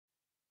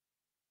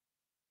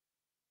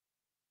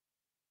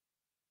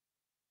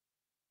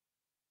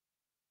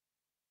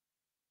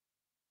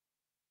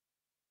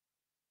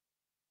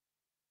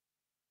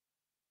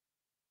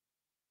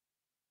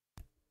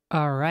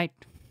All right,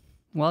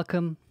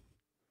 welcome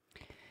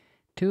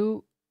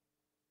to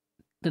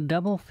the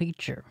double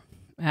feature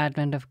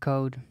Advent of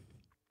Code.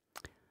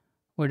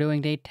 We're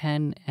doing day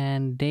 10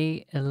 and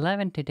day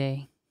 11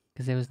 today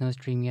because there was no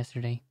stream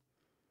yesterday.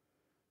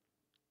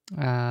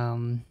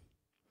 Um,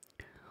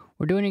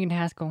 we're doing it in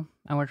Haskell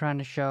and we're trying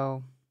to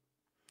show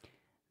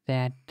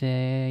that,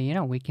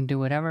 we can do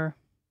whatever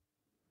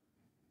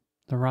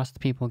the Rust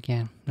people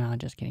can. No,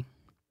 just kidding.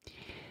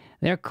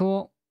 They're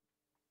cool,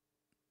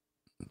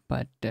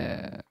 but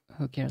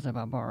who cares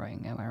about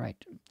borrowing? Am I right?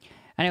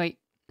 Anyway,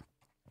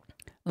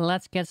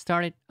 let's get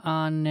started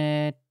on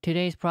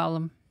today's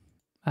problem.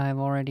 I've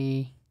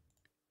already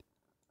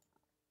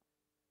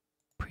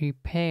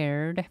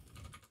prepared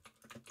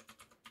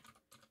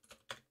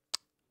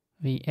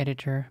the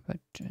editor, but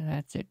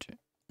that's it.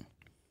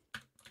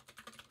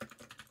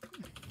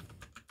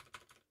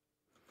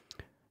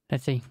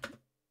 Let's see.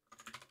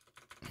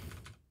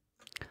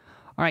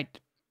 All right.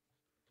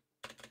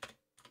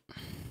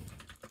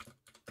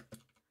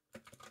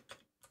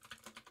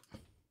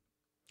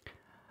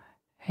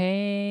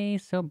 Hey,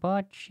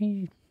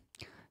 Sobochi.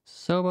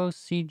 Sobo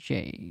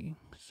CJ.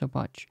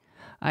 Soboch.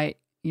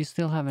 You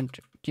still haven't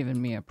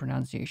given me a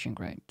pronunciation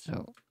grade,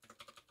 so.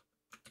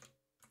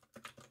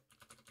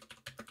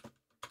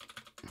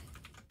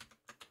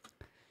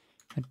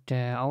 But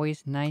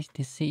always nice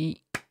to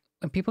see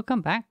when people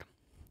come back.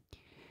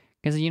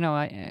 Because,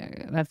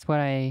 that's what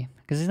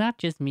because it's not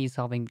just me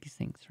solving these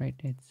things, right?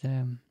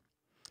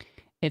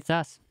 It's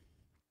us.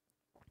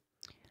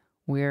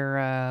 We're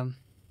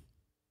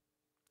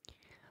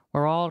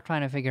all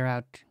trying to figure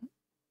out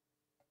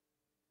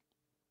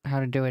how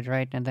to do it,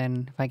 right? And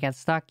then if I get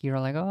stuck, you're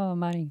like, oh,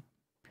 Mari,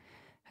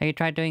 have you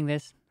tried doing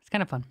this? It's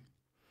kind of fun.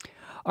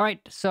 All right,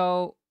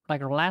 so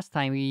like last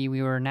time, we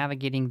were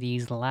navigating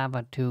these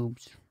lava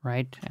tubes,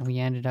 right? And we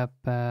ended up,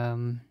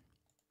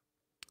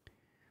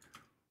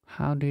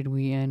 how did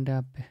we end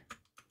up?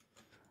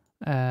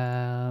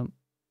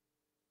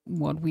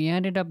 What we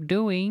ended up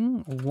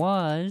doing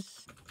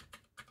was,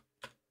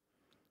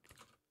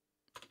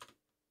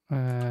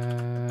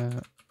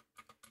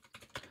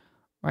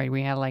 right,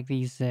 we had like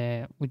these,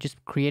 we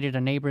just created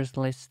a neighbors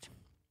list.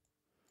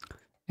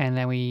 And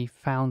then we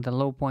found the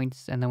low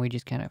points, and then we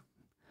just kind of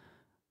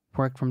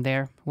worked from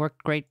there.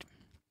 Worked great.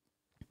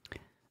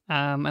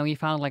 And we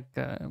found like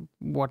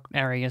what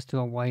areas to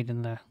avoid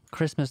in the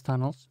Christmas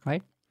tunnels,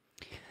 right?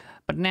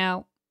 But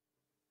now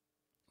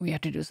we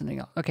have to do something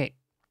else. Okay,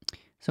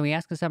 so we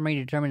ask the submarine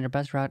to determine the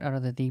best route out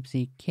of the deep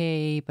sea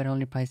cave, but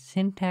only by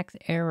syntax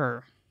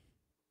error.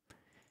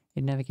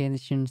 It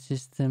navigation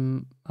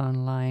system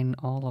online,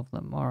 all of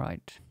them. All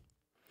right,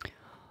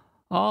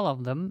 all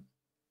of them.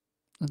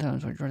 That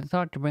was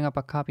thought to bring up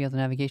a copy of the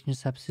navigation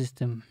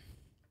subsystem.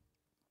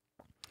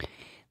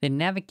 The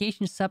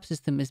navigation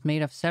subsystem is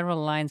made of several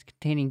lines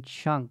containing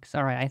chunks.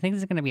 All right, I think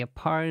this is going to be a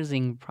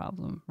parsing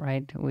problem,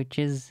 right?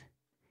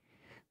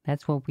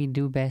 That's what we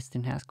do best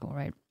in Haskell,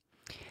 right?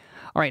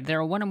 All right, there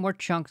are one or more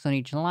chunks on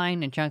each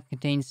line, and chunks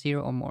contain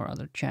 0 or more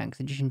other chunks.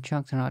 Addition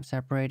chunks are not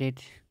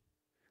separated.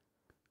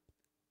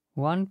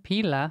 One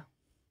pila.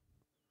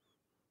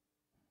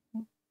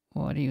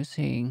 What are you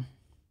saying?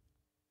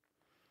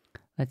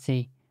 Let's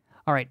see.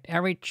 All right,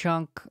 every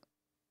chunk.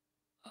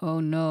 Oh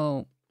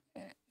no.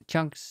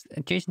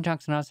 Adjacent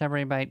chunks are not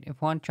separated by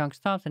if one chunk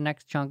stops, the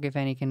next chunk, if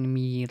any, can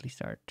immediately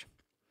start.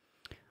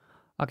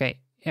 Okay,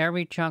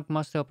 every chunk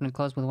must open and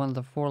close with one of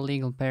the 4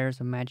 legal pairs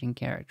of matching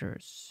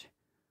characters.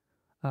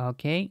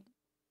 Okay,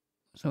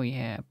 so we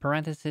have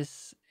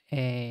parenthesis,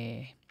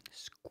 a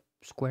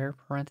square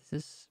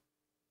parenthesis,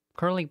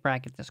 curly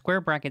brackets, the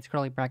square brackets,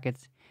 curly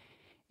brackets,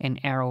 and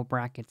arrow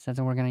brackets. That's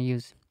what we're going to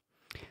use.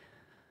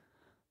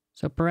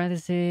 So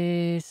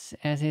parenthesis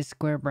as is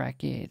square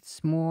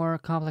brackets. More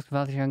complex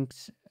value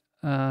chunks.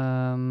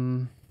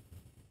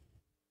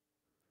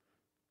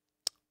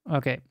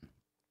 Okay.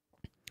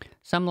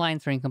 Some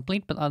lines are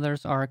incomplete, but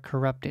others are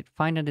corrupted.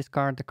 Find and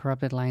discard the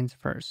corrupted lines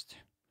first.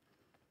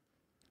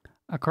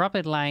 A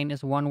corrupted line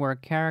is one where a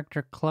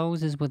character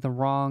closes with the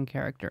wrong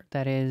character.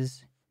 That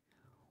is,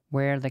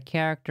 where the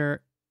characters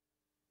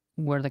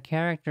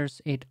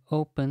it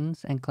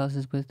opens and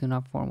closes with do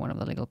not form one of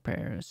the legal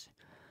pairs.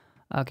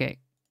 Okay.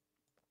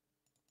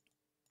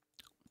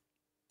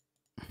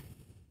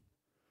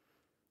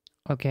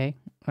 Okay.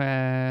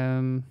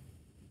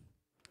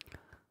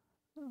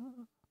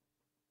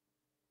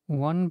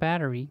 One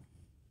battery.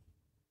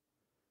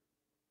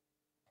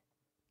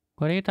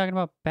 What are you talking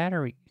about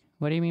battery?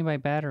 What do you mean by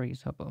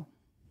batteries, Hobo?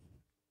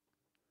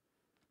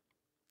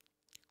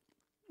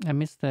 I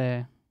missed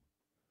the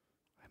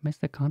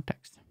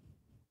context.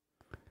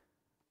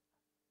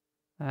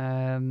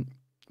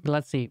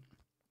 Let's see.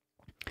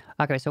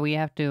 Okay, so we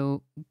have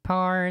to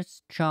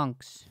parse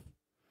chunks.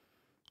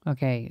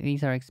 Okay,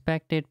 these are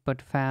expected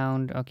but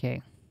found.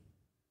 Okay.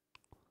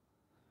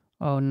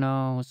 Oh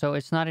no, so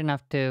it's not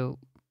enough to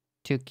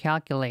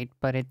calculate,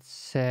 but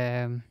it's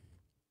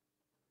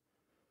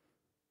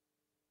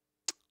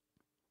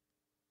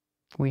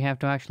we have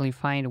to actually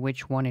find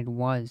which one it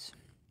was.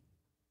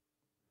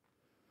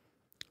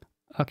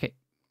 Okay,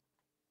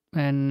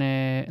 And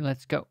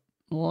let's go.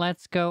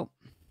 Let's go.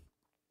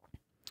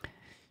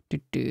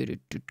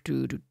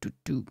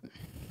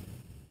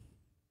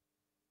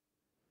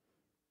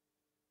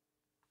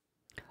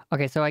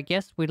 Okay, so I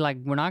guess we're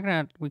not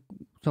gonna.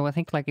 So I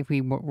think like if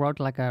we wrote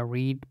like a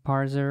read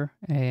parser,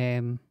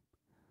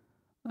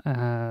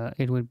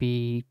 it would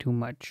be too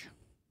much.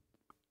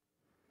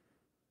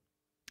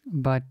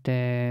 But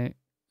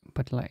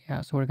like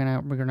yeah, so we're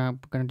gonna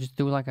just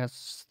do like a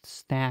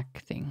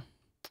stack thing,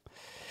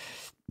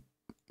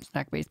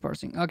 stack based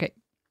parsing. Okay,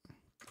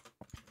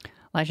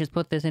 let's just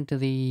put this into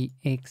the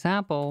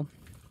example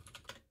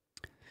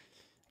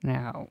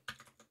now.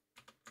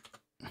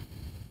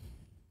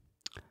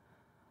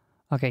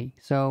 Okay,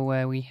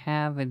 so we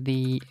have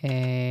the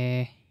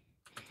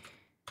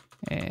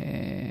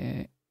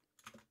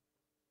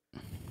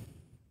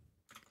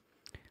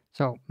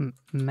so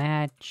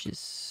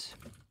matches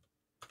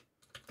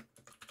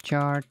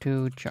char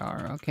to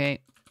char. Okay,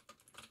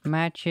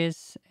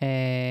 matches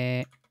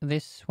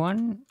this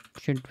one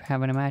should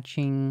have a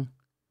matching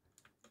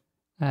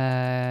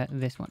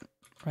this one,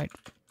 right?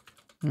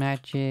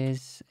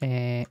 Matches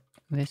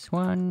this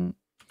one,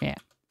 yeah,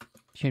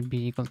 should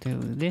be equal to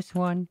this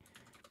one.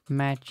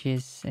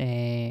 Matches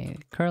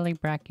curly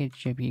brackets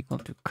should be equal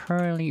to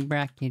curly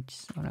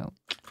brackets. Oh no.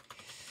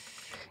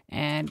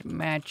 And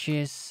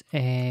matches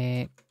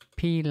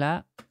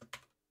pila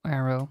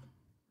arrow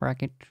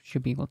bracket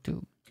should be equal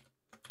to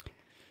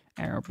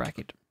arrow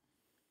bracket.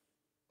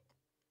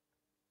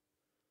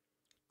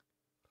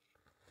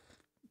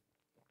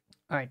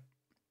 All right.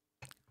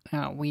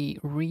 Now we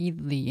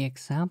read the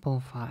example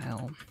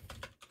file.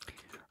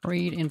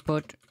 Read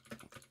input.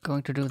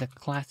 Going to do the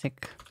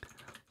classic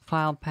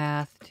file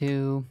path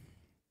to.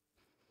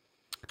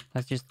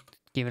 Let's just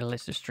give it a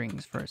list of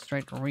strings first,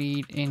 right?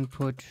 Read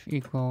input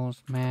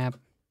equals map,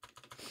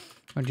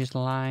 or just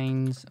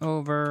lines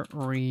over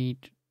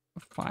read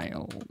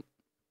file.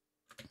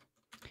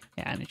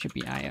 Yeah, and it should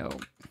be IO.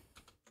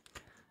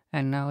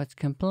 And now it's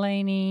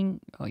complaining.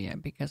 Oh yeah,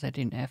 because I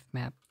didn't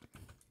fmap.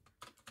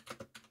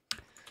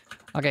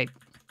 Okay.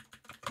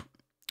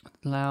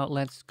 Now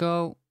let's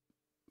go.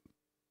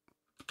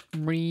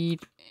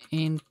 Read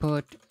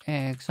input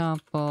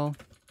example.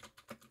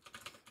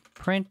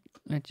 Print.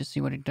 Let's just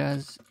see what it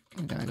does.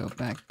 I'm gonna go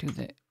back to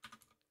the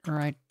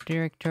right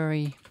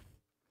directory.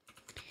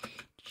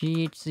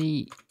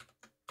 GHC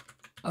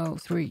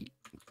 03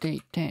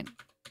 date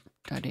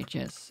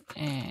 10.hs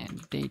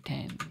and date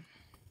 10.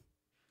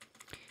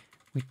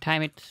 We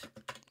time it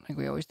like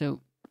we always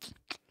do.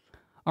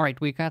 All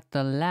right, we got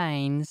the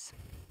lines.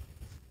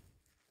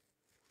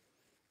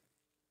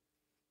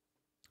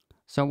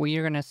 So we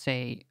are gonna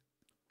say,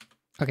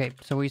 okay,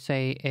 so we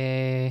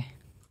say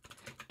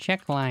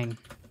check line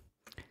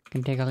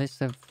can take a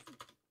list of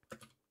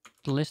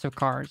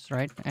cars,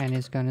 right? And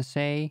it's gonna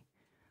say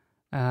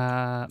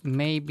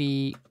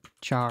maybe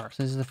char.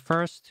 So this is the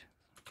first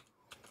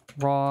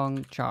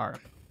wrong char.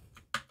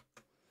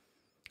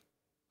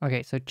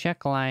 Okay, so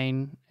check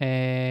line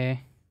ln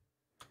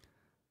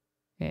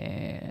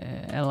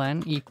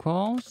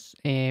equals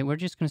we're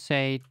just gonna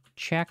say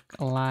check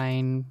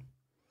line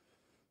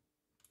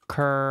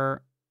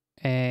cur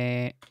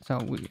so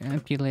we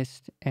empty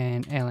list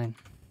and ln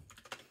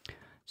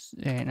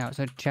no,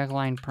 so check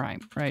line prime,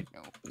 right?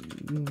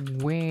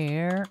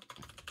 Where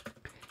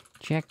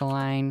check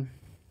line.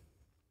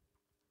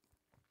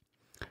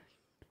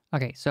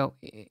 Okay, so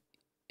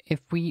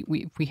if we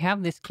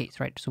have this case,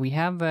 right? So we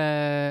have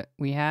an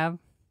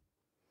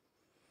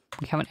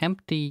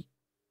empty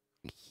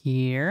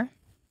here.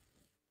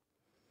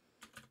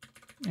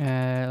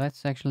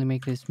 Let's actually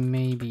make this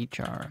maybe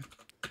char.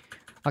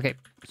 Okay,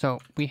 so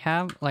we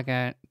have like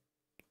a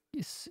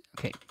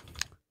okay.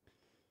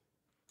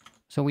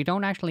 So we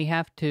don't actually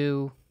have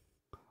to.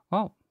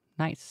 Oh,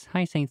 nice.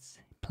 Hi, Saints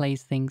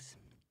plays things,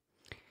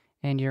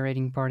 and your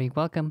rating party.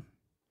 Welcome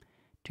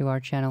to our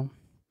channel.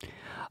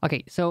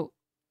 Okay, so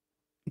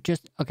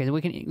just okay. So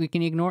we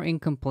can ignore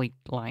incomplete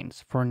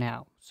lines for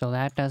now. So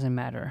that doesn't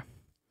matter.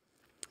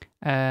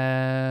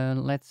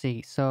 Let's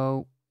see.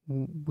 So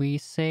we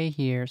say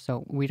here.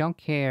 So we don't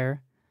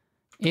care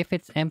if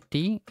it's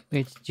empty.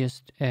 It's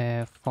just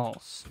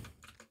false.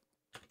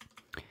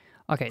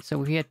 Okay, so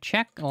we had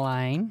check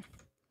line.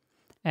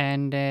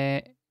 And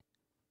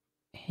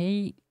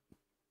hey,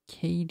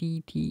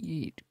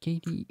 KDT8,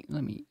 KD,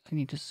 I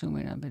need to zoom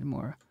in a bit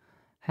more.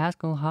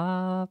 Haskell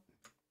hub.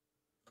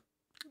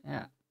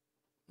 Yeah,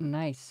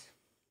 nice.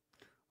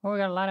 Oh, we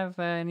got a lot of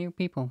new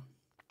people.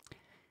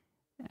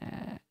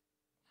 I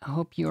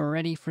hope you are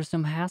ready for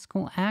some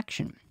Haskell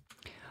action.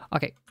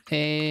 Okay,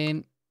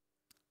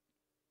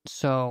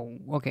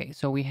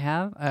 so we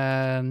have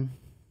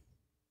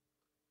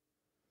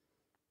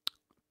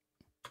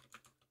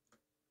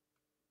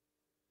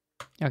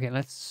okay,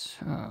 let's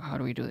how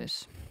do we do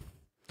this?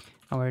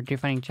 Oh, we're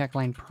defining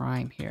checkline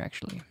prime here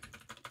actually.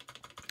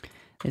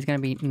 It's gonna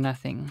be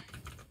nothing.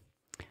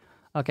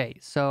 Okay,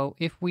 so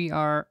if we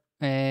are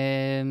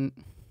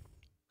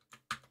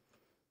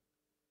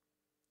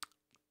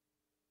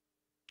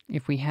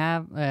if we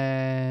have,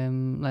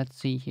 let's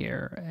see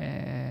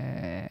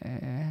here,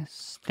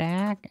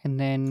 stack, and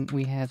then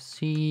we have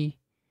C,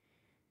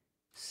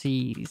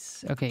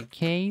 C's. Okay,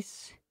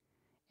 case,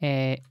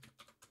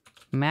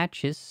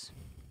 matches.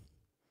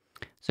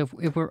 So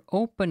if we're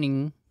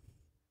opening,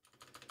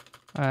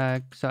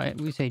 so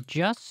we say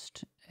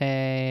just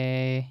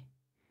n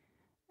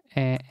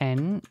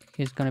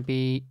is going to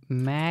be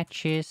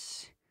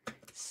matches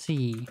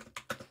C.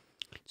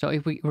 So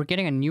if we're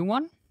getting a new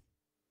one.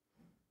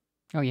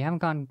 Oh, you haven't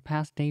gone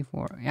past day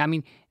 4. I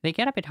mean, they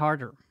get a bit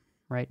harder,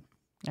 right,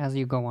 as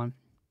you go on.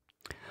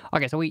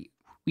 Okay, so we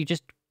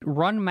just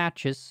run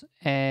matches,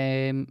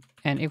 and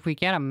if we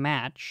get a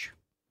match,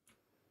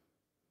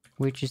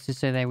 which is to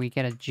say that we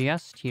get a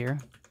just here.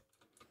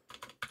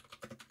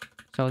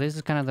 So this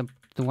is kind of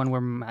the one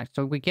where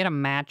so we get a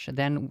match,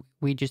 then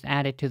we just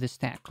add it to the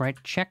stack, right?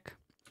 Check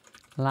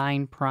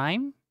line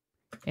prime,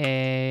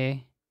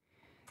 and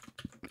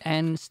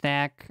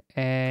stack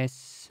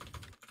as.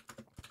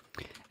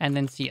 And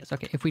then CS.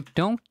 Okay, if we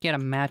don't get a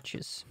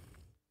matches,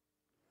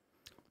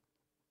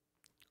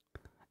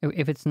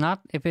 if it's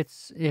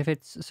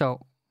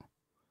so,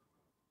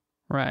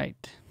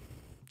 right.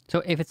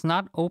 So if it's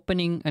not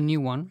opening a new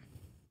one,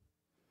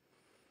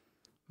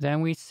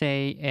 then we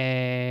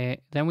say,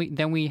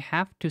 then we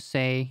have to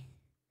say,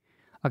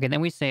 okay,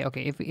 then we say,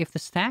 okay, if the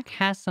stack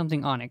has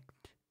something on it,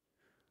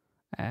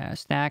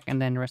 stack,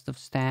 and then the rest of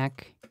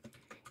stack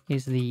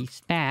is the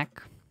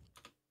stack,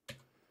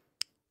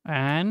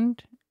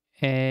 and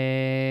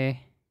can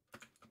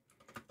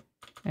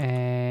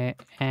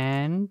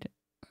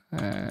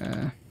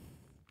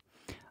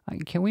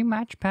we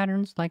match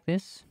patterns like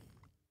this?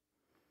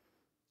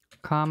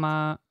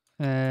 Comma,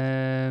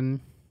 yeah,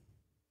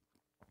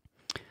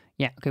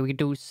 okay, we can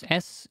do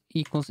S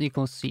equals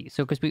C.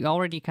 So, because we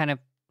already kind of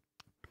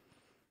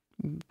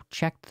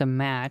checked the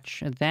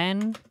match,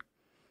 then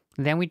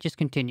we just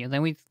continue.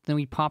 Then we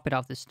pop it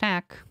off the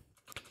stack,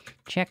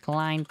 check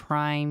line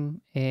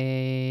prime,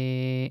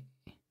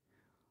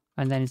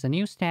 and then it's a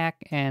new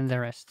stack and the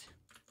rest.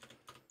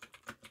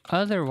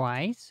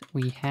 Otherwise,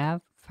 we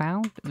have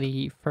found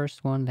the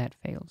first one that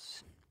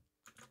fails.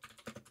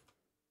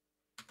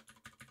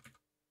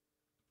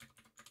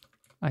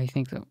 I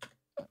think so.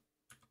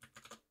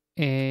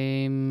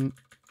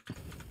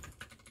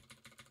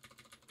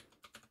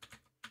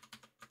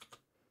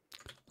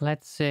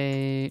 Let's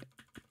say,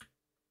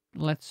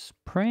 let's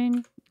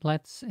print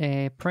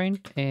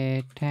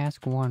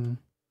task 1.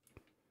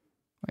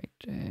 Wait,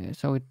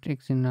 so it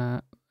takes in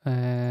a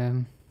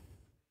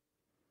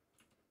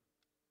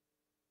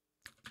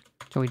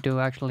so we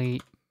do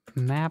actually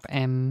map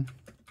m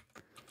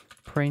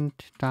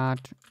print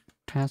dot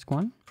task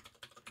 1.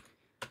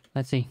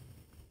 Let's see.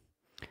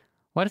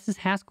 What is this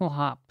Haskell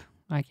hop?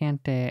 I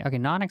can't. Okay,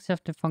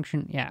 non-accepted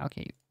function. Yeah.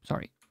 Okay.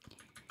 Sorry.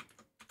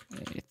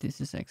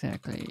 This is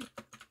exactly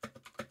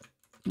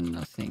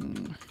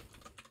nothing.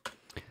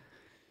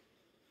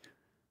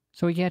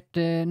 So we get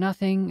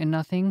nothing and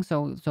nothing.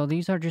 So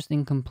these are just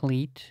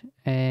incomplete.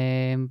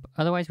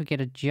 Otherwise, we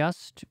get a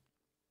just.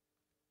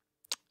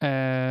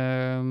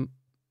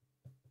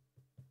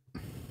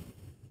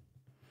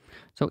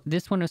 So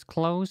this one is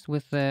closed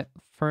with the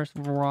first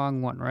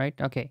wrong one, right?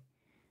 Okay.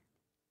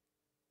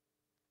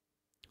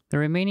 The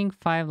remaining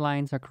 5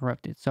 lines are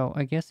corrupted. So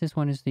I guess this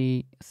one is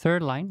the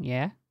 3rd line.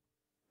 Yeah.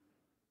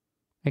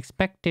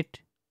 Expected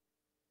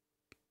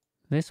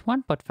this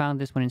one, but found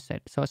this one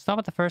instead. So stop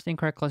at the first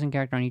incorrect closing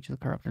character on each of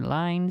the corrupted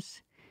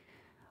lines.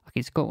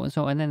 Okay, let's go.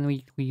 So, and then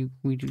we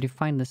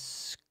define the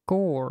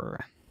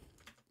score.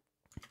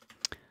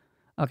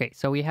 Okay,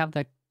 so we have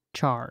the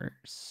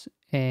chars.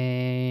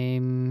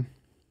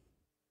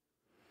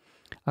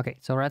 Okay,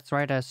 so let's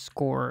write a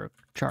score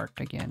chart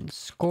again.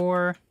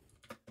 Score.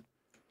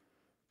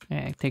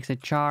 It takes a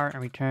char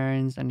and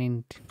returns an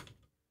int.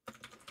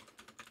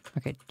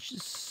 Okay,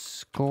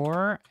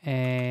 score.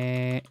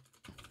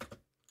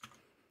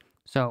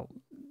 So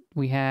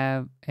we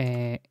have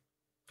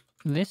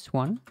this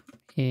one.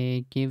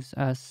 It gives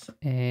us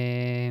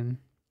this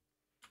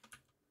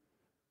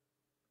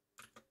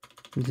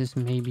is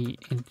maybe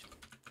int.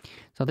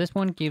 So this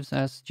one gives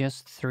us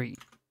just 3.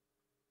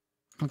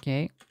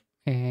 Okay.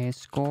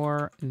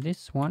 Score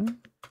this one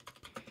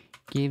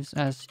gives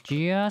us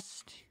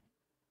just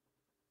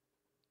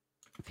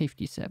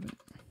 57.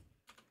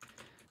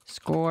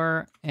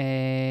 Score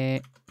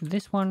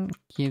this one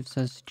gives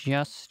us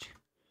just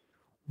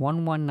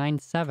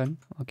 1197.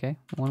 Okay,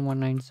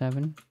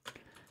 1197.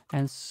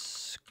 And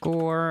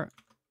score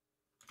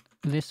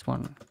this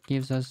one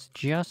gives us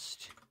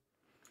just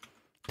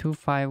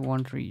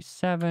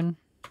 25137.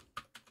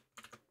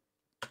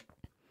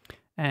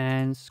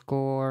 And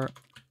score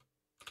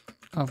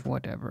of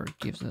whatever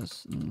gives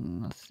us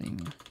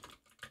nothing.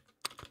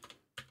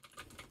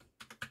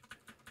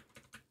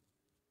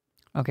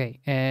 Okay,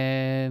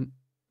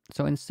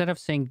 so instead of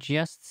saying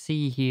just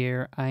C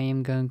here, I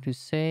am going to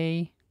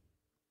say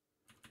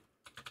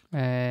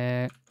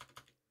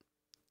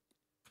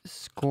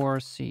score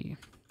C.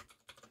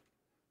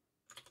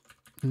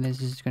 And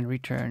this is going to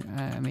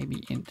return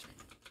maybe int.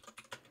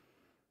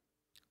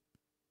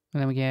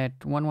 And then we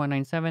get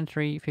 1197,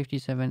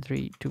 357,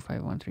 3,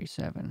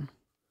 25137.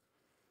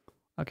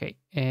 Okay.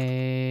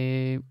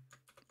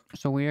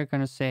 So we are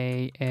gonna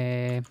say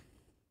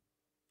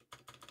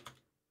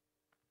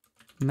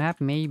map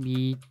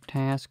maybe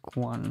task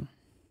 1.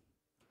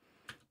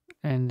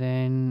 And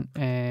then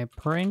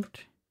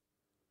print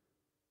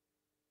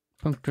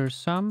puncture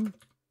sum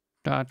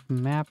dot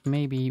map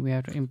maybe. We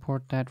have to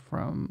import that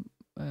from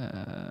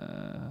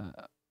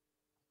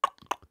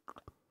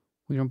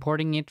we're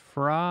importing it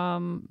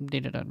from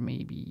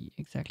data.maybe.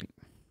 Exactly.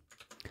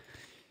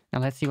 Now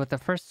let's see what the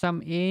first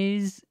sum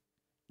is.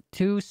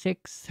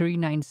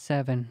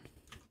 26397.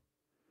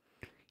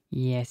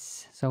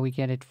 Yes, so we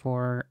get it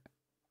for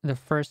the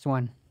first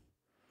one.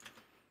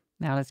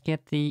 Now let's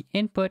get the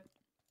input.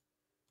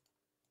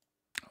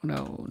 Oh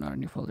no, not a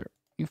new folder.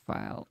 New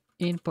file.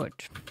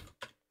 Input.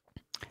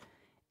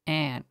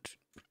 And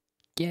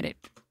get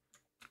it.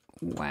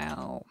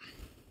 Wow.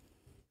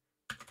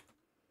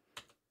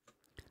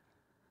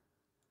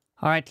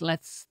 All right,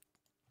 let's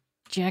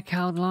check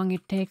how long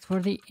it takes for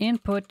the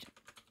input.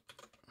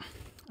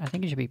 I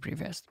think it should be pretty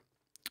fast.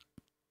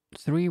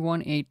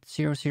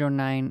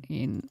 318009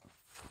 in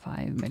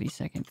 5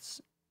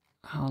 milliseconds.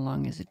 How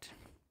long is it?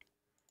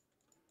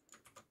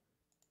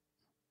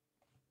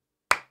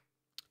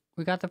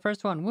 We got the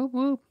first one. Whoop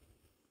whoop.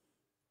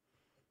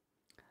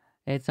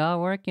 It's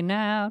all working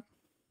out.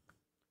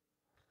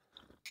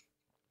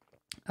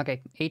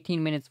 Okay,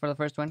 18 minutes for the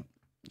first one.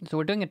 So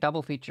we're doing a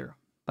double feature,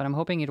 but I'm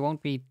hoping it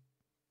won't be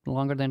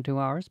longer than 2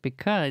 hours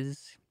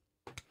because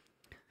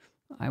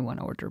I want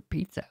to order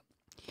pizza.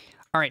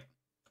 All right.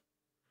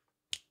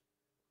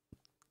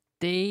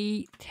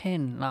 Day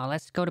 10. Now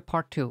let's go to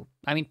part 2.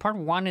 I mean, part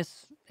 1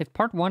 is, if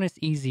part 1 is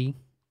easy,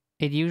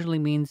 it usually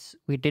means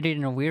we did it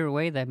in a weird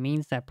way. That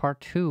means that part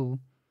 2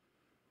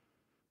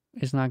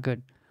 is not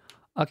good.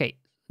 Okay,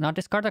 now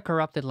discard the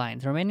corrupted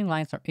lines. The remaining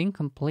lines are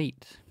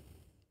incomplete.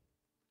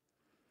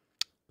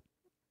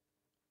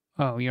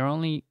 Oh, you're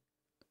only...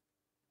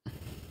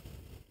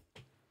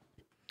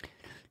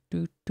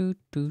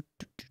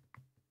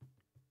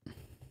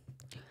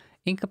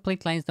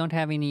 Incomplete lines don't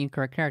have any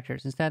incorrect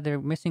characters. Instead, they're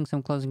missing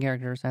some closing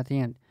characters at the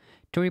end.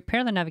 To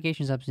repair the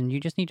navigation substance, you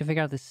just need to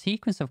figure out the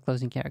sequence of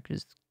closing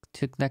characters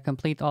that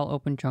complete all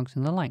open chunks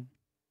in the line.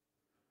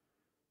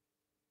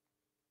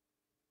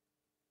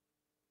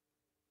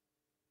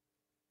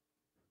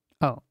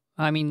 Oh,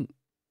 I mean,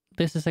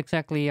 this is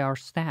exactly our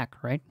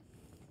stack, right?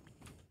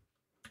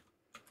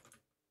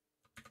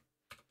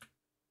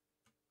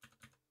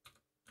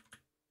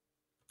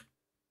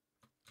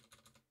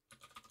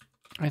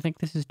 I think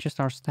this is just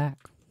our stack.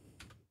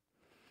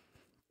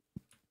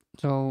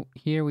 So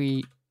here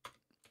we...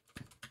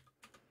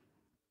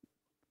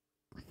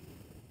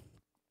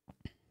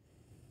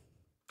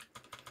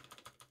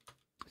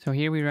 So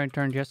here we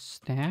return just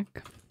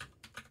stack.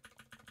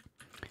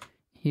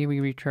 Here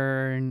we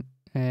return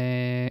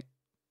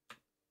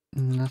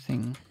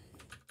nothing.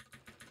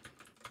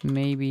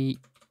 Maybe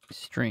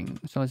string.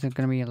 So it's going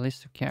to be a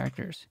list of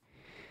characters.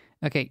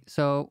 Okay,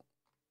 so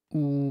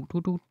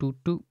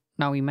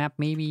now we map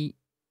maybe,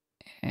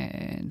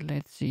 and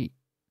let's see.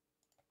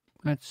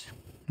 Let's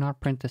not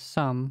print the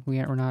sum. We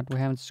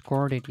haven't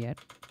scored it yet.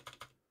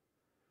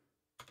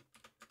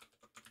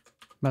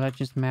 But let's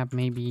just map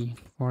maybe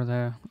for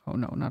the, oh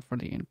no, not for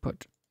the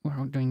input.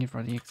 We're doing it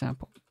for the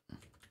example.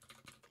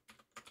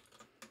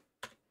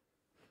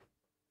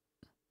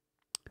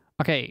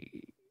 Okay.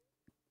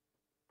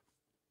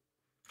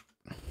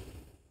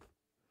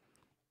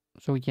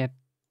 So we get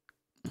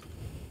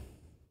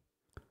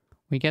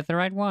the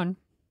right one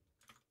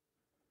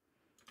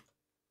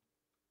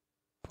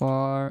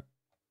for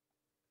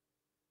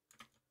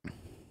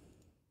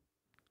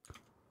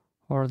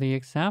the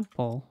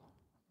example,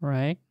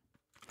 right?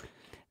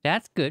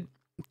 That's good.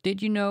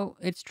 Did you know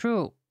it's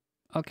true?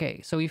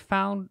 Okay, so we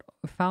found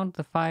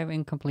the 5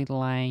 incomplete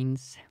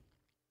lines.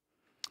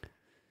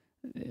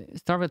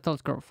 Start with total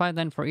score 5,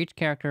 then for each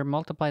character,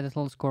 multiply the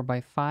total score by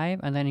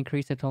 5, and then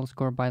increase the total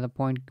score by the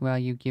point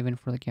value given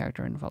for the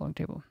character in the following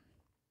table.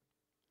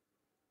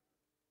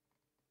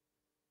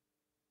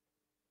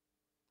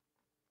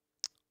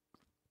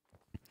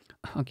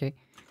 Okay,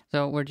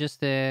 so we're just,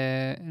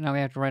 now we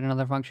have to write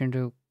another function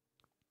to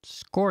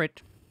score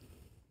it.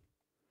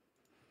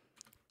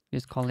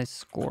 Just call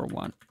this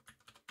score1.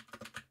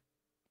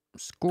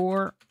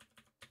 Score1.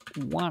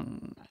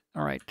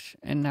 All right,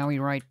 and now we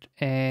write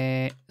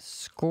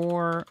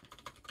score2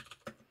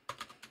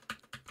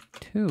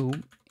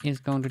 is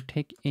going to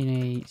take in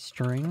a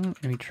string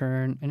and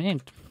return an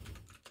int.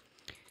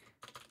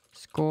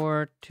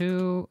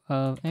 Score2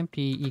 of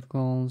empty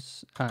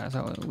equals,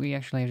 so we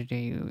actually have to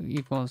do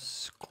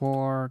equals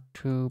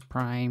score2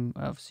 prime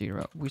of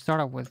 0. We start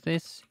off with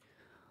this,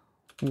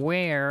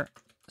 where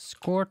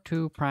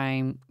score2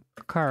 prime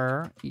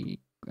cur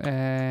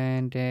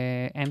and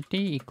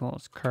empty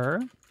equals cur.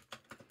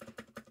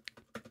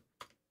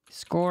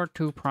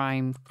 Score2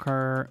 prime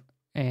cur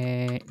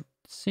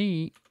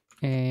c.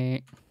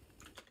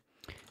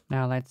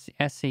 Now let's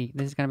sc.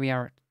 This is gonna be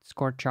our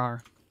score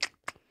char.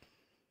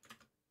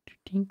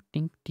 Ding,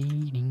 ding,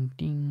 ding, ding,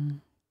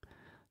 ding.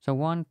 So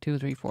 1, 2,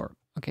 3, 4.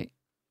 Okay.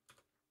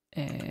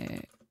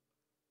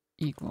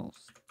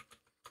 Equals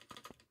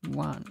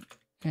 1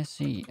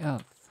 SE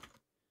of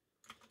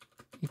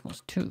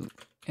equals 2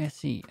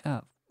 SE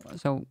of.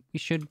 So we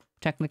should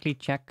technically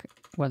check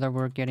whether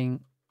we're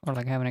getting or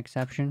like have an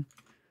exception.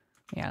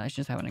 Yeah, let's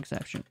just have an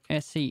exception.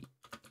 SE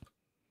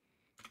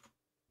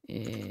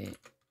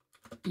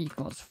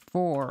equals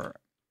 4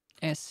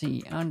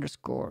 SE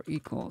underscore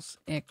equals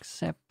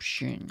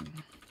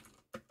exception.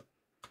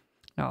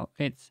 No,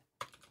 it's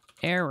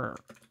error.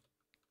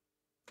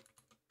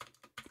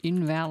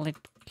 Invalid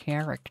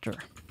character.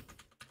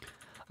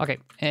 Okay,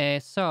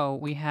 so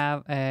we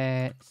have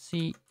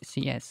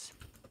CCS.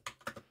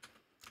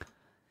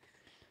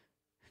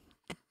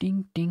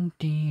 Ding, ding,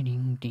 ding,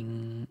 ding,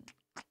 ding.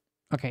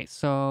 Okay,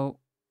 so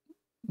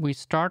we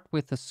start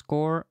with a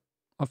score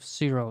of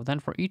 0. Then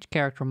for each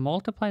character,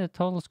 multiply the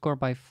total score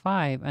by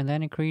 5 and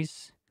then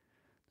increase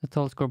the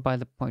total score by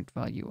the point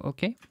value.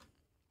 Okay.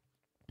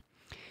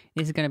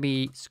 This is going to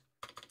be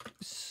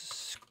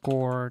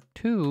score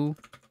 2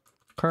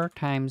 cur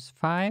times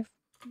 5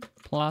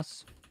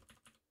 plus,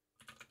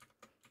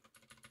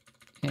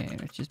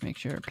 let's just make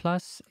sure,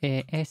 plus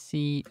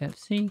SC of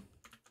C,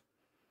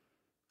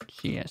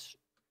 CS.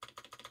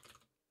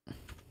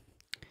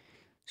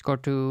 Score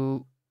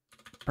 2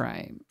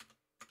 prime.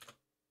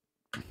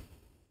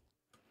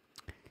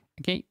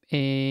 Okay,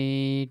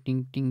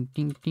 ding, ding,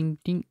 ding, ding,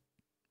 ding.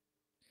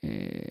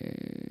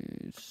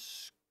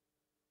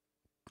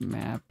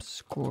 Map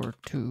score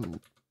 2.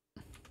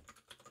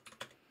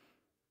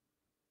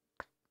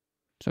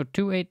 So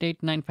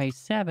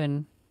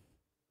 288957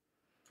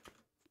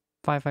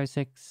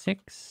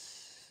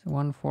 5566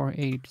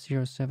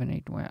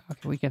 148078. Well,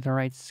 okay, we get the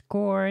right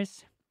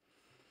scores.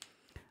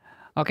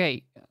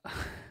 Okay.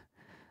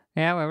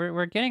 Yeah,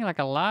 we're getting like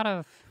a lot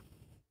of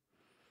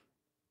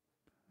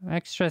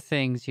extra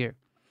things here.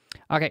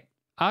 Okay.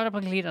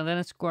 Autocomplete and then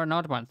a score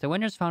not one. The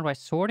winner is found by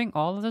sorting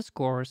all of the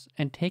scores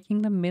and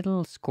taking the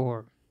middle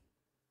score.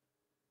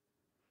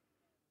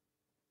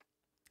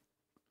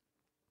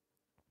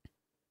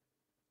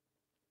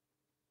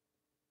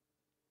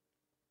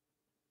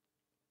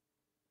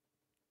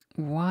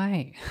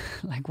 Why?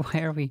 Like,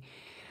 why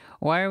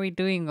are we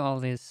doing all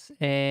this?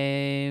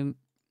 Task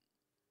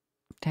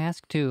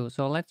 2.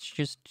 So let's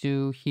just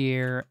do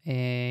here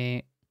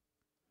a...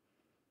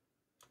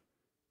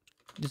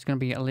 This is going to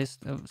be a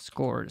list of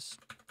scores.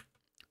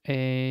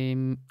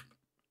 Task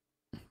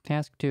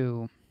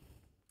 2.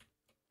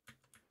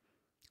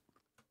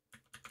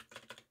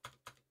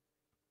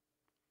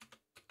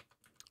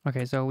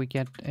 Okay, so we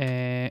get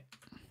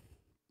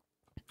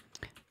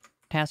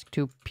task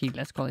 2p.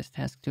 Let's call this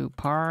task 2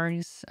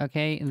 parse.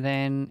 Okay, and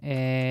then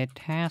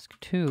task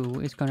 2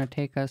 is going to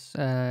take us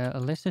a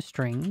list of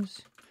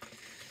strings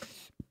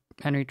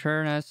and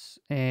return us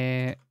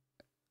an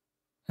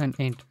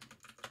int.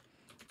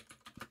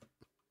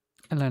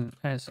 And then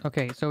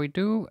okay, so we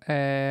do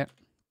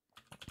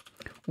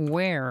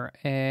where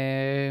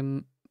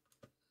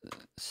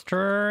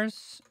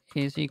strs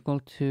is equal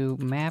to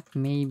map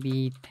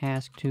maybe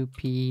task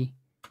 2p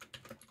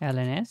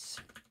lns.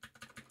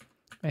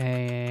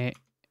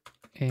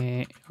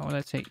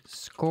 Let's say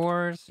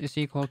scores is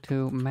equal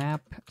to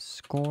map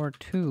score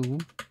 2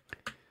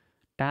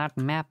 dot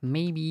map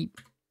maybe,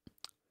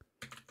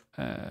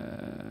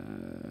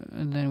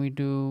 and then we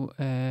do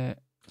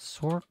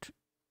sort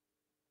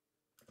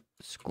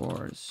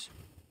scores.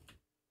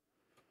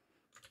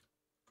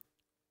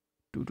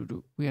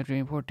 We have to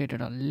import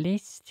data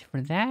list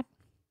for that.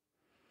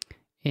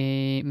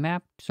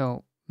 Map,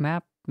 so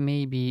map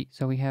maybe,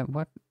 so we have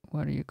what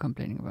are you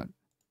complaining about?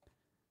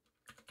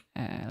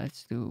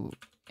 Let's do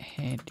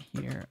head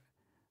here.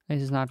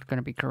 This is not going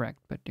to be correct,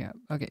 but yeah,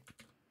 okay.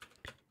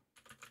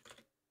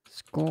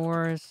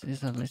 Scores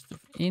is a list of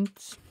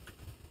ints.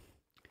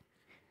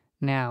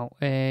 Now,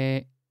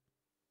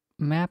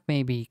 map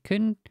maybe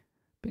couldn't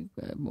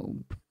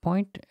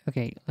point.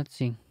 Okay, let's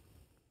see.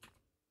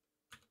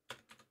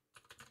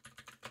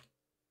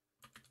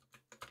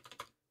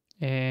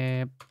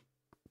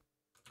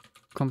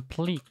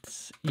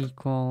 Completes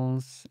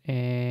equals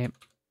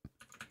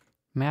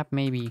map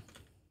maybe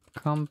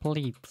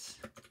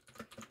completes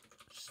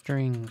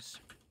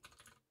strings.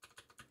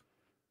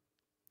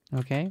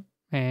 Okay,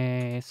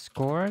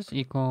 scores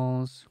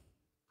equals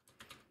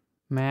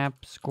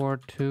map score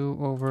 2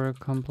 over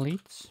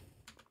completes,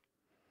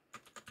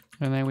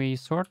 and then we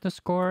sort the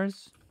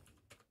scores.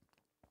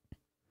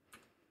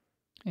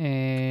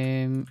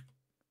 And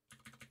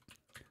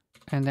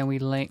then we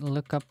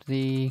look up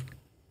the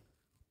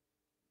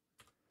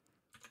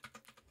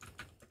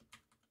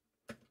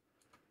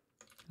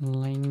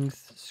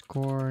length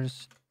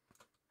scores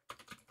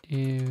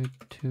due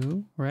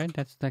to, right?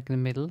 That's like the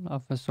middle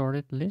of a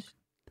sorted list.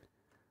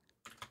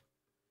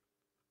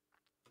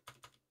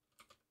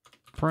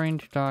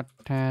 Print dot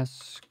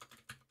task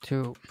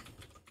 2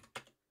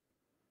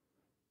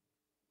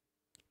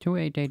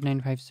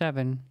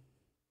 288957.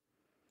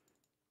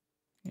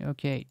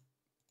 Okay,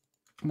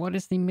 what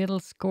is the middle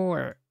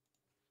score?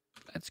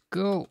 Let's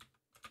go.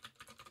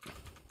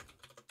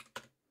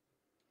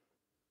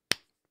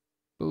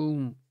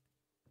 Boom.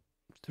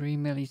 3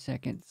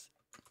 milliseconds.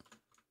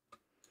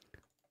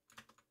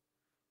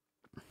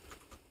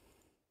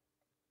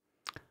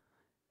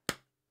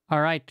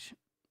 All right.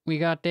 We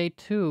got day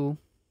 2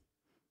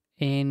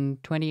 in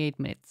 28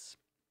 minutes.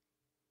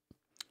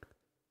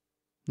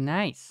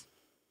 Nice.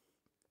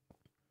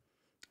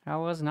 That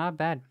was not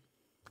bad.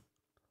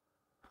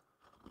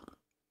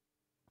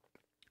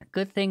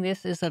 Good thing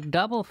this is a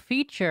double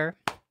feature.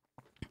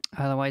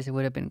 Otherwise, it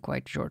would have been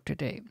quite short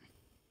today.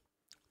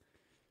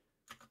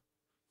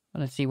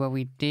 Let's see what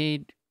we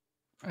did.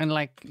 And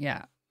like,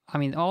 yeah, I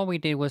mean, all we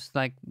did was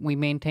like, we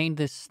maintained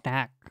this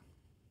stack.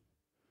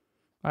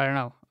 I don't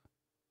know.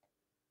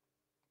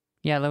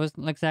 Yeah, that was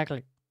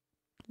exactly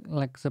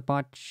like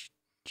Zabot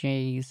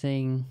J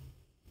saying,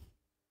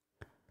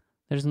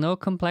 there's no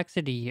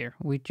complexity here.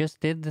 We just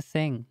did the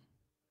thing.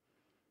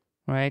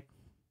 Right?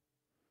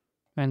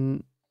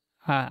 And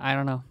I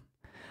don't know.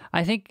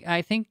 I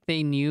think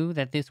they knew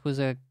that this was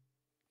a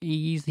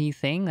easy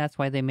thing. That's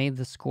why they made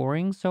the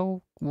scoring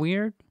so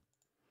weird.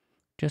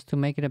 Just to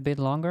make it a bit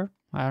longer.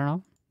 I don't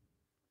know.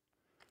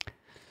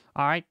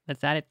 Alright,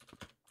 let's add it.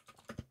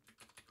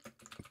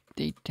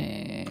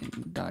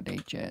 d10.hs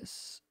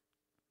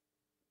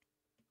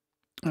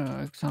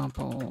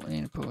example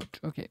input.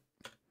 Okay.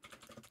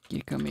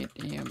 Git commit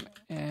am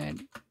add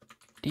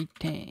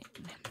d10.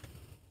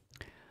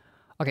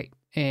 Okay.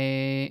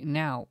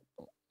 Now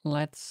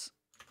let's.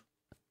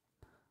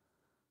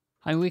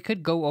 I mean, we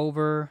could go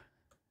over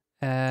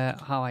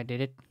how I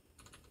did it,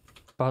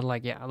 but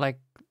like yeah,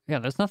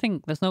 there's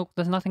nothing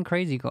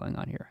crazy going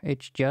on here.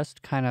 It's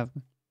just kind of.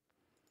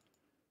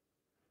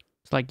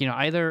 It's like, you know,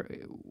 either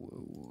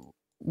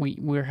we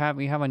have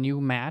a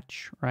new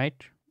match,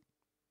 right?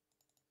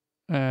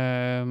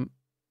 And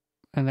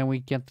then we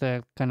get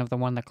the kind of the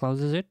one that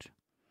closes it,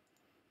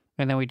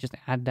 and then we just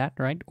add that,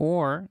 right?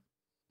 Or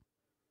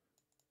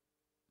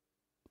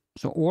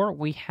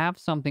we have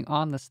something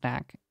on the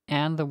stack,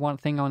 and the one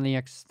thing on the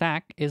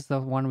stack is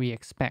the one we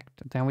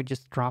expect. Then we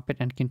just drop it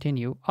and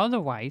continue.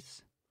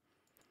 Otherwise,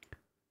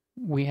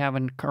 we have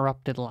a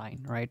corrupted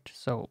line, right?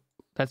 So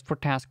that's for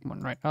task 1,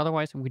 right?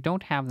 Otherwise, we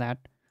don't have that.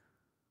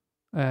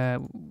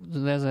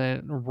 There's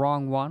a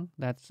wrong one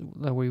that's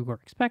that we were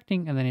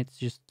expecting, and then it's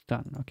just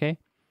done, okay?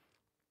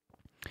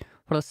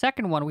 For the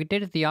second one, we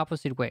did it the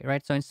opposite way,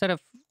 right? So instead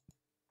of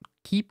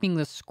keeping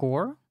the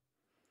score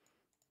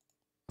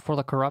for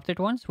the corrupted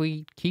ones,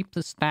 we keep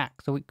the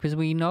stack. So because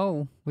we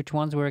know which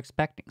ones we're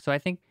expecting. So I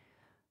think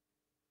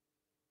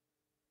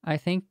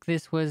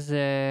this was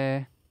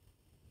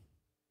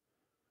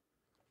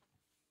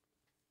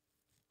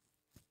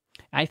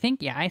I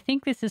think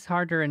this is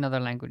harder in other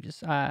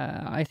languages.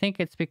 I think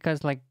it's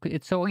because like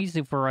it's so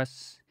easy for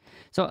us.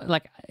 So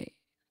like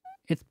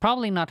it's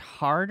probably not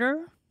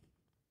harder,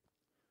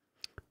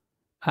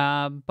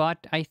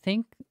 but I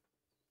think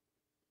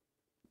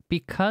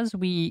because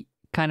we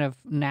kind of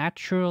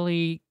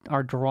naturally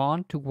are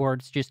drawn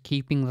towards just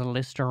keeping the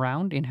list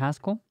around in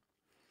Haskell,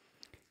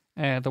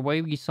 the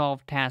way we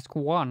solved task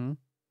 1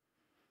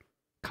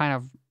 kind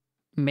of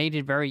made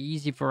it very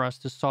easy for us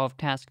to solve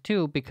task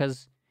 2,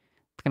 because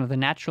kind of the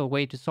natural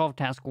way to solve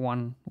task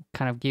 1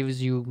 kind of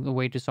gives you the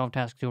way to solve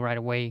task 2 right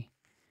away.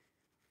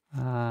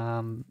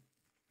 Kind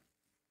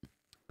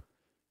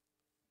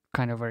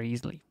of very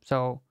easily.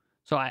 So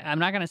I'm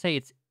not going to say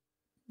it's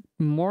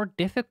more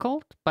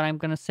difficult, but I'm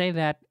going to say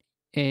that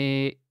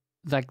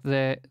like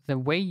the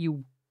way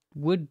you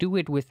would do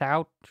it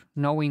without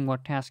knowing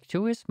what task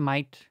 2 is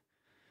might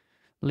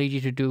lead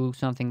you to do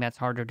something that's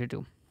harder to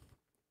do.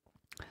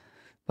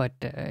 But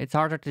it's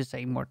harder to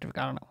say more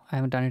difficult. I don't know. I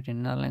haven't done it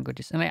in other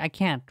languages. And I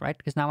can't, right?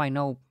 Because now I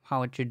know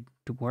how it should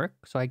work.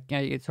 So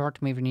it's hard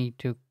to maybe need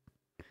to...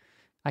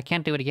 I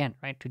can't do it again,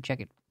 right? To check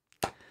it.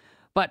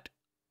 But,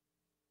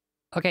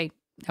 okay.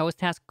 That was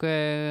task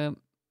 1.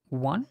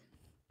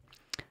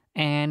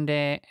 And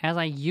as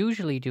I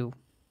usually do...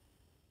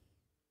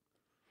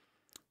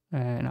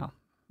 no.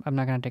 I'm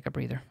not going to take a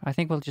breather. I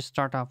think we'll just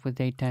start off with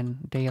day 10,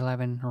 day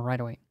 11 right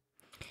away.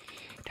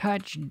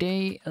 Touch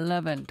day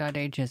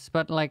 11.hs.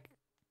 But like...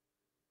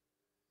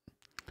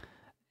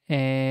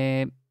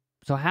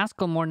 so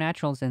Haskell more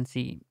natural than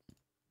C.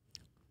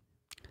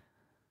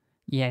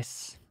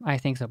 Yes, I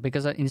think so.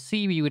 Because in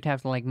C we would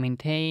have to like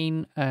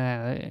maintain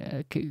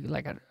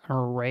like an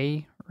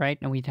array, right?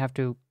 And we'd have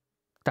to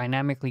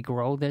dynamically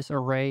grow this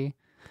array,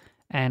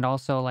 and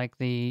also like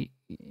the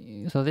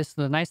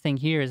nice thing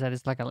here is that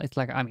it's like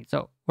I mean,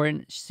 so where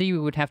in C we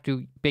would have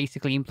to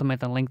basically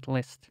implement a linked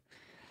list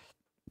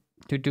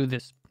to do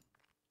this,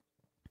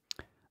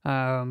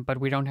 but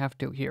we don't have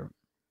to here.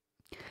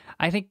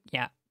 I think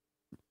yeah.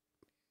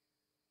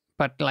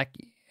 But like,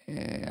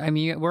 I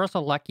mean, we're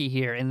also lucky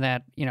here in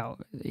that, you know,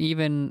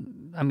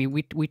 even, I mean,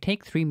 we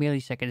take 3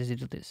 milliseconds to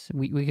do this.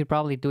 We could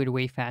probably do it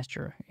way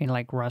faster in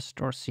like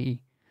Rust or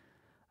C,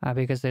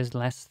 because there's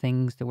less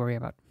things to worry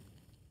about.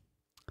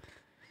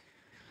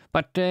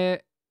 But,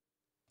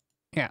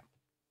 yeah.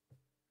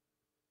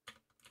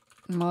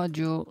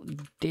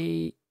 Module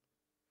day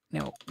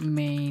no,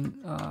 main,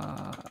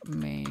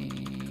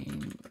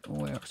 main,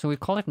 where? So we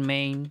call it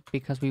main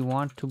because we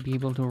want to be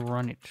able to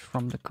run it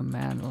from the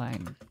command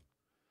line.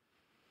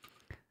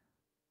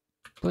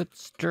 Put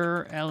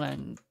stir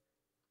ln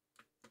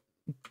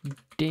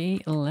day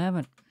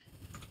 11.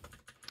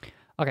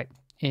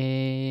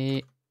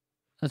 Okay,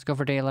 let's go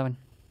for day 11.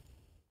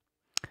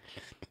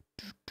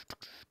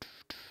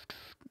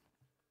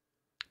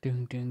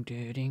 Ding, ding,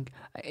 ding, ding.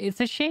 It's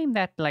a shame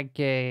that like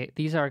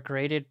these are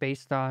graded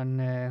based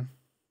on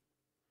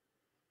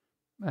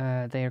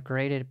they are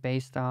graded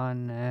based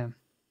on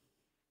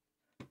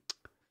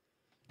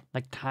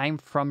like time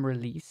from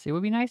release. It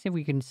would be nice if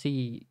we can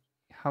see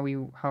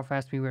how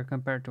fast we were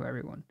compared to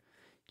everyone.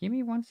 Give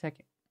me 1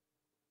 second.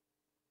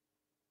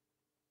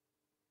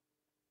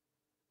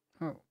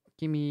 Oh,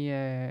 give me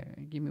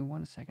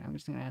 1 second. I'm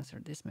just gonna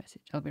answer this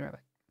message. I'll be right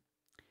back.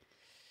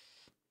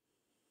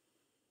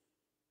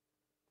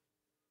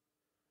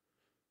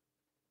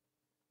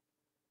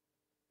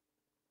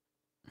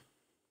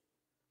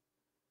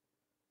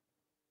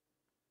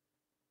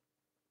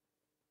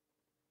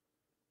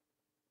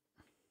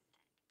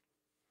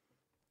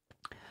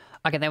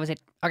 Okay, that was it.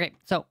 Okay,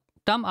 so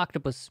dumb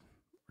octopus,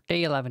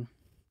 day 11.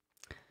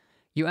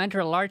 You enter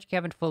a large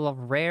cabin full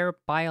of rare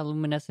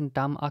bioluminescent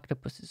dumb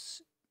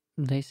octopuses.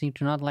 They seem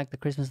to not like the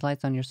Christmas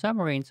lights on your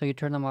submarine, so you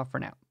turn them off for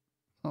now.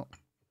 Oh,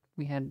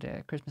 we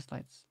had Christmas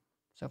lights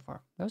so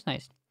far. That was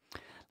nice.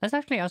 Let's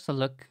actually also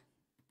look.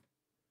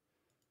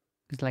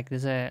 It's like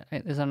there's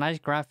a nice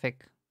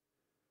graphic.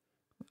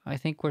 I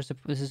think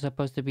this is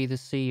supposed to be the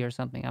sea or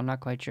something. I'm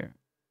not quite sure.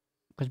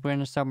 Because we're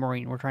in a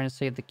submarine. We're trying to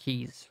save the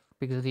keys.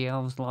 Because the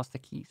elves lost the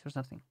keys or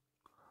something.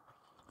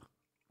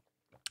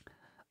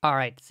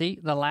 Alright, see?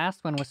 The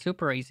last one was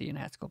super easy in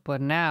Haskell.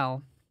 But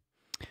now,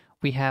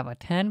 we have a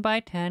 10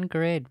 by 10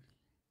 grid.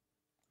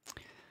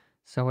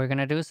 So we're going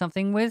to do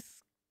something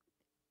with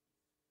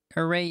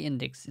array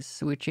indexes.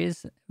 Which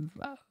is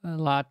a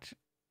lot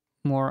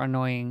more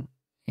annoying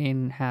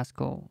in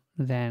Haskell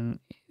than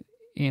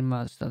in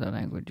most other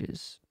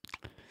languages.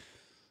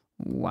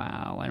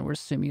 Wow, and we're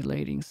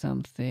simulating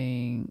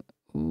something.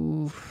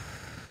 Oof.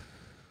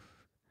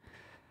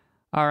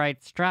 All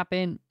right, strap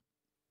in.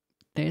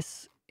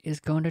 This is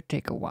going to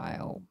take a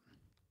while.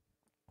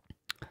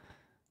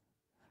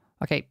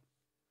 Okay,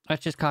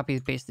 let's just copy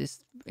and paste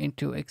this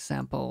into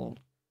example.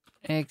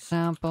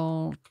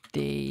 Example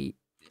day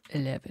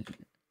 11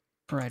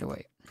 right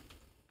away.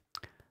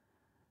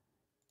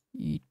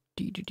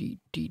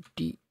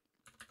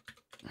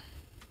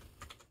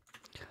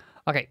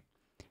 Okay,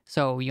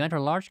 so you enter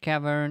a large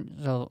cavern.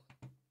 So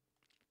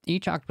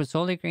each octopus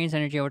slowly gains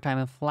energy over time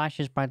and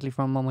flashes brightly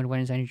from a moment when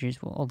its energy is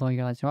full. Although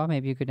your lights are off,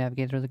 maybe you could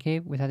navigate through the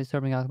cave without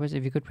disturbing octopus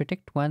if you could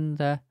predict when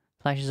the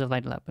flashes of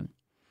light will happen.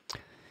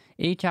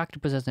 Each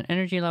octopus has an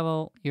energy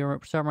level. Your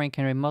submarine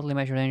can remotely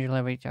measure the energy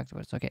level of each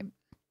octopus. Okay.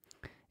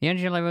 The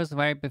energy levels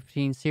vary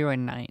between 0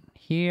 and 9.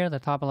 Here, the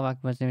top level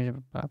octopus energy,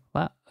 blah,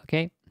 blah,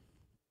 okay.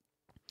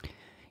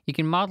 You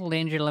can model the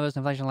energy levels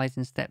and flashing lights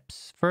in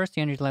steps. First,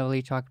 the energy level of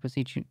each octopus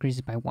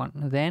increases by 1.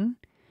 Then,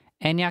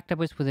 any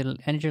octopus with an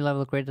energy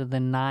level greater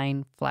than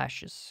 9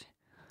 flashes.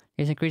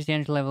 This increases the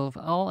energy level of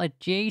all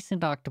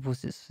adjacent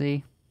octopuses.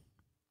 See?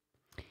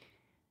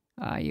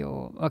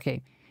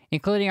 Okay.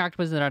 Including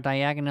octopuses that are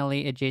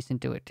diagonally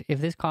adjacent to it. If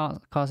this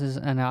causes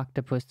an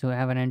octopus to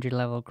have an energy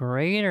level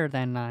greater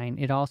than 9,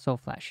 it also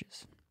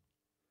flashes.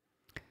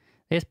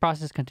 This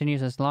process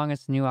continues as long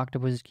as new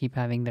octopuses keep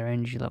having their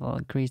energy level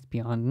increased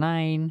beyond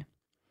 9.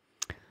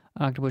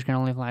 Octopus can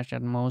only flash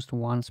at most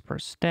once per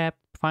step.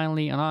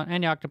 Finally,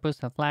 any octopus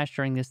that flashed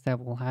during this step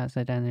will have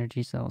that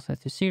energy level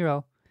set to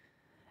 0,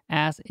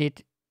 as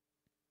it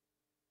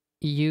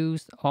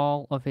used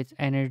all of its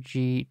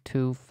energy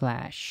to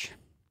flash.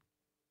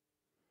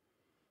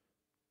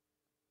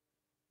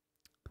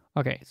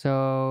 Okay,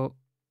 so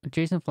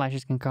adjacent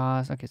flashes can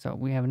cause... Okay, so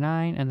we have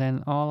 9, and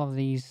then all of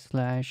these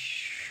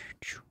flash...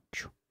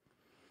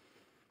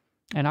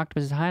 An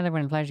octopus is high level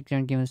when flashing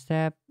during a given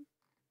step.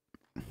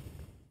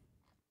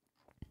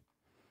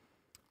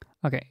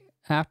 Okay,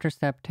 after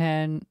step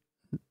 10...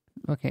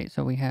 Okay,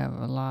 so we have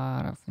a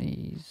lot of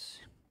these.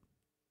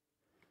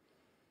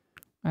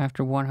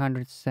 After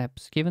 100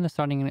 steps, given the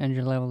starting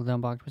energy level of the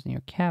dumb octopus in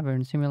your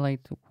cavern,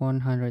 simulate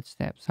 100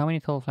 steps. How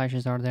many total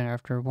flashes are there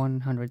after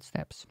 100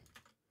 steps?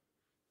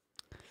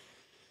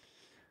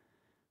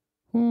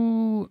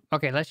 Ooh,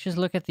 okay, let's just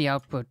look at the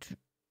output.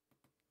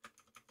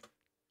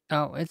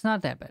 Oh, it's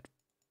not that bad.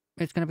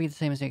 It's going to be the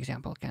same as the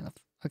example, kind of.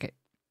 Okay.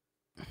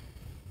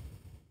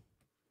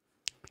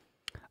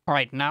 All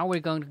right, now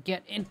we're going to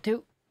get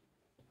into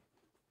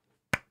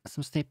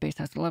some state-based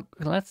tests.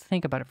 Let's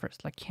think about it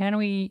first. Like, can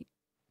we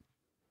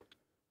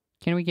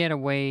get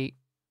away?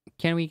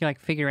 Can we like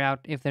figure out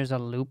if there's a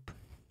loop?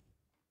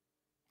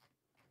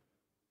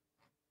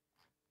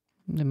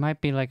 There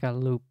might be like a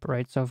loop,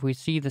 right? So if we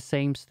see the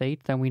same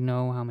state, then we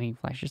know how many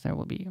flashes there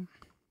will be.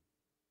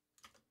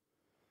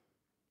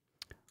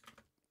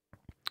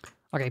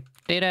 Okay,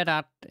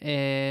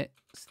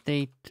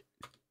 data.state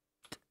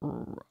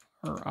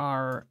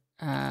r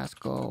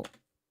Haskell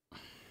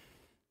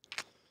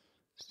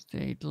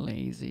State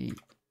lazy.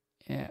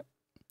 Yeah.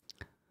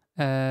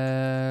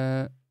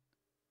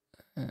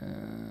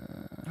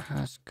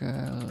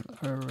 Haskell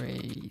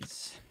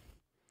arrays.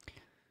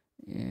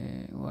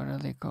 What are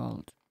they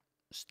called?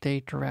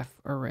 State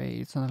ref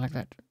array, something like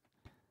that.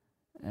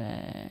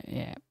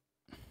 Yeah.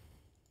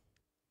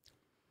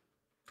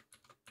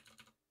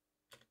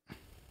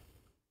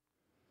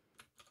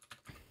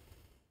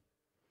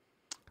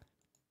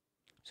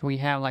 So we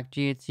have like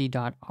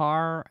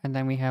ghc.r, and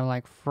then we have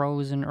like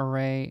frozen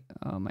array.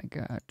 Oh my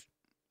god.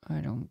 I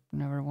don't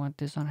never want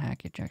this on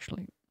Hackage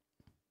actually.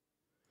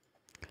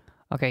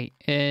 Okay,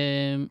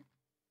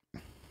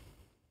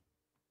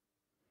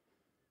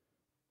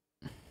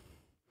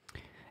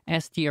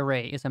 st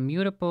array is a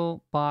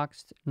mutable,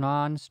 boxed,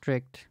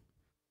 non-strict.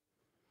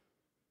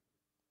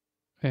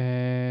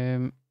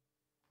 Let's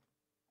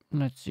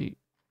see,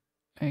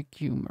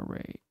 accum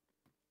array.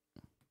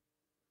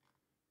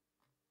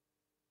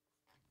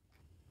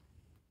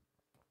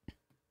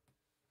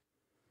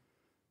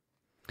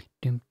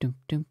 Doom doom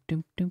doom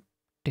doom doom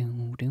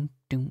doom doom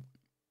doom.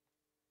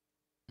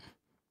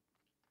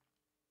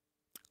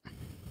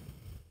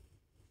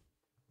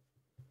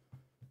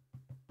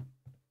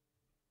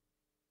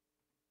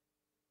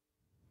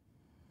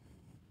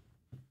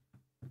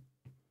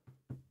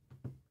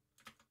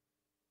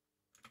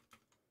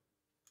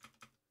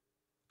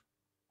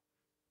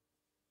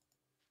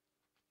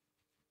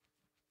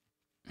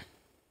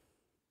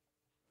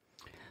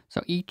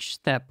 So each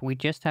step, we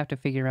just have to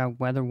figure out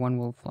whether one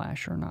will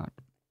flash or not.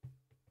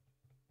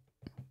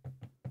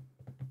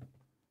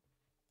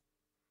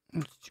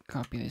 Let's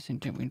copy this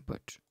into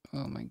input.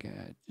 Oh my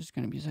god, it's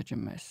gonna be such a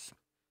mess.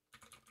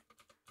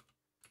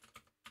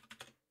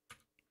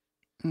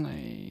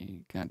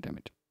 God damn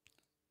it.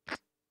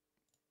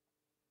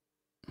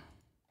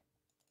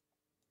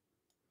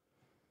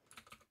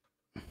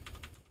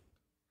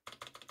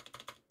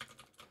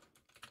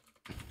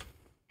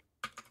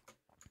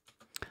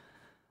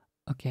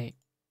 Okay.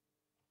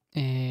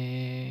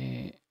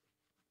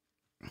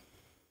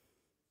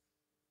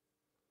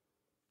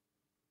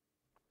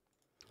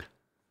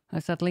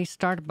 Let's at least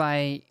start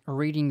by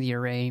reading the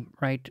array,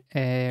 right?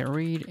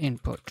 Read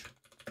input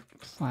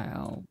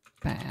file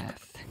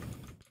path.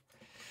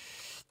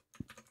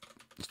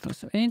 So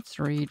it's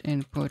read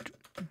input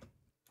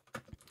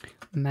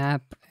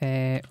map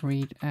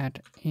read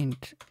at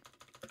int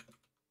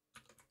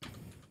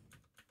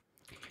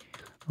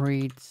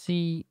read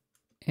c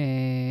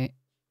at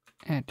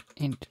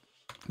int.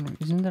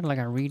 Isn't there like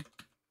a read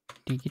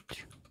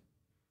digit?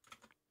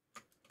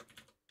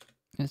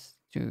 Let's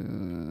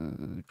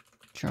do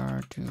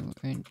char to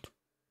int.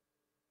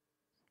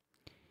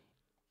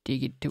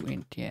 Digit to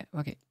int, yeah,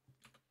 okay.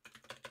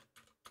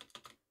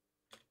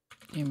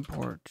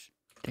 Import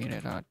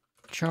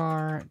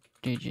data.char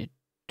digit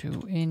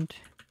to int.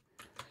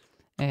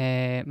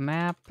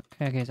 Map,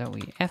 okay, so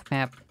we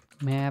fmap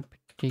map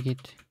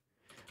digit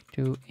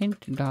to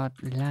int dot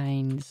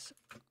lines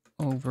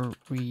over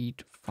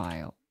read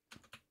file.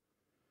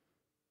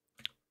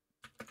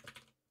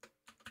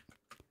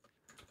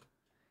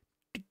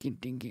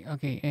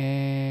 Okay,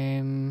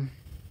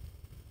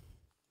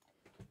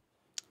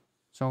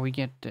 so we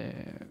get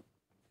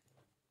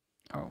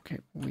okay,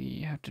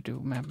 we have to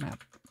do map.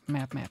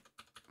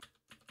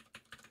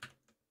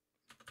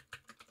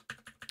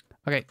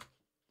 Okay,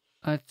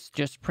 let's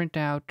just print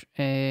out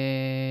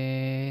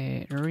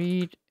read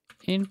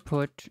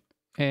input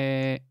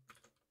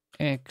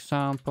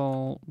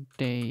example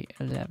day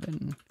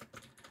 11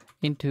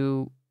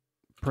 into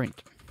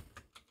print.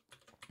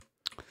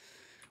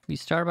 We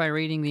start by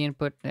reading the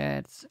input.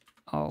 That's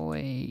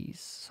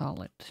always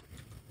solid.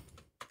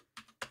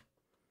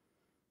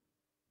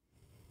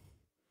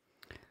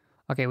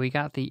 Okay, we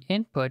got the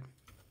input.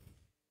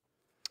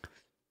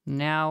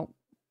 Now,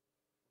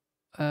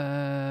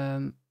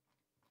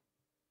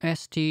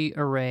 st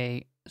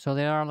array. So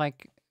there are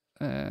like,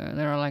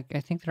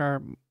 I think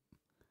there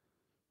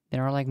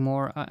are like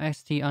more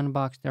st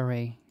unboxed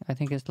array. I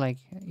think it's like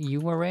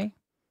u array,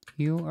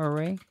 stu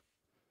array.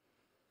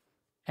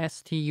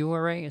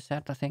 Is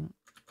that the thing?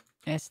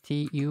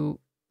 Stu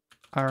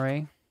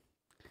array.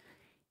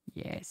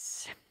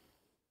 Yes.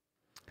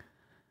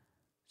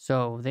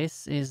 So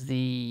this is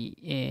the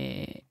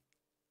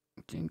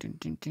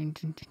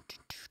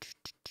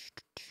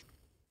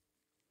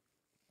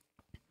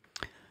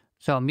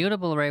so a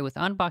mutable array with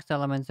unboxed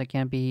elements that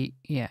can be,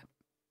 yeah.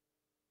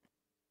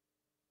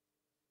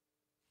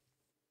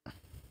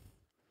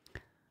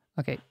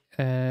 Okay,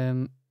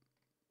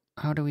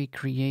 how do we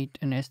create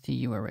an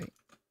stu array?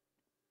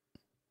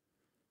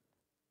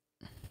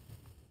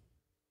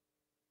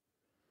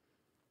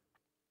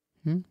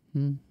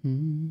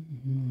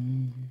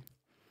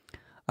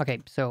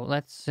 Okay, so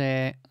let's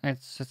say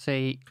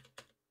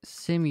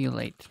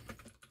simulate.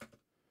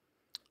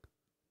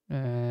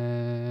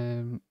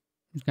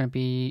 It's gonna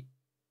be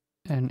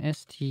an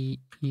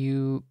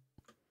stu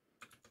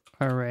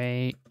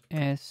array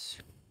s.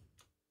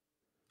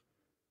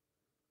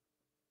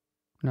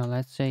 No,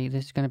 let's say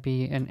this is gonna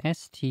be an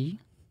st,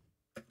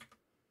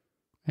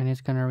 and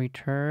it's gonna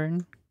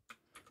return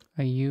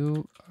a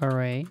U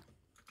array,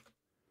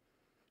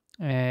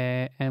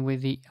 and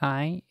with the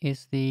I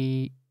is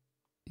the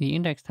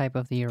index type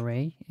of the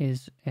array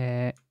is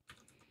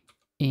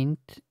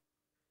int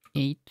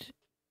 8,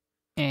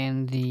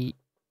 and the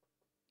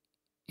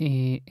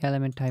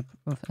element type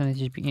of this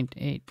should be int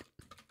 8.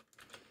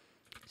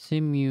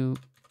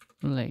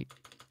 Simulate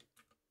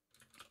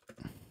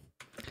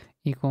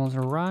equals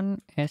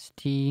run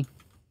st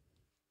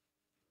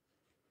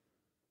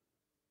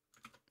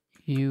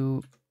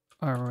u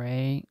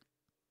array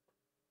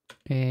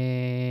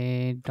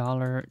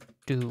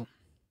 $do.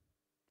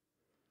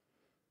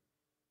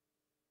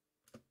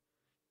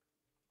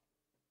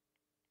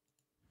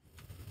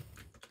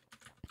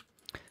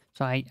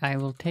 So I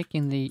will take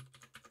in the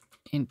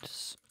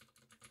ints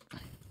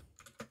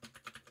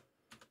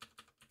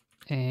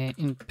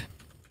imp.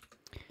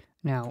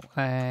 Now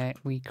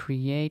we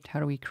create, how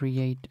do we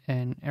create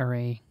an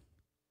array?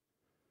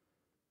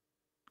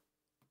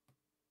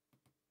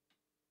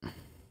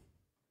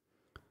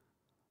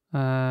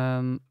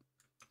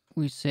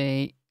 We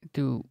say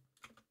to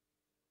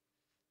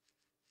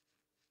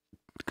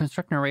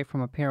construct an array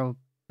from a pair of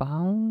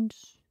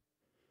bounds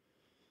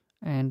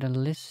and a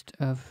list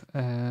of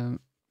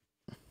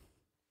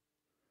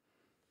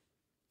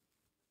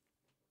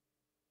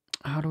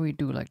how do we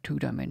do like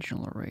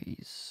two-dimensional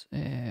arrays?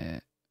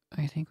 I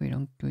think we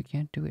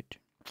can't do it.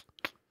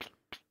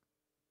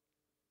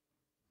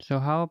 So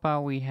how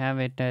about we have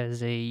it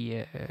as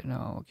a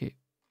no, okay.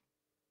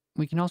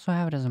 We can also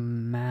have it as a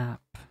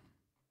map,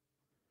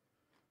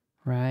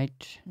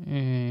 right?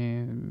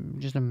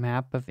 Just a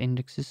map of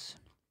indexes.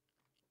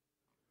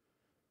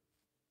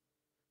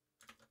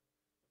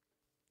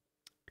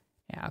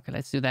 Yeah, okay,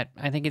 let's do that.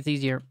 I think it's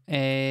easier.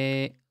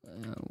 Wait,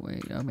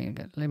 I mean,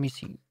 let me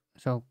see.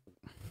 So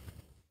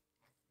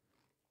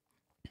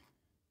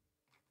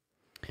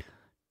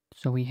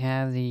we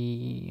have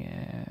the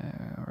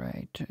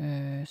right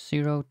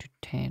 0 to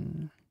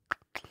 10.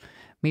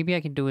 Maybe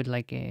I can do it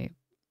like a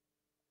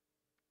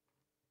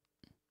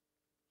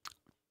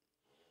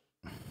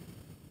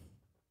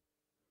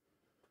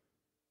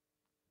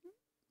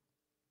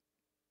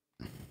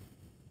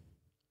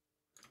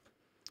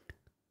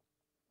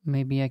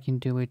maybe I can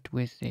do it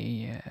with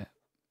a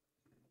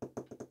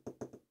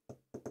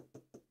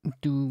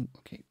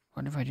okay,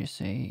 what if I just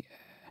say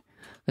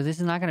because this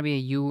is not going to be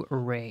a U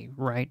array,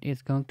 right?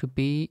 It's going to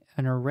be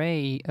an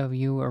array of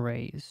U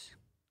arrays.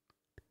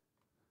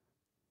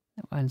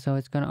 And so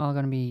it's all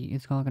gonna be a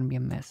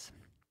mess.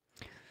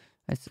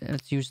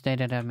 Let's use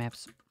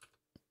data.maps.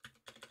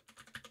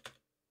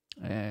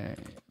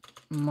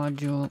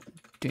 Module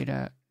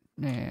data.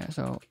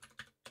 So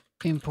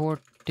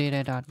import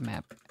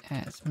data.map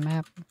as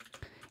map.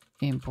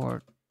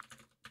 Import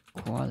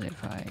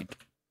qualified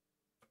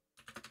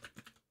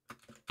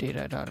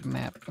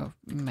data.map of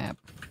map.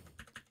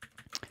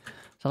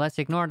 So let's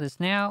ignore this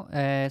now.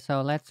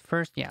 So let's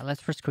first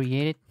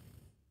create it.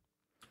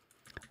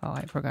 Oh,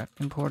 I forgot.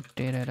 Import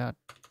data.char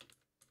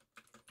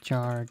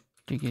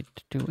digit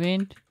to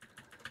int.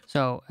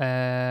 So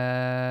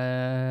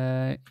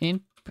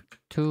imp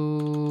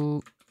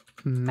to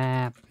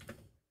map.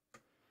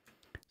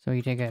 So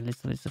you take a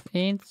list of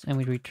ints and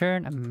we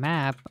return a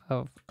map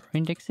of our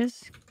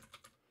indexes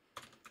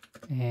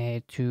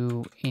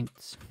to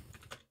ints.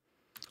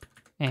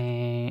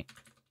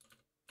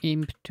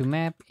 Imp to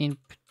map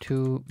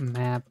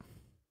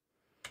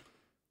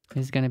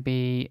is gonna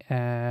be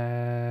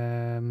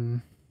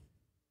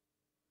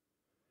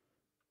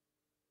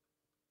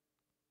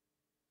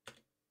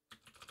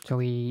so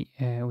we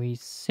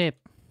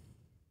zip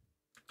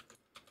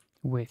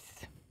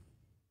with,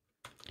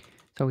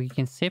 so we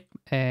can zip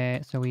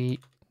so we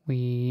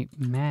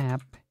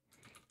map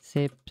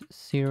zip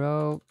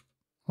 0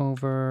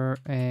 over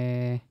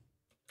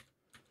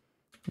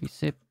we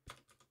zip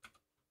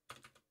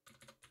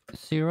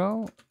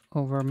 0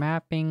 over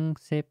mapping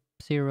zip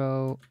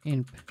 0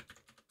 imp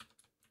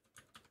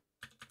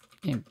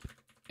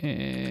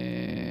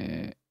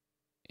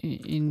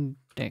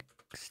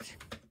indexed,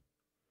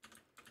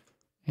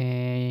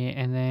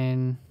 and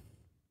then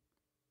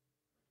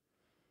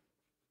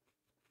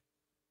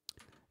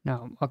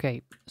no,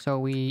 okay, so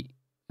we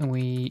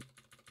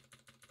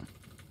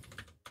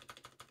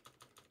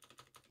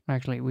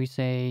actually we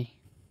say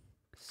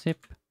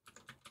zip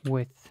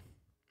with.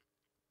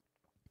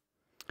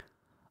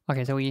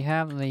 Okay, so we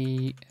have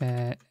the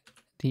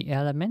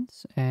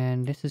elements,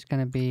 and this is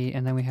gonna be,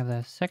 and then we have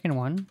the second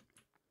one,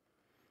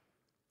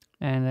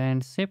 and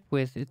then zip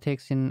with, it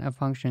takes in a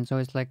function, so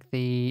it's like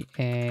the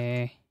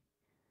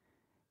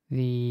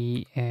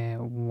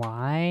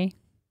y,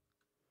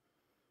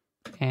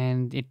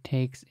 and it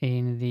takes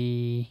in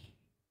the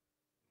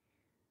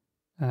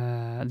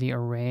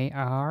array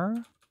r,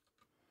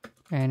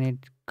 and it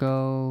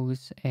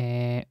goes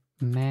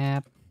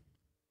map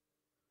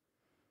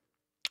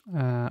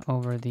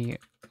over the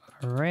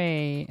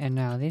array, and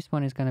now this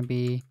one is going to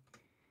be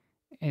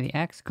the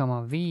x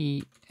comma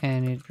v,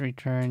 and it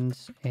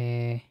returns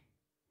a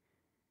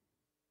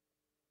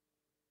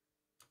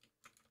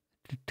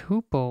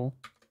tuple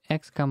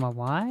x comma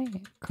y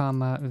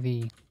comma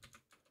v,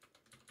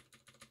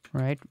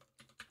 right?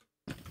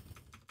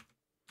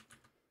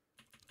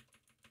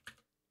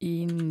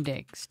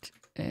 Indexed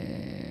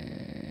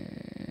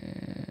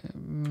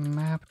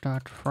map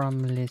dot from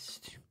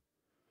list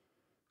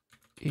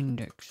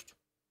indexed,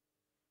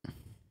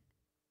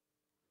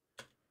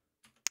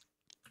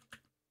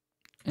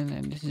 and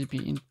then this is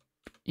be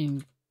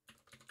in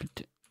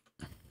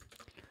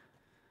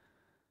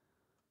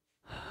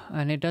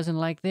and it doesn't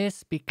like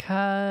this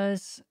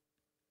because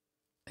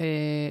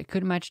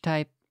could match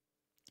type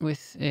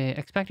with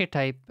expected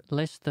type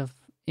list of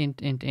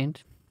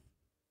int.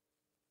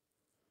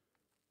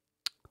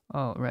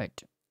 Oh,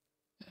 right.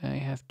 I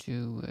have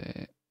to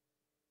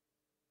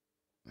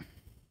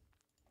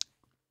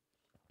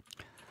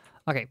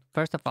okay,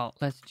 first of all,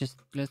 let's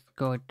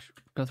go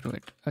through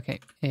it. Okay,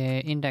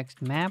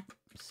 indexed map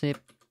zip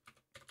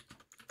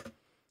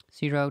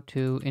 0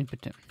 to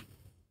input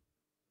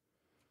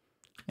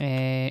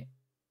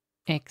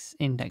x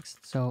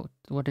indexed. So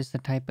what is the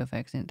type of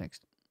x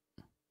indexed?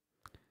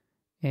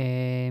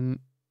 The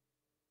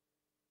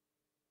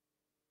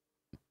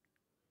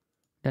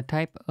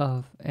type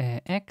of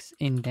x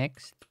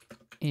indexed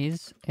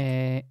is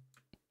int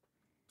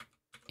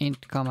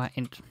comma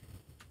int.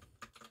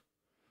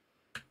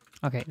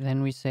 Okay,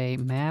 then we say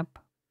map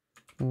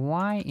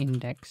y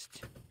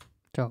indexed.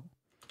 So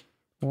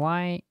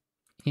y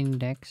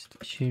indexed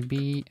should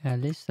be a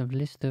list of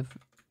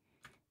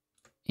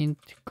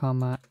int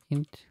comma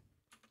int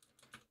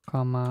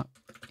comma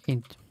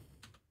int.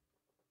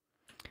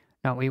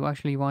 Now we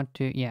actually want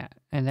to, yeah,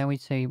 and then we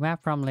say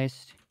map from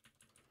list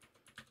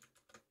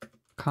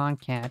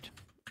concat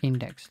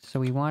indexed. So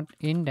we want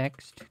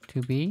indexed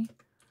to be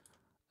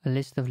a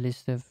list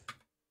of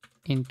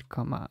int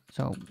comma.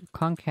 So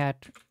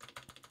concat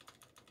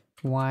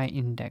y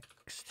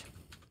indexed.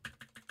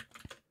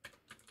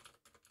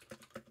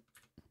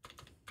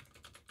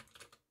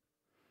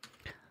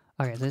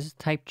 Okay, this is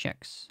type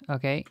checks.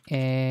 Okay,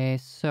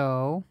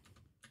 so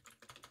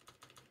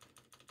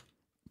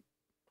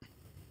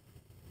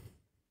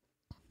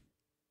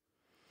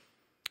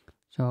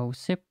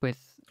zip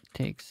width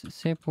takes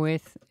zip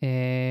width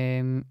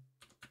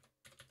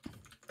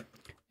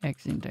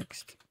x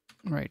indexed,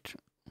 right?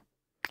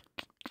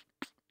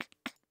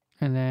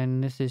 And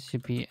then this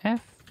should be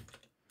f,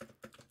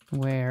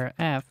 where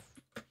f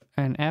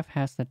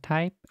has the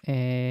type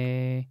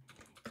int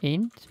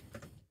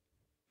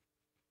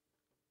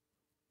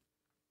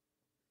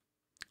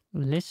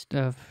list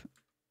of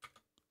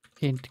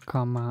int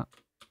comma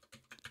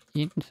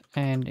int,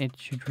 and it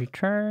should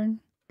return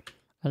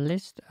a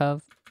list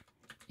of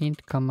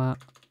int comma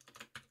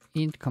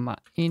int comma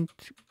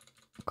int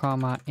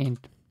comma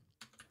int.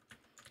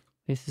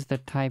 This is the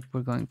type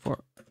we're going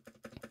for.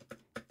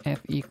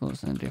 F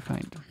equals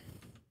undefined.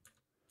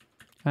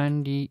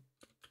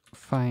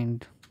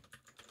 Undefined.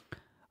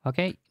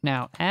 Okay,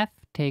 now f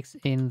takes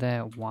in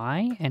the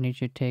y and it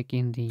should take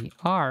in the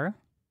r,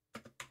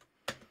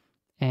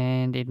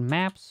 and it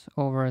maps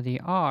over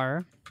the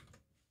r.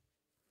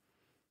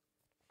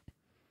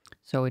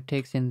 So it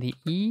takes in the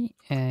e,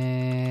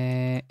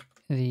 the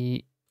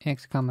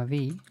x comma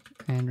v,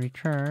 and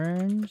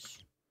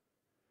returns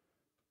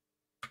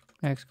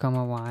x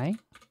comma y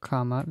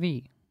comma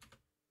v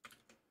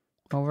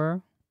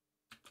over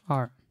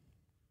r.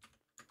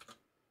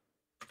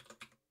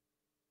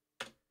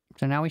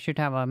 So now we should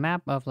have a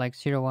map of like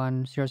 0,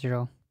 1, 0,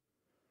 0.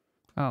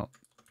 Oh.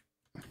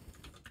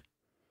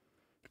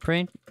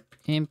 Print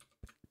imp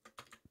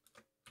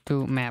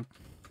to map.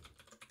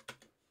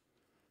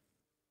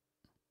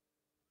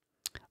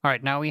 All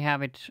right, now we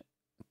have it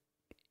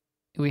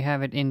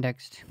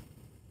indexed.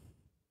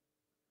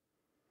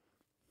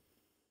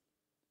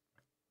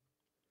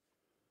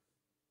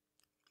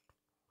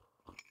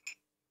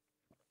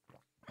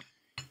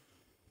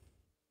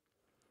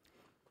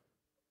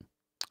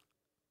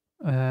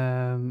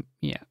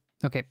 Yeah.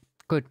 Okay,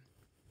 good.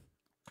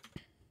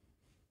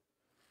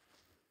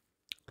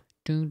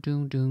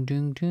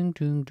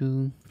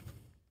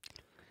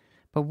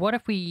 But what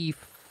if we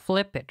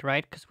flip it,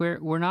 right? Because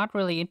we're not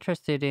really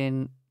interested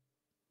in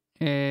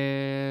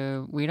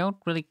we don't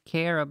really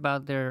care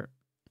about their,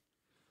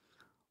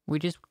 we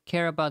just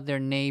care about their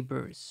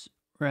neighbors,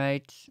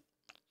 right?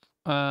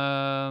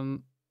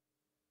 And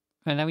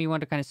then we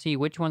want to kind of see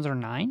which ones are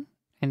 9,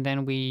 and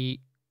then we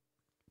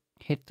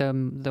hit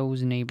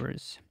those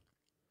neighbors.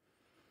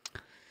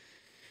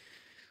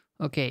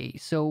 Okay,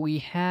 so we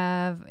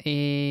have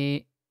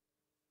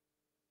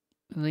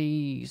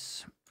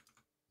these.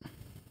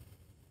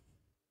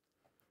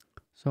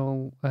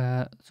 So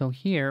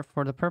here,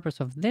 for the purpose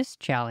of this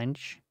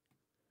challenge,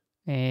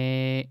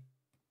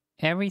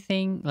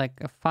 everything like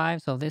a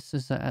 5. So this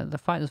is the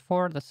 5 is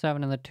 4, the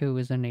 7, and the 2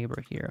 is a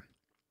neighbor here.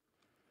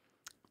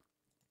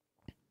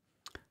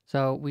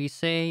 So we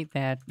say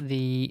that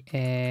the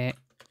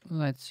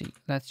let's see,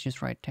 let's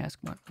just write task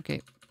 1.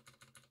 Okay.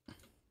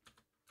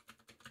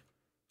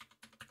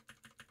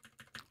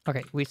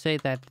 Okay, we say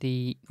that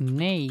the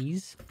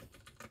nays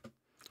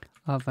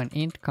of an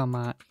int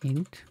comma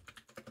int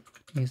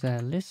is a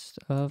list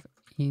of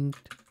int,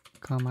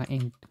 comma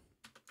int.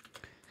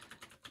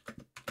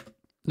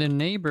 The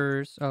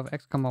neighbors of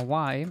x, comma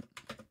y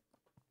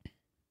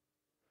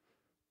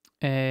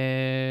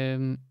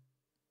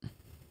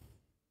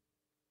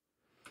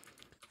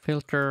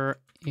filter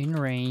in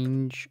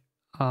range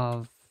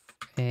of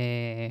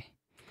x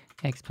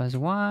plus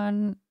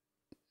 1,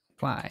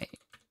 y,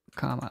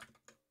 comma,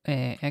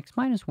 x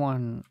minus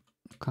 1,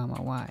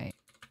 comma, y,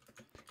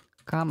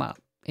 comma,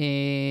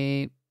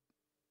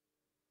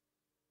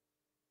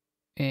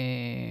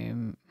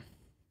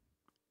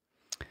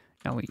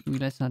 no,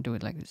 let's not do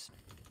it like this.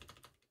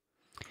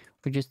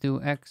 We just do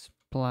x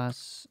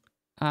plus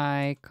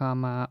I,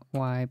 comma,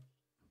 y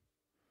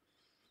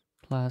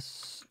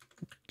plus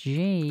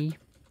j,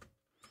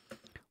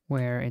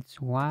 where it's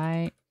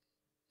y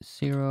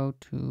 0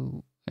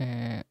 to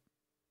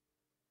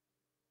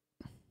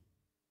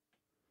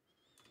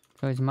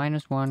so it's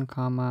minus 1,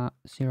 comma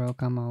 0,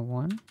 comma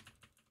 1.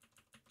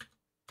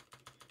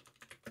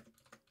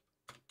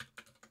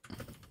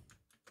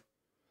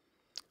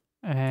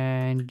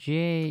 And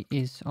j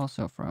is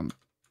also from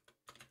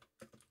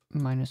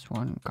minus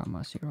 1,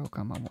 comma 0,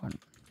 comma 1.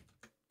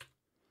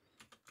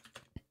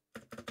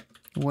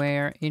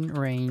 Where in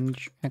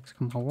range x,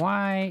 comma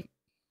y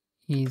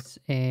is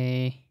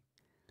a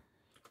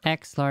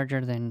x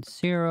larger than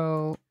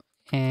 0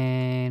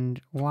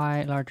 and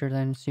y larger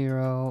than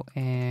 0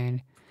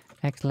 and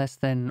x less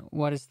than,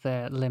 what is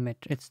the limit?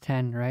 It's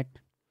 10, right?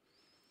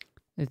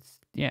 It's,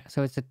 yeah,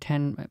 so it's a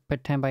 10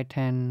 by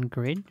 10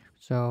 grid.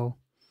 So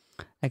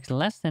x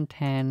less than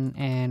 10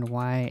 and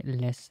y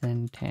less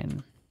than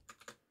 10.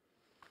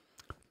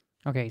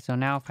 Okay, so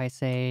now if I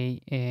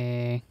say,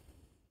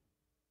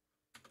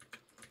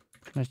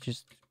 let's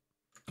just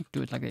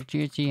do it like a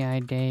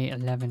GHI day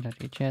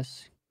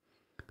 11.hs.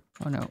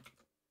 Oh no.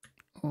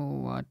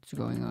 Oh, what's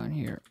going on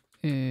here?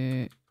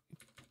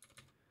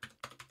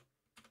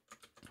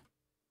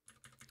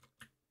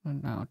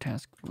 Now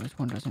task list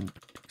 1 doesn't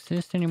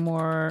exist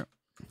anymore.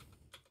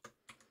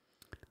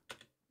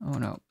 Oh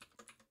no.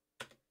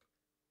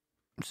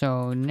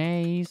 So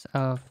nays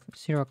of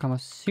 0, comma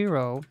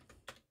 0.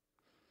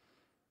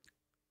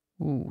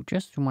 Ooh,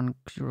 just 1,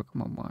 0,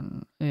 comma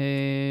 1.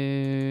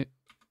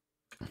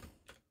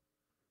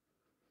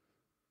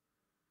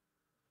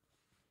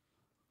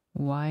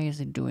 Why is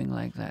it doing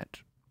like that?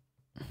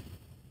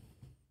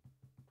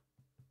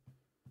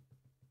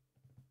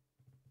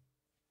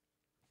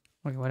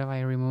 Okay, what if I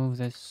remove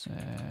this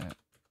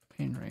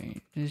in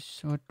range?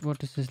 This, what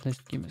does this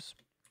list give us?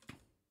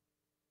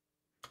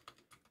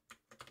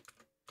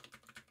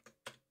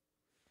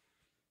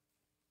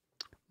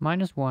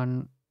 Minus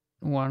 1,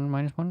 1,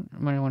 minus 1,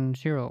 minus 1,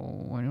 0,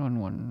 1,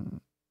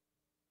 1,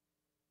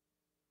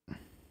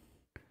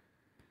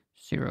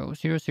 0,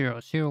 0, 0,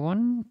 0,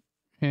 1,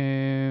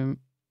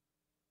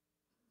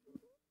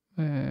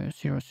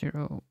 0,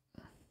 0.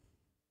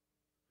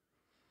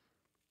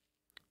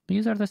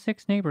 These are the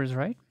 6 neighbors,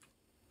 right?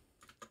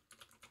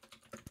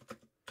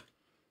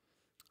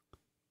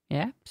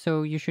 Yeah,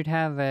 so you should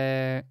have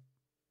a...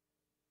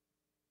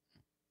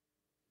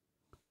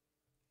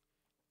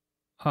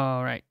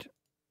 All right.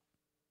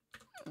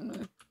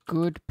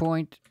 Good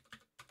point.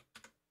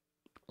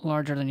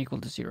 Larger than equal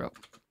to 0.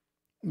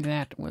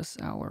 That was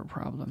our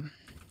problem.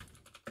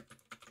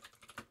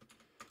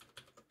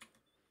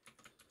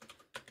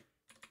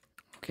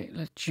 Okay,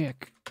 let's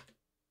check.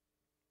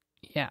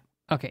 Yeah,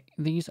 okay.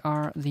 These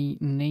are the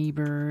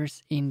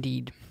neighbors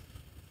indeed.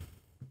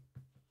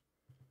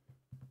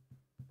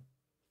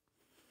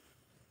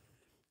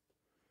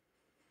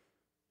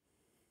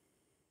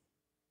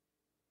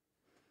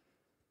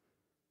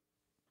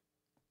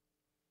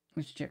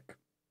 Let's check.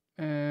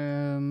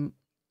 Thanks,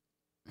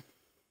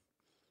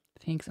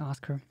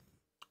 Oscar.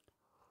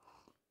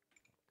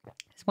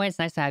 That's why it's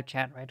nice to have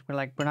chat, right?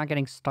 We're not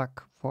getting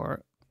stuck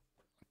for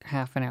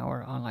half an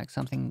hour on like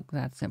something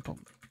that simple.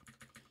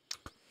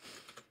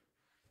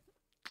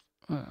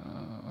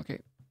 Okay.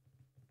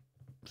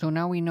 So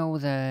now we know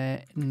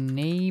the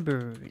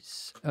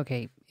neighbors.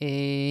 Okay.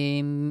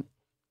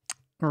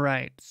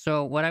 Right.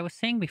 So what I was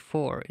saying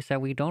before is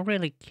that we don't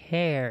really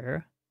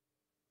care.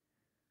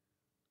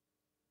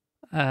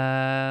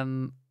 Yeah.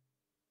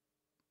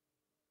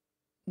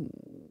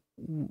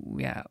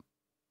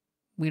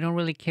 We don't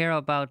really care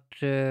about.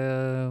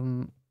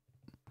 We're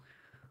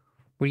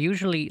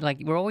usually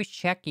we're always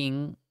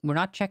checking. We're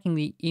not checking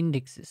the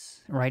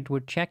indexes, right?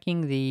 We're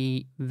checking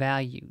the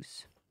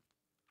values.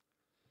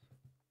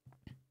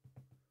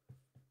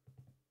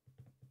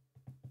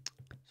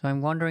 So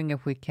I'm wondering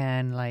if we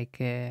can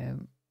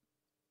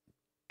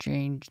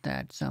change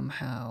that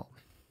somehow.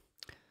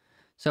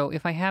 So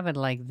if I have it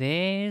like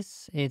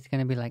this, it's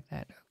gonna be like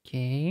that.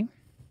 Okay.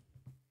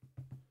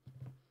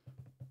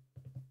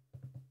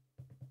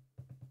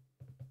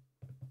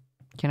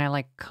 Can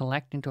I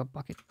collect into a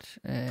bucket?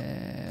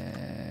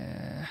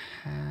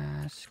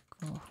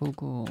 Haskell,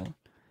 Google.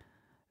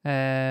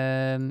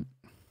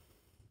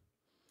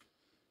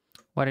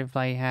 What if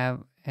I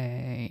have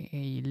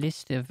a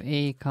list of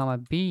A, comma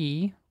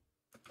B,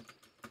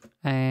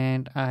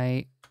 and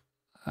I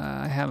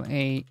I have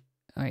a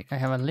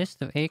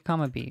list of A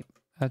comma B.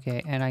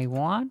 Okay, and I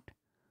want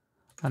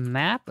a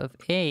map of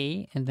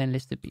A and then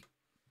list of B.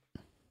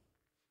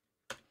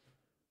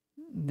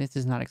 This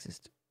does not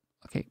exist.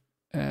 Okay.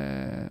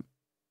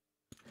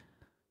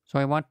 So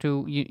I want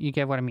to, you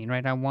get what I mean,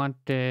 right? I want,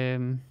 yeah,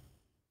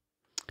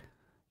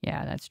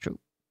 that's true.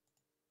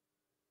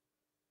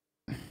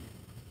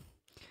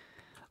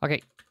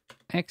 Okay,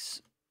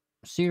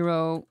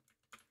 x0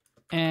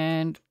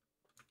 and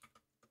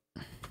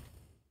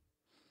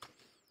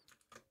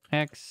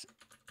x,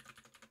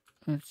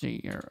 let's see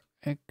here,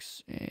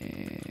 x,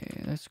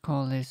 let's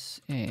call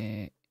this,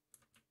 now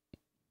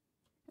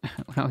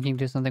we can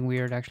do something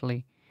weird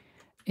actually.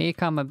 A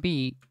comma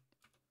B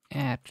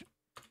at,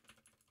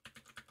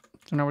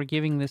 so now we're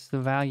giving this the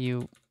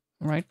value,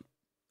 right?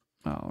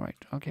 Oh, right,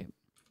 okay.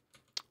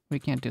 We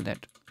can't do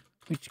that.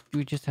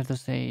 We just have to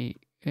say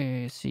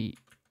C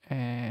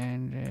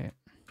and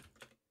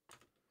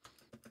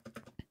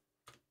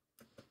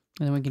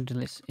then we can do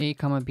this. A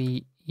comma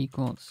B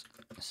equals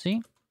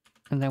C.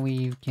 And then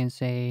we can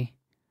say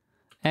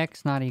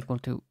x not equal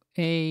to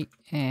A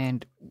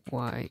and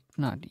y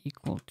not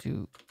equal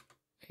to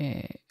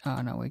A.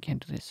 Oh, no, we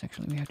can't do this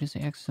actually. We have to say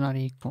x not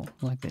equal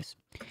like this.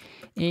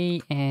 A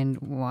and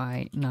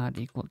y not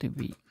equal to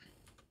B.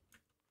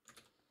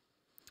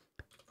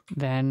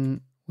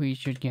 Then we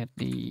should get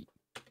the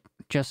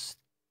just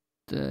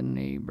the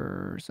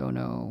neighbors. Oh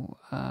no.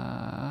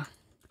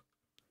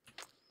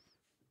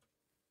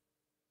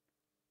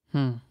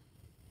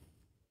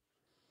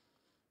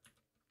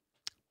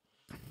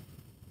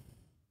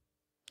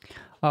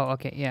 Oh,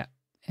 okay, yeah.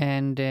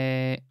 And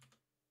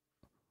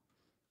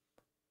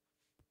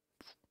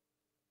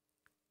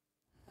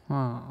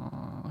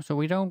so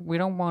we don't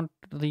want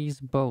these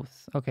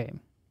both. Okay.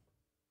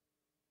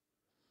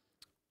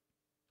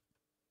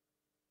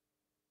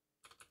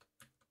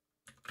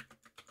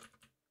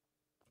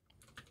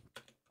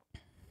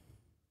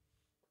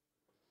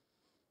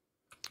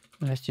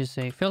 Let's just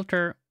say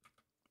filter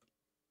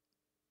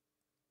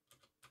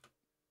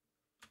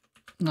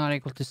not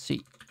equal to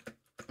C.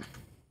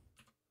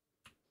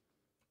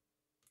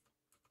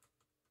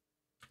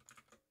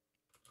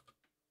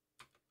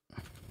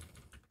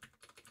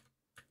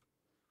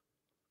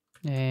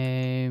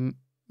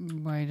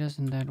 Why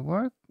doesn't that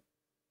work?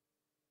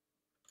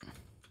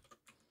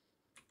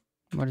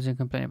 What does it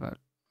complain about?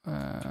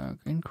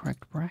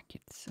 Incorrect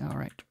brackets. All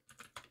right.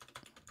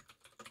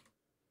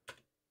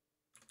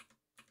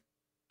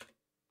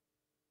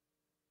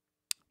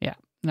 Yeah.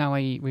 Now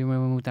we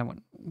remove that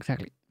one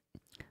exactly.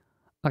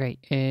 Okay.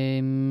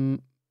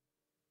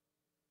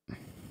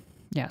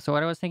 Yeah. So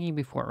what I was thinking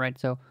before, right?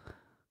 So,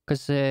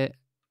 because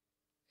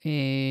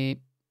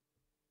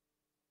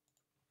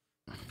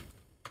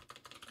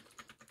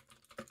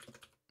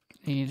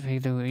if we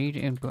do read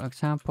input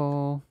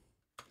example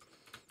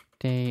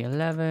day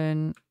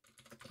 11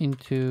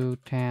 into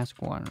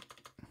task 1.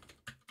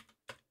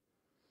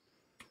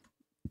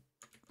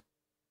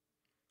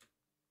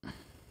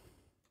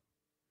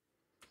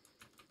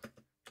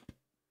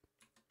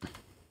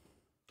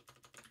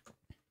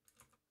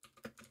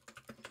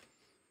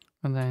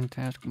 And then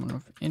task 1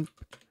 of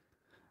input.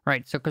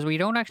 Right, so because we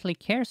don't actually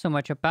care so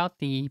much about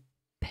the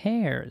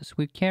pairs,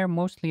 we care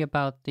mostly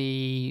about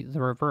the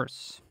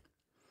reverse.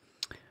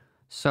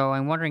 So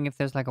I'm wondering if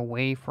there's like a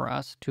way for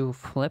us to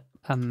flip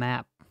a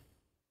map.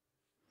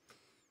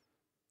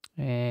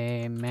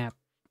 A map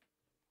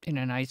in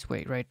a nice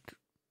way, right?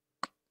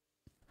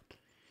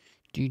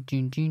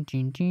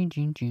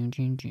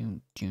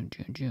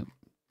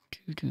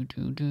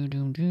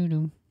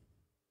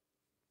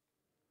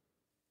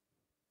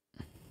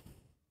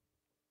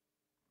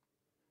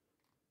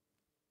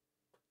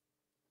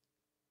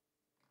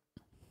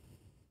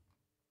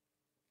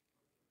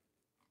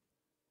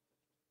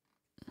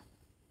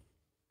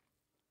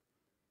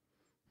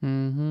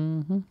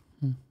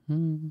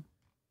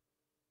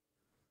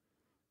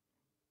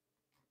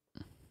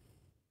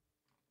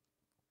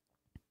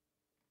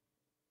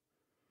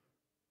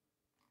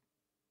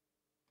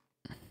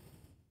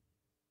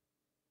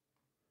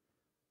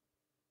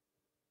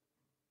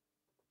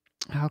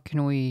 How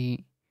can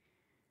we,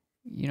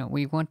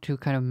 we want to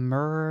kind of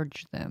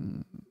merge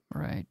them,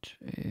 right?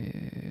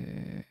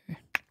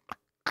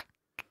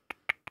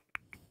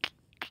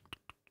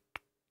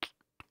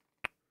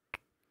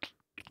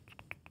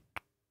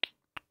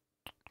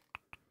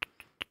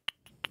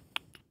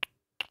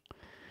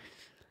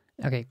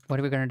 Okay, what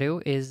are we gonna do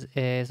is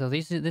so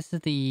this is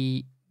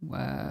the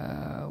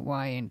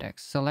y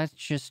index. So let's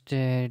just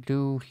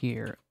do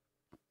here,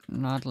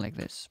 not like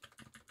this.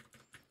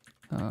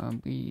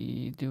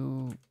 We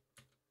do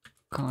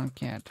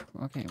concat.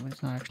 Okay, well,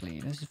 it's not actually.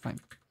 This is fine.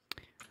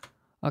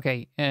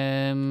 Okay,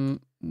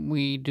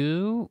 we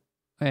do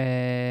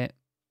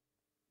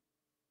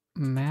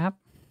map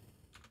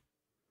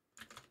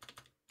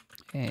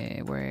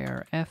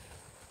where f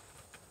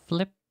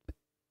flip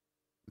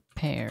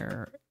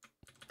pair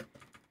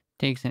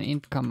takes an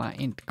int comma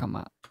int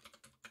comma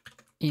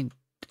int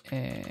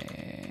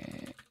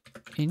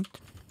int.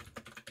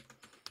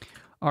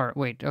 Or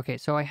wait, okay,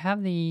 so I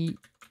have the,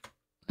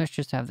 let's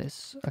just have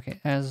this, okay,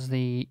 as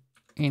the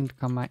int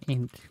comma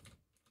int,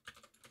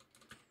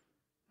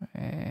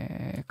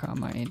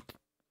 comma int,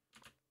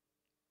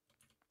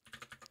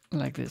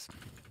 like this.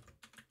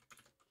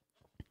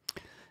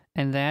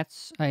 And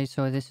that's,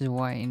 so this is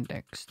y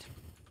indexed.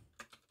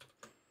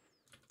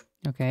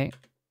 Okay,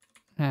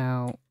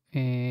 now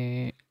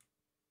we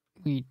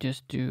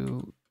just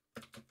do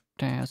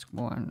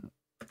task1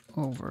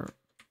 over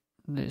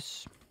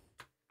this.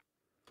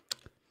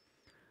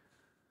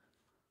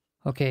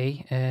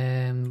 Okay,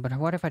 but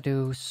what if I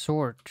do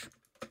sort?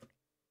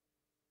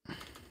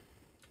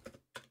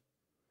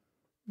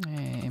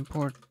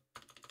 Import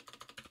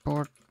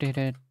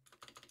data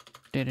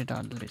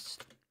dot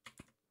list.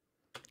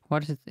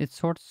 What is it? It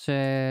sorts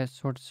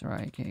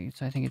right. Okay,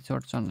 so I think it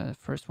sorts on the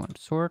first one.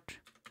 Sort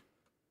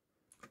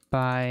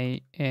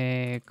by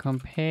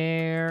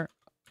compare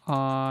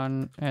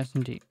on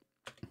S&D.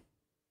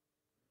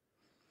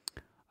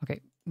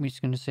 Okay, we're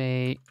just gonna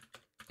say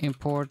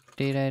import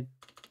data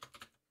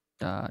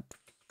dot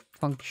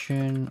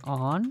function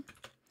on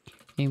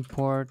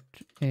import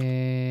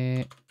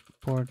data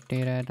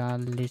dot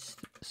list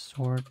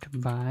sort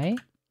by.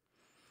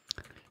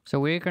 So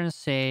we're gonna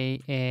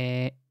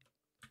say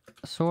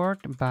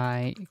sort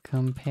by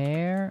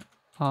compare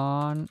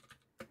on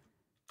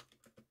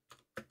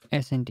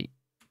S&D.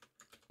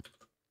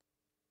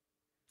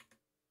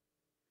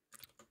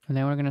 And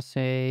then we're gonna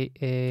say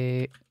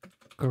a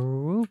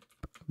group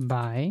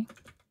by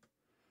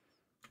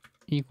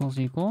equals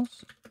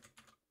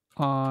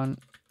on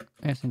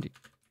S&D.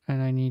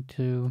 And I need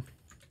to,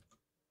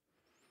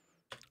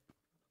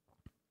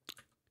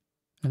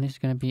 and this is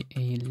gonna be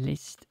a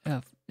list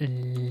of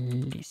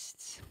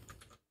lists.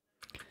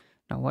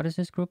 Now what does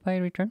this group by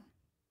return?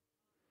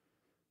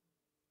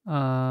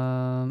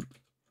 Oh,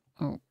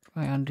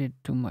 I undid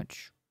too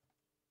much.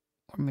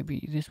 Or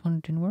maybe this one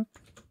didn't work.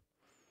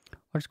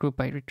 What's group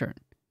by return?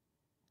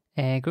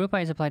 Group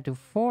by is applied to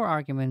 4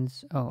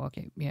 arguments. Oh,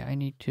 okay. Yeah, I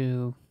need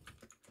to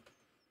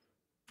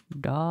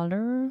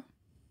dollar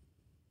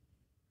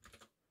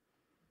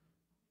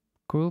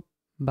group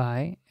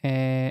by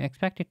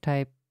expected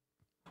type.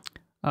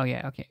 Oh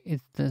yeah, okay.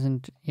 It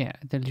doesn't. Yeah,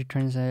 it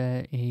returns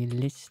a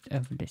list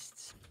of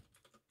lists.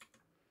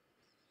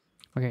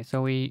 Okay,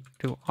 so we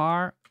do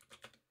R,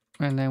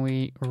 and then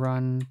we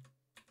run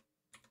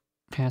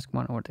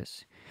task1 over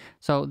this.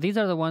 So these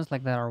are the ones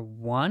like that are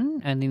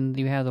 1, and then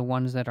you have the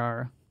ones that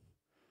are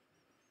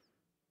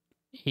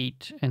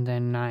 8 and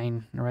then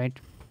 9, right?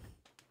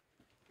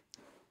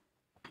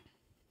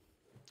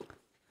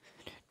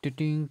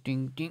 Ding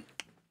ding ding.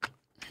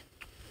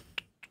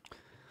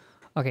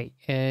 Okay,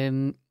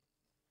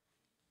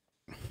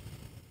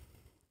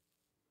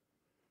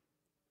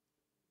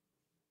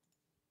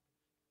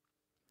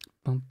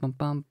 bum bum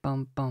bum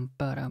bum bum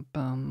bum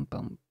bum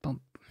bum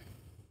bum.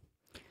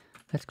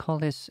 Let's call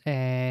this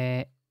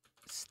a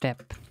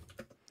step.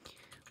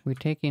 We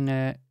take in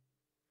a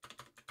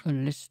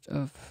list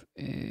of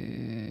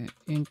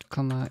int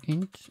comma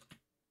int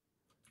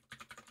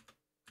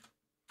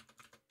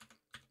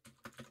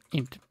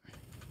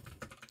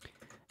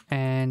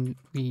and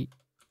we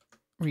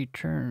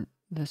return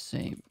the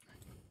same.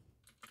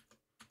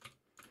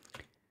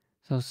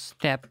 So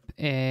step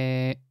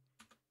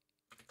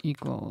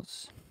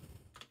equals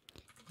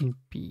int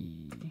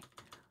b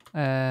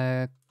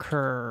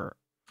cur.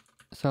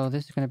 So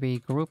this is going to be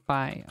group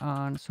by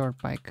on sort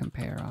by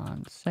compare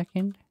on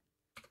second.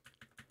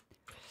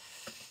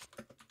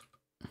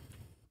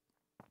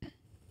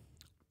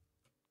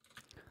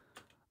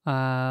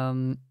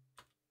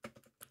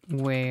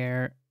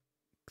 Where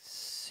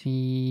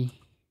C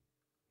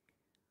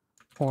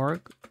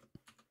org,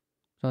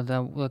 so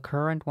the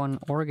current one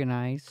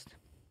organized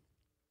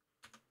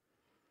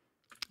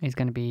is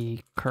going to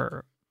be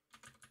cur.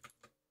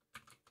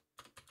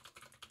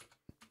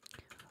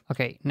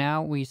 Okay,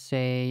 now we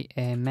say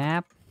a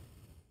map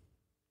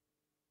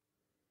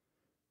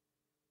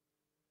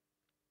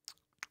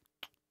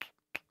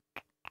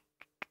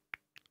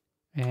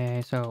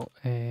so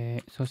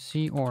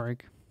C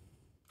org,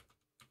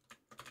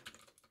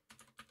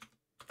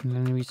 and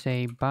then we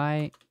say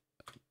by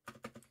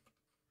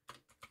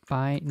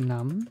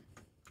num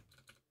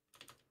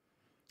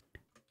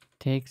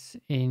takes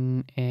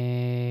in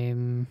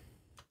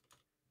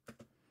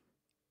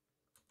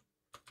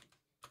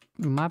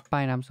map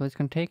by num, so it's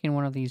going to take in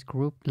one of these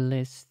grouped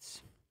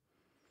lists,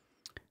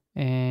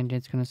 and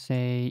it's going to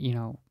say, you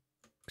know,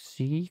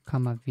 C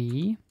comma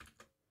V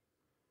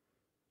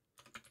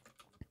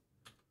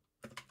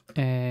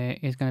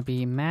is going to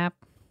be map.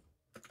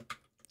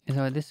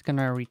 So this is going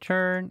to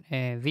return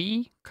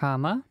V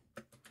comma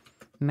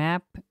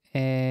map.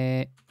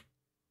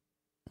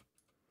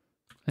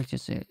 Let's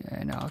just say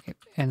no, okay,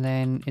 and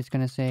then it's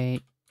going to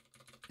say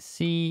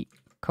C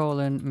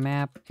colon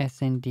map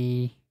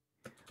SND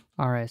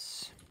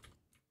RS.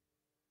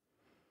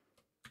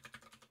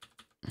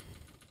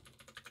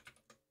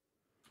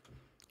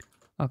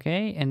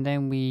 Okay, and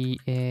then we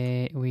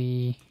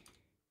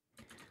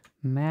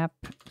map,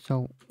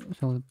 so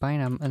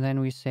binum, and then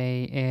we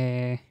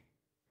say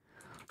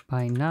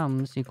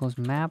binums equals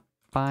map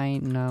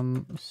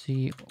binum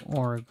c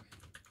org.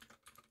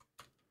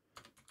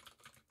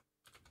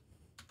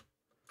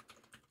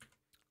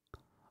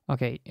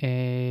 Okay,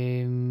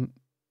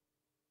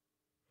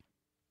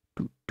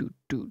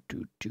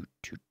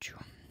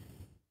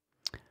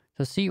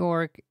 so c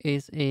org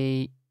is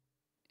a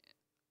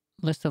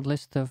list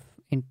of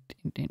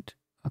int.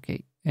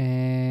 Okay,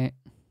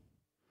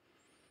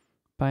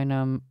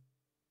 binum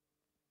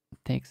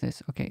takes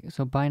this. Okay,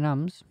 so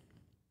binums.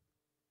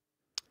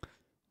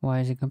 Why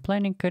is it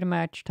complaining? Could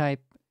match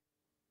type.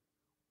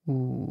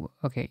 Ooh,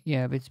 okay,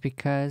 yeah, it's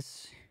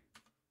because.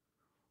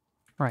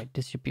 Right,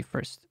 this should be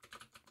first.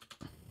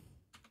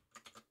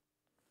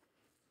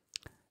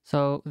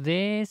 So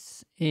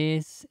this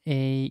is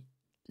a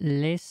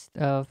list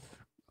of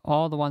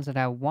all the ones that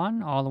have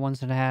 1, all the ones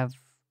that have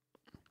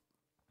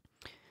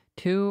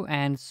 2,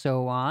 and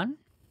so on.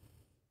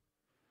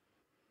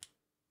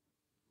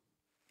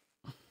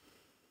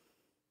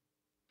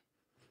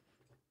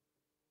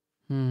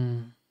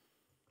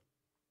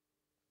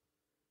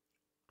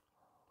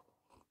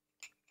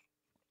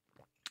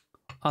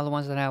 All the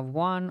ones that have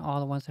 1, all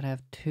the ones that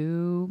have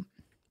 2.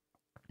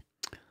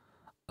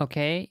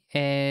 Okay,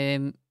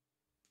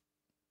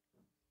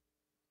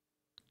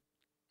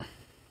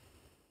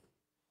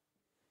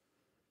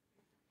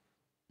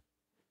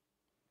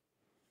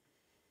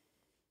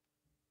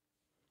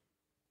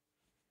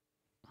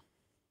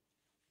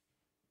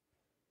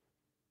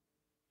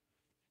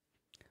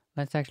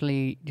 let's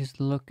actually just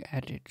look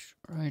at it,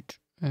 right?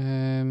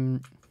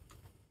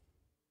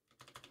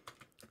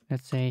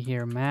 Let's say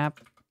here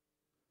map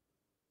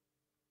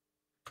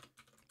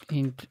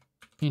int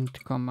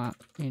comma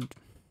int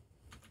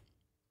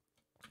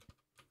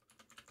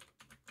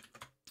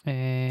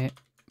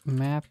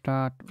map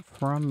dot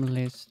from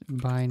list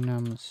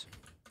binums.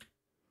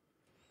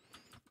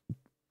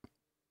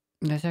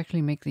 Let's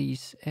actually make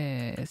these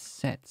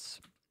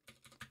sets,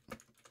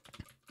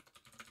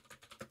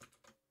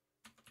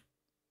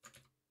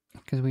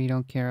 because we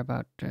don't care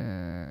about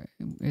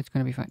it's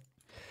gonna be fine.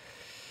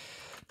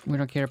 We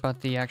don't care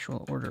about the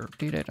actual order.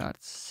 Data dot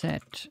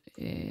set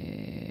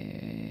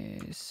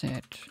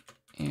set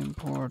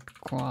import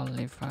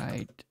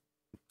qualified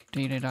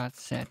data dot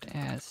set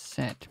as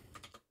set,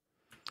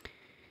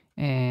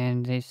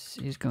 and this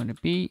is going to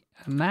be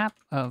a map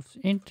of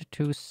int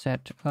to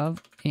set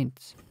of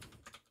ints.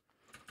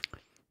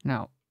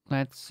 Now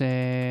let's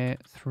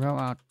throw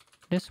out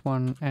this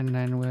one, and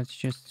then let's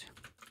just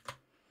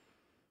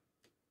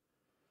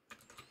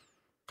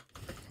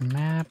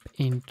map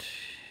int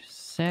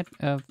set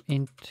of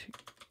int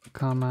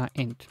comma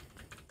int.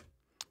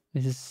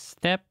 This is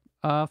step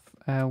of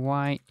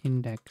y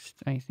indexed,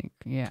 I think.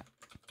 Yeah.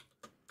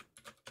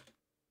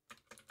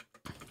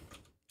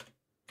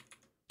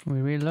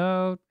 We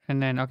reload,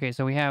 and then okay,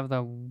 so we have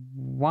the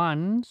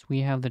 1s,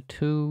 we have the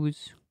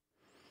 2s,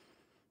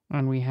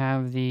 and we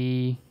have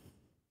the.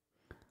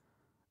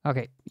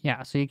 Okay,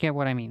 yeah, so you get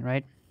what I mean,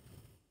 right?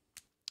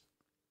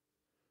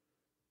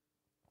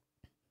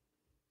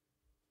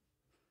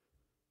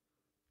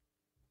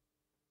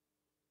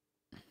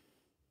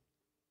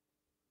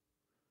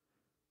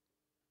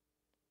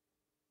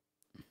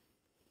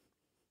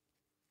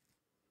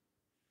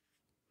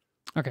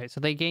 Okay, so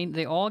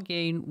they all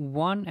gain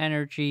 1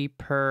 energy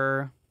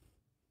per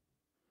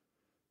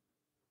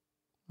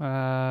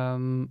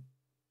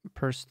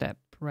step,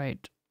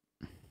 right?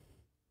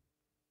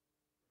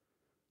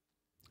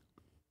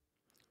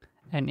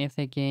 And if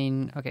they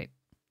gain, okay.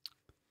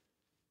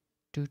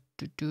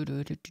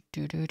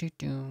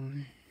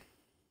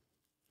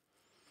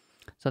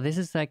 So this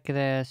is like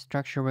the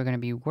structure we're going to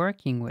be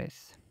working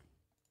with.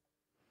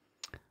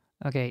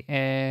 Okay,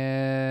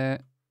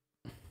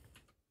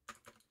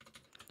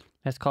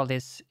 let's call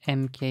this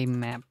mk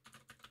map.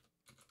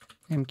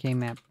 mk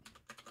map.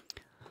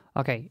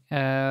 Okay,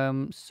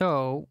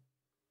 so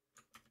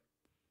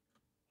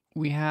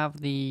we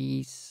have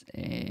these.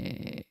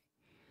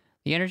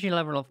 The energy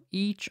level of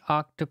each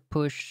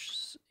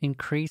octopus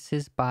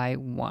increases by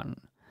 1.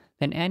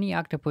 Then any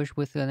octopus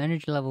with an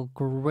energy level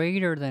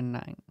greater than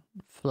 9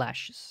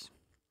 flashes.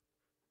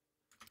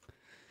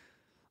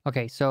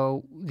 Okay,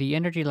 so the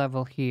energy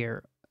level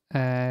here.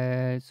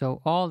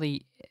 So all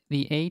the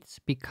 8s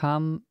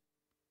become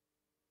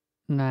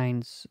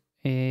 9s.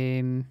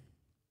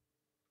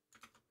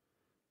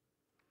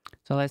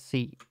 So let's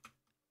see.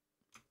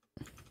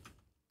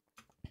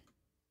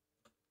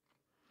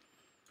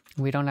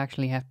 We don't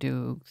actually have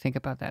to think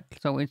about that.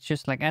 So it's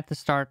just like at the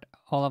start,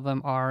 all of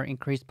them are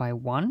increased by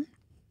 1.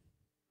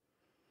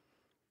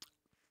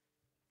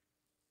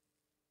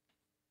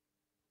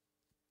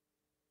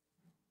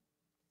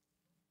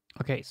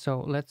 Okay,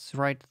 so let's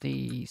write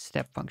the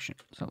step function.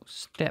 So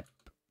step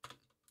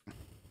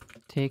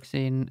takes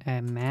in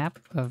a map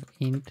of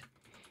int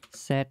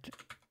set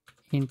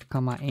int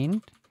comma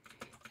int,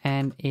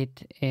 and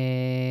it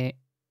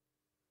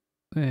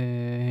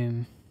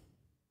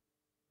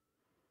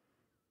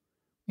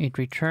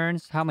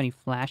returns how many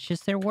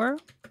flashes there were,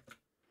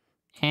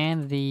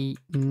 and the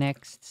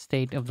next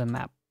state of the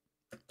map.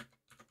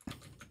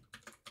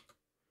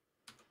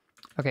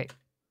 Okay,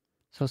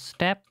 so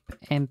step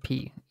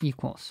MP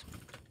equals.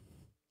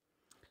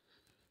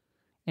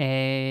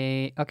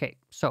 Okay,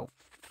 so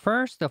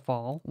first of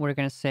all, we're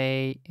gonna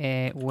say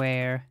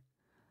where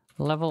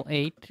level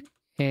 8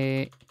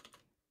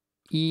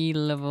 e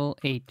level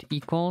 8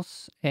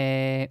 equals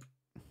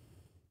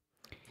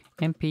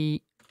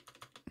MP.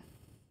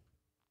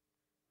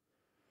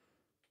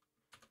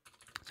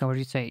 So what do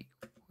you say?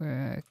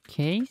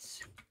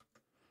 Case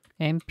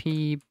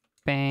MP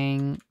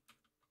bang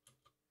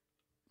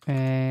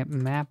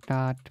map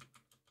dot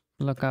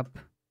lookup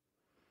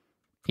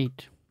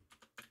 8.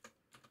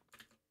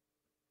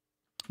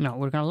 No,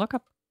 we're gonna look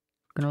up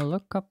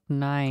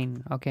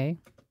 9, okay?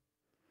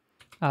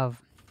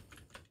 Of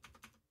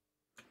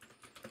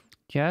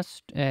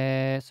just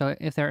so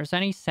if there's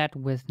any set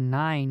with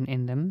 9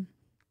 in them,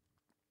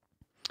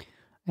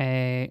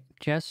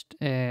 just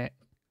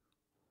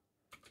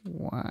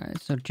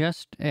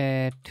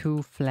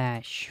to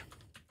flash,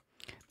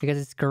 because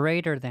it's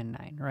greater than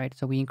 9, right?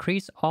 So we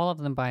increase all of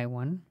them by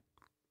 1.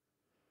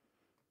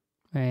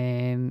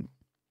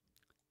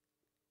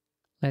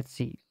 Let's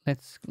see.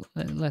 Let's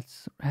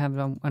have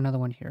another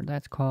one here.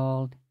 That's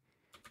called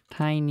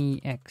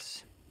tiny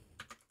x.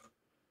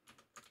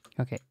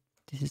 Okay,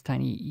 this is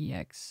tiny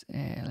ex.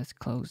 Let's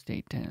close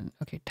data.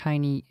 Okay,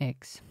 tiny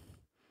x.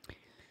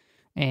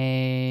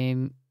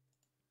 And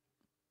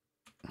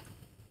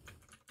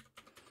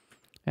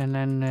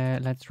then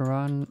let's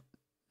run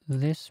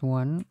this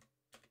one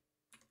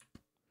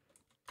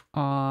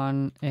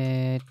on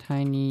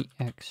tiny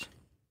x.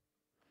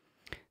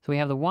 So we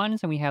have the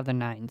 1s and we have the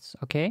 9s,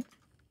 okay?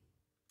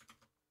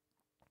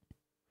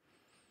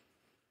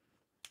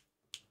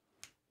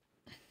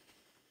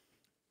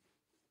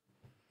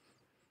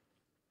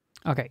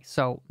 Okay,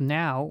 so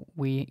now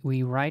we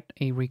write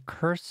a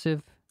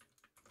recursive.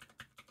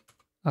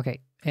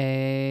 Okay,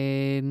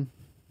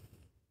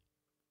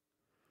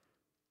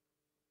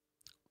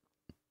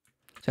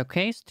 so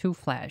case to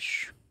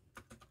flash.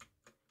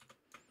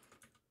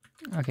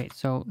 Okay,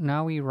 so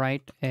now we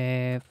write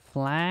a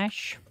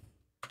flash.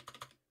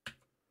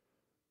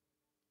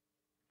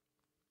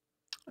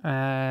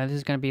 This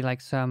is gonna be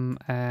like some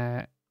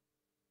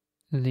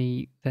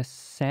the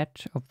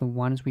set of the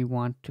ones we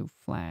want to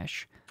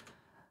flash.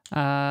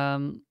 Yeah,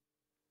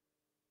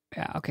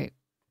 okay.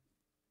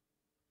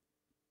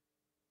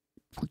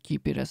 We'll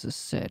keep it as a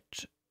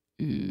set.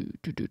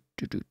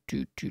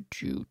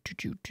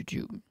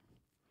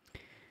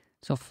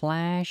 So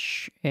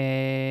flash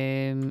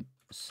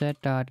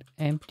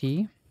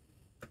set.empty,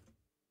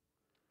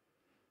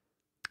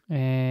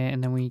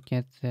 and then we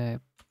get the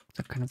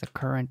kind of the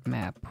current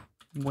map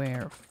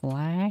where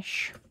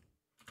flash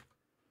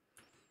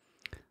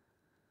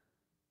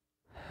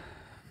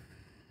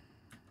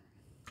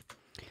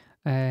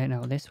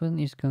no, this one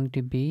is going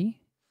to be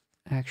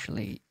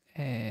actually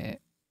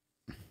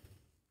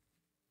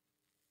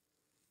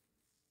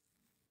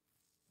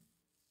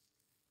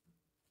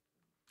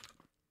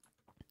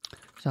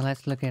so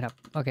let's look it up.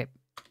 Okay,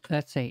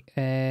 let's say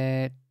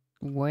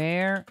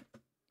where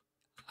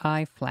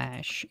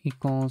iflash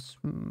equals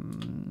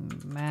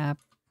map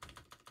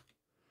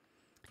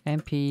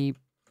mp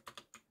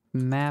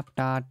map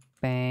dot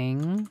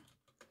bang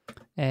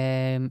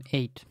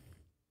 8.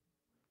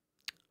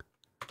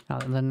 Now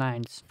the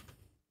 9s.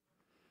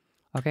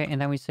 Okay, and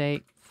then we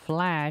say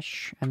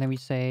flash, and then we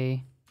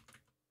say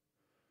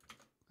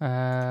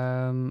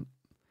so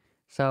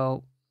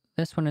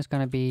this one is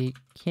going to be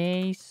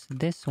case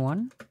this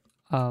one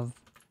of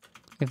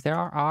if there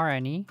are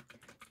any,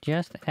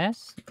 just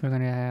s. We're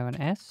going to have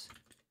an s.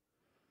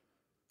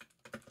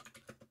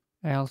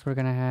 Else we're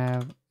going to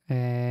have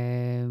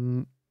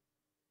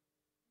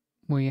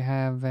we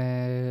have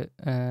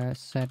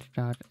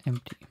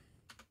set.empty.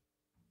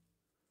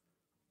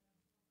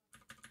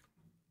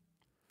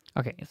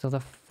 Okay, so the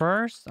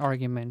first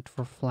argument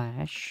for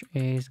flash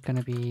is going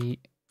to be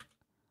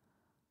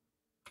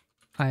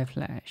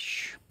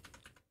iflash.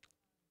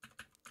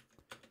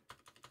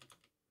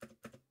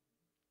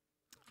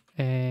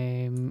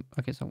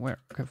 Okay, so where?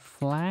 Okay,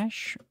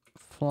 flash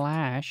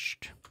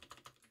flashed.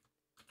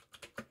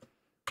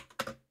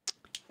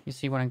 You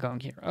see what I'm going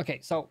here? Okay,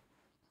 so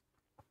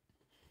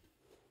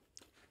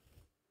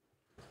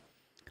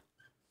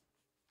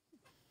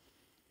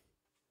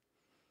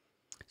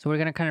we're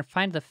gonna kind of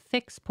find the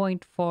fix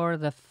point for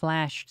the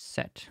flashed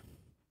set.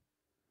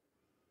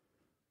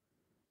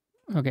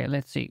 Okay,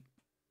 let's see.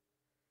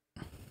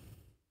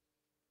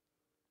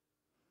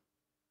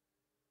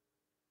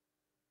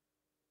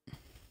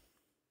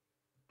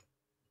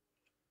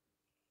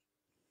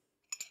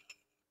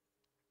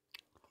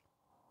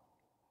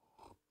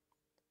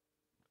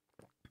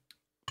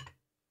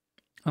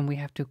 And we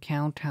have to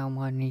count how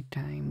many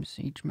times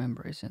each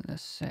member is in the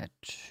set.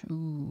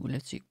 Ooh,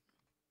 let's see.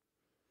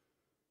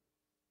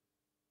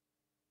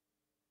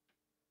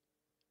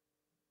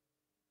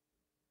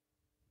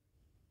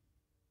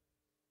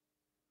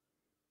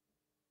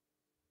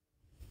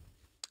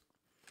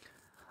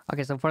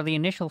 Okay, so for the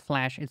initial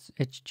flash,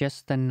 it's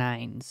just the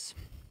 9s.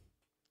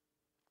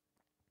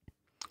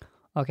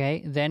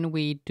 Okay, then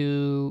we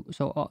do,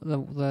 so the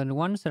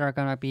ones that are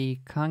gonna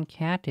be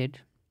concated,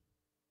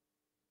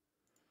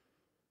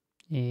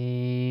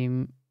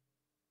 can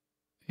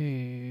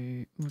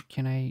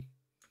I,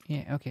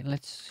 yeah, okay,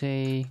 let's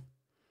say,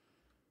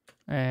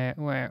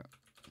 where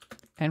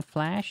and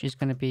flash is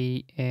gonna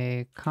be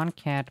a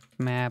concat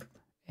map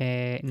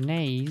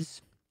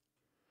nays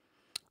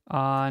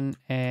on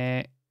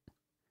a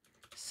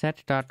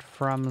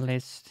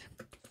set.fromList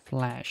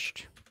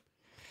flashed.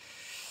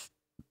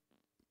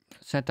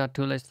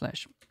 Set.toList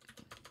flash.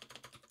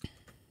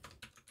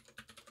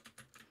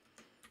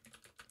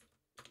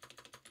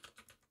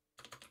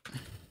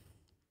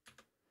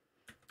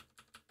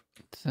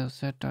 So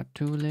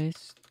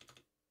set.toList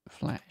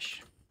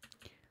flash.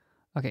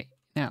 Okay,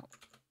 now,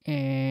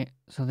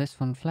 so this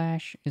one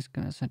flash is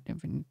gonna set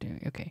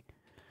inventory. Okay.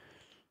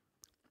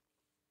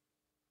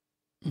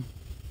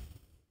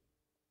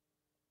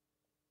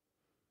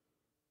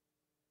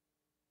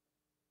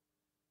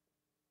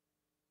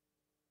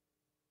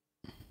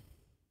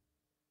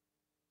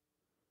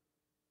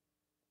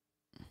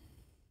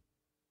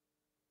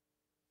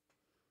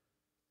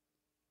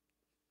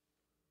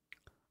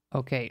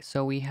 Okay,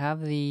 so we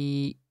have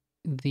the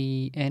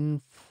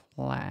n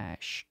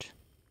flashed.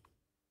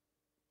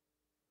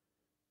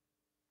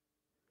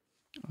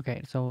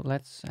 Okay, so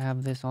let's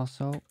have this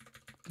also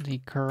the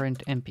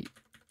current MP.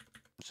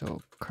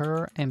 So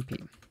cur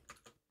MP.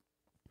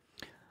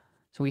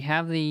 So we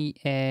have the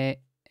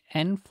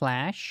n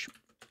flash.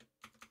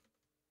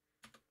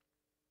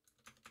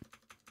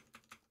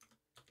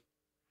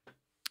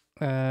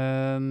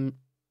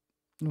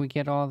 We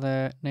get all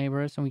the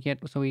neighbors, and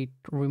we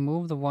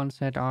remove the ones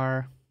that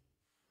are,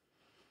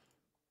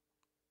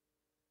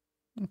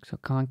 so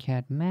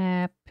concat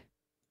map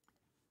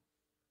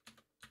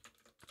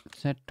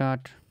set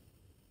dot.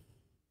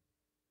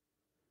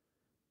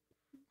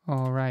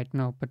 All right,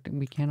 no, but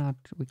we can't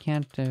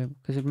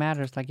because it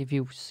matters. Like if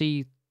you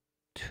see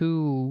if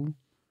you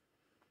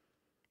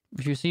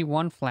see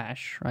one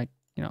flash, right?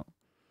 You know,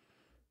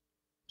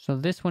 so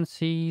this one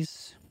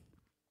sees.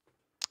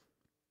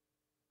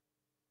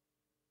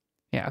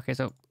 Yeah. Okay.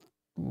 So,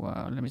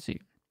 wow. Let me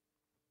see.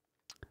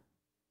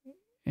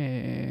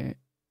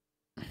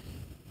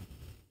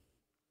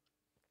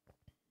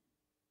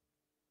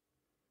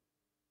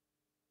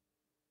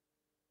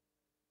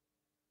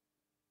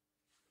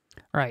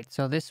 Right.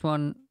 So this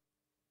one.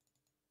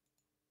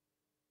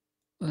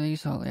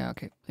 These all. Yeah.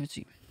 Okay. Let's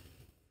see.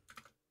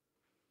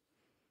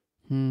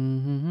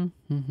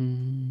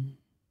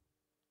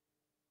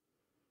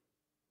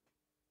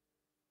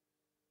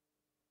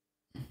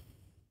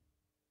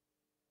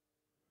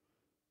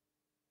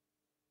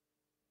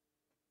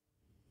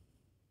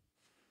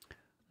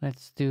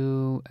 Let's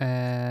do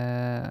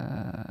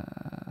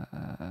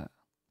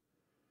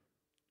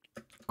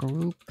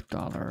group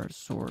dollar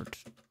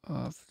sort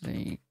of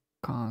the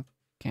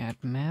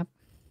concat map,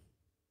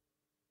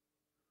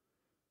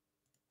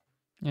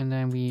 and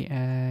then we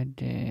add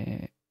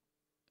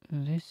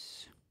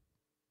this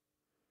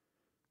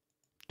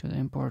to the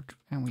import,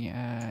 and we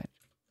add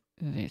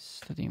this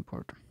to the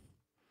import.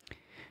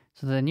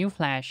 So the new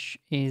flash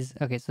is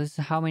okay. So this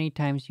is how many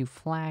times you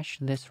flash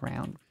this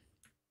round.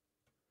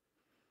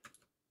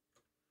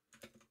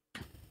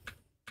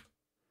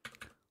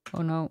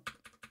 Oh no,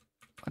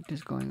 what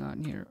is going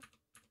on here?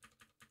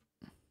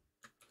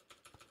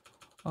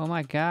 Oh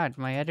my god,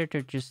 my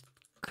editor just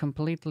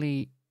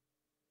completely...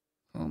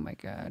 Oh my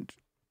god.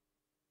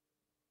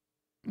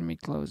 Let me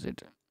close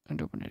it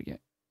and open it again.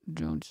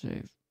 Don't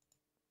save.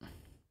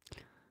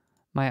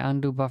 My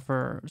undo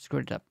buffer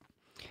screwed it up.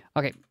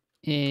 Okay.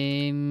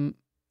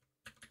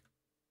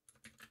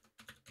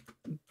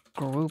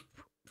 Group,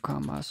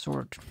 comma,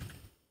 sort.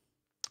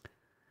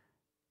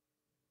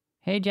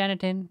 Hey,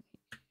 Jonathan.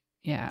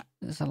 Yeah,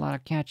 there's a lot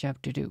of catch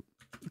up to do.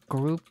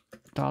 Group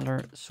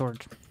dollar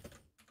sort.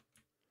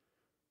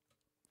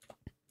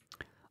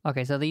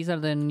 Okay, so these are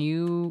the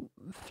new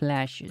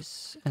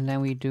flashes, and then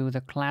we do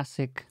the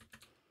classic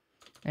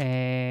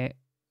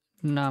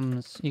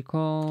nums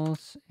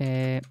equals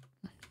oh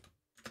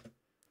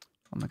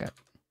my god,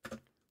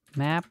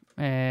 map.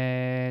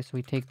 So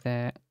we take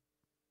the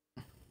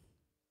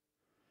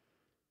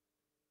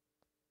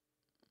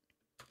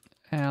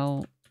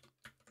L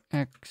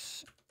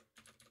x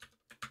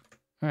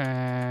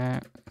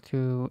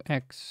to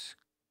x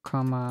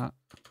comma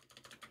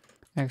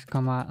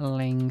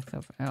length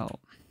of L.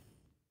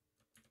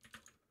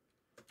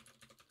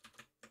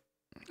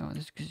 Oh,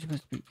 this is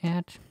supposed to be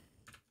at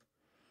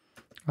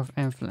of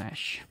n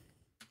flash.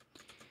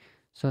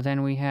 So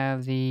then we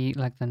have the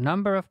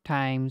number of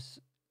times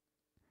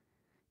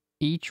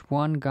each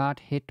one got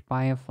hit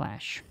by a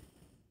flash.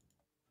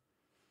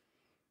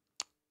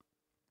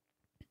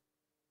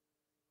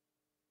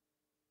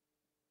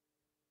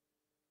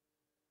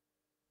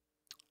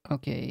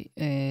 Okay,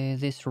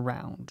 this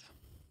round.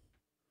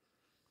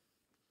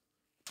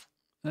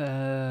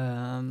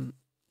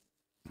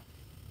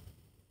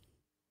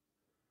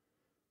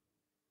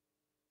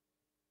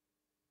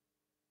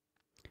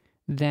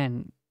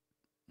 Then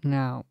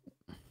now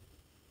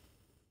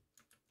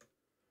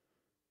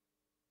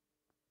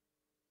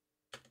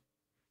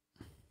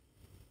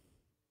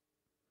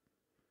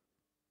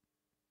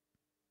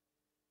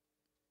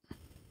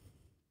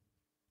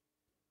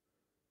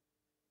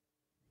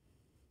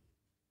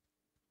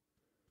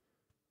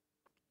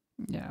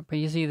yeah, but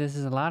you see this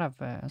is a lot of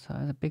so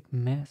it's a big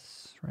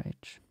mess,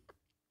 right?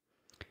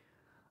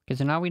 Okay,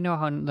 so now we know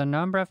how the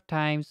number of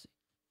times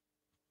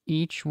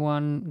each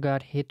one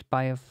got hit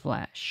by a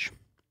flash.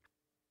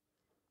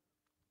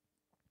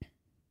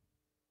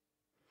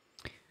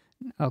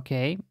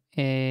 Okay,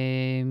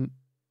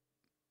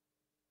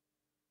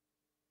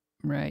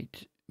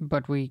 right,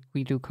 but we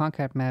do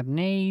concat map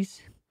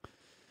nays,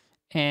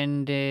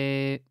 and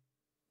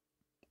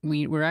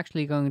we're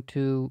actually going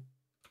to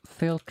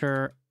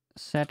filter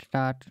set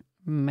dot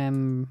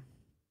mem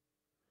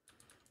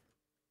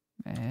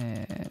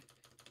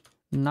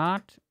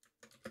not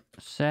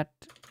set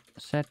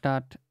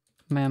dot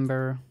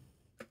member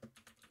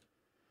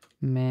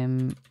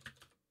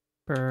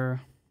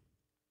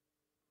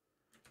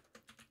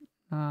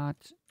not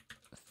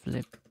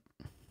flip.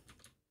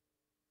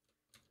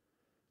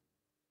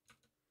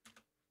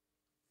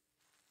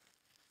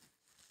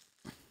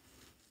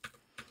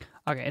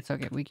 Okay, it's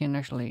okay. We can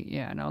actually,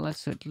 yeah. No,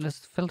 let's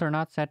filter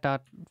not set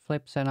dot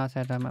flip set not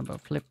set dot member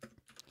flip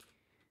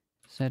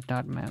set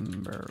dot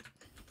member.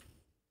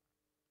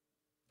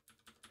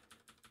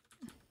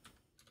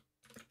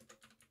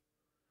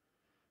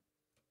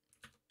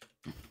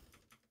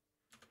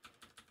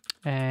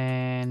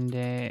 And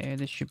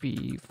this should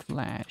be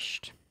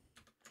flashed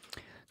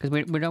because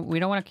we don't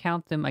want to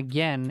count them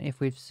again if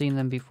we've seen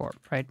them before,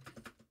 right?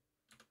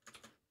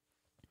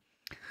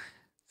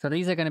 So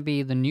these are going to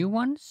be the new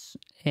ones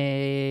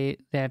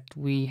that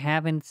we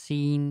haven't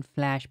seen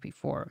flash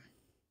before.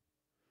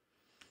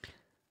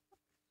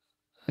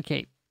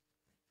 Okay.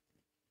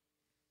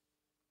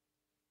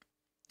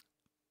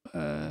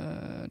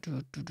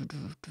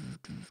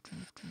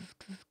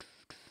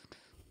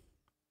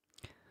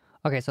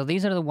 Okay, so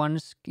these are the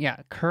ones,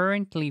 yeah,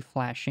 currently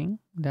flashing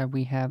that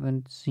we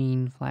haven't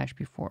seen flash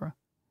before.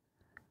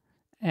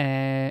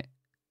 Yeah,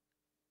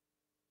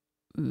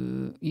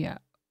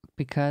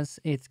 because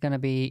it's gonna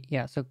be,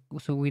 yeah, so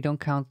we don't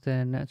count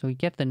the, so we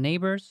get the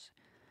neighbors,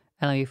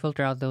 and then we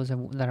filter out those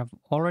that have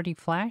already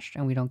flashed,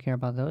 and we don't care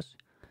about those.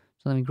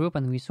 So then we group,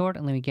 and then we sort,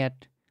 and then we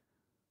get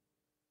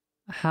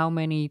how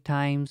many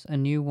times a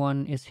new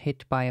one is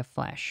hit by a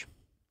flash.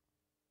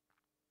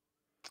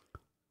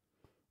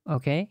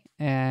 Okay,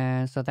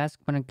 so that's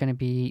gonna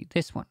be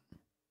this one.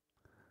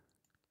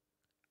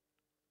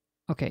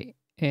 Okay,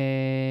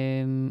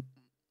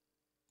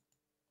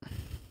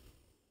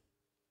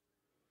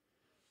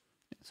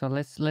 so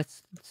let's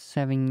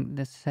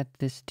set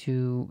this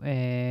to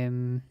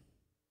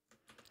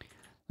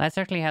let's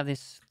actually have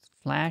this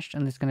flashed,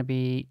 and it's gonna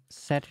be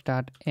set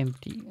dot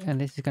empty, and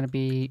this is gonna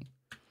be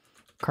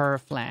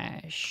curve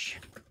flash.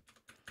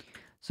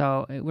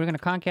 So we're gonna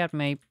concat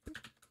map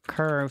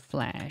curve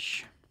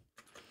flash.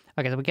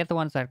 Okay, so we get the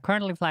ones that are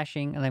currently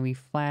flashing, and then we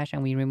flash,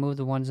 and we remove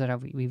the ones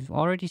that we've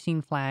already seen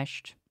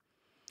flashed,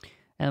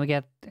 and we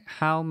get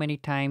how many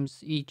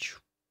times each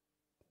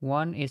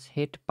one is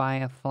hit by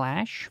a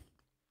flash.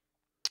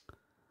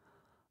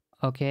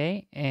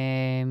 Okay,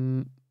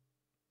 in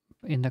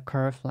the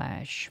curve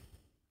flash.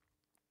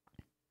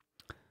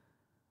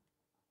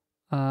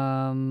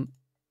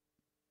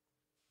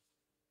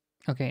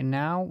 Okay,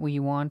 now we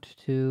want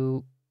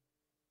to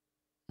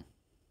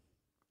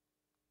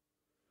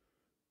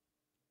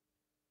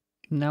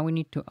now we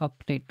need to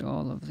update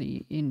all of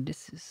the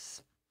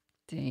indices.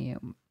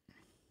 Damn.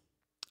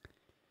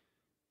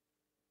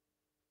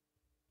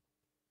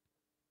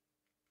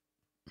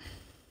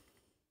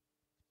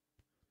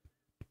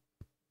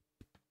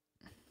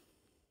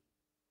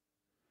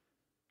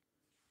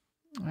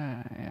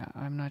 Yeah,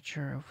 I'm not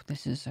sure if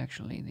this is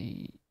actually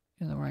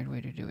the right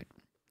way to do it.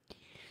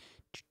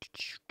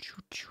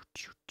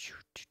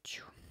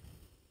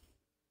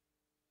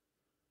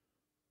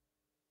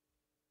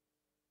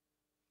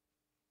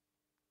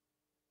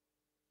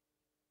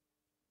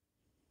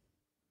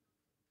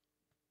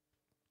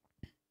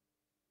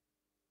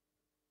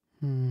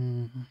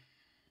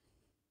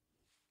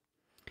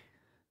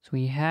 So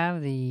we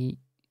have the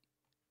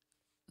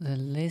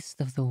list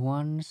of the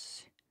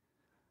ones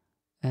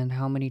and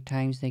how many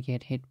times they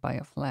get hit by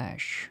a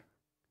flash.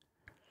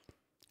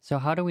 So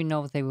how do we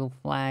know if they will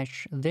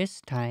flash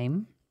this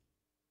time?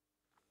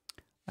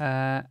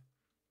 So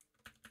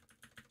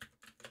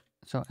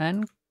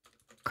n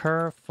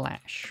curve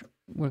flash.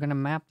 We're gonna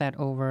map that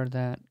over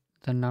the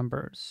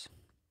numbers.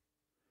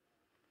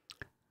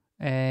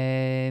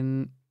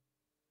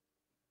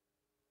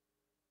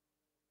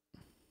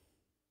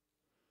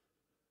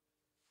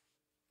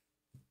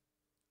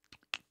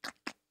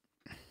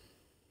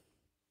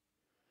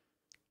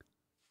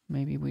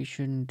 Maybe we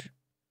shouldn't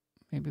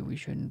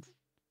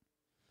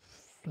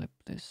flip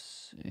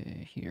this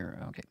here.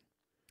 Okay.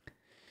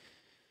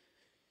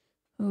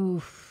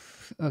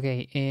 Oof.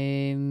 Okay.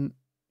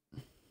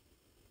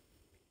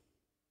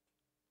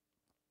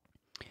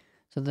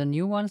 So the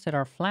new ones that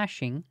are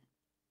flashing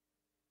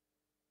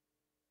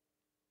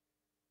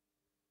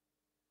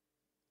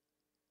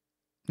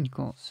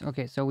equals.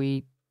 Okay, so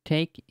we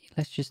take,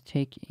 let's just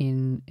take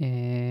in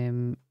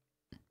do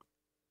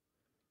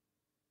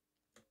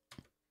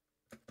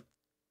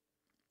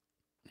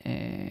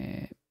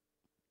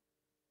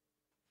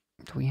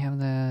we have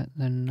the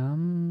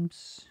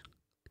nums?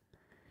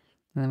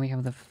 And then we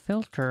have the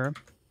filter.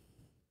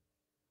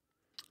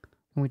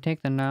 And we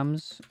take the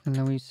nums, and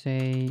then we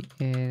say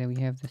that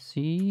we have the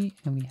C,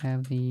 and we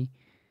have the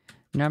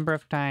number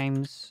of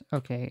times.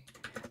 Okay,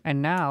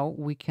 and now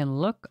we can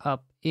look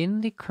up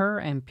in the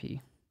cur MP,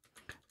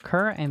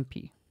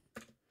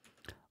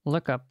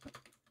 look up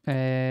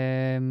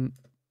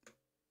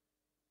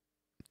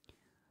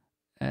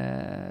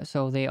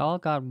so they all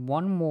got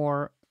one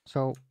more.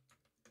 So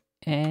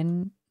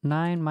n9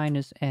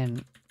 minus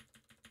n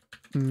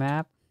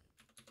map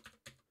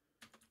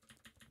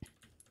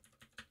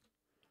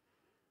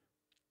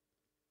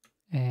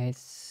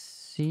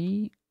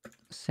c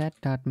set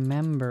dot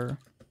member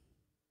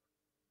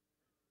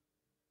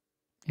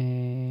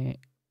and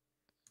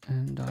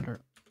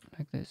dollar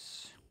like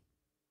this.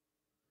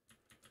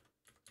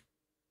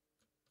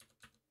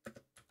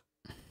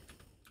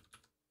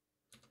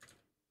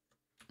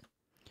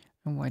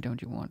 And why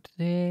don't you want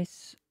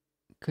this?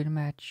 Could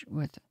match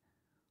with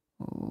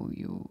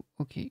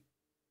okay.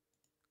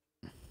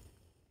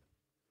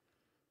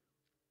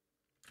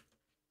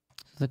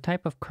 So the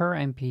type of cur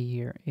MP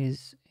here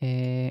is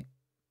a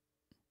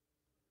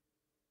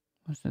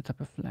what's the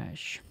type of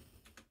flash?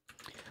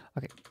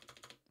 Okay,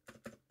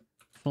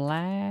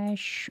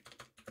 flash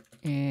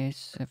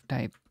is of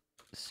type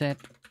set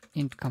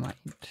int comma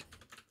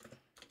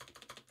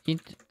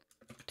int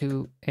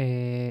to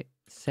a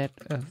set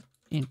of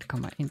int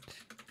comma int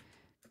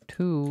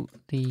to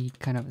the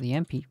kind of the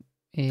MP,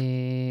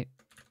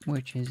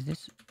 which is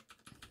this.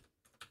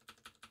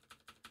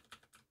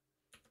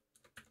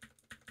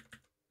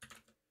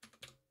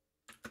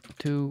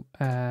 To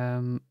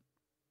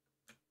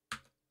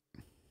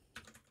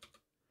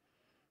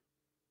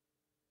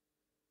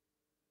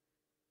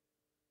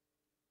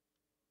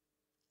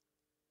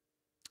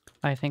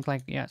I think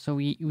like, yeah, so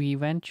we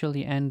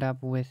eventually end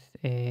up with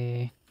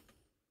a,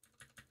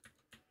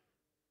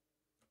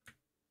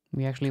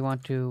 we actually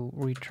want to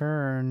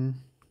return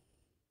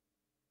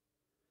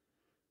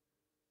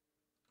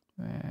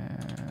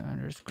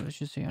underscore, let's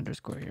just say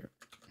underscore here.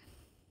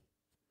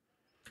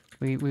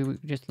 We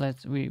just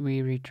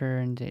we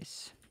return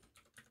this.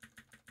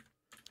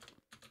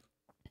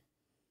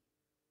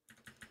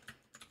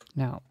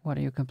 Now, what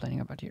are you complaining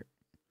about here?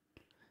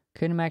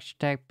 Couldn't match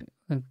type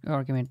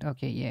argument.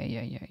 Okay,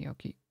 yeah,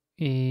 okay.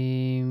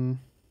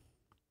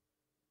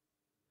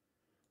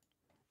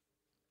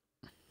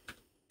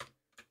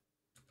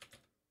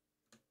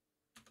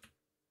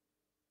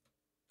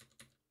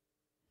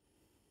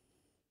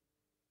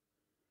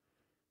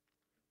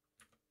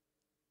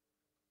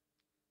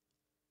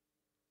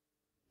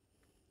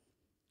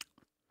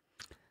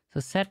 So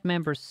set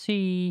member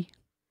C,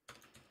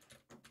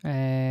 we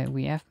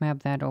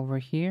fmap that over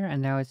here,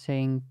 and now it's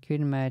saying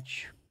couldn't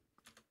match.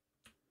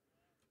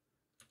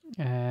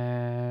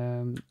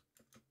 Can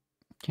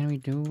we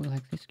do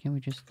like this? Can we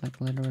just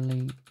like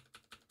literally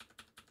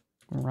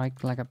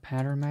write like a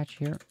pattern match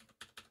here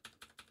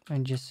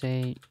and just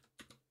say,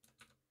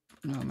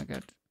 oh my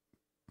god,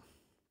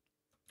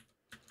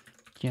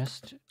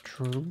 just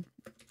true?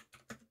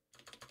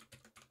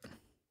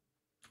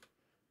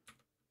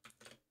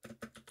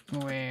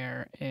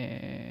 Where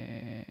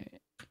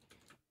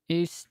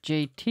is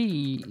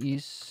JT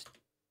is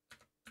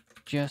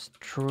just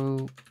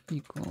true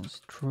equals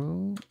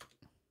true.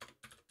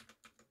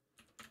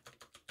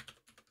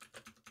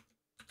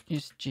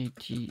 Is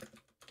JT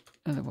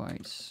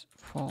otherwise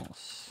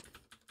false?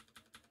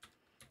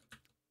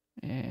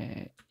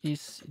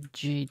 Is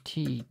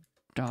JT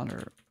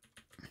dollar?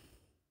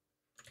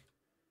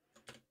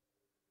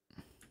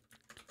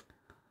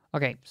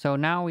 Okay, so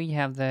now we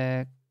have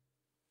the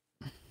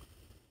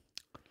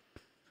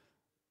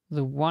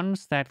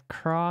ones that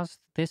cross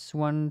this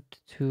one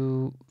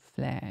to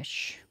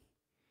flash.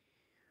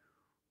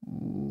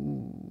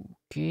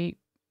 Okay,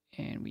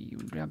 and we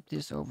wrap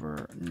this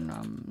over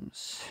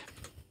nums.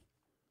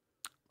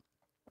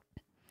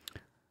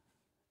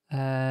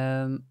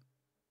 And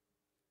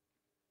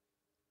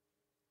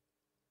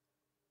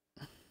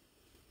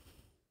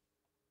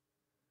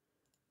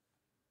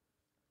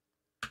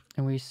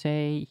we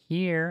say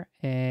here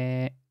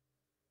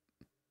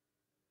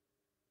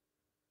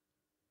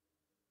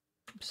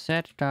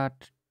set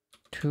dot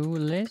to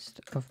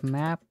list of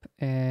map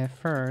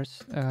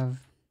first of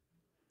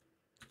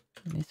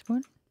this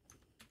one.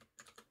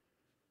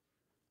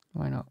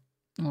 Why not?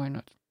 Why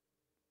not?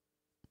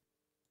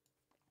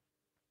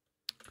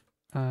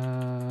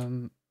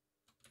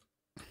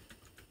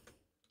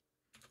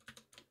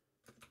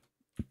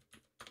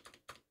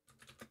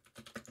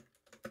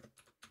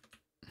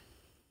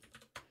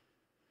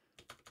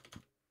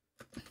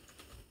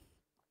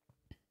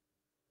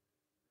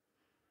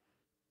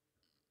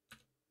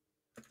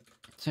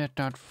 set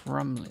dot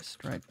from list,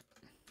 right?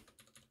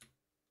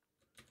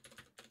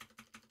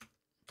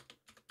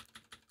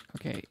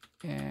 Okay,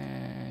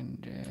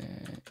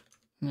 and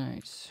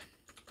nice.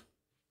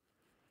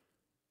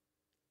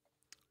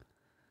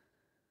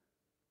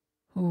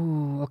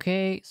 Ooh,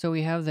 okay, so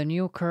we have the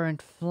new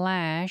current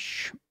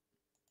flash.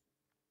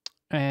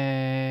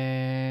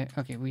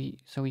 Okay, we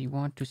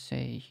want to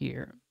say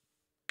here.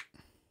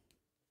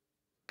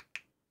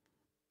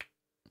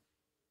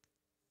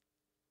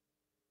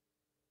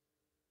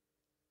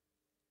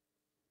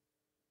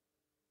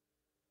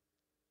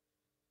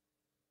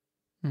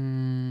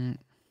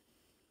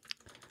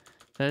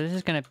 So this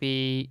is gonna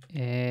be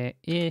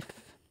if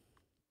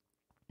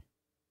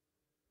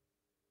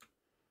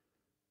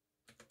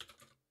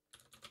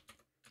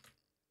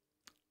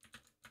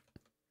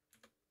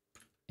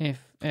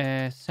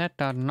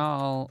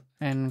set.null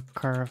and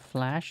curve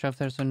flash. So if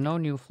there's no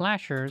new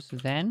flashers,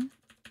 then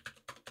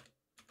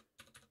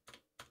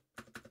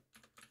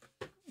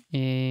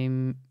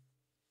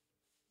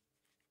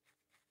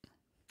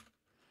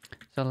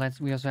so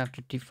we also have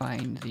to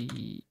define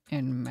the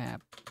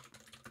nmap.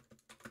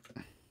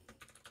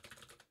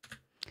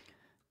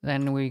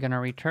 Then we're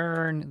gonna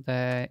return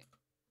the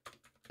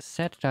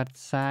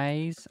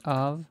set.size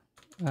of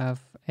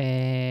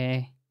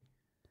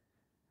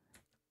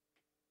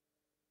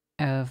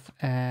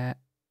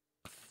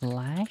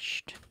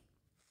flashed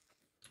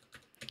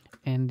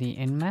and the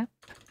nmap.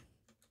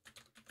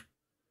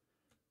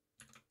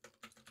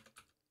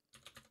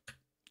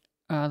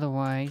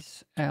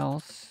 Otherwise,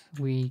 else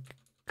we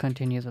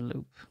continue the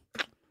loop.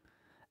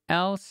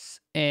 Else,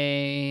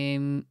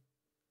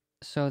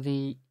 so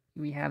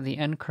we have the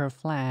ncurve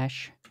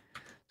flash.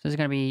 So it's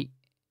gonna be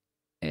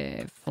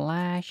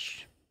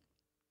flash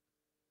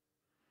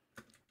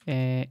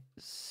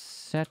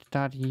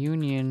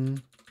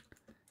set.union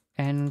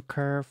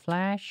ncurve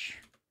flash,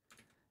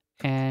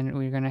 and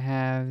we're gonna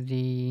have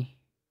the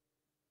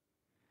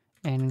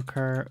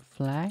ncurve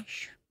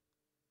flash,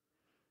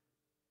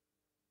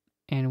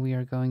 and we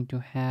are going to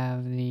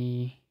have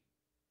the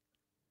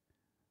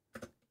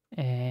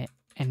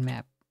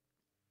nmap.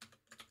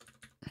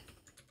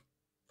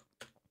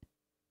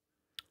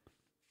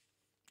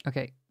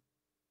 Okay.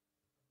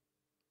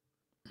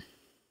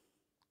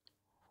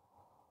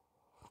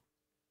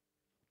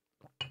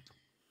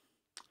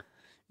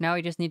 Now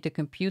we just need to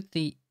compute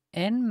the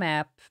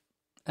nmap.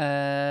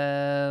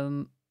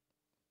 Right,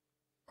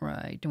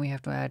 and we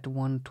have to add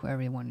 1 to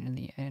everyone in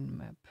the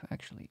nmap,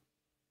 actually.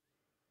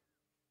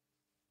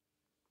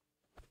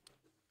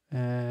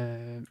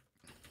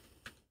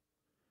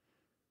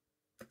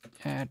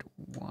 Add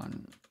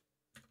 1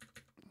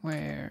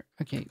 where,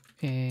 okay,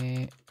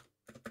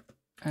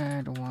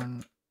 add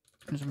 1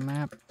 is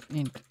map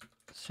int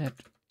set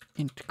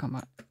int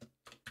comma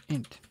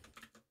int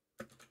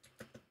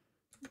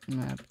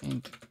map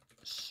int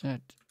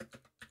set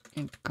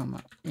int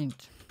comma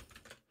int.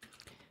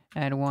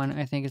 Add 1,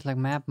 I think it's like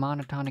map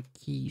monotonic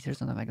keys or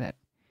something like that.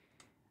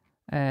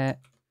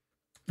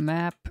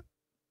 Map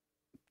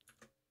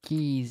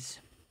keys.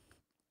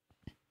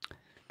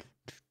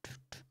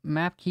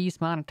 Map keys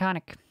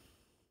monotonic.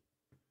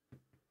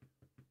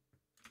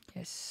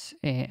 Yes.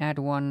 Add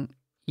 1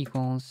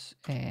 equals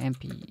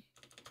mp.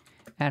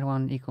 Add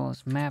 1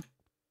 equals map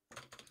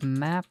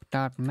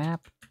dot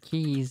map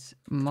keys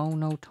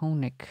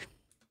monotonic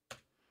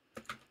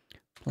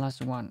plus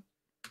 1.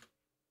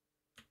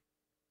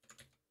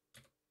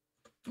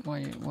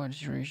 What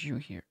is your issue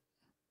here?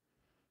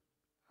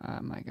 Oh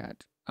my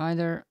god.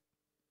 Either.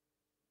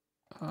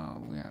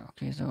 Oh yeah.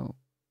 Okay. So.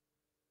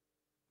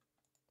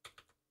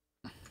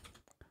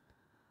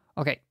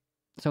 Okay.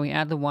 So we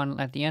add the 1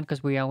 at the end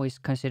because we always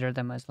consider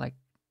them as like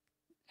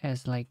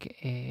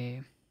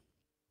a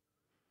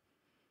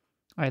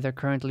either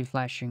currently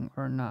flashing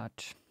or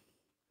not.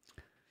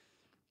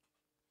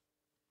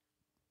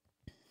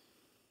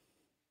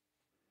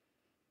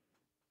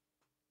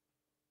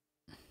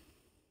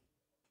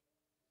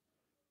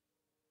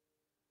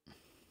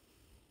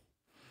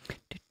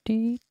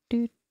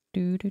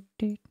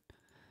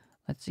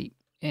 Let's see.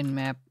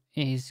 Nmap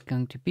is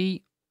going to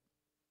be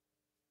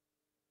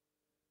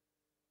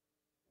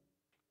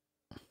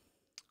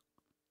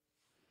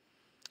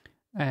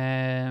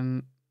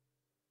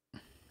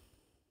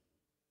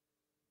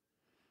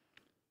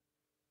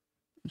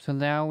so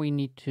now we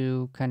need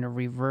to kind of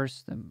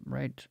reverse them,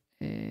 right?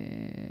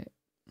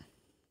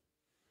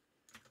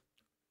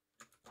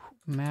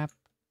 Map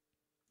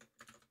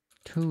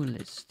to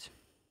list.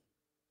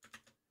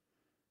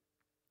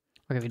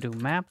 Okay, we do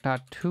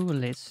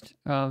map.toList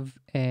of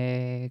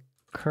a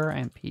cur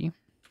mp.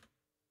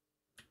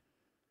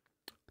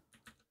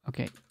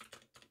 Okay.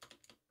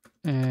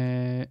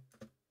 Nmap.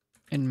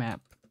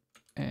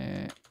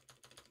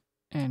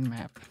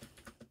 Nmap.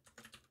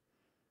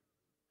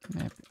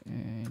 Map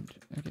and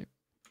okay.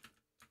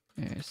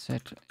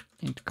 Set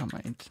int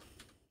comma int.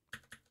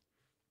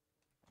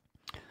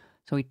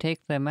 So we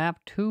take the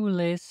map to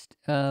list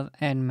of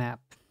nmap.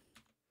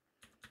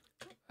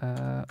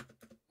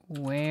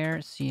 where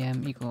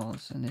CM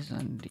equals, and this is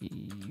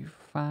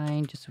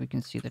undefined, just so we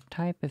can see the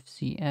type of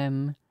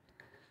CM.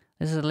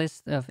 This is a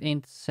list of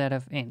ints, set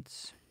of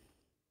ints.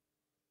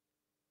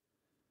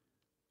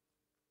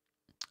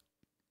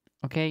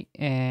 Okay,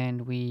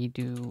 and we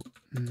do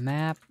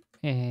map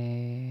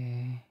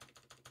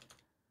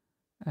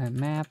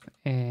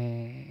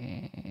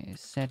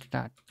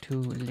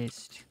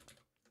set.toList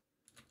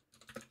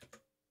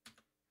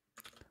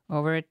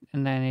over it,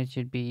 and then it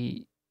should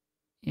be,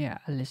 yeah,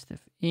 a list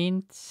of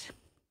ints,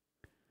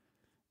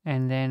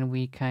 and then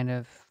we kind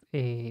of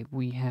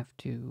we have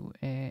to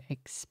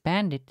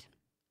expand it.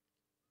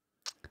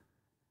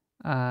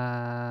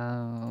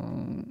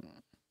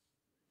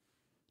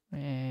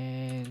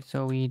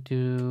 So we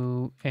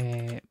do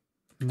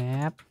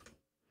map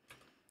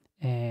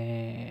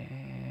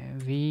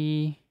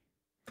v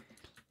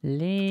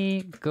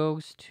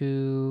goes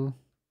to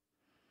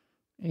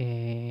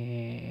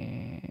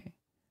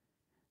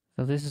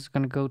so this is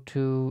going to go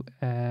to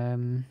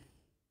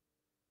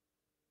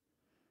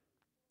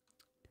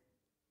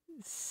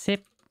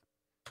zip.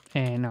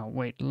 No,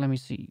 wait, let me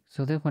see.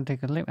 So this one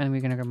take a lip, and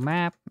we're going to go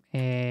map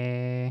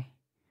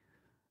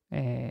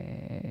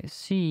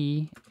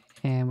C,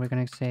 and we're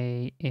going to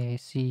say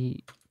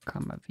C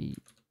comma V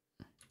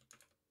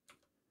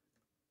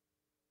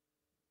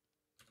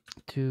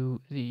to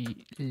the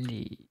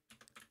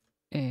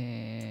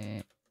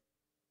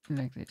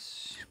like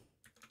this.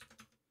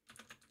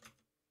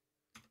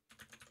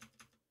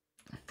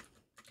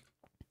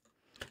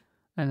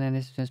 And then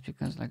this just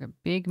becomes like a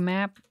big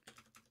map.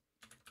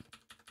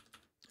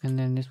 And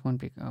then this one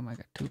big, oh my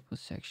god, tuple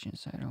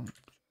sections. I don't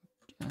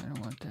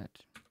want that.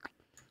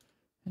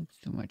 It's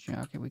too much.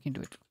 Okay, we can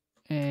do it.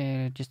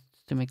 Just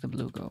to make the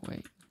blue go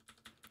away.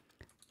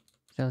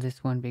 So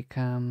this one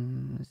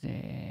becomes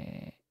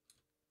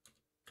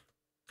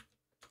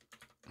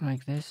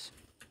like this.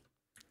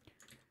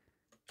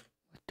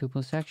 With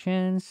tuple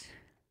sections.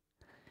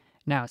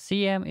 Now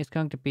CM is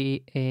going to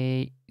be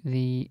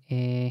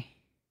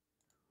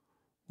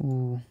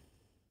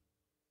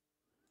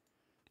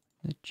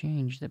it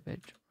changed a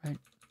bit, right?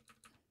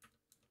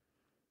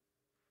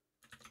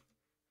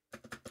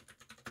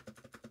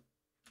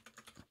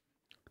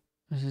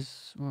 This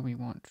is what we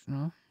want,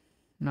 no?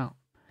 No.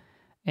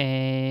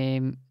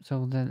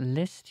 So the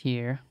list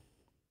here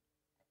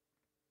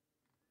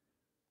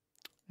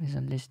is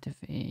a list of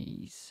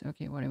A's.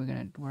 Okay, what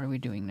are we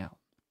doing now?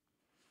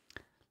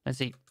 Let's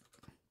see.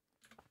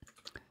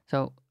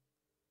 So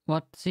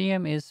what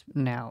CM is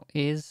now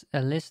is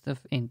a list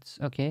of ints.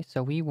 Okay,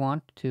 so we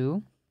want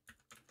to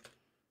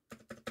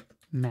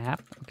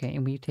map, okay,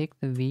 and we take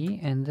the V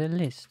and the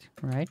list,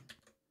 right?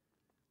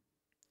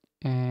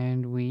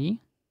 And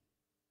we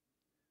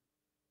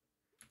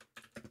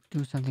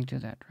do something to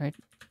that, right?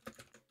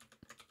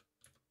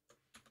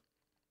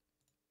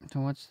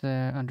 So what's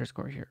the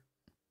underscore here?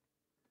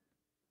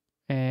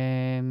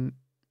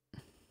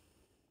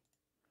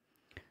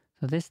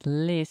 So this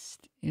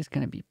list is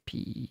gonna be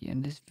P,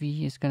 and this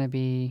V is gonna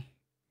be,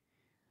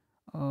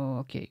 oh,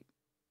 okay,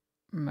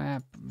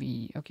 map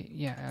V. Okay,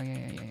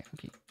 yeah,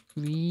 okay,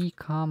 V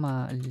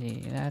comma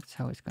le. That's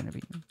how it's gonna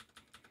be.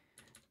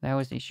 That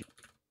was the issue.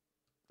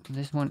 So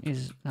this one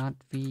is not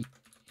V,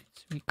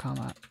 it's V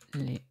comma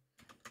le.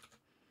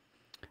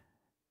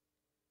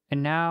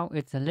 And now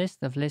it's a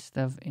list of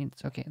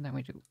ints. Okay, and then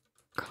we do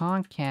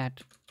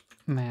concat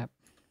map.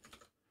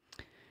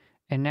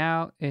 And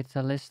now it's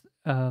a list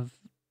of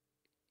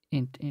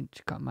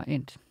int, comma,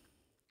 int.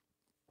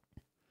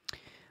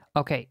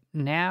 Okay,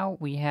 now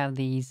we have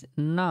these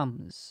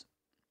nums.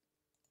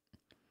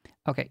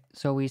 Okay,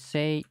 so we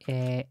say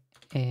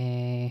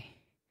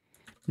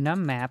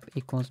num map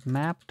equals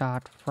map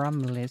dot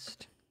from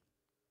list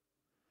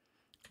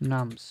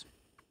nums.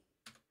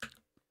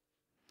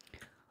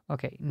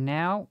 Okay,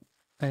 now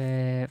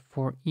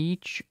for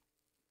each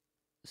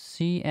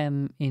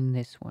CM in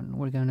this one,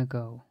 we're gonna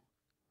go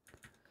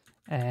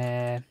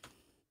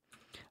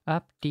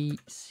up D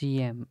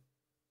CM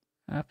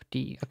up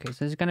D. Okay, so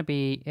there's gonna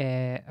be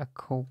a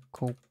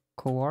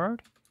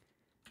coord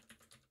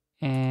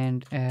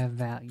and a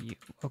value.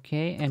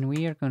 Okay, and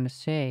we are gonna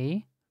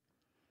say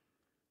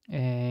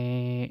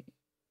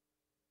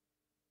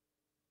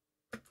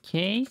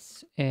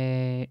case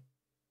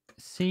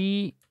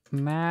C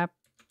map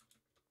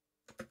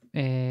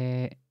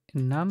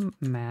num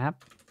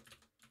map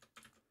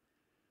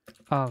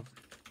of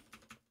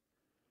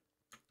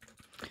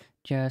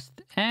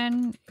just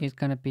n is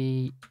gonna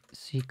be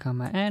C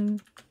comma n,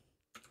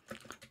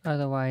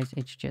 otherwise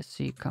it's just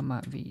C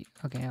comma V.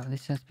 Okay, now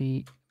this has to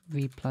be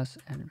V plus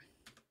n.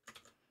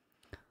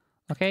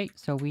 Okay,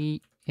 so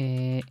we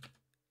have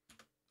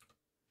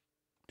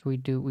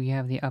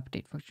the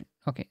update function.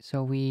 Okay,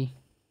 so we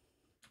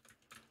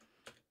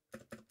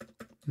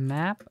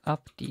map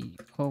up D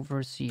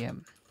over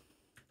CM,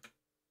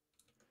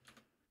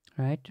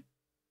 right?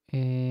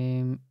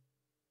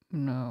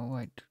 No,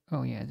 wait.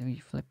 Oh yeah, we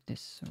flip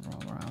this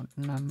all around.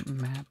 Num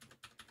map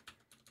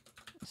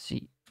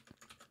C.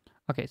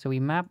 Okay, so we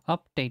map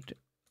update.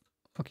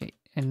 Okay,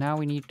 and now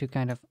we need to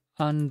kind of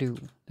undo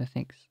the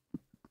things.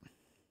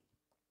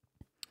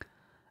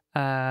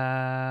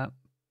 But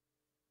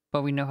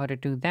we know how to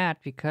do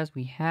that because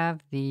we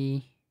have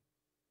this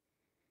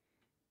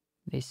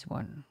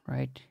one,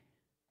 right?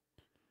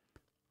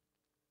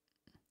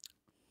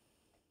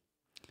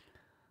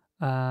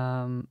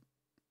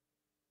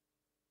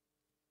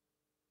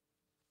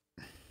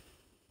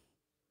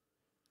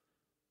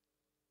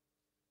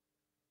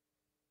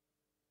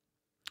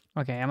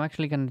 Okay, I'm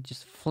actually gonna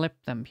just flip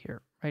them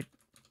here, right?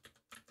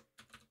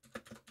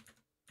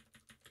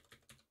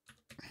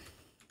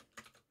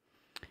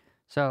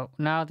 So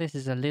now this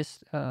is a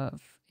list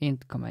of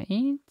int comma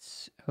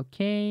ints.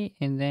 Okay,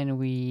 and then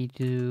we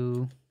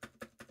do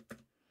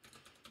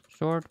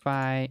sort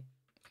by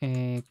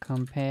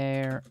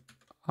compare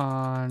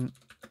on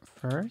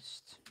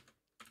first,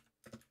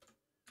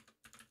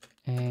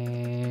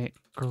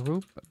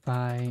 group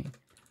by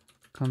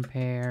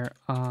compare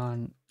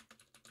on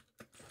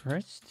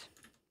first,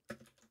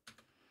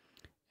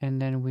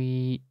 and then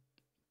we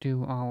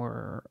do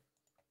our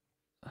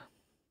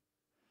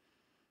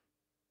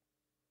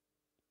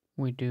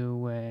we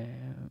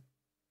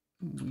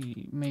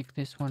make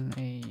this one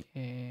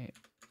a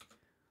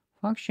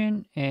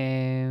function.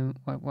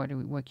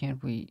 Why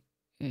can't we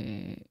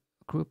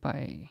group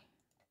by?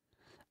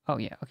 Oh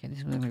yeah, okay. This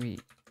is going to be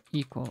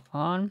equal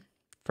on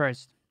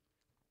first,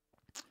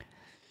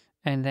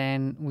 and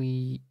then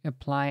we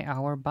apply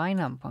our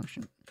binum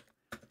function.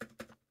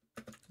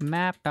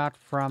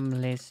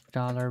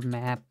 Map.fromList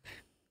 $map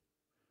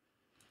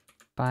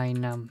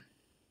binum.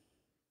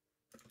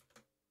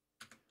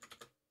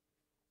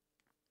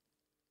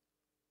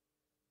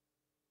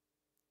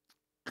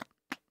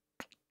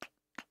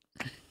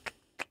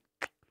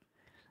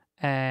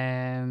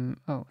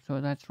 Oh,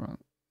 so that's wrong.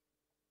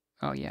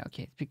 Oh yeah,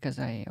 okay, it's because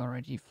I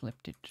already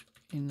flipped it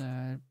in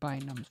the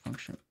binums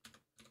function.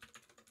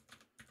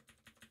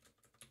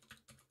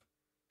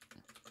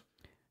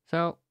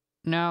 So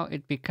now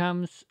it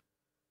becomes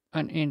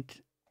an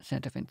int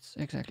set of ints,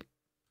 exactly.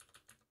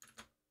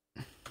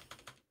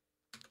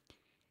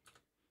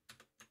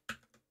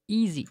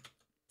 Easy.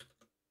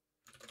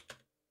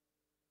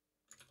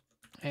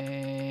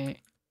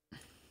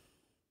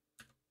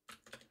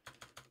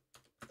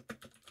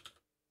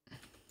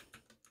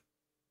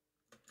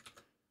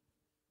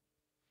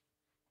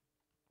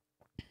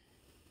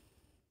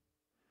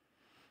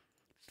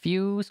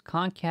 Fuse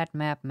concat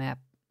map.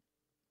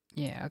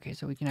 Yeah, okay,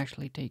 so we can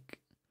actually take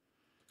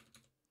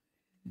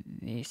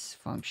this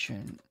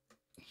function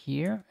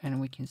here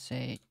and we can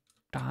say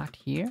dot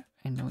here,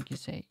 and then we can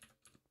say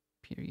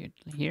period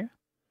here,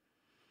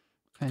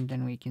 and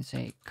then we can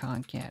say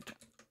concat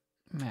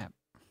map.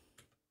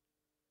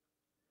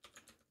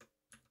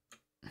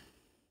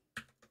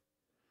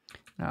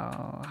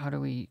 Now how do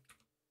we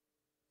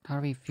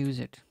fuse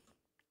it?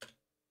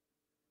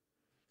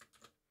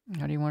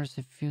 How do you want us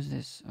to fuse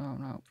this? Oh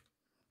no,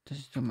 this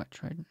is too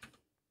much, right?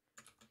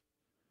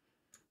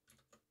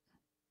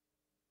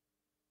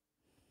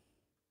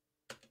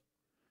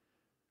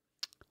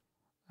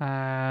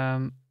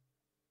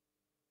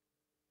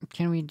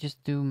 Can we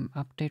just do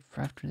update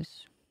for after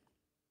this?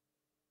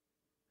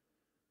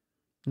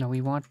 No,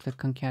 we want the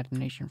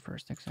concatenation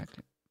first,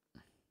 exactly.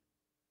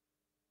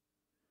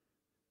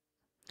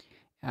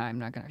 I'm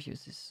not gonna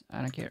fuse this.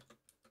 I don't care.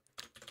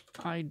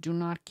 I do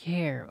not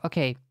care.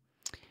 Okay,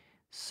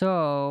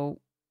 so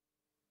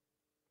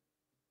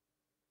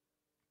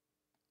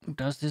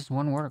does this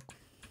one work?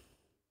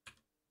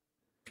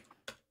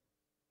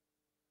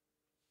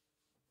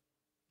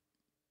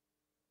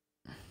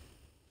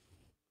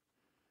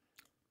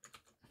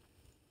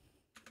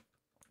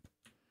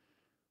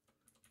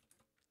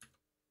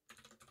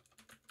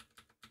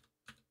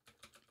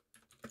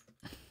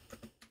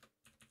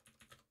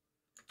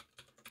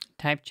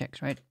 Type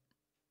checks, right?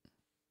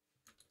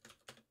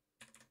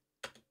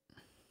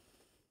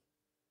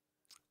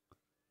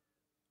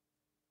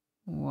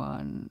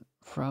 One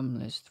from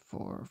list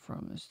 4,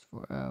 from list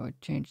 4. Oh, it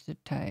changed the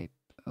type.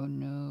 Oh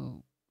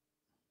no.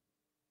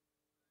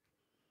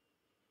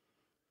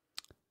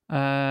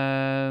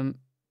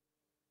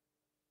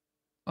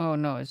 Oh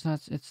no, it's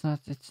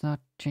not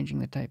changing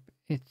the type.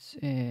 It's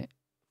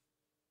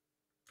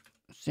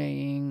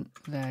saying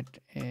that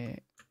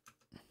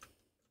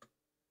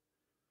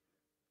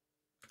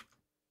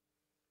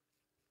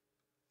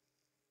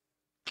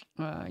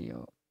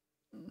yo,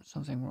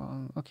 something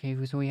wrong.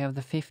 Okay, so we have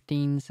the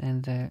 15s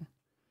and the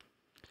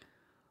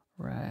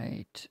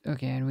right.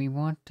 Okay, and we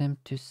want them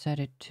to set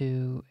it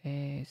to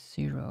a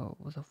 0,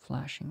 the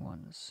flashing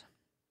ones.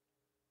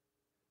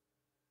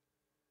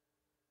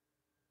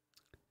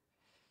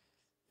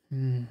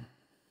 Okay,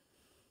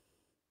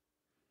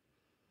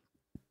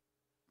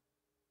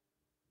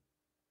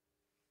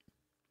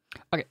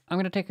 I'm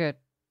gonna take a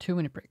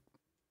 2-minute break.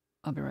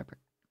 I'll be right back.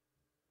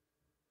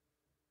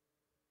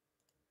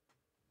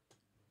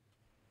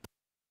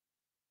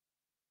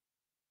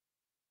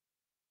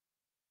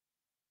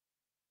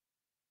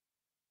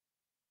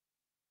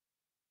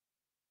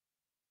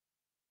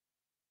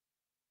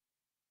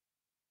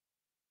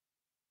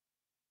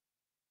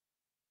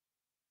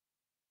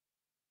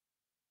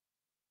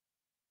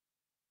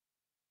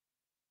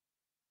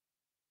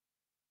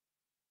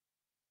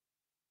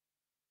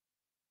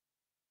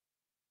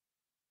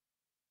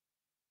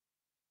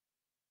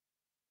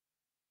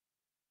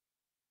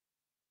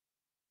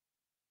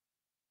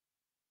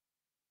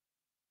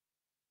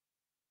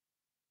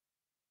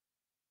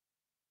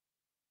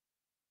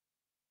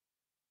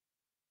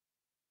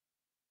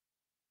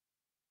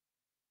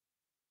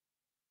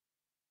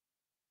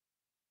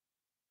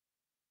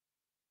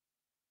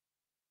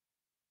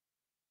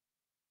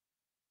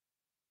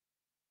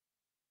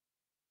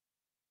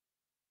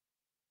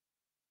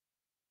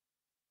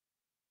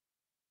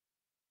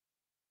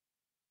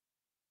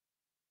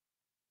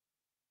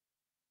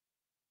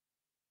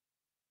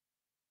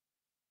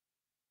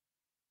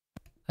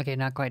 Okay,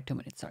 not quite 2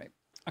 minutes, sorry.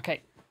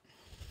 Okay.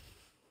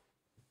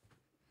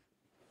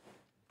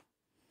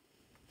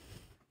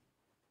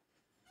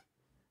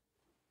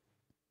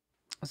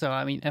 So,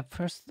 I mean, at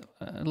first,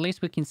 at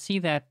least we can see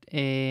that,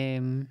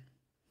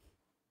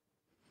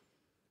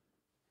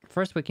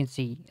 first we can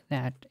see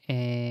that,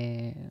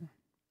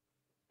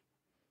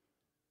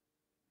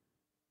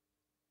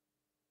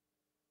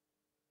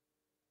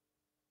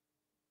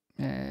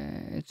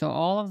 so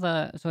all of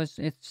the, so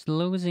it's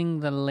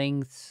losing the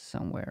length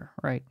somewhere,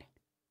 right?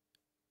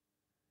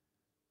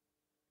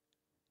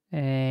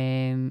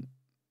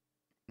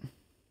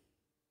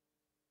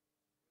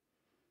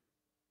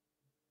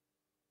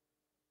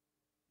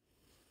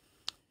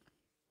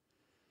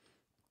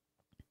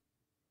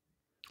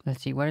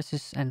 Let's see, what is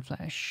this end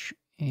flash?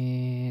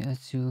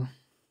 Let's do,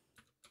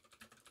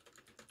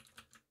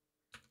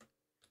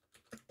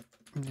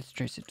 let's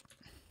trace it.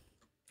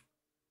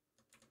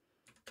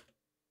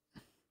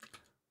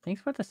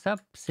 Thanks for the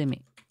sub,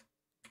 Simi.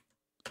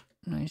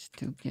 Nice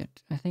to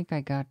get, I think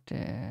I got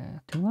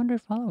 200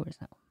 followers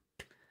now.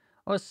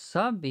 Oh,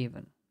 sub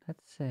even.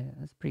 That's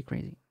pretty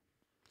crazy.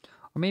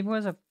 Or maybe it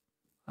was a,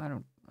 I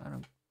don't,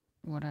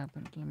 what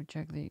happened? Let me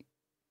check the,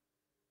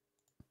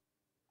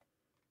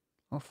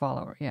 oh,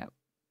 follower, yeah.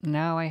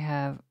 Now I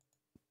have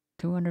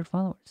 200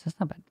 followers, that's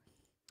not bad.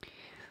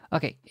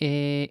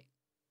 Okay,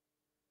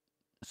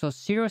 so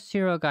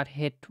 0 got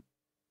hit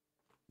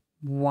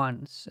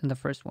once in the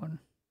first one,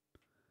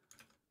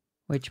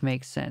 which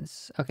makes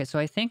sense. Okay, so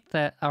I think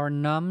that our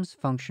nums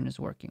function is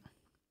working.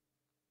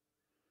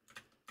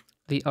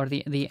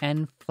 The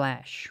end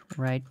flash,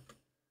 right?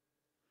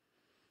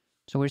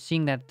 So we're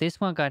seeing that this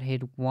one got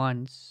hit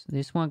once,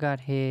 this one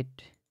got hit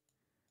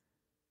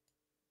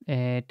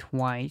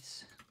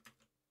twice.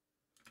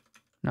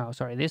 No,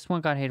 sorry, this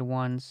one got hit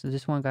once,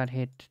 this one got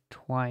hit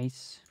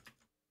twice.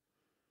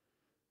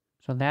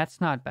 So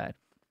that's not bad.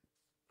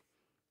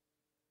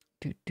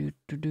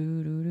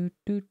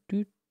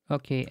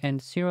 Okay, and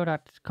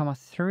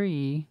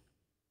 0.3,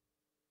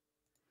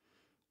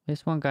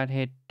 this one got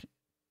hit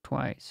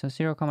twice. So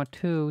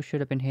 0.2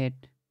 should have been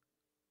hit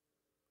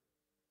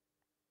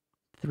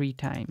 3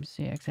 times.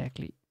 Yeah,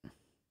 exactly.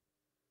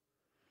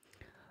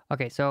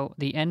 Okay, so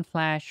the end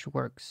flash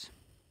works.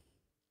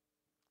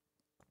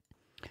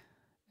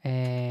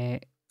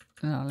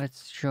 Now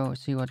let's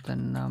see what the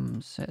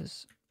num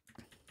says.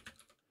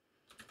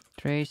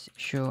 Trace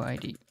show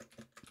ID.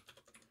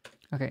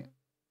 Okay,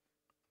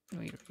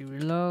 we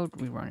reload,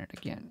 we run it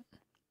again.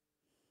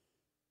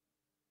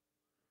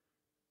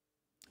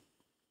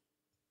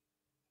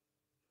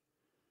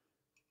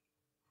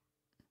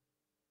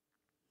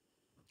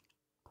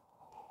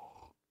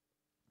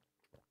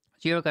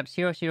 Zero got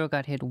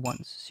hit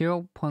once.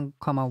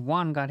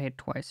 0.1 got hit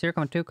twice.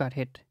 0.2 got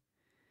hit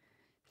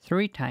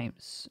 3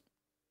 times.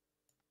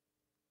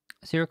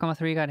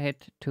 0.3 got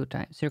hit 2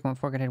 times.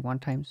 0.4 got hit 1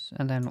 times,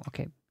 and then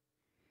okay.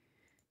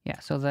 Yeah,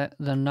 so the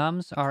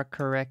nums are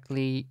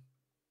correctly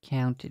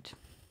counted.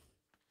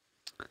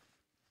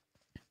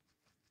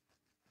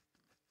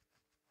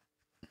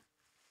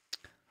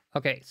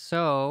 Okay,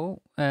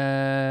 so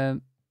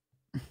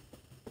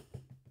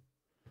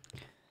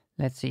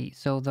let's see.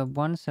 So the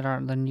ones that are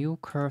the new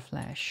curve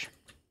flash,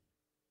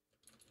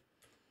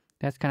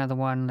 that's kind of the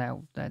one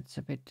that's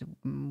a bit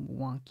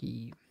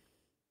wonky.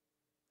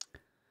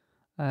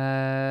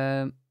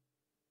 How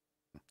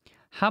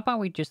about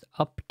we just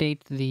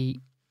update the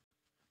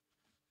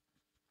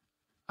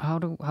how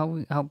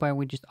about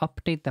we just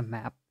update the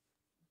map,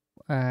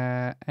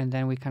 and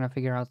then we kind of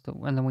figure out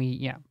and then we,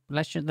 yeah,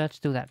 let's do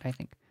that. I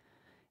think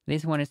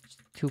this one is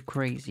too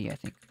crazy, I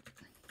think.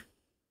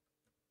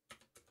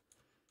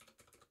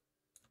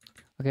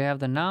 Okay, I have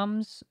the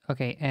nums.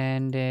 Okay,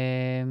 and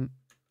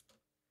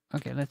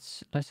okay,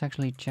 let's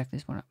actually check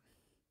this one out.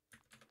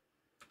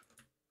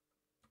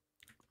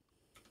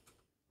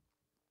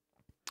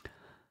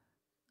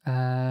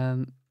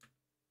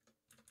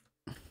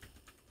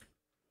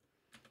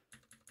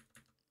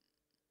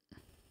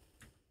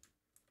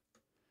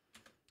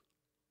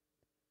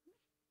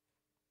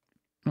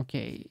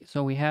 Okay,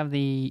 so we have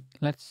the,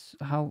 let's,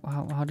 how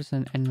does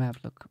an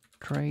nmap look?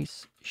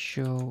 Trace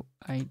show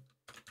ID.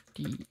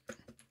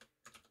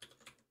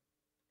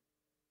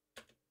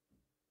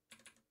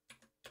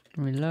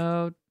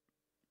 Reload.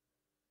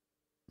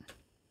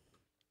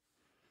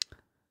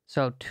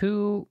 So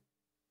 2,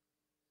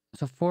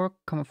 so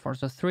 4,4,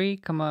 so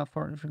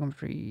 3,4,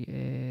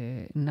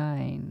 3,3,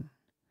 9,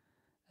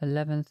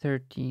 11,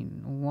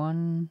 13,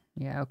 1.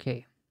 Yeah,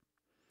 okay.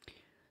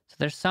 So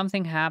there's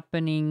something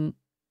happening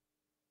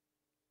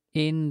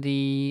in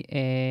the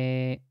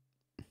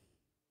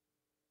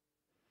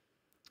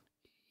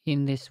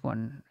in this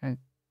one, I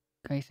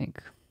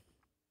think.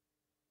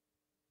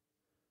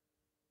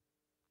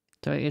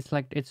 So it's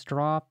like it's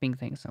dropping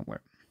things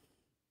somewhere.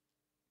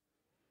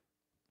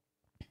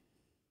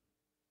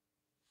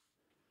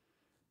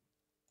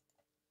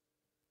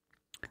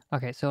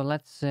 Okay, so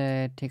let's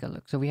take a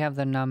look. So we have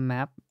the num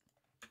map.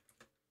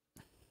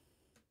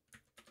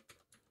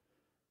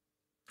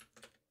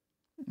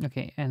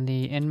 Okay, and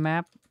the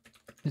nmap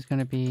is going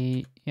to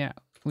be, yeah,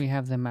 we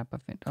have the map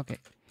of it. Okay.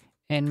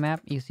 And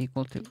map is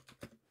equal to.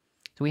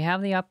 So we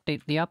have the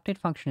update. The update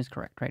function is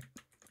correct, right?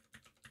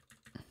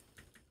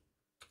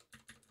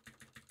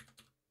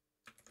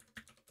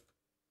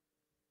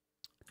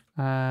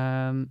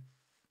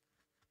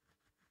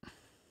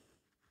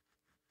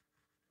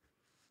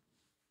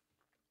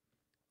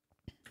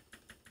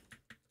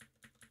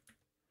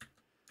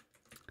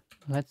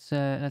 Let's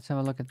have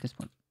a look at this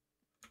one.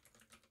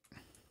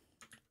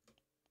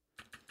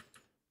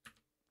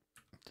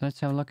 So let's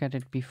have a look at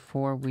it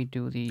before we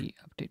do the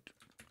update.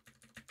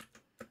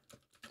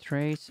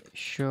 Trace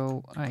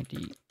show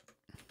ID.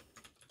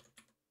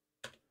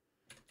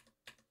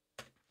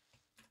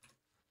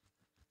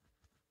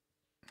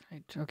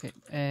 Right. Okay.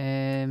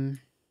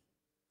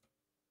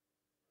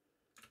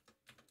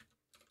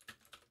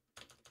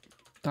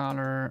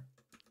 Dollar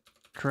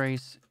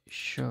trace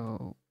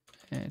show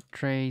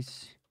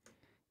trace.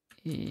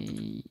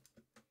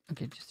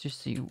 Okay,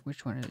 just see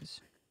which one it is.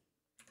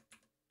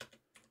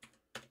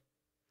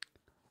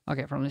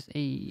 Okay, from this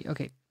A.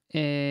 Okay.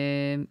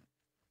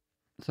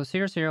 So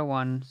 0, 0,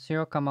 1,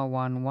 0,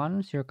 1,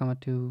 1, 0,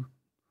 2.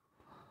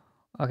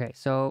 Okay,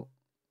 so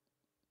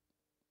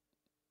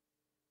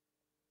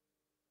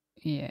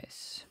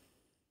yes.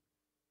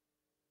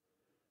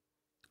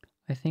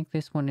 I think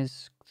this one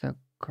is the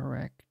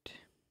correct.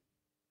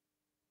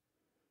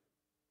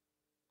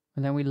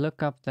 And then we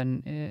look up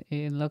the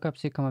look up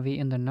C, V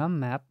in the num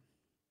map.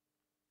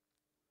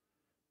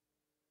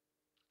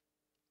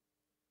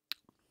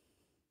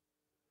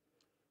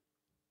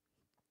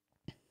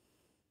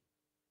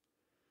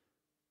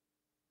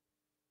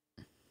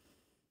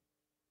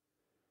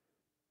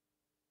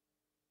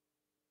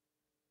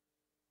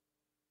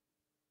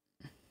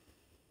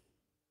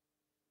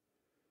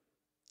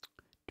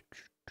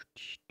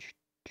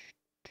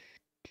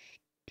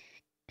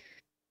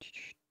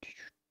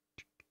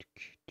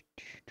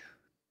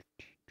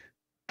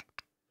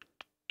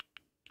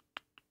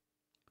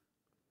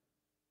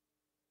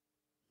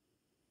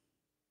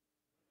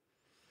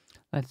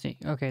 Let's see.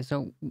 Okay,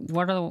 so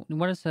what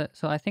is the,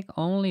 so I think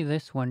only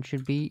this one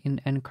should be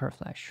in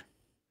ncurflash.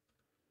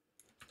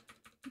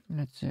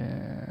 Let's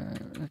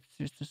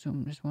just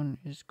assume this one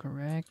is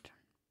correct.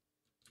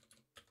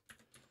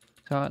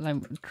 So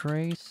like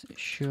trace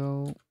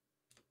show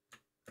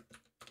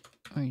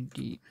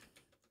ID.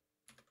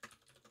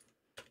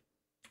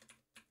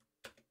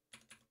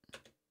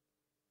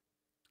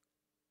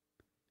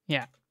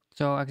 Yeah.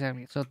 So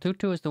exactly. So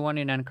 2.2 is the one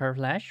in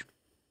ncurflash.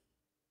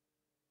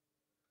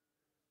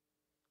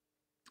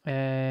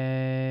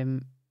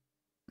 And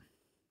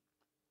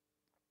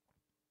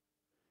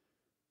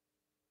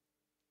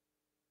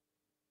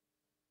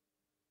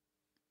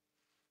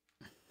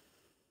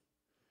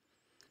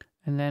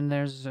then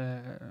there's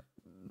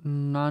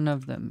none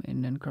of them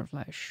in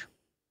ncurflash.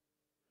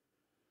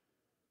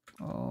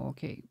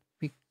 Okay.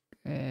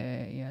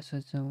 Yeah, so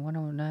it's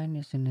 109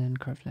 is in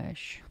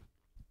ncurflash.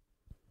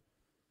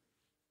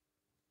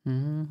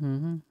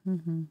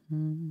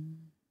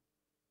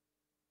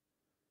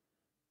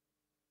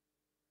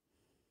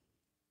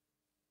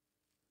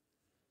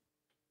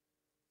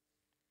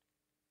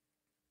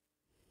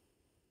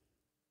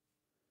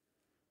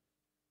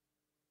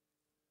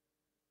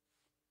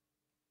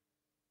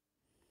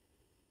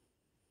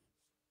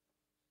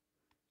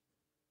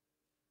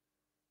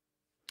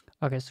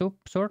 Okay, so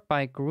sort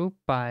by, group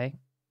by.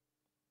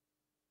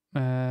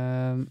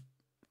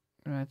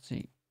 Let's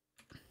see.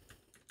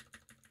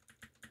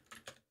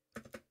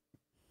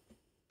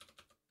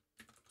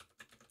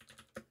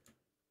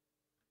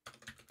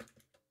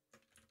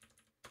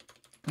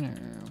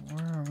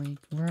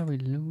 Where are we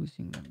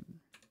losing them?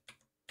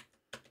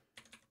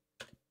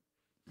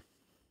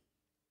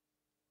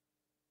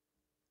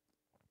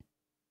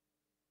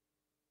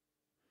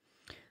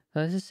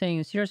 So this is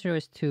saying 0, 0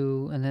 is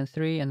 2, and then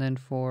 3, and then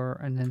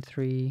 4, and then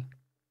 3.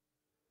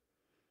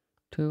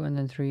 2, and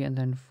then 3, and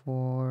then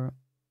 4.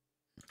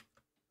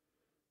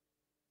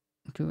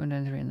 2, and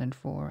then 3, and then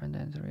 4, and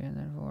then 3, and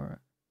then 4.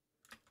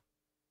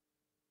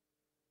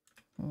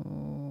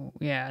 Oh,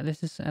 yeah,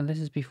 this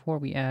is before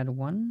we add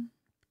 1.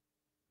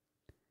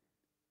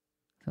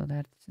 So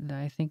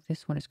I think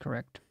this one is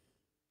correct.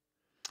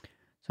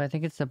 So I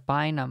think it's a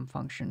binum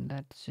function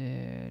that's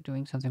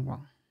doing something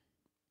wrong.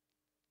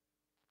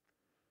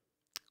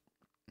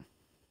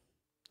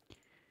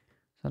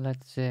 So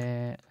let's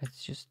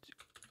just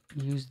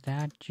use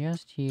that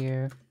just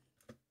here.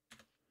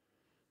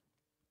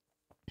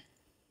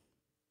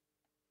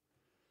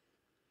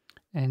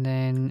 And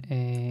then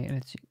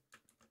let's see.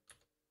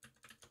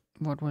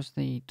 What was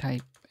the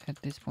type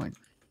at this point?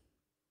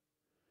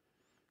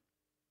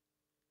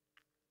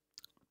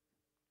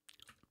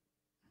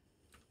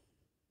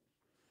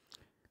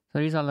 So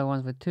these are the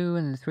ones with 2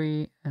 and then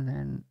 3 and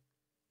then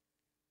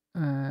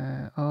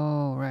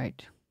oh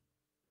right.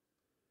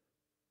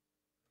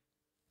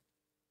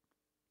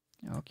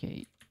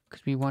 Okay,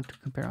 because we want to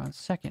compare on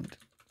second.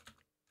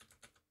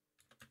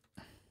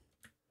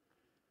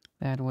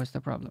 That was the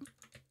problem.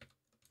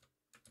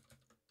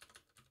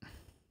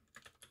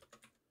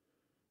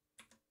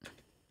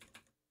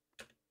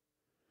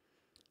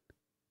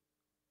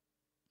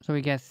 So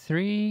we get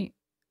 3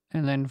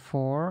 and then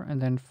 4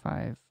 and then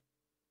 5.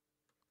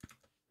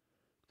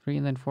 3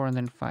 and then 4 and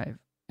then 5.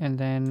 And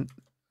then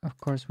of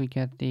course we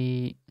get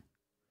the,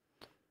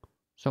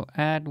 so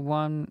add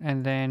 1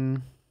 and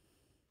then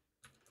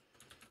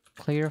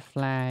clear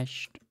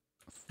flashed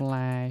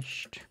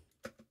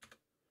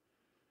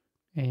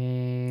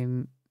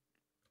and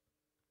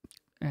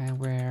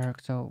where,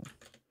 so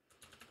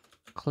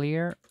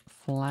clear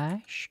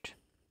flashed.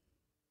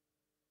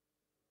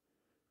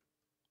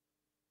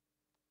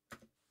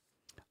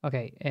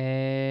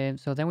 Okay,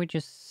 so then we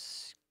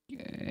just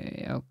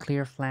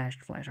clear flash.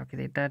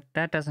 Okay,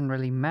 that doesn't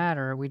really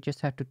matter. We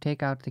just have to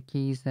take out the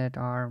keys that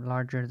are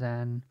larger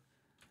than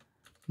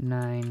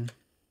 9.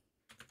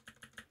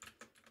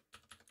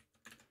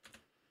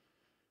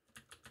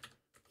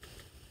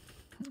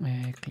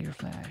 Clear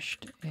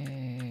flashed.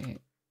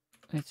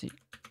 Let's see.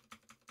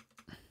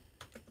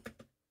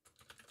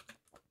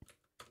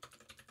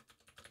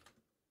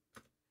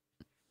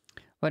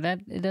 But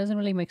that, it doesn't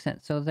really make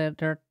sense. So that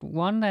there's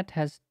one that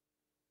has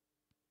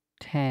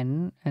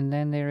 10, and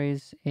then there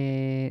is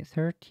a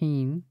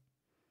 13,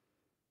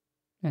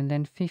 and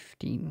then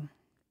 15.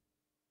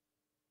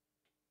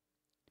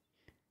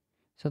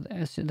 So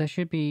there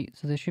should be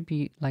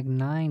like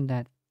 9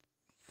 that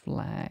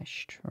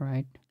flashed,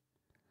 right?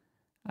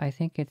 I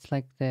think it's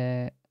like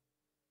the,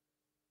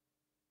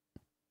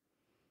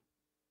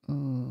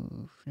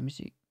 ooh, let me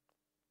see.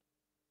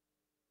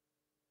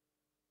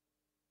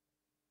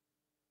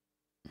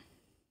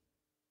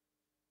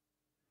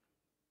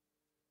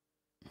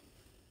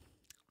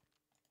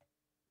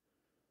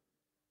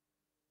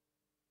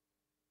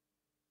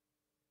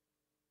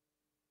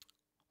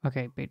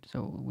 Okay, wait,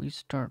 so we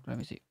start, let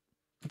me see.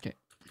 Okay.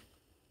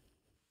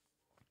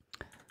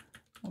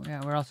 Oh,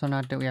 yeah, we're also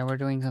not, yeah, we're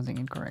doing something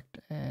incorrect.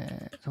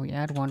 So we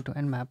add 1 to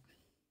nmap.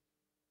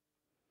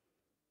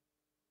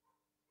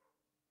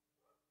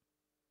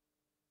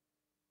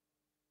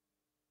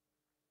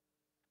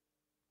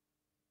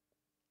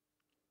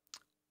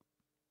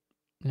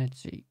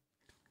 Let's see.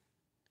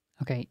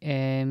 Okay,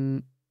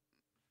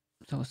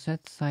 so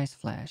set size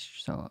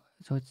flash. So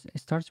it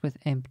starts with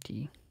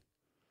empty,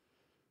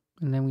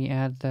 and then we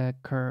add the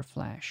curve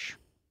flash.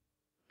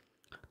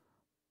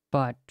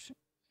 But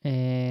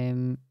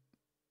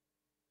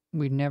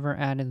we never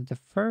added the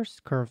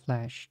first curve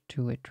flash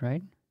to it,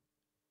 right?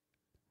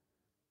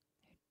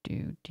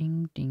 Do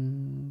ding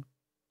ding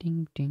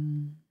ding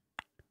ding.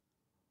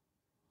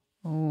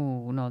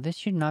 Oh no, this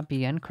should not be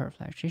uncurve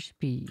flash. This should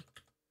be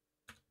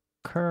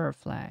curve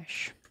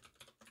flash.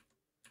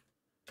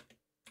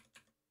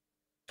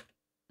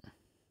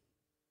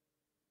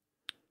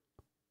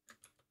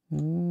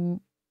 Ooh.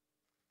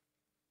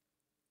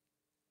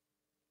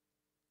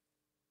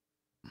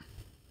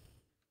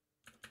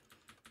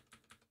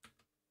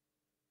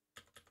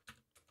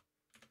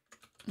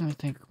 I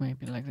think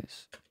maybe like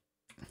this.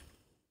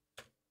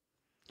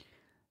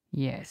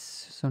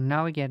 Yes, so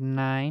now we get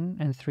 9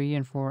 and 3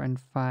 and 4 and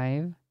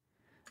 5.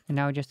 And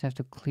now we just have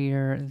to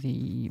clear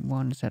the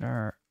ones that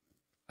are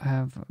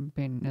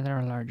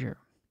larger.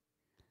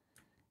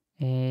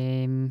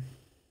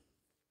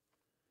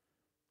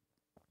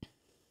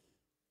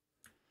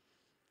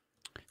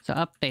 So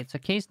update. So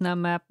case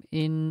nummap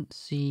in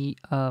C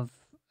of,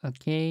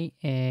 okay,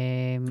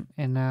 and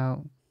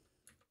now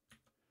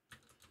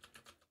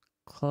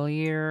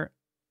clear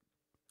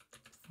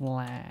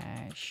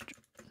flashed.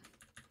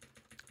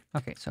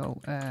 Okay,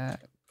 so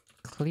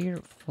clear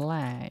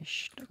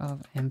flashed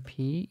of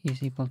MP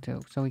is equal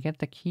to, so we get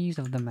the keys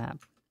of the map.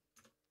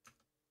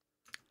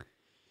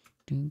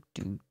 Okay,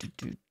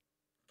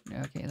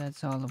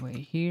 that's all the way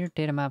here.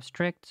 Data map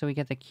strict, so we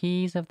get the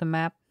keys of the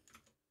map.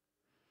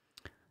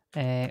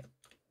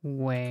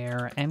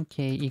 Where mk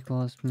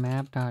equals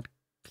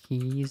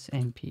map.keys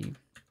mp.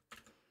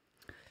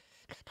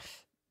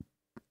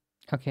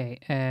 Okay,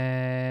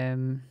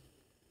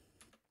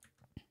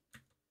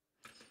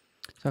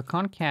 so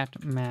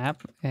concat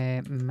map,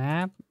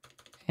 map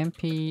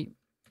mp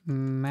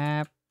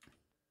map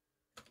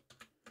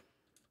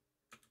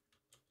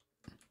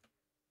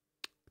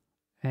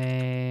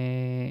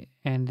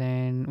and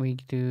then we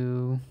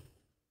do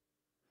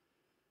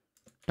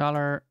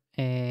dollar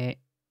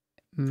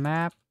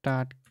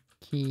map.keys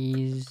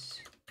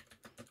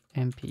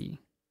mp.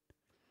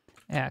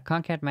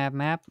 Concat map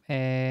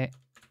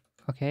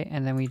okay,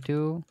 and then we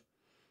do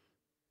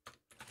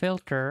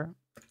filter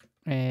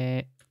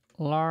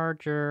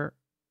larger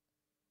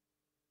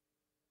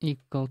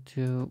equal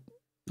to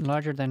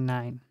larger than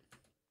 9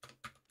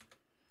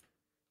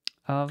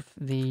 of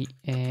the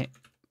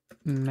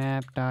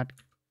map.keys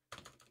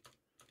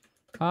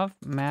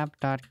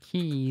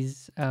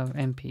of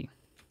mp.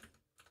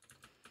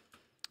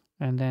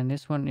 And then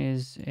this one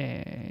is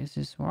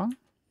this wrong?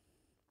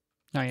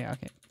 Oh yeah,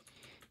 okay.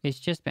 It's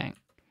just bang.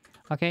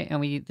 Okay,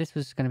 and this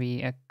was going to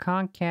be a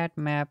concat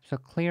map, so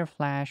clear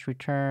flash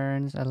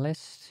returns a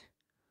list.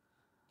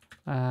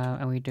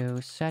 And we do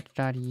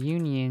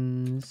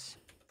set.unions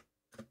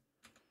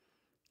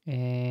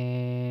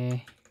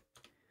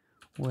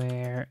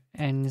where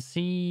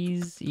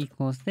NCs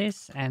equals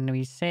this, and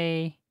we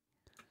say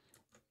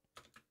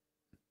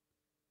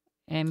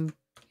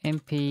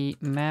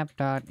mp map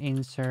dot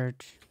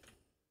insert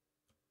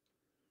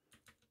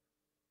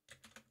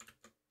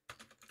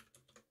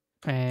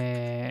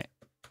okay,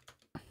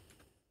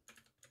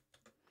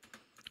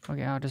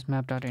 I'll just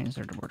map dot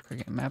insert work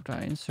again. Map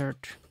dot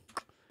insert,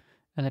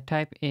 and the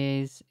type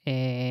is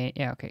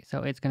yeah, okay,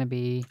 so it's gonna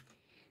be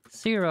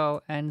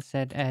 0 and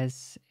set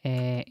as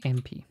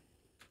mp.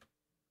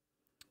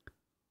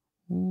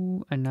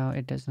 Ooh, and now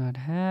it does not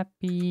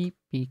happy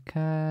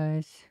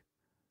because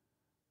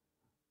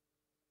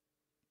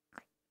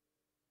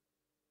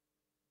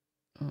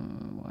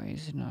why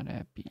is it not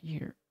happy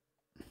here?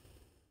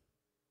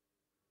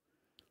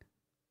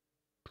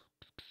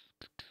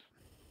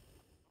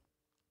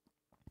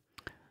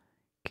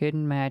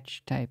 Couldn't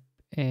match type.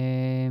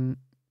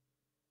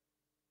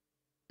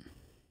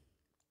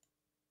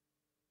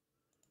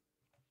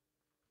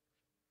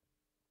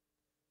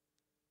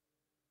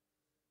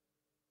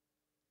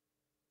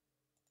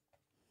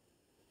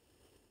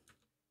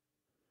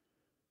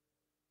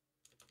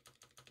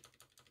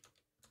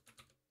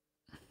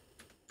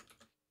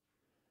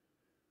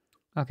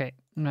 Okay,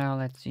 now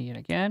let's see it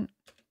again.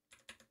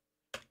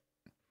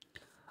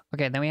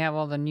 Okay, then we have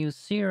all the new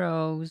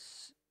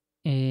zeros.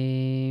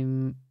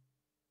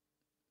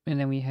 And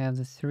then we have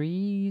the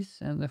 3s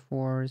and the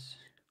 4s.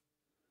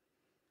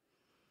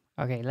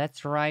 Okay,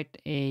 let's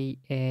write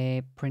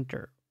a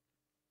printer.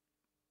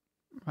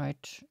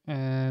 Right.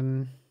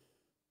 Ding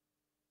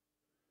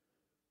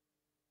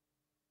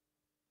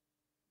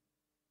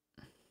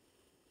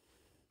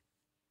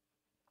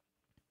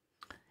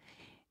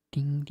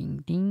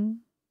ding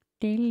ding.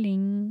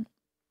 Ding.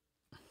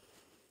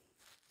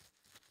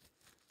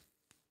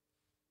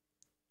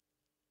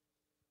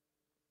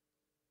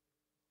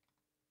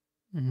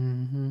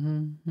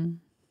 Mm-hmm.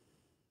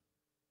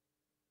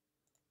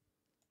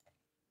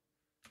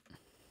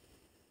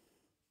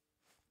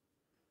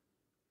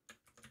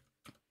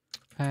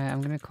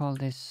 I'm gonna call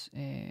this,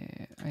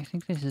 I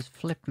think this is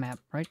flip map,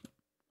 right?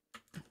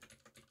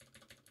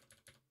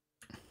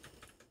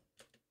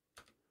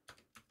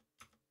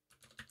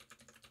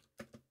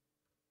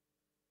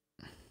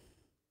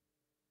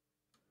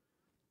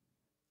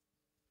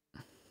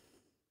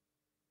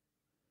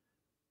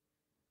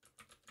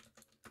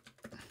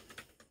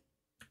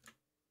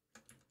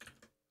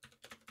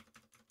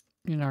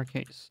 In our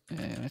case,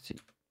 let's see.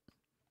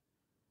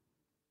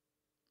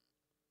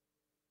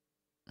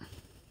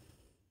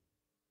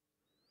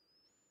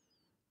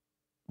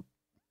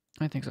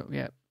 I think so,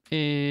 yeah.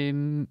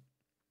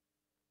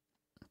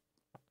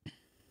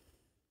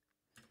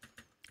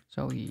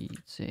 So we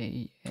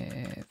say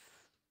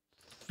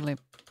flip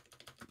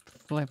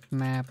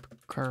map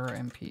cur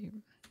mp.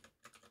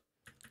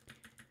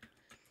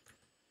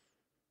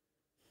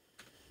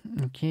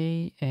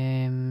 Okay,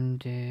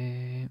 and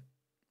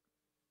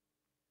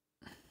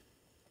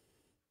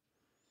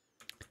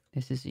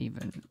this is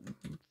even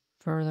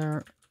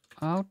further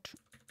out.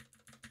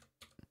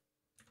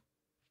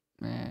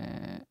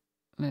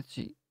 Let's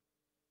see.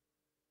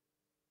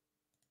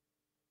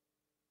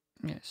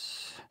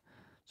 Yes.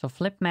 So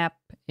flip map.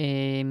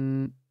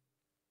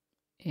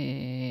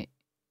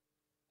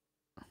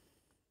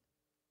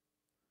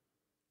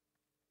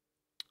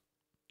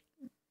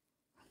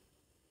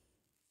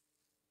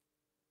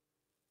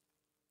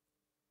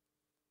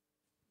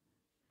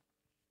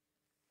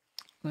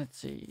 Let's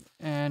see.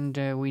 And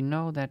we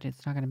know that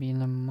it's not going to be in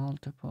the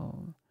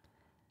multiple.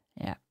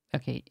 Yeah.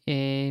 Okay.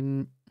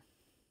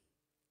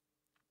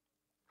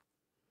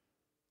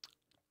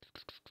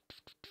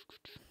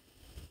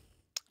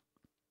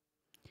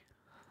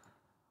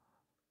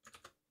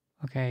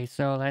 Okay,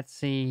 so let's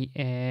see.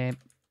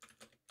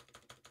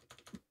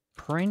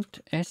 Print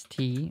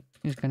st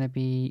is gonna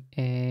be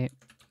a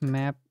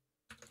map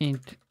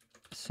int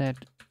set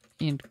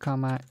int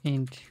comma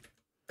int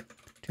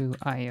to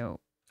io.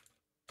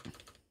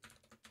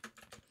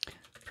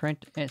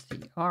 Print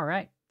st. All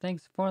right.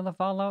 Thanks for the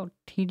follow.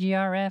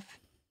 TGRF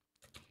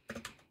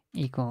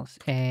equals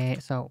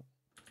so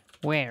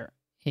where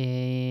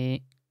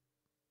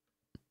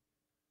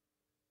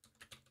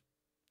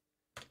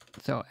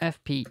so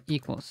fp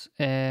equals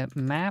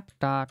map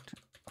dot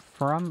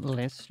from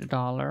list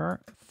dollar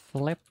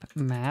flip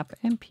map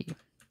mp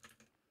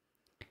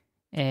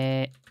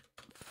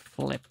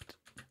flipped.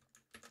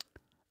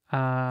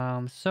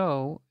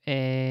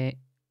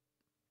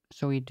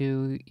 So we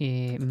do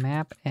a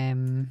map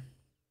m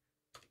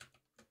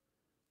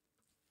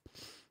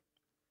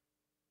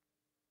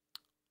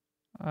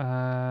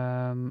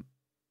and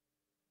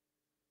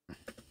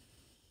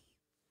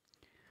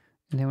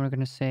then we're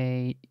gonna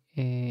say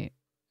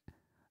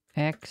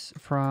x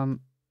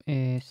from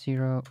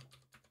 0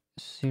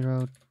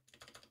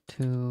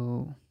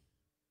 to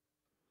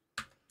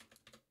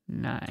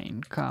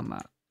 9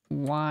 comma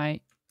y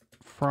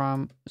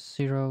from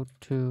 0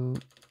 to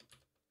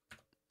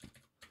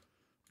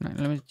 9.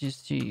 Let me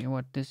just see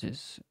what this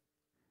is.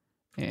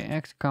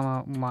 X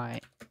comma y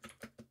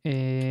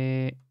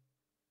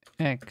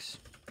x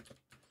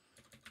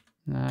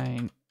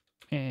 9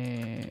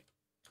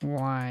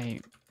 y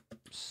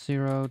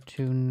 0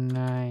 to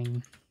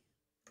 9.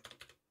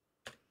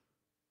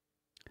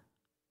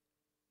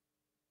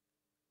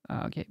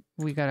 Okay,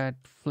 we gotta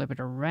flip it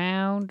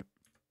around.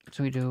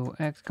 So we do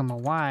x comma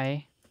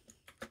y.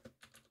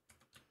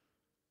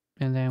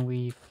 And then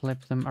we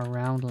flip them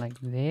around like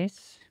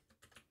this.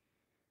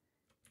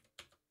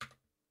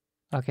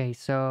 Okay,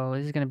 so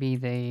this is gonna be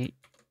the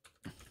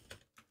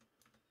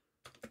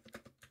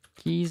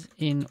keys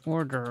in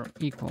order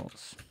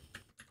equals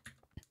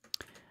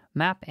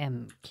map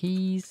m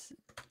keys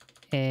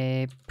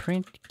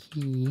print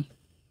keys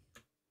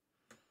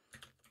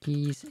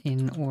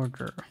in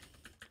order.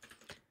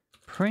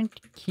 Print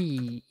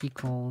key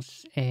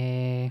equals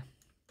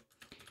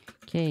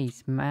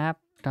case map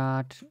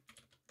dot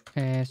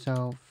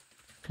so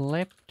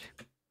flipped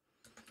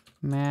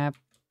map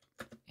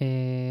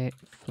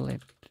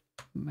flipped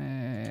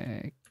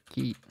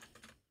key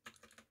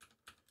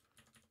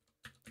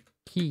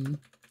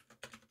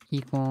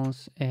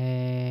equals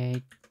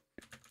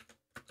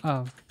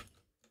of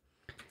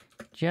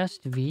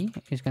just v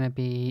is gonna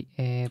be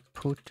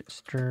put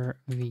stir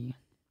v.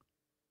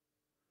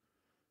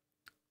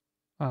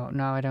 Oh,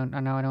 no, I don't.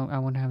 No, I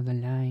won't have the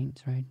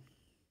lines, right?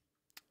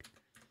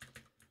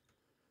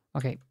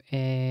 Okay.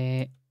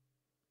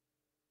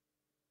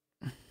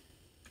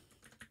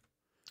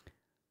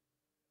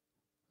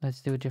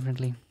 Let's do it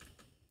differently.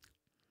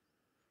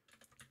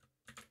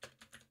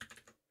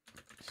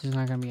 This is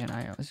not gonna be an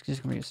IO. It's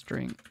just gonna be a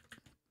string.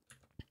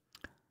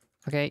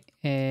 Okay.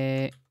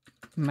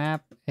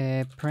 Map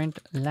print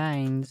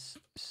lines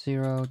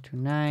 0 to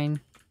 9.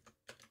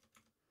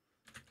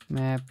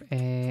 Map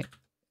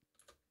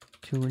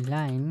to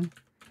line,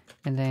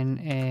 and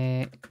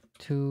then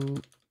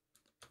to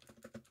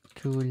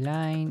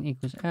line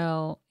equals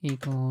L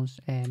equals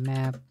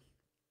map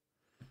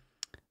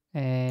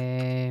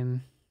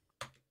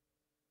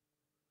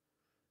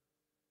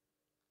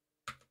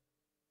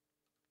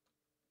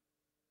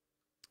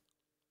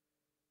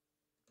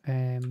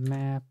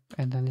map,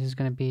 and then this is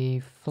going to be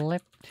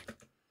flipped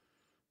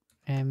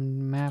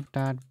and map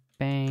dot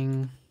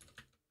bang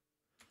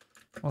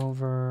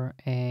over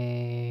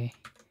a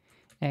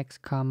x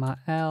comma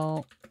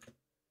L,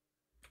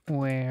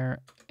 where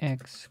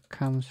x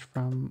comes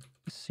from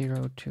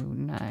 0 to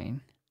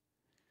 9.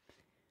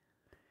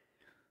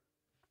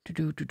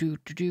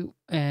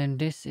 And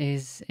this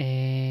is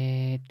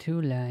a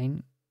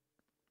 2-line.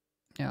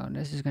 No,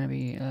 this is gonna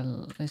be a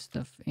list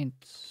of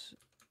ints.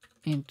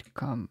 A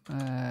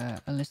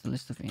list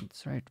of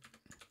ints, right?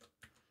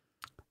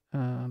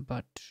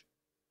 But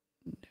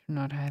they're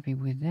not happy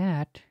with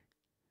that.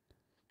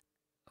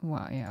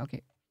 Wow, yeah,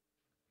 okay.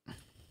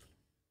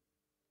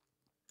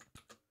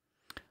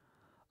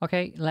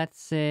 Okay,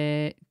 let's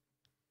so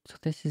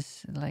this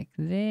is like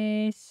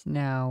this.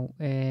 Now,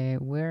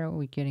 where are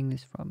we getting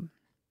this from?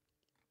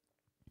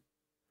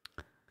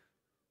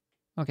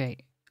 Okay,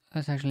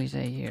 let's actually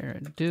say here,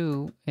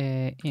 do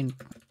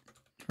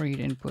read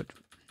input.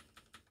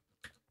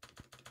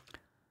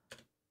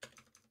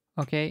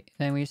 Okay,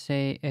 then we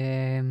say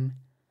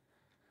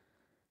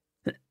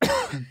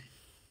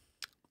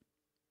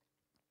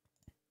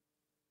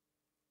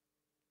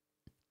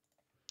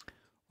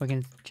we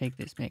can take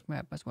this make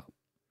map as well.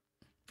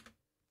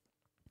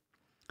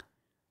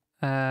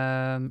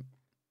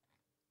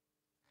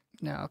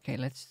 No, okay,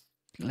 let's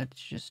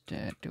just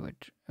do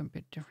it a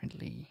bit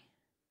differently.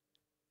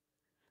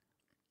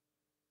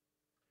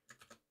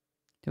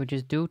 So we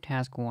just do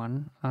task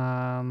 1,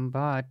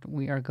 but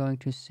we are going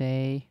to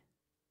say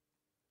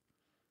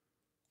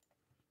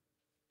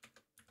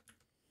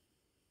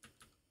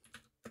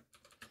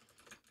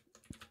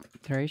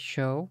there is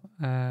show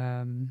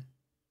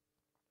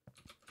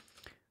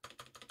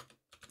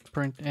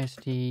print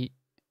st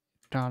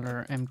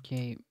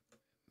 $mk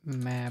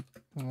map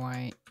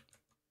y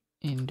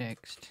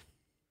indexed,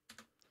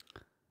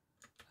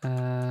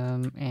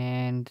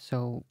 and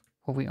so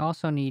what we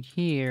also need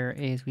here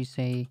is we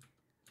say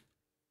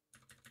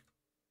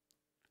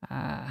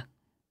yeah,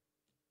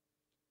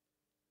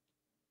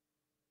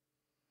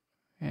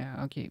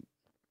 okay,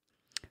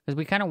 because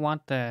we kind of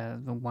want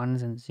the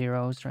ones and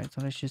zeros, right?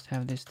 So let's just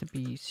have this to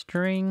be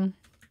string.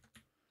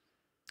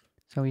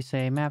 So we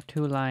say map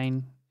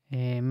 2-line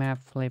map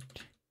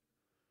flipped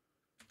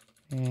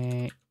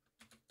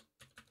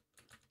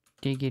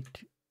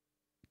digit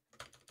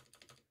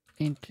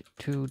int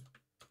to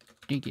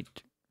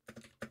digit,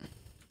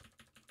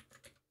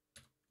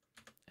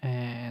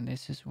 and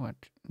this is what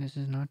this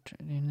is not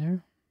in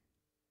there.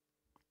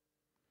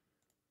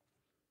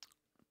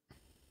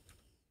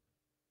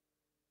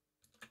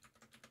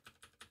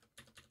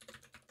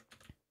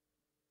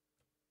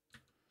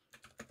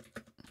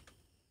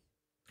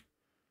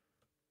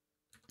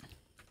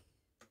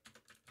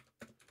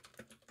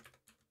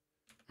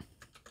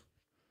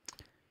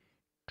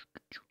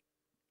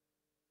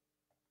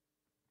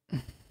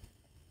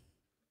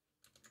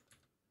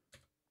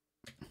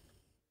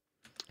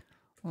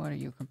 What are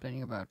you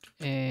complaining about?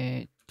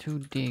 To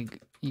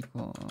dig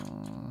equal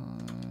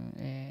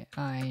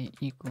I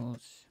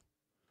equals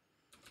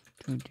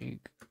to dig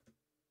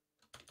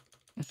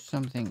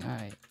something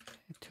I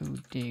to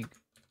dig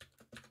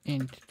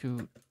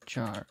into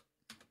jar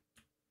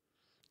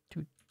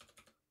to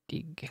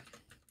dig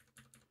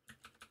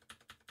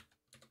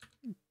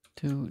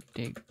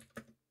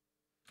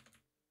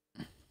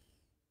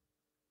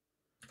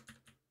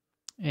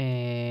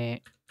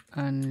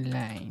on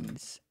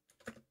lines.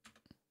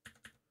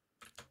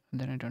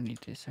 And then I don't need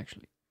this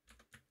actually.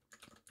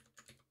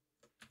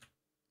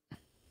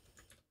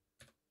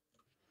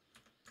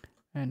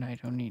 And I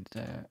don't need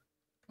the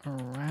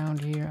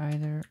around here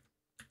either.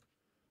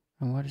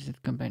 And what is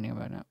it complaining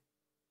about now?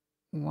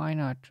 Why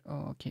not?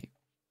 Oh, okay.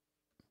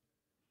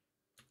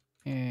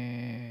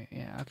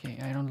 Yeah, okay.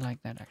 I don't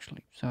like that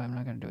actually, so I'm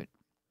not gonna do it.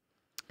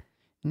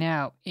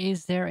 Now,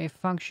 is there a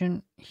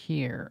function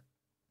here?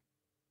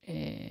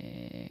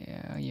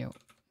 Yo.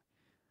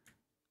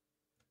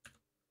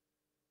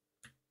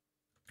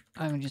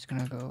 I'm just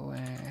gonna go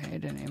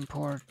ahead and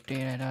import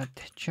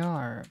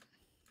data.jar.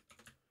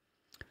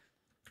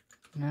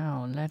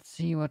 Now, let's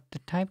see what the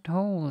typed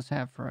holes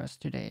have for us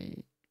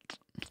today.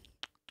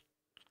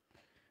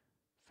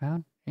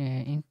 Found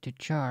into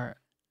jar.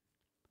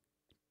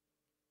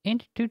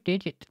 Int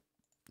 2-digit.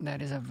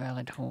 That is a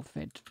valid hole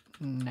fit.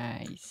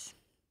 Nice.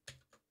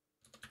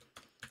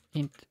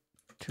 Int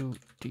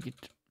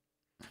 2-digit.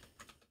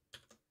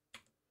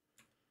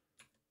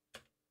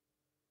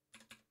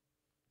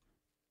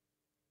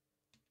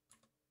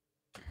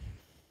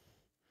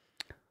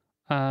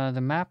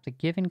 The map, the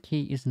given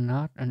key is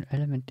not an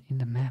element in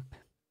the map.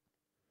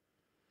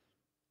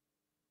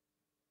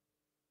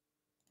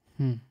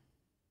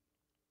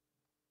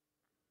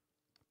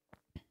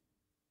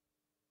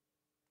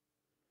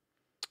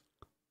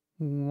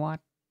 What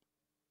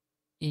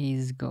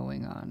is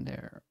going on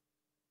there?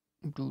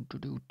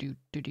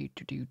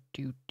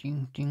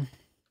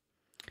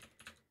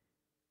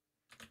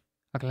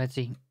 Okay, let's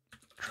see.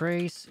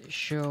 Trace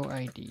show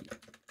ID.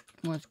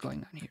 What's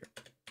going on here?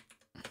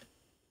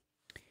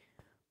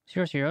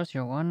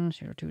 0001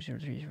 02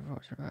 03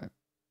 04 05.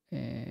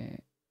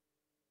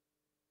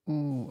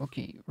 Ooh,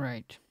 okay,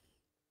 right.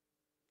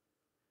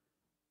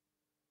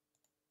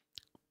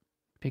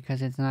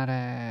 Because it's not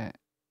a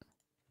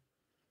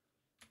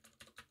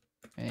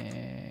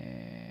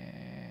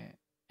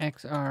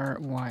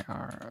XR,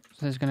 YR. So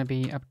there's gonna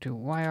be up to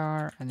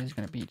YR, and there's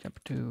gonna be up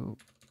to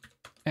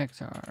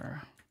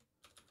XR.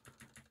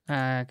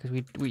 Because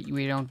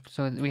we don't,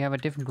 so we have a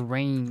different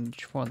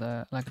range for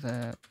the, like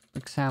the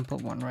example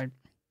one, right?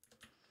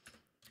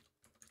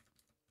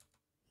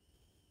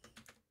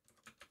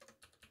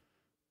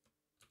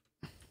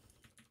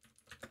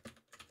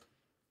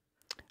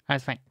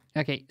 That's fine.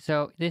 Okay,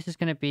 so this is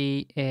gonna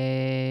be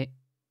a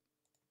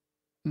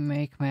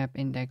make map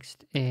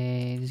indexed.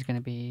 This is gonna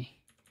be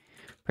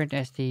print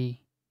st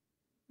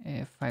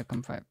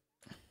 5,5.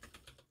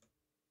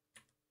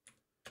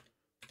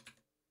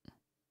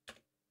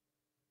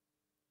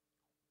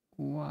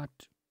 What?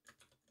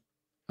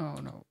 Oh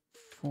no,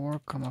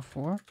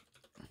 4,4.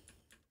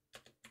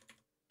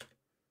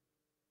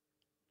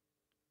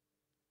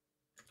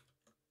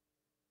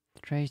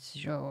 Trace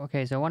show.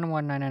 Okay, so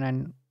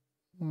 11999.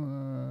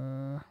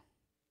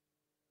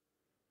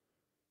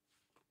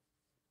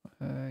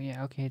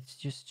 Yeah, okay, it's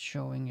just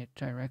showing it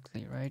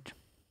directly, right?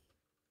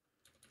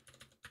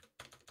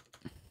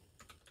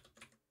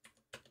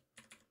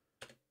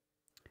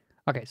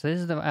 Okay, so this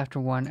is the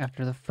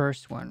after the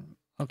first one.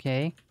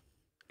 Okay.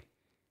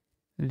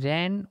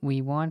 Then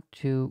we want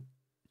to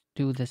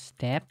do the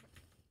step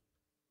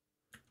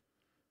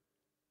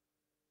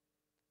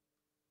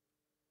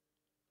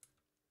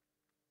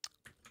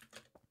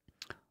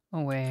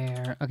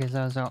where, okay,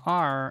 so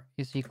R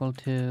is equal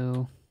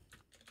to,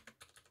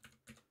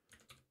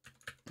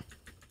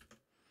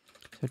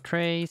 so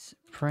trace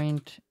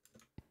print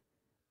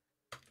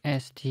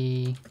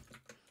st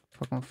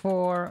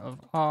 4,4 of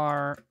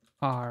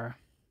R.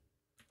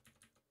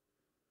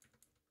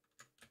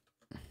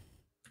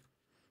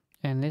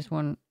 And this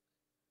one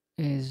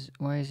is,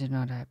 why is it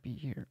not happy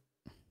here?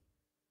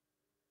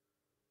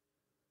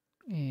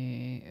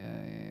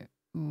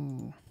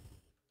 Ooh.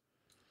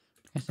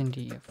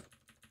 SNDF.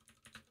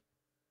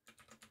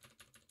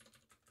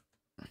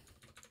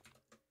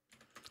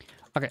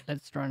 Okay,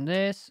 let's run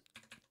this.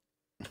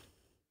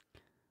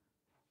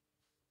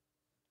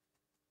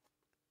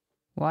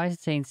 Why is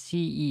it saying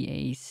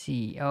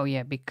CEAC? Oh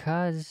yeah,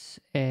 because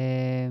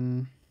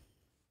no,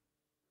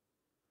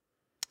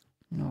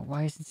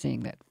 why is it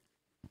saying that?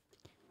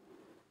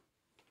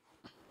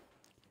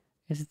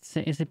 Is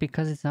it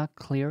because it's not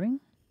clearing?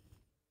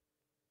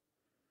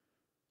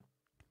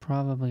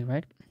 Probably,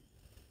 right?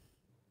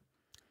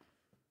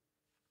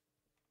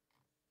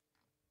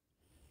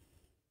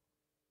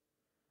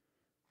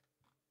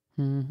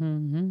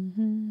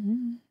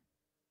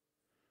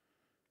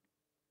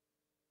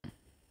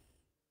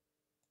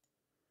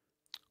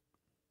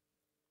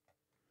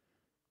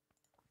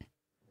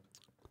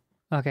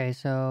 Okay,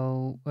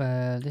 so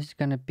this is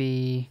gonna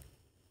be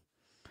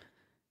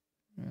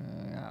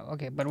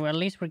okay, but at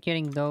least we're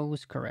getting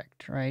those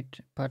correct, right?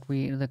 But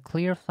the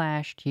clear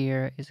flashed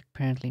here is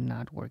apparently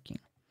not working.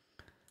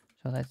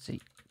 So let's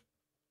see.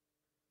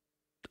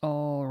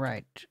 All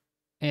right,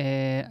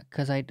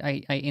 because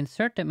I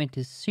insert them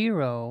into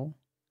 0,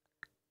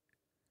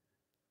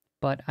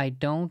 but I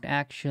don't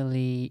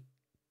actually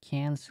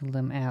cancel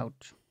them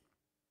out.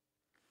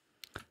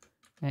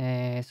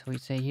 So we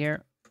say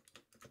here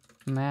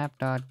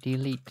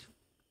map.delete.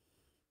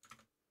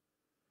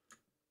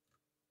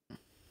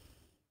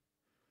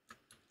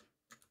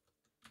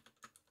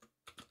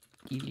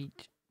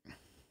 Delete.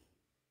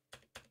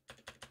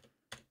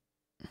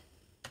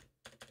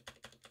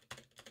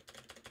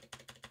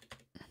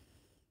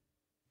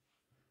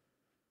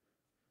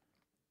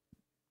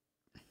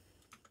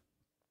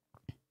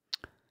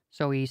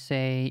 So we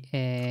say,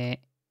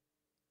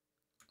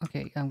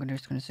 okay, I'm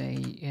just gonna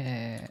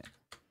say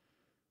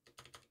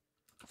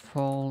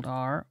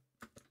folder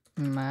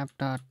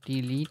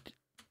map.delete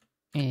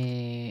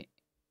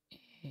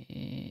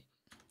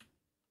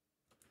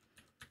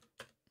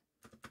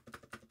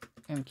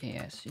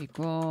mks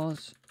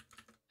equals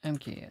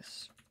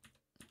mks.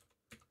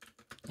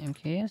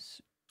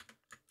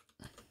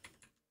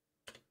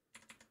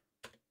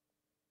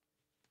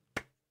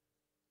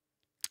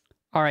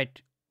 All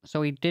right,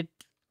 so we did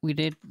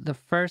the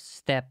first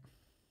step.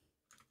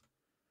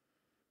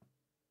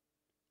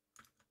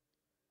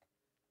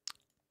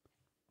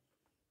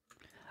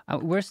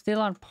 We're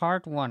still on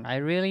part 1. I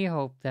really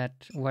hope that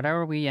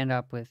whatever we end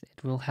up with,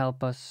 it will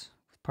help us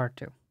with part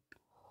 2.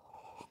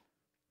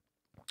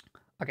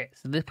 Okay,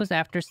 so this was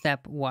after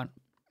step 1.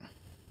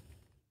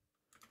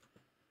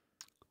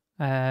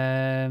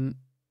 So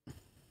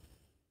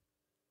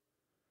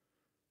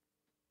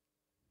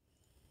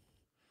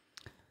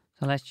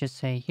let's just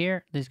say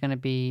here, there's going to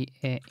be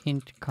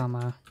int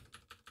comma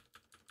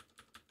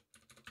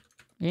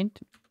int,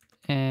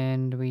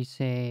 and we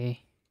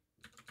say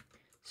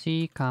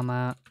c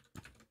comma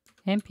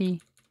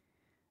mp,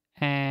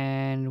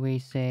 and we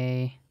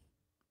say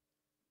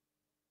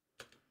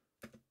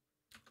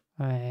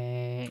so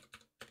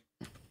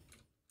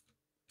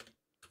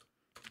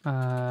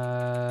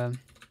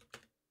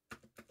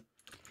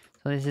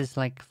this is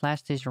like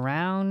flash this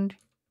around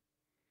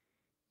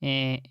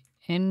n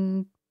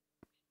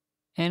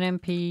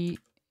nmp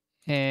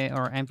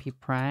or mp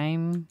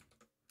prime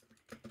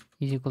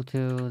is equal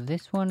to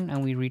this one,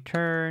 and we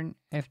return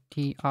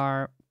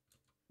ftr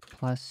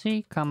plus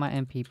c comma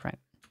mp prime.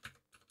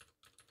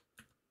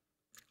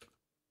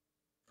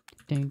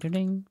 Ding ding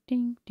ding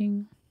ding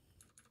ding.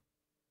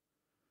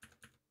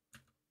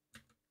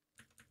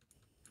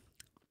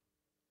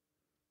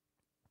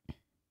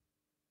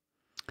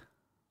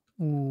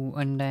 Ooh,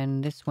 and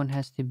then this one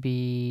has to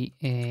be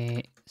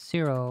a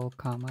 0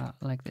 comma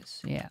like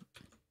this. Yeah.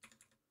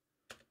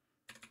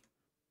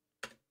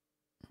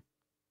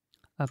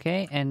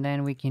 Okay, and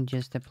then we can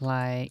just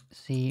apply,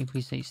 see if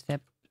we say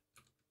step,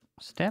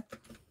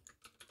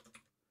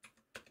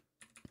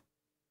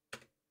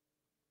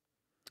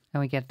 and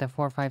we get the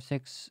 4, 5,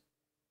 6,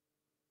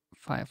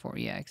 5, 4.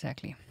 Yeah,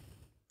 exactly.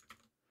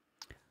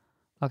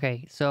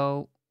 Okay,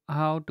 so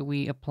how do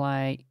we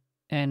apply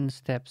n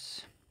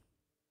steps?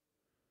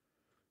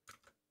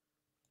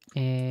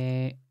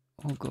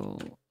 We'll go,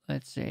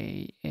 let's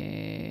say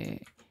a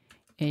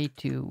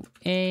to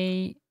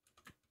a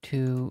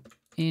to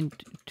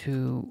int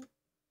to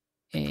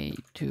a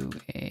to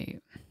a.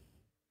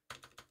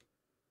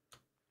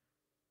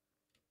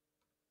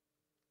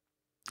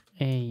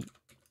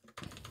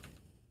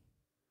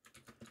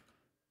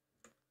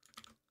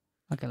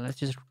 Okay, let's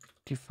just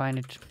define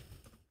it.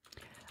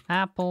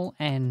 Apple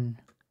n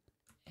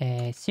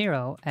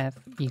 0 f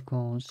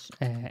equals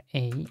a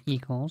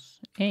equals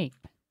a.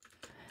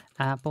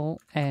 Apple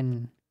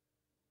n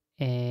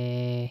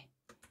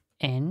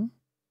n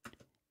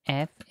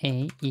f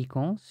a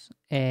equals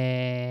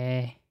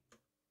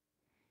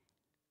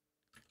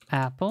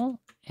apple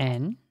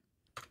n.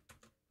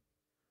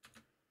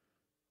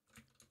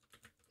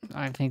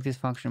 I think this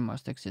function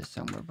must exist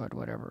somewhere, but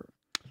whatever.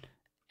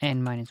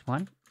 N minus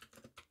 1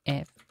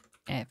 f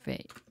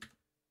a.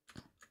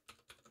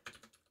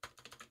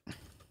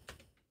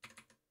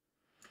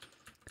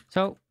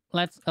 So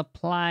let's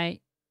apply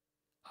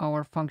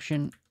our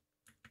function.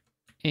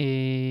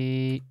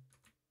 The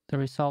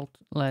result,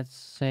 let's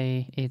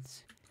say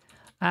it's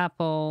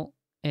apple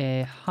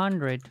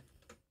 100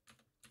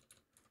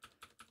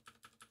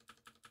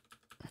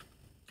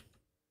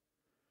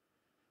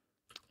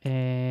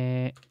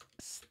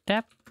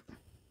 step,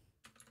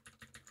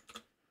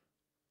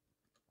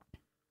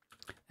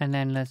 and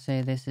then let's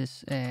say this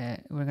is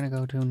we're gonna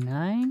go to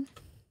 9,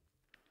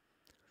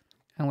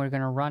 and we're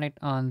gonna run it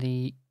on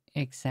the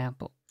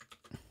example.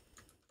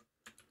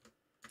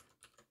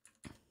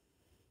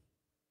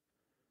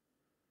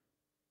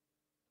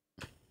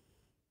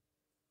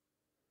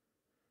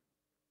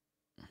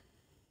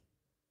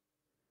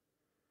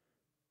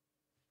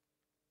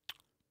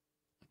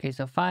 Okay,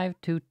 so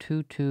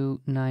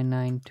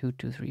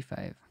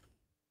 5222992235.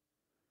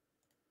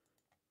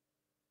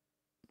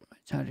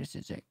 So this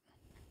is it.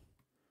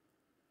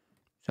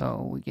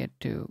 So we get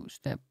to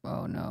step,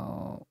 oh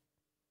no.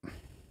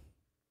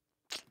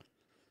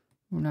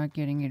 We're not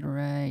getting it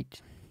right.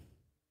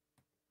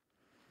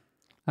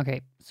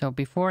 Okay, so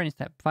before in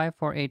step 5,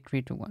 4, 8,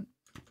 3, 2, 1.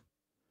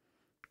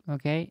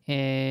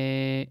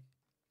 Okay,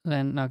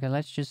 then, okay,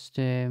 let's just,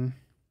 we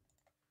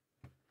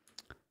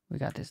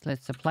got this.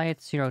 Let's apply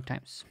it 0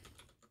 times.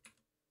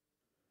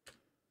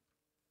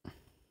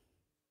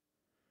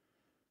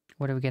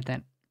 What do we get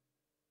then?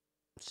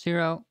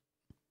 0.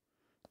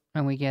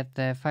 And we get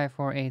the 5,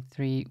 4, 8,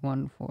 3,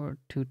 1, 4,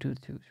 2, 2,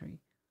 2, 3.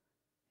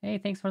 Hey,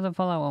 thanks for the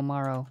follow,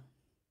 Omaro.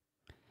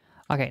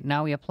 Okay,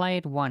 now we apply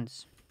it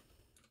once.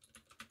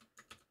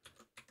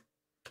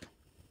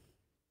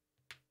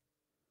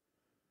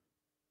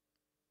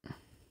 And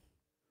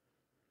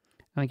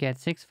we get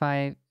 6,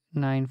 5,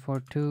 9,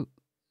 4, 2,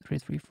 3,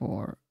 3,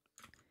 4,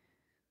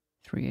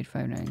 3, 8,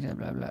 5, 9, blah,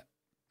 blah, blah.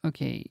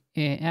 Okay,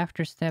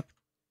 after step,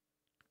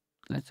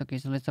 so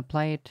let's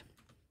apply it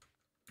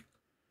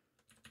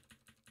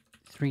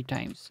 3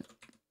 times.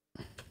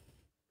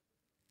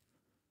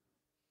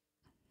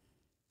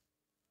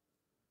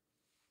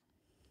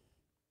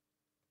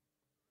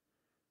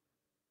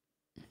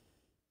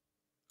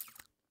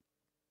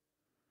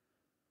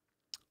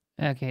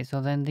 Okay,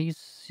 so then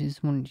this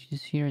one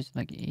here is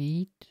like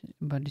 8,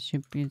 but it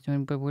should be,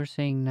 but we're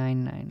saying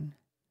 9, 9.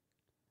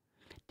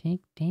 Tick,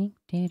 tick,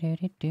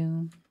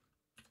 do.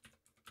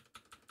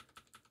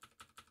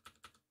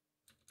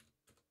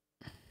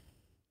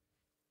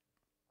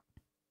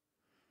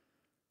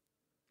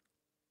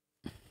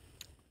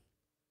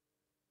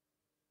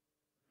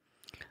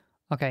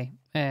 Okay,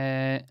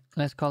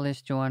 let's call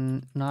this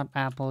one not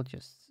Apple,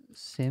 just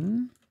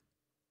sim.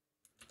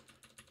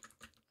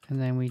 And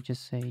then we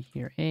just say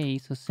here A,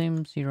 so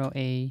sim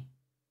 0A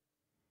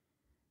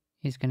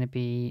is going to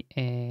be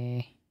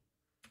a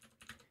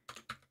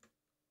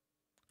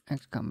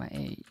x comma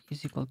A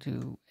is equal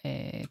to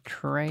a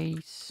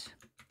trace.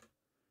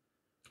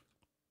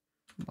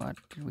 What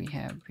did we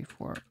have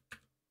before?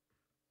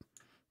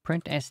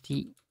 Print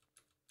st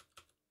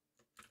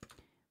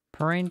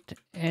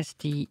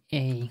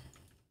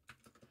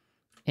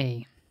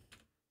a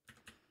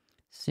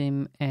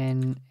sim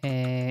and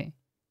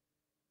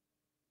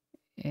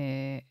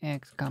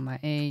x comma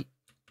A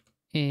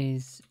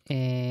is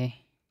a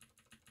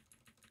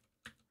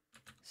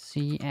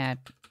c at,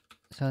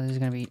 so this is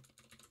going to be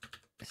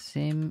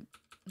sim,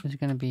 this is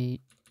going to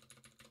be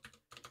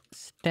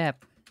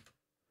step,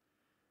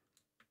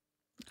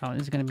 oh,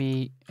 this is going to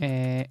be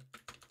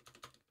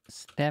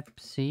step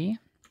C.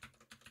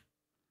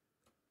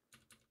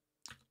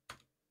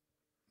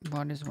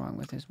 What is wrong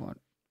with this one?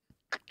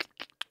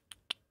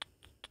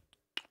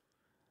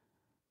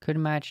 Could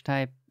match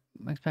type,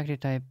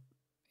 expected type,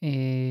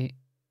 loop.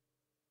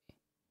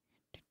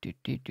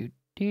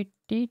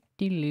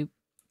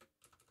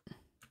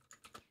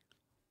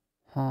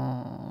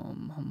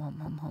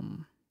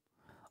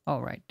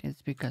 All right,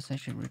 it's because I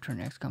should return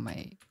x comma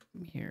A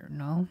here.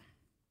 No.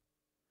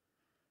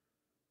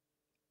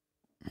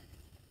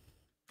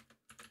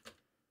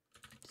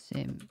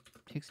 Sim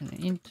takes an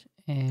int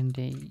and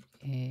a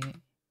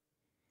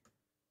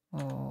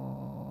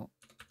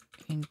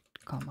int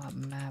comma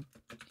map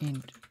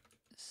int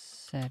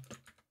set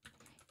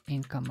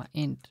int comma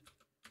int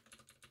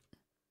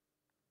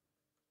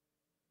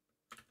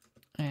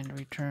and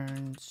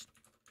returns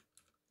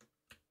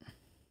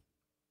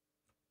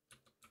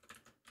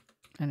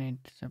an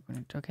int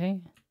subunit.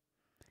 Okay.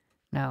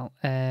 Now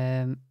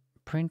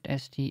print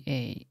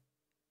sta.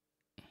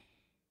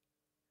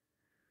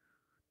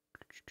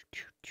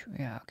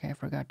 Yeah, okay, I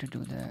forgot to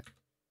do the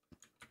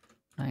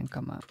 9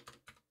 comma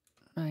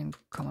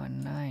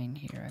 9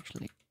 here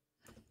actually.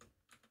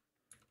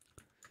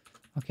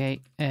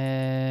 Okay,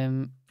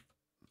 and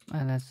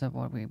that's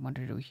what we want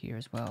to do here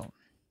as well.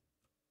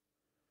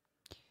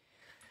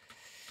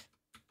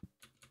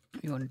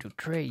 We want to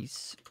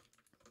trace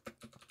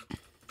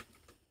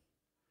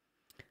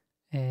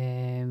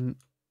okay,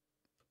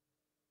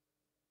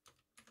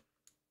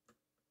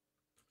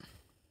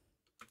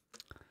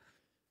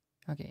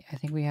 I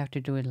think we have to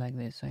do it like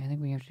this. So I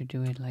think we have to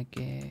do it like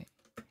a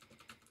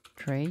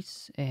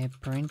trace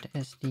print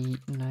sd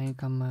 9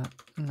 comma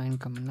 9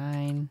 comma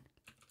 9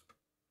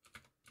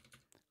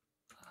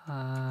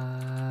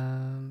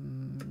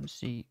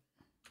 c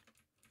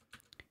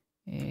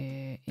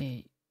a.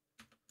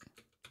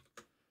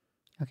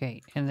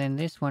 Okay, and then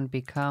this one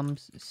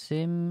becomes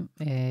sim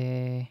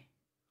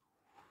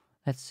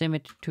let's sim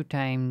it 2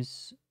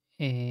 times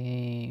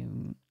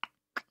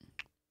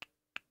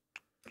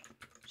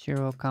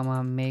 0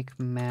 comma make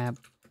map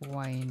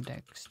y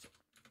indexed.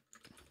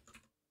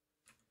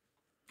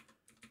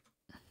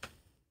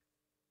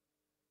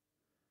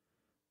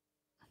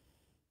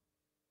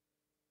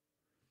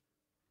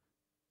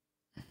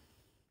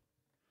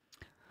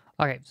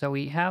 Okay, so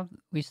we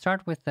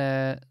start with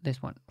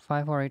this one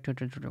 5 4 8 2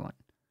 2 2 1.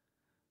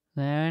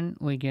 Then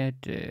we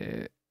get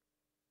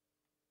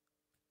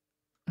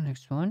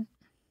next one,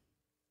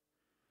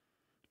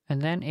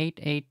 and then 8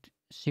 8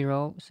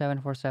 0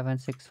 7 4 7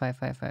 6 5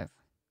 5 5.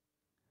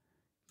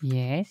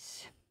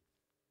 Yes.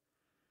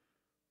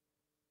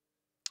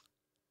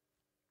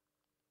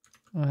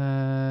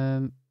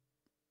 So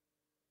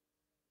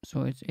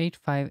it's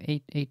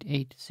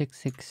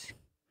 8588866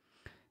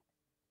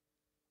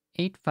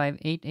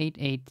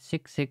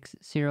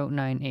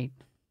 8588866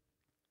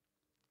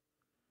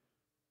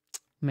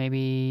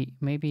 Maybe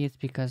it's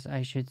because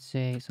I should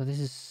say, so this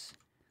is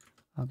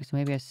okay, so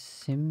maybe a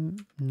sim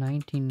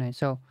 199.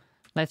 So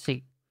let's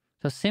see.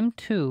 So sim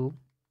 2,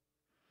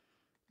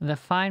 the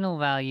final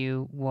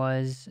value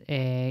was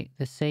the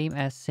same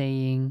as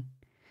saying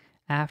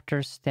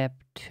after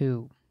step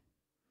 2,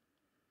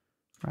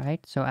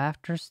 right? So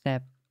after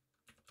step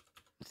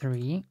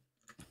 3,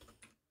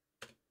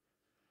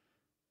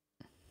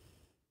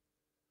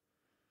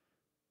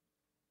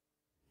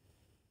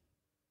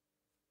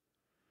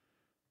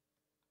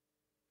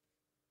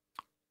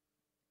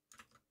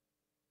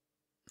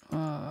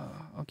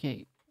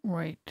 okay,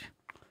 right.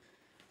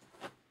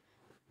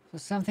 So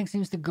something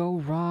seems to go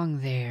wrong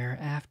there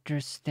after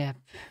step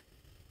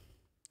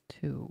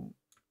 2.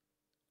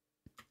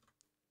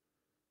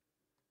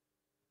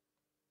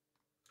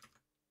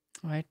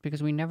 Right,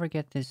 because we never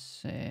get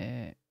this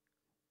what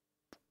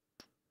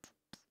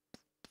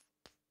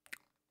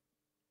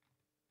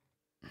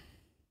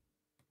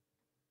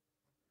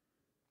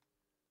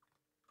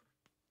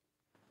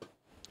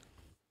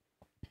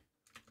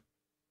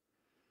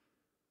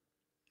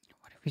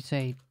if we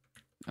say,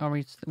 oh,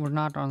 we're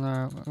not on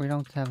the, we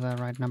don't have the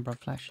right number of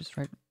flashes,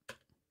 right?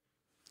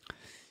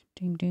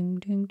 Ding ding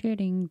ding ding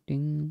ding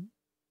ding.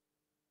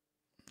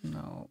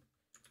 No,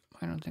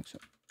 I don't think so.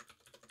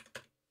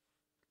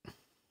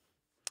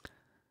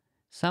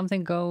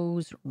 Something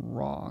goes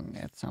wrong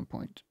at some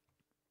point.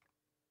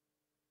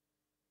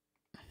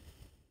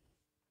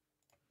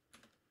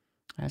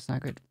 That's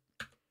not good.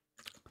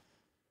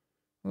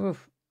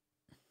 Oof.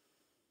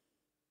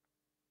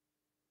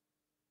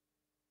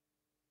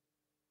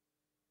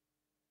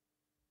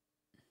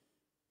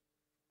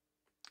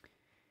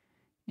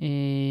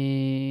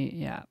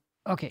 Yeah.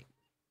 Okay.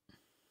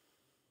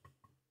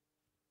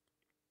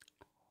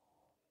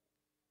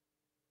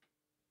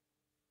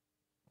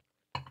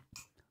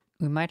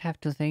 We might have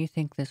to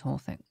rethink this whole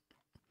thing.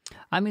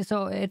 I mean,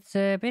 so it's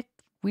a bit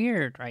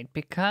weird, right?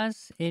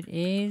 Because it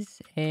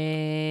is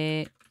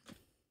a...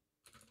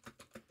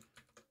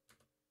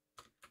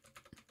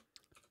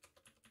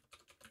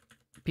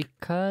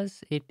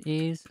 Because it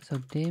is... So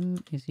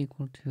dim is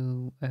equal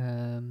to...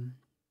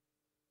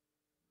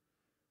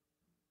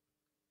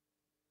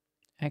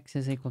 X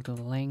is equal to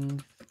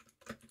length,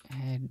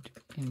 head,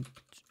 int,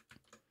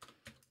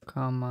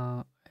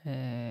 comma,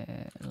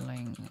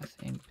 length,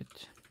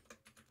 input.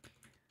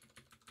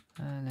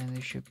 And then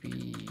this should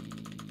be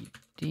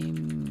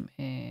dim,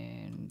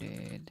 and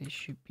this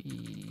should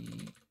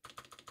be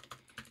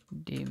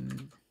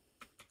dim.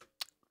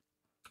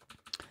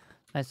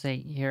 Let's say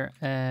here,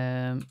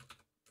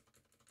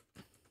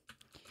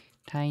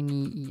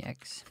 tiny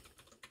ex.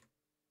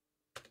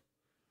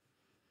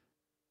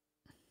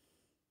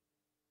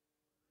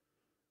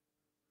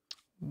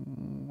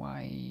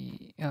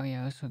 Y, oh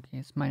yeah, it's okay,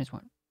 it's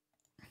 -1.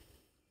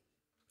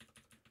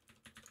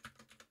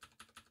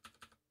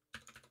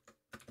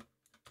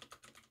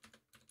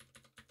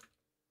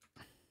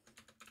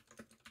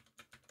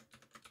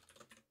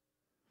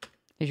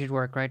 It should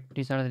work, right?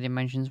 These are the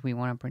dimensions we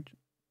want to print.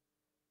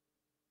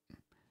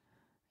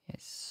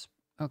 Yes.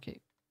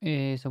 Okay.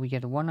 So we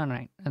get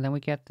 109, and then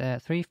we get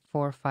 3,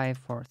 4, 5,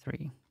 4,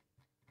 3.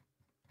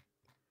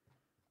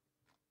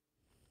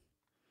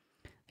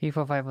 3,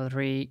 4, 5, 4,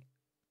 3.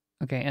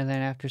 Okay, and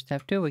then after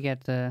step 2, we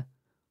get the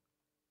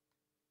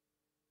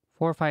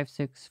 4, 5,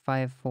 6,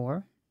 5,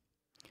 4.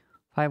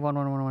 5, 1,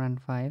 1, 1, 1,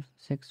 5.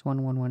 6,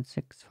 1, 1, 1,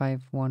 6,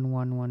 5, 1,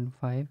 1, 1,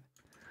 5.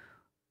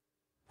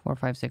 4,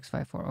 5, 6,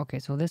 5, 4. Okay,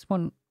 so this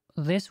one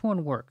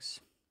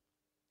works.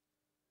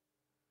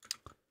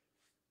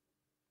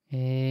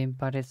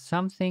 But it's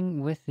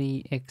something with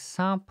the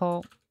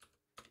example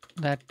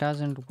that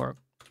doesn't work.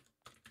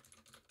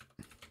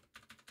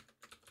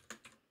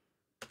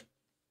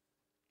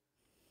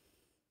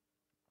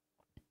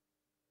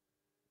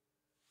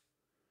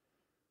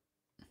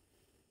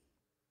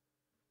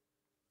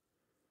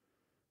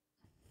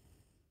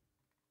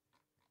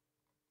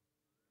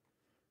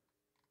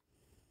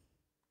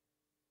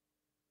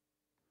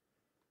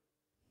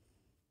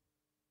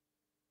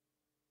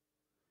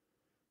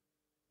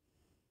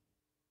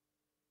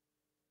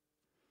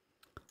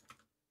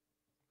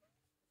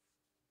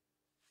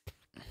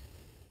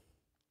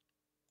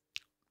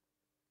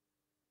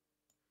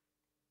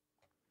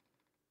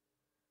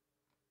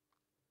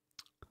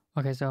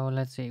 Okay, so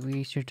let's see.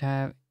 We should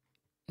have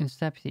in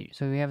step 3.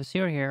 So we have a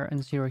 0 here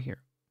and 0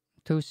 here.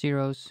 2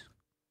 zeros,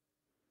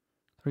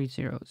 3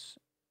 zeros.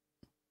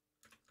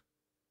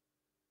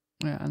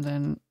 Yeah, and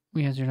then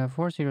we should have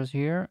 4 zeros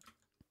here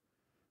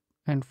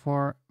and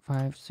 4,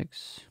 5,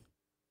 6.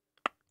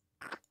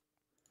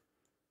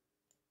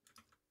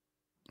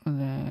 And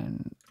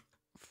then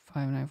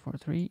 5, 9, 4,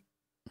 3.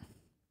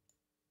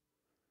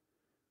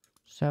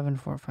 7,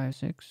 4, 5,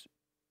 6.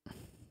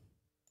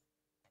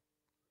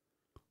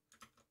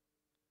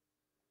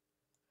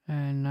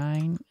 And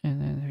 9,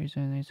 and then 3,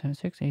 7, 8, 7,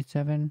 6, 8,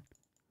 7,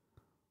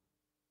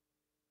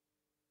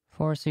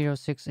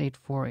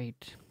 406848.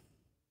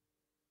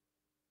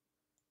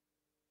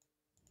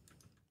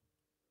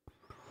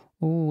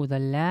 Oh, the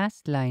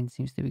last line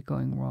seems to be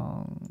going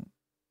wrong.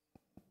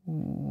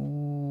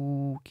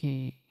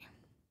 Okay.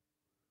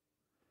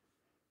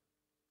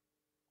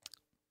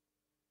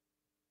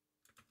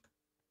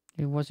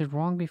 Was it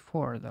wrong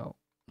before though?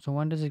 So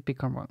when does it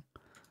become wrong?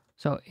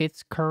 So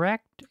it's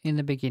correct in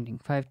the beginning,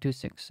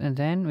 526, and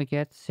then we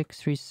get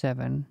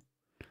 637,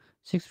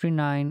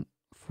 639,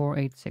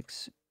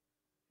 486,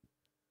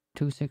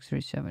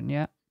 2637.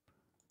 Yeah.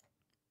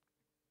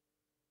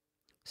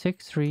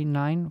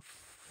 639,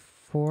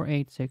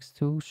 486,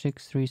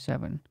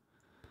 2637.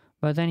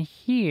 But then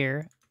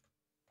here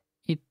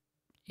it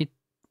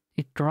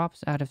it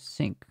drops out of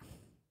sync.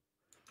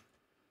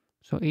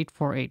 So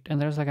 848,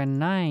 and there's like a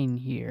 9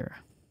 here,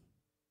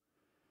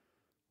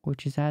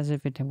 which is as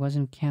if it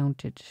wasn't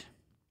counted.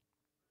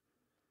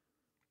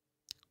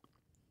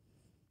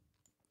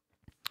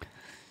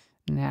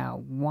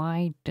 Now,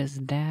 why does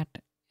that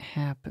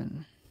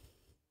happen?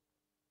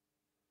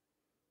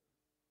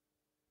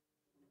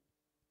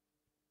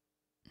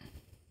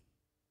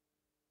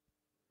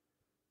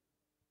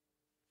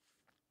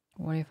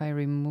 What if I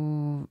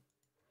remove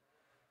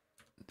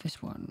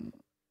this one?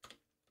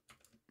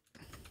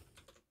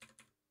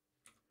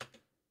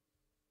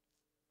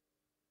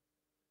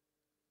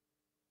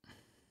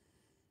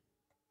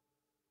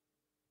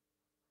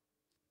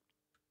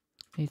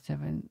 Eight,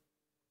 7.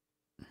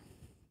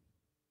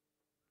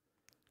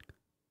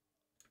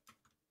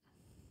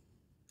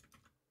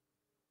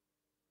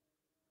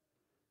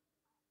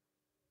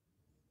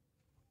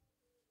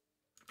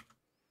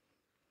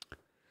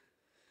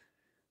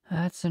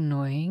 That's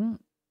annoying.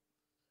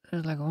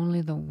 There's like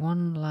only the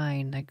one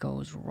line that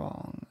goes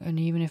wrong. And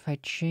even if I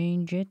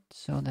change it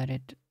so that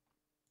it...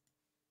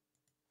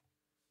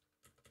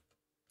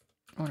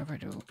 What if I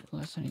do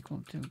less than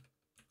equal to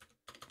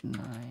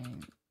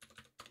 9?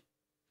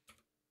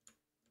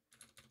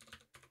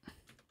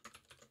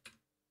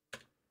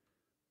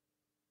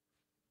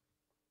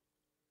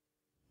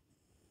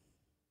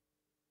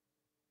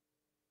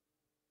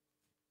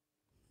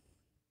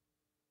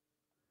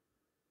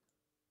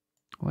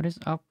 What is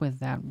up with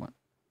that one?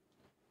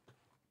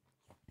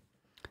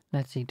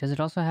 Let's see. Does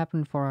it also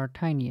happen for our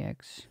tiny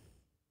eggs?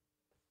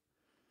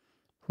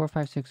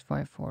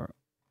 45654.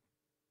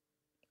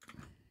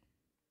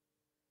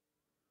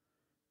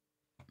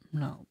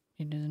 No,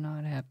 it does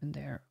not happen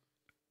there.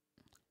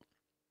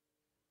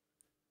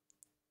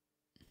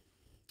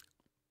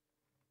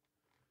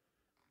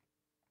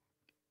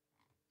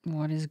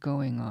 What is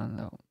going on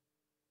though?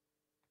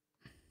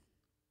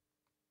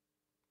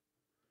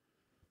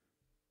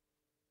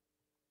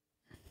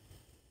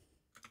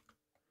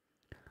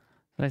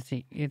 Let's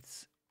see.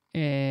 It's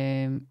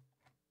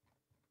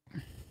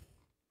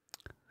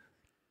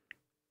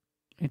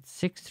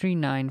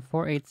 639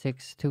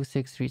 486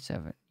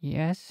 2637.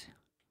 Yes.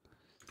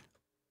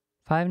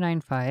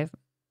 595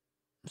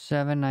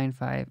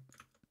 795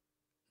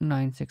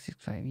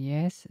 9665.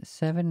 Yes.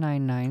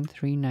 799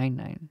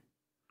 399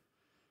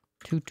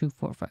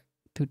 2245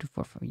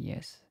 2245.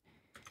 Yes.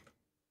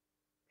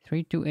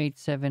 328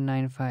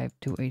 795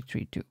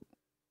 2832.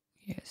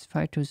 Yes.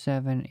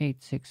 527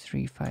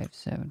 863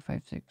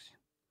 5756.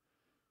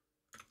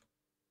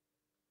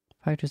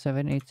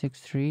 527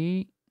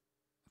 863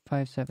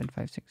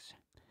 5756.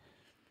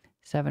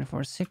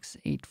 746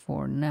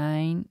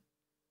 849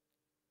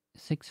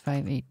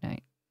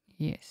 6589.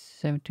 Yes.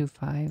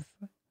 725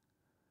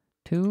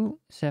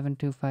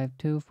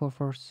 7252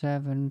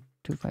 447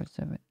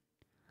 257.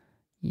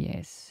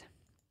 Yes.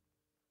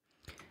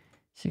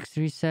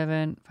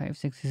 637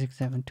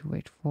 5667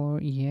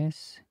 284.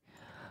 Yes.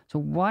 So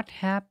what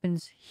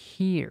happens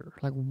here?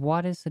 Like,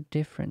 what is the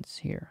difference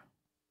here?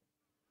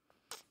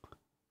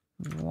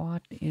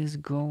 What is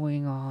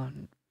going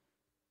on?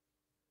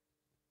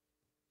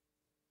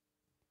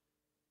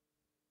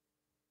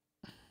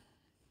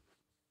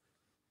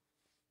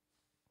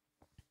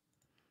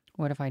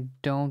 What if I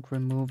don't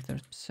remove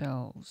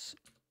themselves?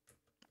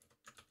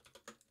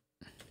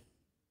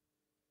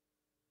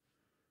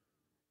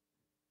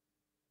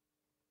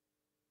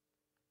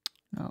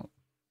 No,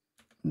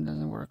 it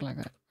doesn't work like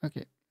that.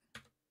 Okay.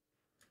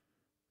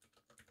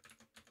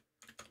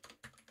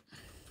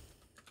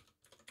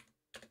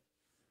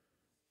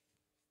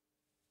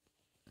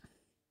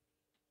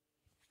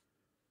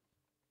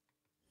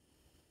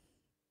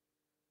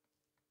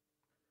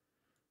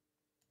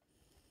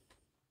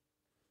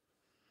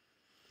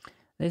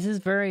 This is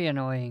very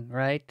annoying,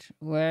 right?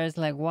 Whereas,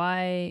 like,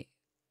 why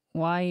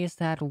is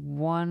that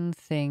one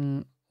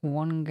thing,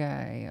 one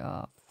guy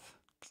off?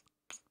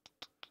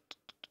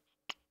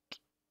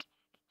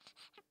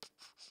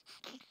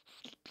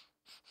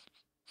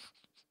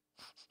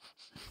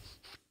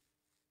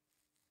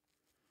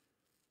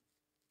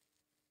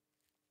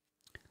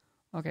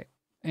 Okay.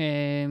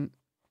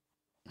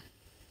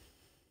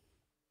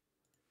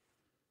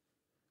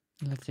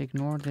 Let's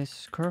ignore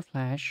this curve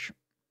flash.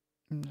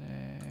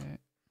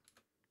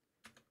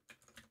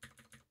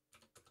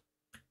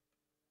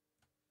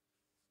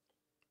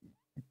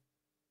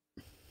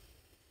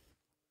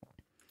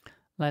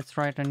 let's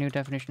write a new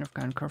definition of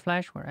anchor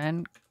flash, where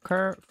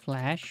anchor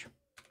flash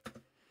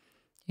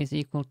is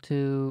equal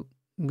to,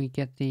 we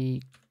get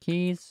the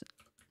keys,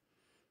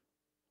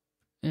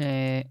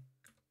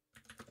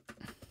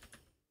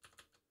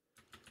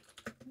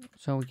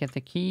 so we get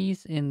the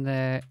keys in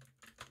the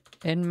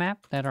in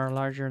map that are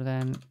larger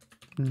than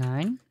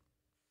 9.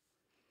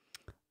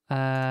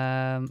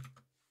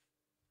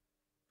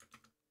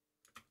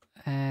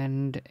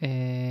 And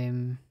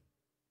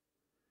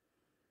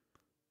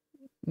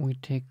we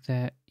take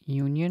the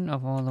union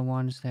of all the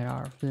ones that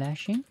are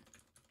flashing.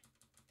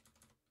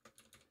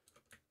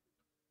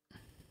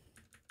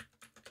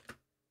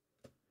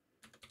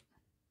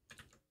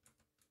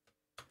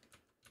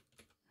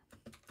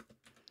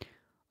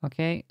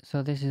 Okay,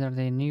 so this is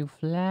the new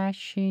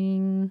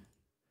flashing,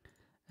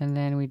 and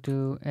then we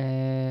do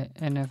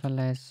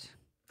NFLS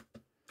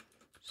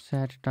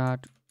set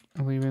dot,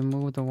 we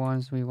remove the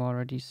ones we've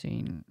already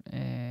seen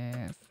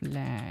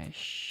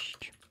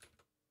flashed.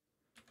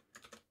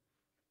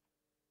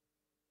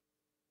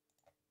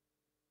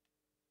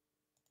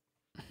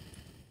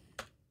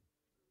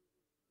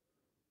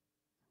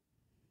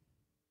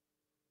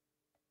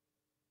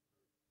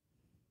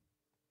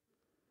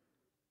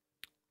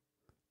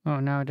 Oh,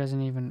 now it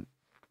doesn't even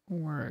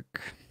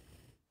work.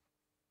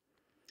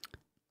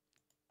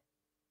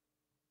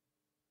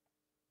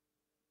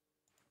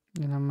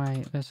 You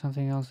know, there's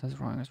something else that's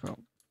wrong as well.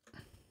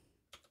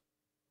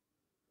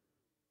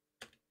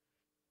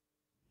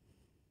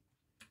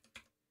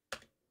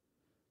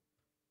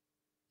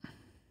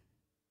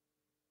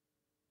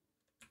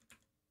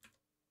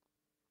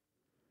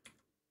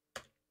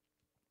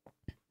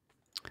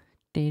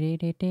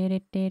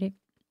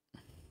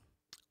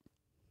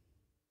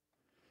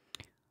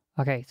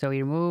 Okay, so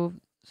we remove,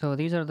 so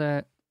these are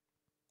the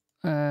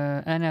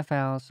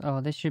NFLs. Oh,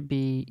 this should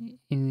be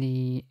in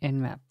the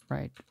nmap,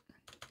 right?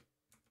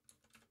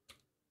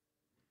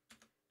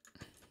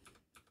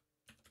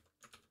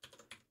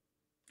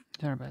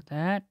 Sorry about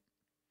that.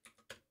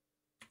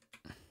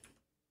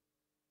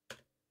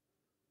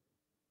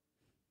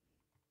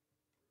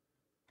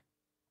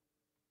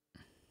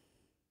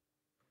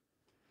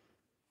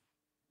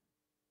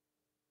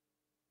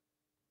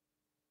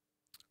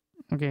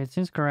 Okay, it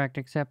seems correct,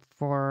 except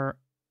for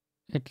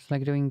it's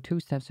like doing 2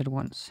 steps at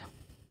once.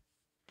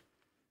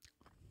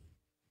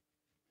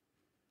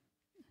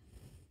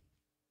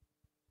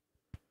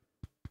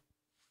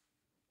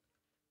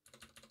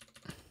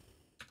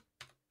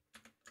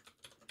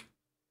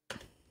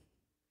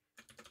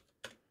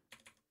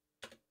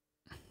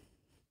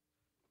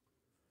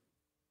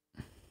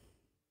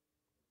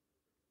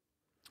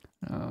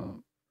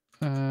 Oh,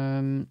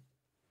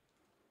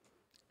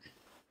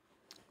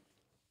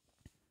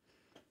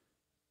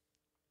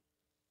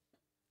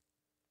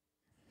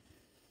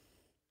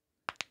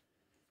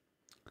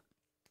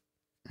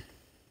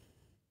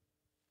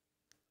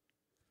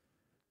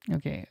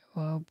 okay,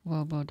 well,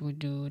 what we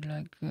do,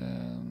 like,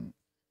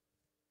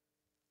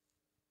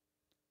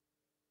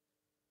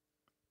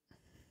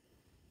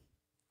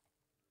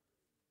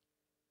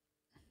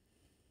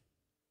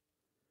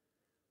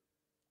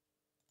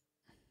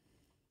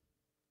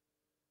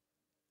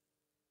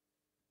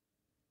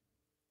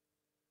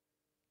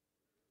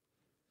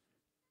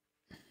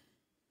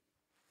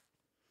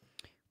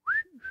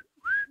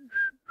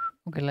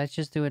 okay, let's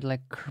just do it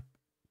like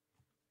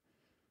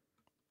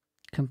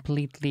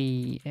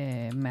completely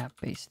map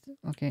based.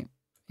 Okay,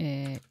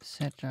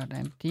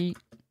 set.empty,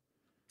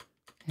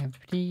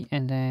 empty,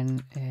 and then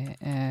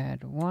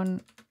add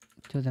 1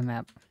 to the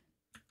map.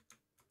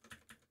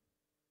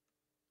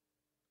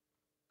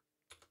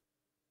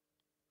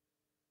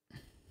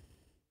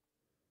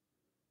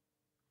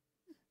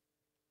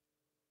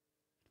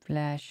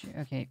 Flash,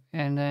 okay,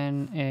 and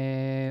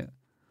then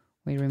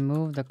we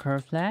remove the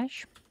curve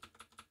flash.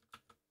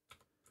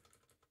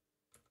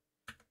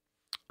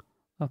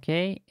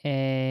 Okay,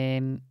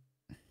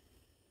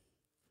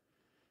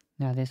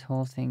 now this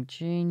whole thing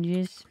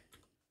changes.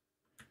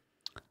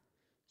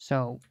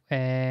 So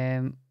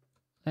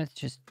let's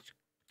just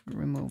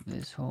remove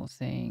this whole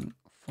thing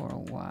for a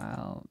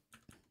while.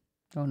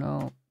 Oh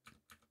no.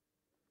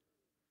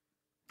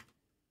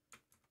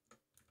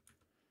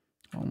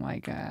 Oh my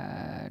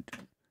god.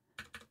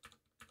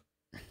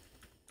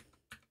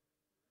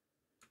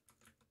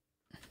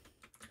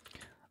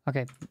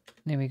 Okay,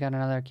 then we got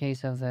another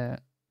case of the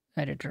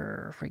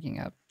editor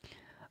freaking out.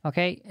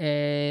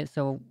 Okay,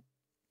 so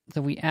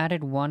we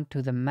added 1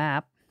 to the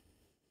map.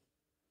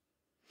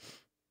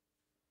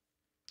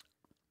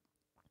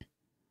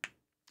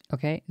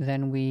 Okay,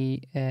 then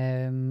we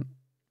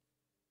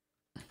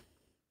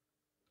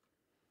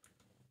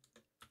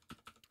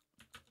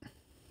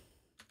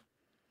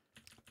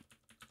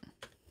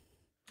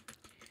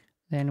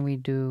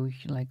do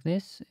like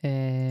this.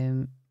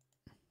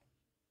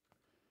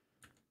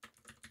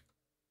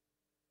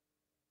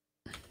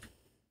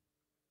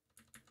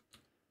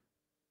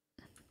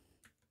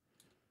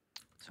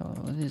 So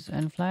this is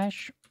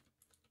nflash.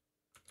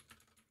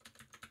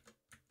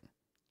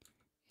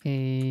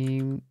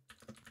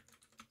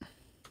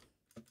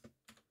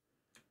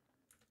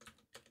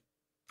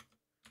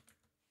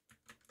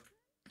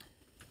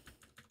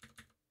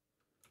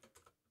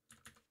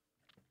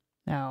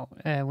 Now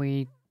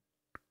we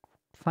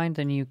find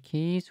the new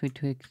keys. We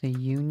take the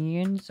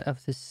unions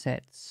of the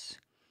sets.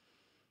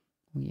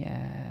 We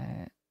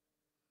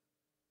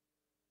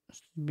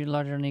be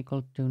larger than or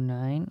equal to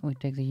 9. We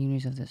take the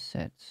unions of the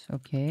sets.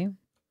 Okay.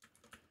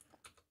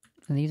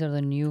 And these are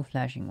the new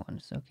flashing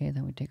ones. Okay,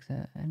 then we take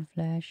the end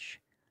flash,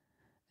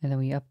 and then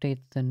we update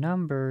the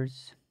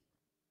numbers.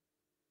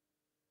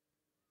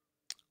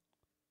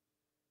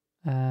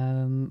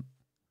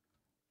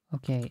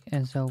 Okay,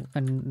 and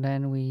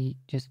then we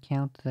just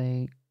count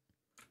the.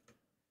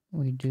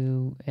 We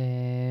do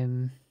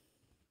and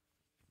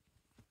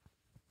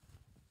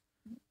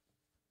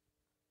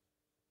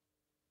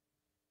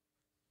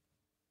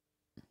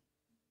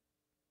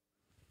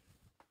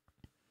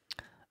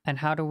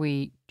how do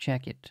we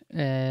check it?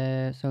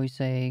 So we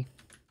say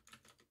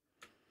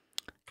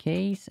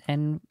case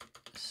and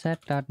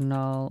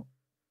set.null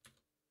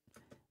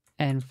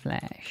and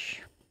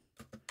flash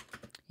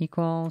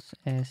equals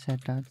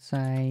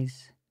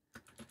set.size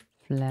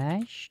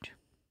flashed,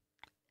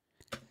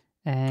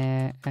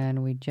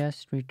 and we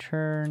just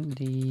return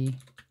the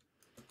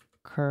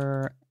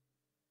cur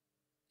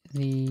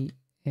MP,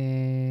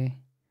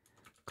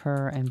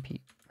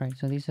 right?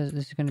 So this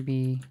is going to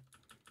be,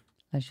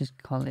 let's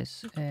just call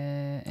this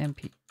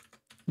MP.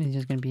 This is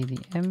just going to be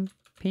the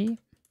MP,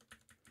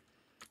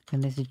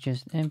 and this is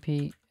just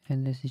MP,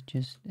 and this is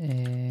just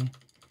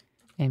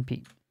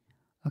MP.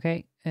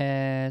 Okay,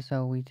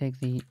 so we take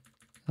the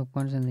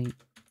ones in the.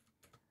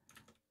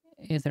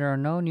 If there are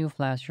no new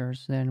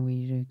flashers, then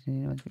we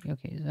do.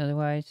 Okay,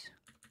 otherwise.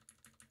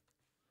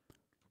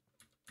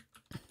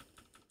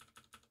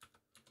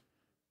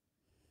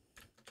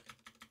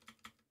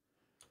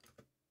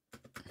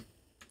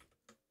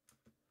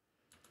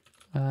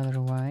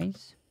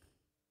 Otherwise,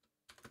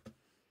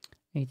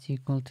 it's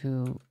equal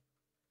to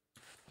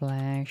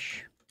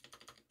flash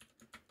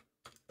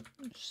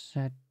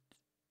set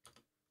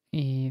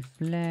a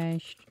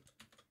flashed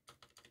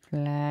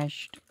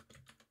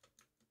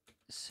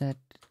set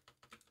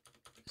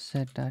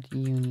dot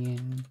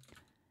union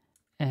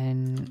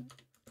and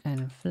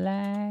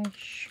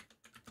flash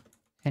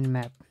and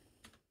map.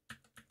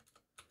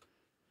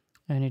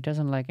 And it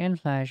doesn't like end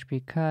flash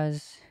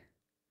because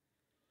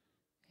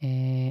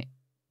end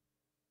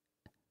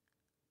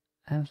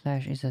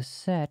flash is a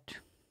set.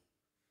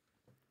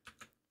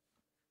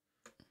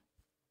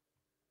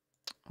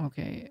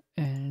 Okay,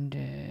 and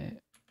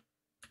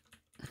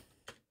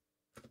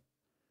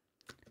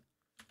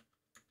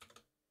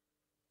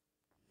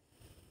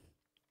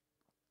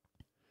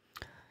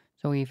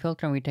so we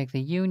filter and we take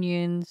the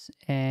unions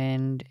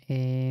and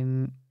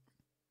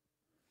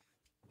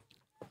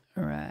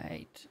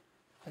right,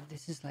 but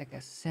this is like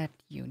a set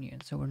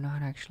union, so we're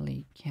not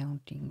actually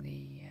counting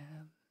the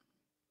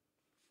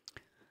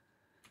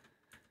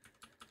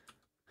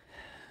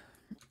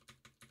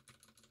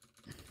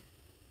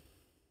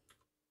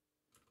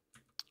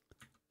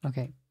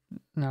okay,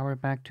 now we're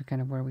back to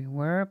kind of where we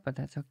were, but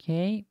that's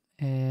okay.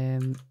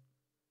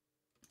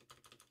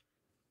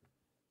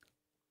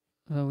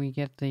 So we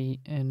get the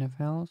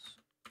NFLs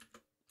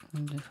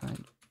and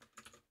define.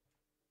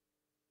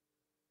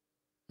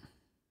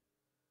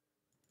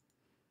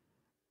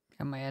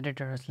 And my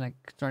editor is like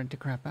starting to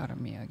crap out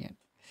on me again.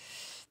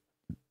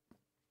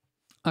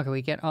 Okay,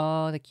 we get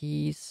all the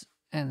keys,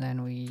 and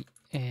then we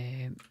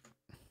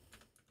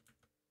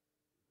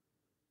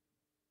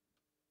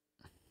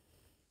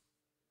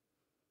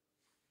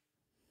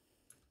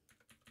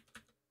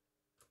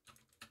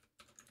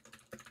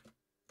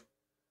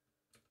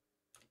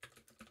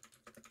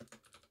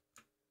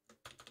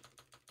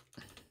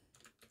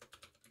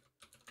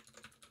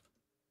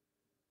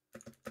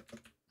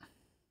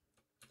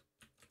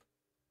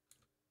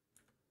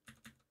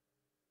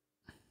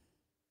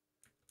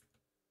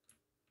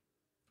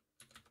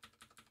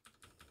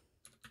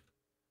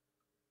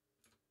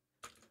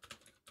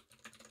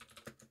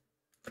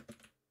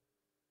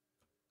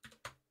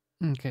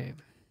okay.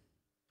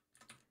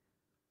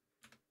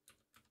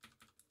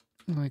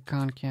 We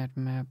concat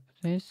map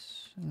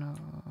this. No.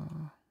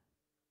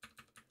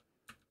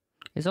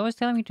 It's always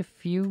telling me to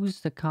fuse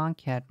the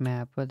concat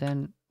map, but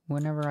then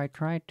whenever I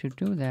try to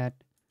do that,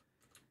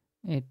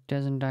 it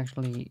doesn't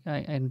actually.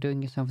 I'm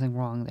doing something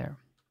wrong there.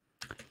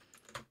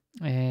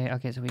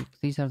 Okay, so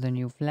these are the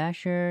new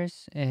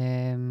flashers.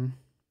 Then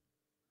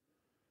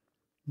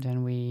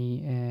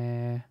we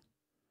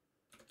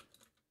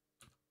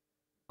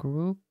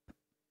group,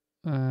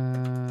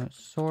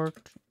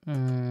 sort,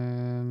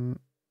 and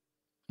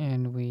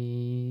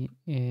we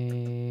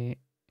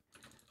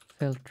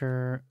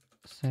filter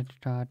set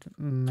dot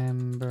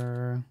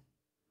member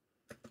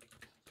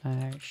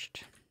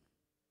flashed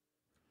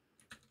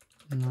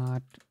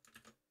not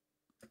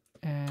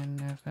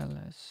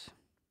NFLs.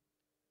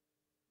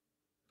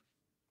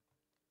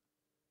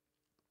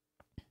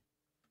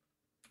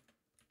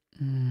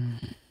 And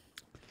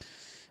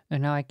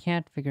now I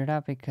can't figure it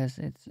out because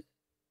it's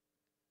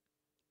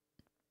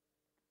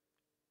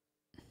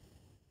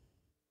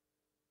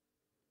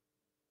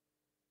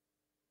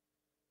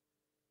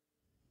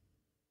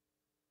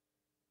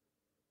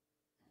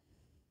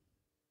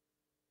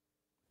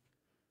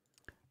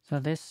So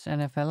this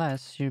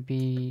NFLS should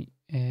be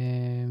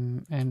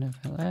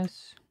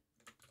NFLS.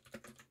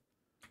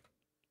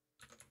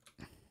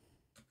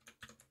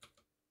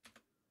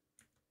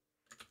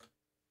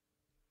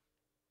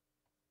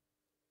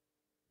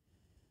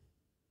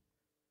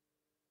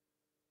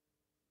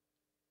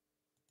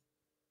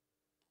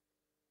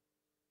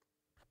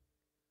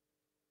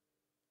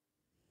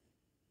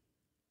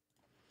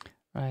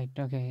 Right,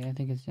 okay, I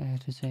think it's, I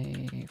have to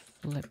say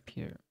flip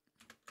here.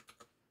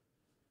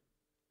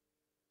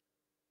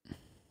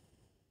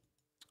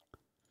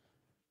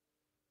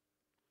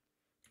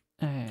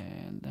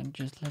 And then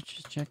let's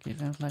just check if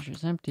mFlash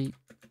is empty.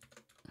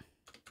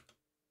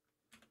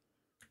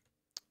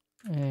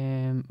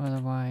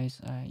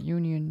 Otherwise,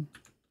 union.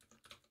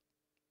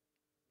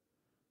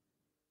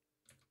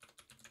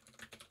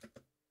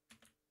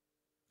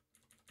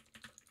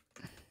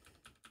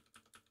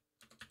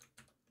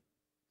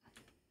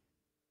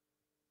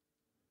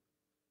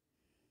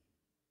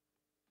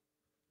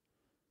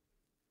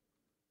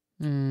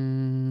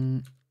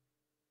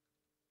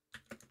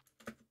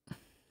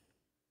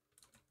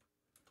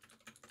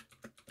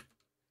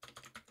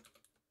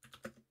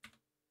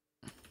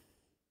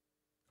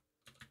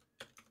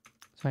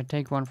 So I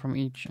take one from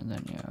each and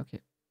then, yeah, okay.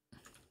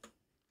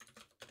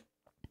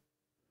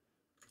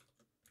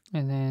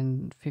 And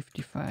then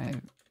 55.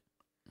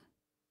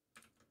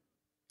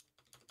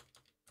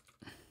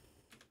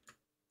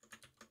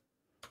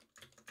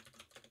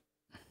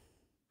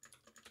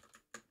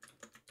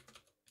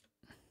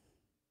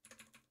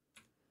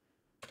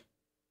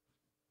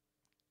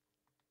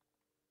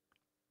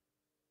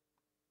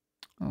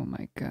 Oh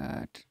my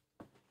god.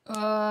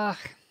 Ugh.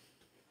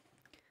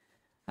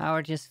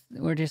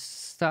 We're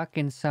just stuck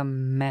in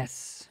some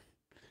mess.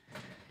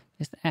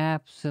 Just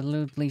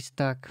absolutely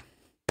stuck.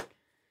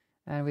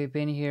 And we've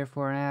been here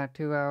for now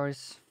 2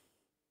 hours.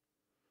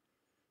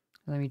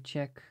 Let me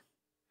check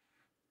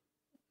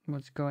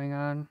what's going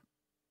on.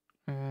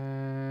 I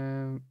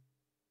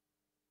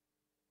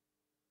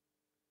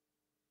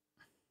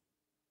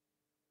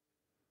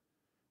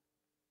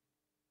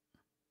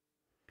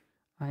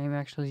am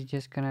actually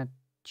just gonna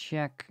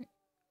check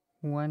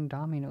when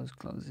Domino's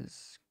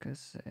closes,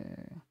 because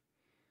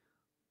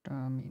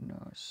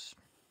Domino's.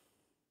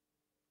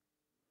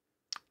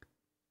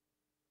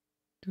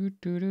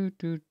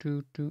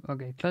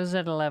 Okay, closes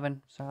at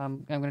 11, so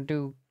I'm gonna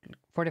do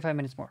 45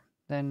 minutes more.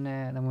 Then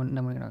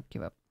we're gonna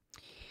give up.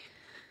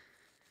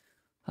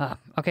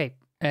 Okay.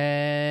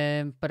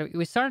 But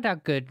we started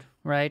out good,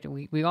 right?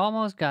 We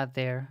almost got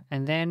there,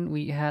 and then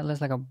we had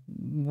like a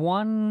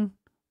one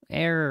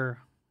error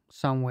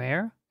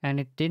somewhere, and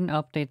it didn't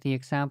update the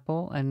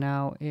example, and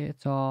now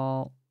it's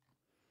all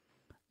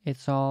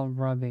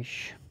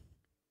rubbish.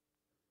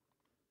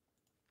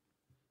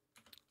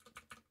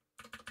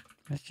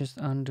 Let's just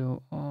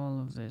undo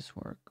all of this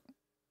work.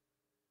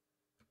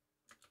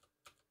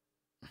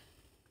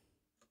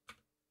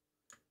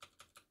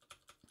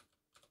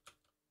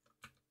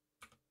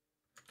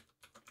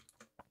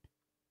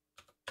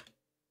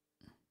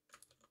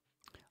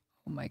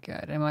 Oh my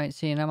god, am I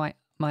seeing now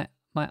my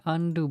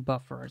undo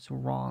buffer is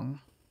wrong.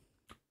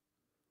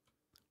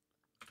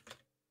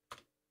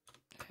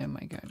 Oh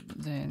my god,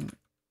 then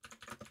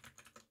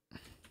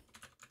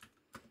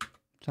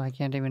so I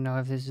can't even know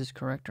if this is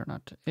correct or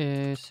not.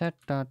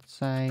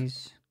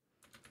 Set.size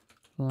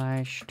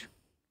flashed.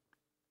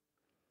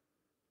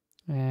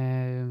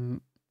 I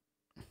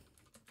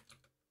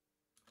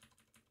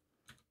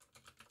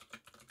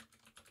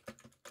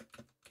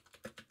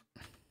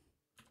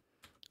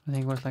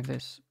think it was like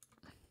this.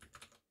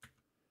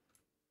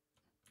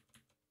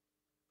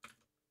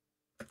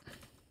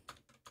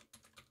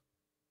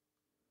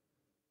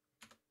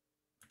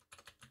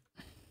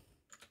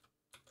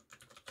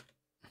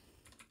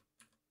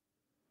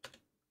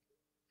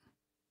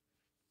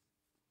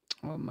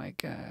 Oh my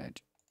god.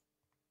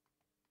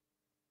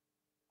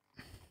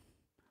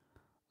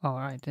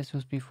 Alright, this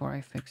was before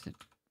I fixed it.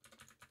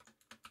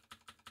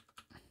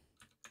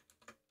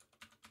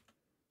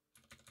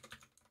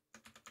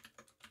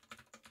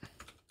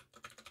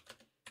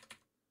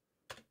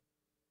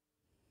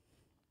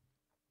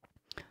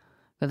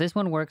 So this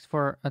one works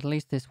for at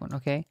least this one,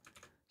 okay?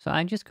 So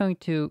I'm just going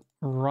to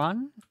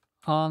run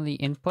on the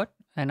input,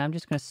 and I'm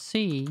just going to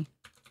see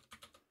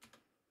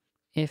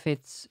if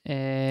it's,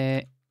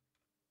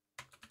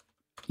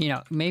 you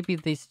know, maybe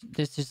this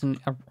is an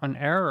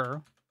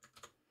error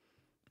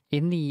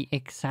in the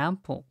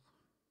example,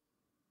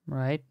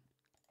 right?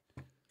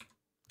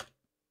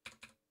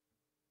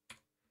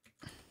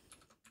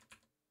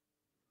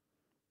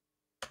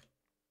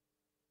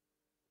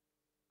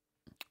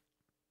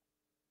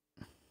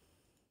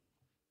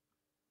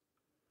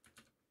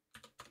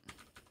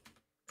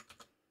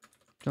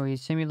 So we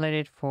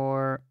simulated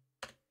for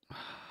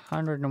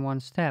 101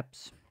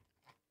 steps.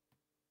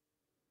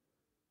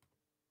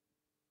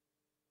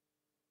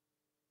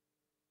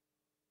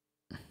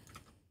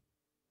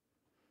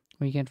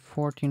 We get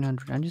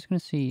 1400. I'm just going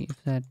to see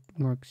if that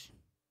works.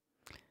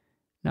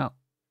 No.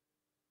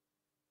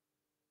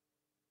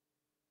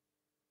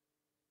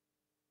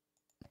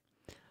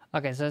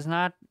 Okay, so it's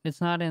not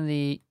in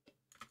the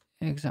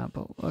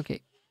example.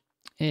 Okay.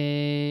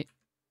 Wait.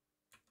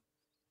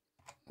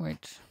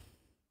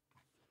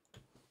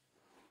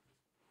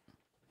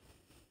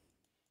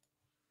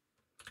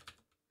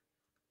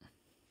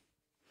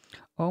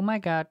 Oh my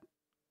god.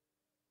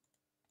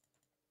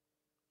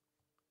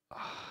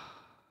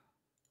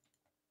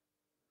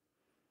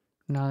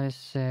 Now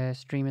this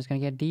stream is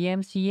gonna get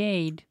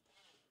DMCA'd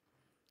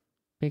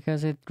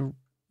because it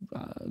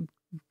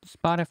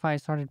Spotify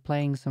started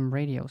playing some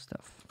radio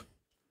stuff.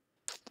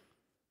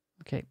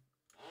 Okay.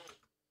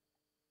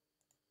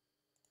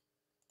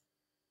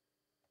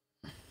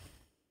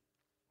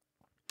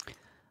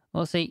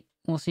 We'll see.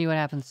 We'll see what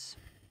happens.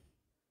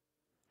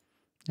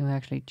 Let me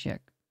actually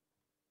check.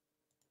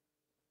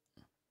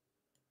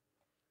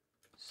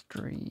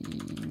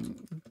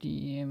 Stream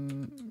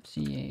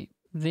DMCA.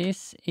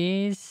 This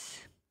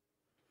is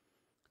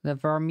the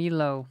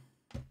Vermilo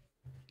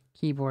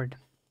keyboard.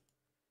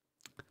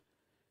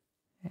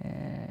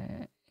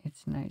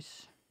 It's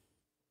nice.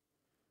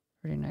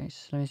 Pretty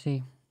nice. Let me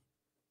see.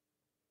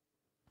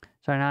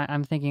 Sorry, now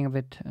I'm thinking of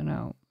it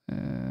now.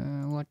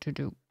 What to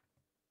do?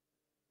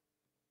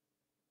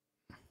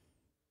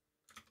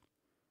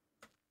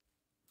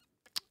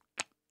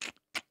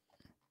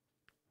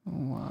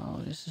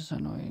 Wow, this is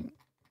annoying.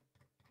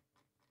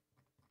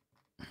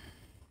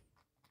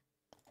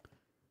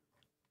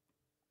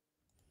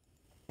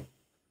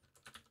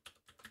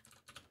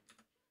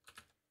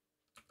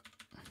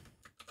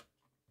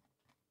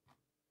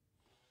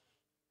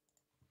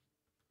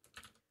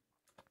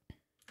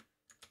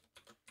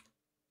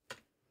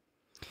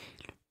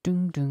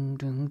 Dun dun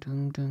dun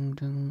dun dun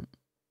dun.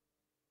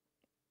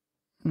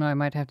 No, I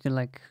might have to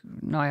like.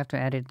 No, I have to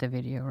edit the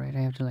video, right?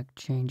 I have to like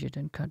change it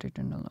and cut it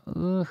and all.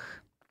 Ugh.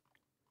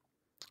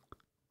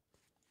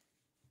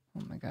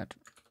 Oh my god.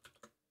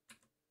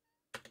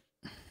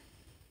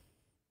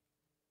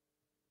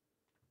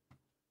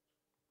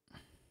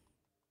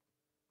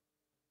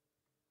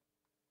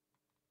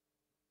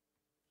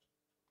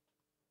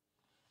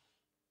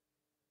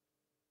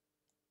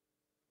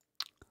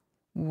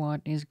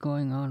 What is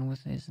going on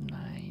with this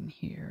 9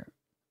 here?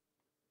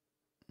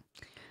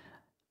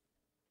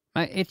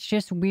 It's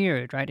just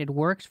weird, right? It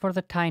works for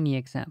the tiny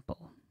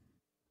example.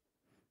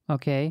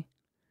 Okay?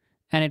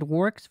 And it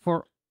works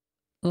for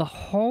the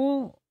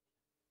whole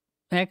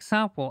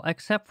example,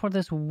 except for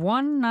this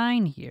 1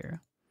 9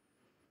 here.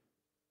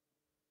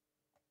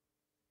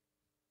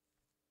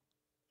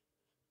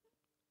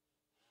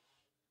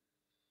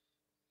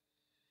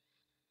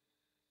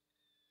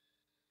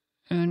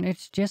 And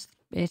it's just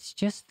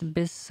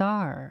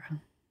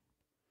bizarre.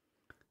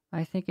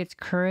 I think it's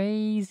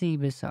crazy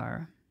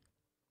bizarre.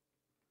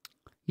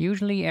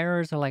 Usually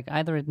errors are like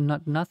either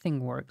nothing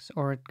works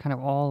or it kind of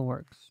all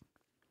works.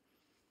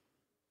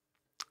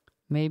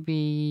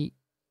 Maybe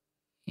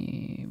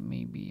I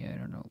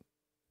don't know.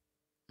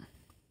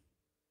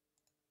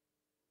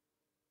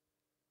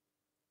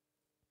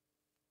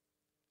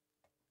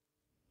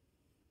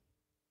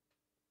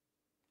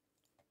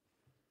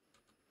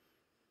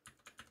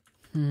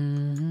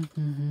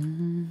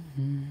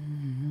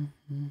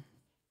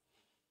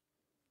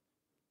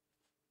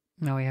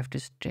 Now we have to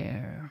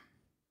stare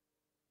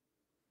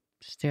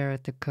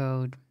at the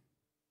code.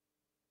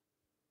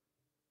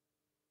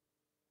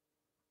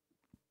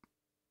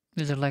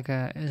 Is it like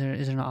is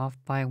it an off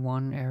by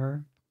 1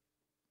 error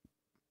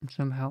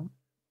somehow?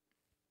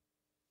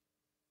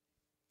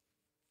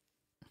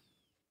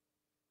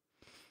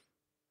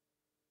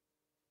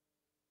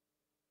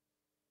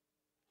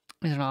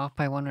 Is it an off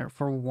by 1 error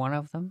for one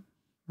of them?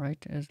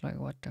 Right? It's like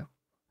what the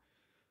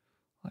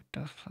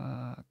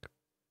fuck?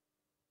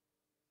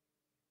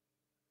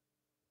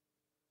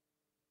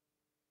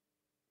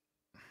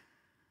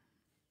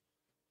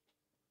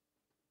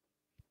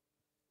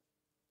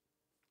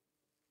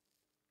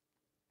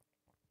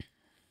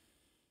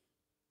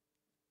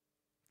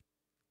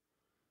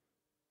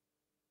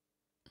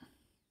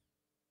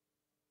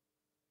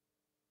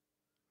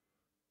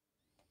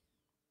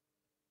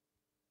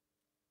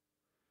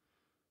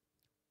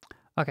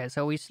 Okay,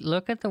 so we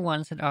look at the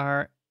ones that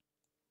are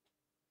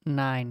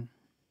 9.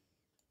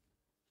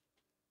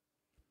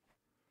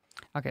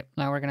 Okay,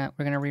 now we're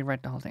gonna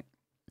rewrite the whole thing.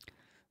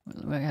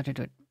 We have to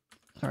do it.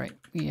 Sorry,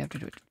 we have to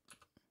do it.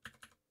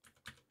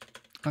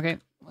 Okay,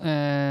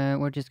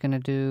 we're just gonna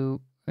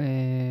do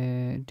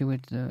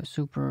it the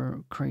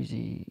super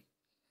crazy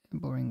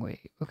boring way.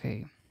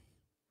 Okay.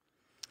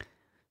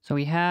 So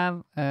we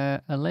have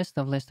a list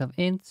of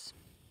ints.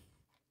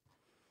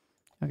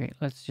 Okay,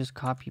 let's just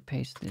copy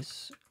paste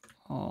this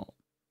all.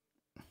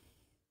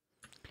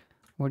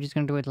 We're just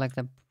gonna do it like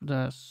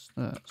the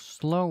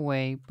slow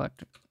way, but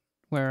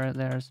where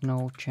there's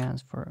no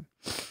chance for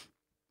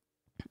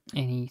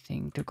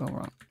anything to go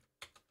wrong.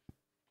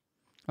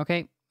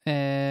 Okay,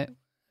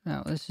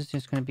 now this is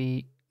just gonna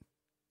be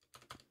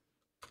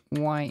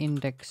y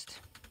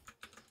indexed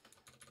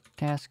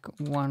task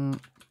 1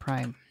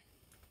 prime.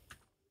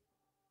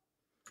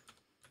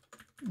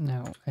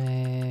 Now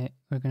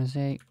we're gonna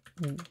say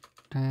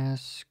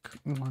task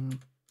 1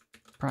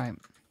 prime.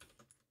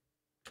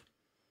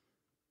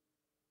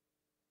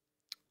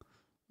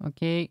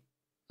 Okay,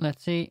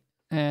 let's see.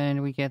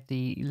 And we get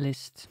the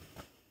list.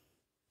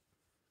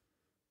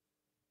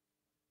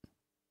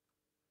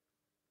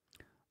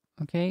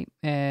 Okay,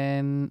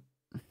 and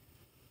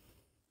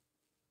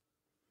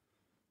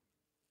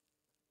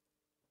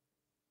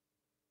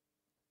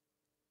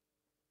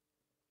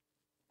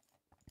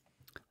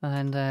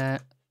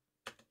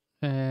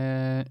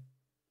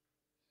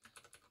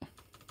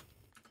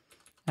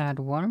add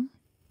one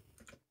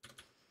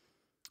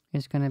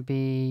is gonna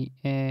be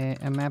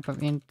a map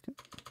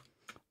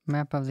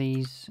of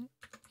these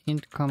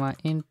int comma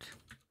int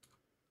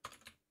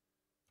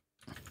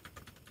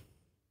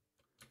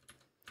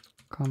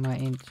comma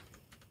int.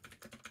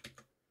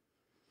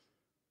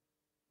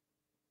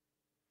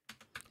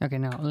 Okay,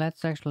 now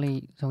let's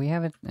actually, so we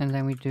have it, and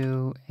then we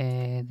do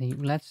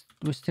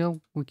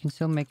we can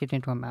still make it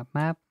into a map.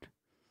 Mapped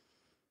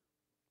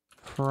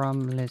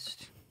from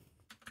list.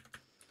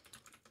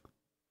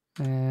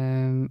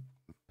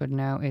 But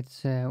now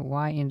it's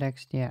y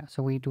indexed. Yeah,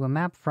 so we do a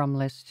map from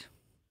list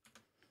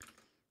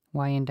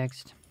y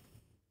indexed.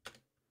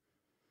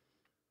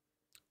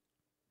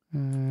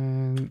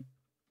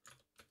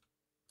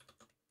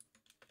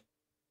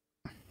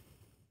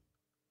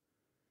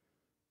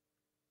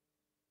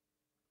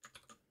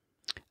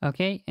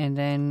 Okay, and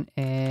then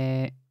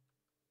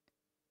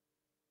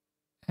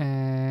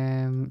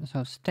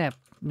so step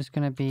is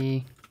gonna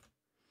be,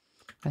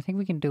 I think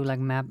we can do like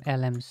map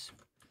lms,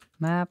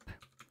 map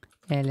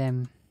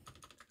lm,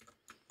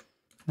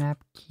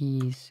 map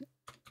keys,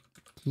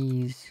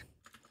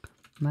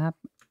 map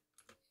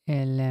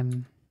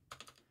lm,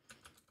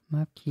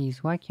 map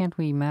keys. Why can't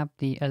we map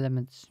the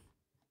elements?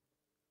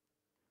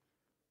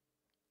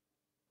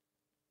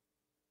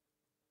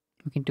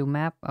 We can do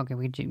map. Okay,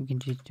 we can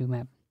just do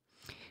map.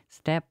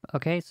 Step.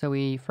 Okay, so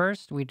we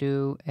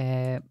do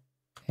add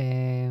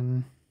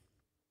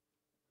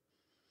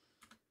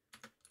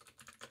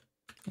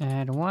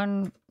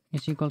one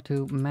is equal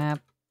to map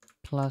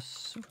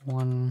plus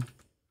one.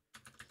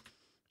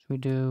 So we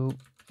do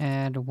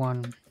add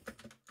one.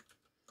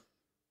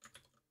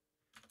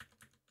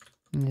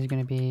 And this is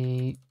going to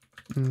be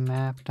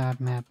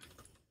map.map.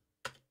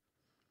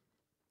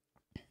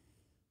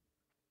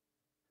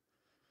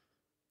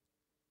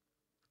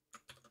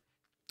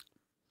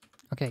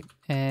 Okay.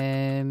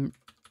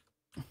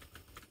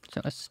 So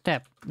a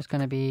step is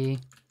going to be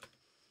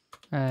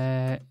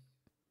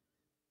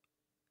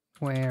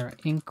where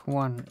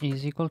inc1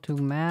 is equal to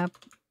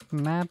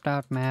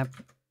map.map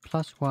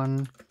plus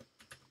one.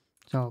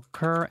 So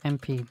cur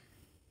mp.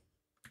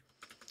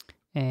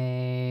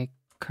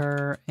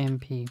 Cur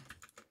mp.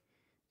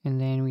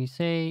 And then we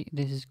say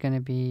this is going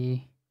to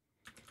be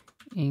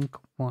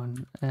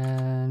inc1.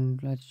 And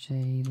let's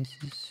say this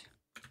is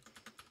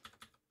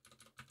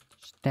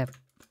step.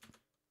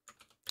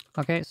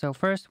 Okay, so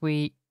first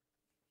we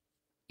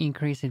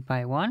increase it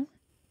by 1.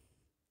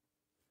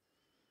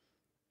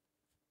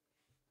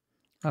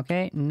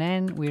 Okay, and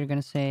then we're going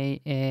to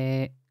say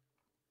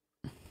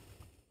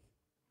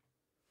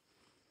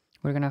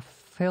we're going to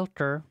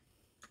filter.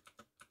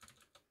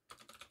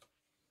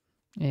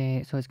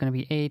 So it's going to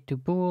be a to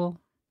bool.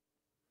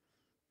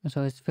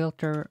 So it's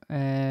filter.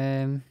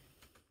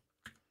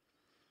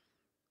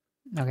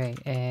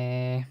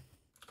 Okay,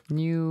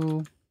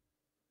 new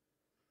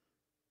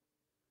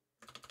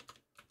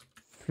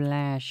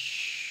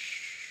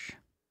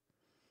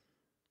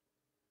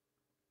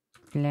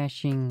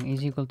flashing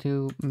is equal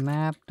to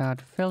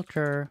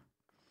map.filter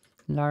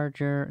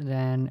larger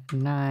than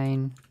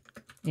 9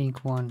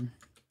 inc1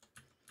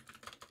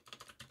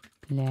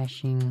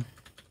 flashing.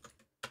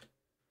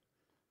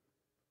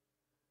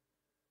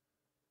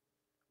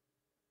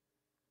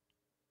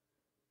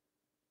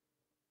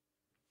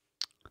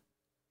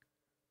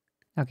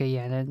 Okay,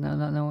 yeah,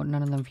 no,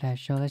 none of them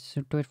flash. So let's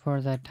do it for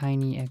the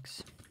tiny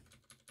x.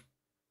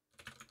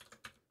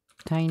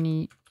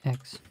 Tiny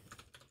x.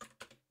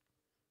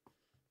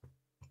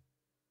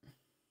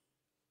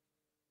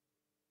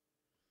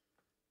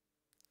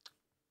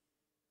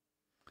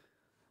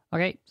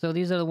 Okay, so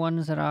these are the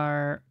ones that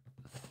are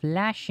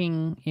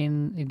flashing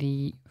in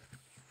the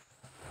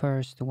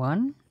first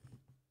one.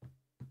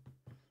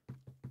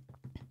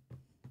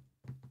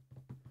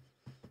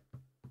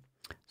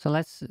 So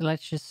let's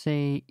just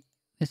say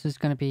this is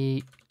going to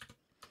be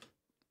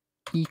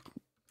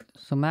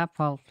so map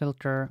file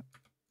filter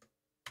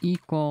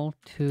equal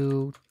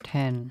to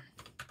 10.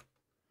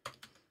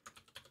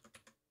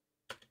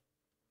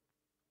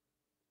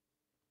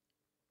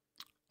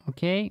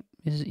 Okay,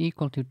 this is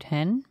equal to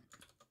 10.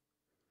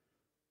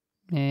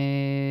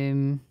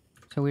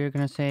 So we're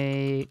gonna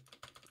say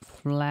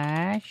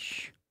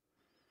flash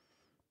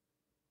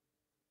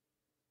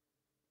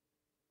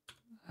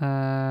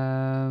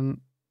so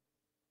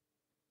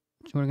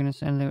we're gonna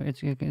send the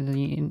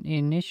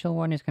initial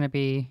one is gonna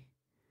be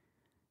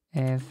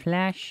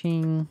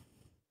flashing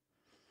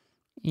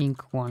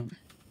inc1.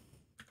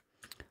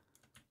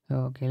 So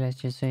okay, let's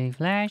just say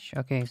flash.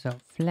 Okay, so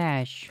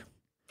flashing,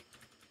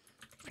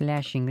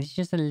 this is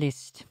just a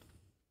list.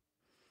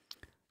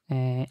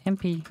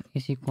 MP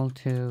is equal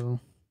to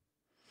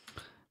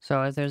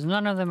So as there's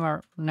none of them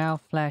are now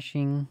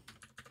flashing,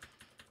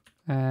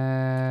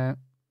 so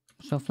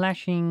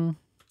flashing,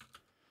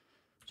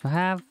 so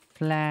have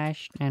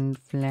flashed and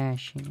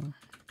flashing.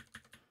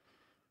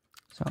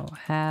 So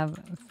have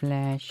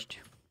flashed.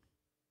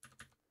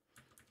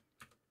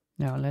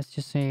 No, let's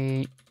just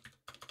say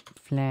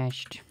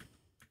flashed.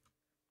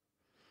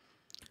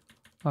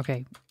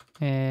 Okay,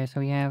 so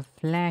we have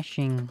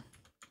flashing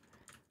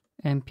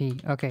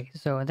MP. Okay,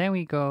 so then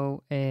we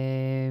go.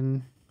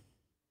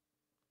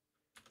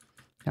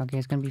 Okay,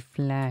 it's gonna be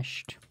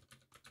flashed.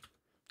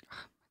 Oh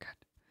my god.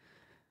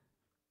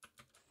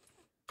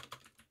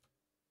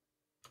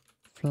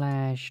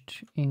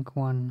 Flashed ink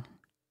 1.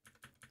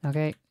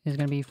 Okay, it's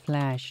gonna be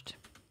flashed.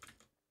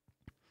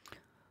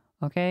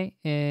 Okay,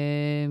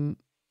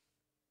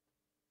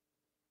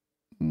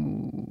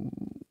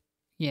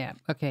 yeah,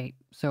 okay,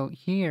 so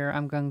here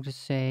I'm going to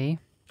say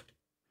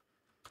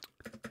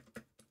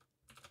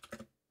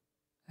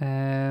so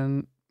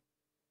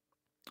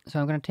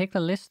I'm going to take the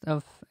list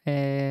of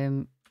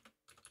okay,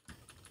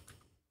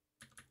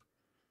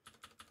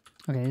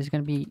 this is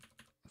going to be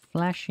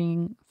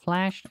flashing,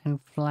 flashed and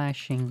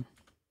flashing.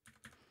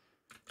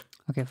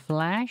 Okay,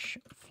 flash,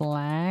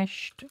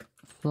 flashed,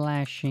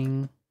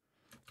 flashing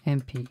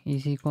MP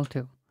is equal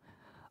to,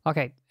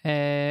 okay,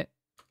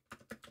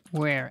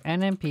 where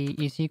nmp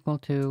is equal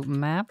to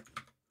map.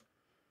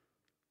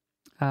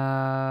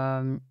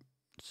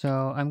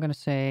 So I'm gonna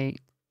say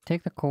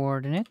take the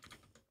coordinate,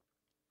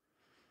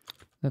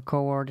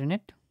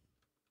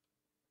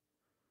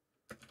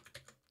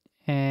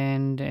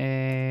 and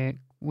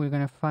we're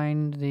gonna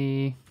find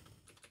the,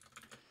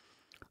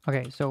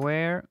 okay, so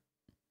where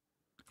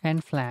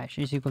n flash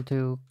is equal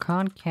to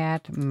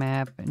concat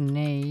map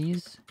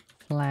nays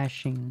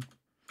flashing.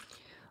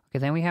 Okay,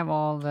 then we have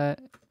all the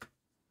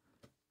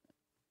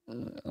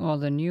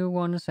new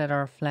ones that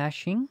are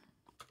flashing,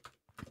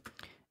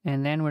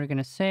 and then we're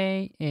gonna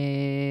say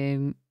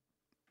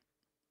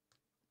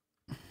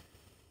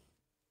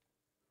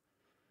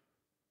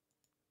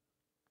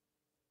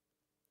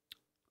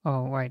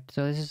oh right,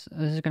 so this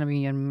is gonna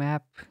be a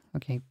map.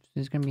 Okay,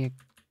 this is gonna be a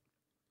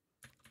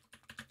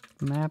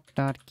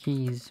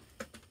map.keys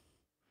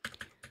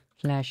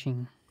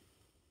flashing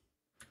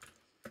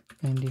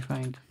and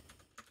defined.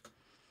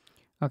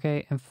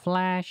 Okay, and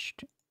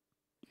flashed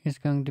is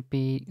going to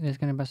be, it's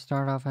going to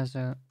start off as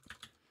a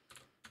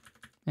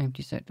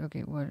empty set.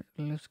 Okay, what?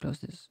 Let's close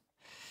this.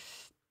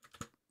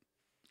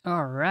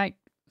 All right,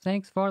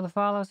 thanks for the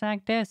follow,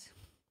 Sanctus.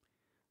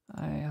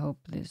 I hope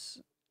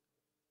this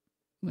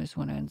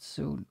one ends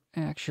soon.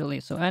 Actually,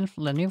 so and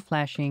the new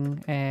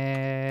flashing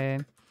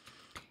n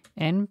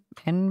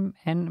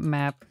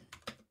map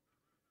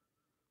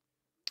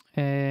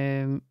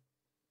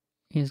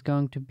is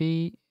going to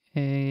be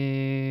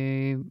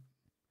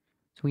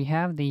so we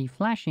have the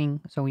flashing,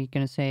 so we're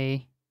gonna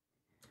say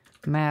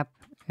map,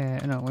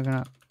 no, we're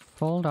gonna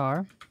fold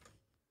R,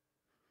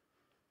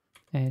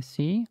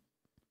 C,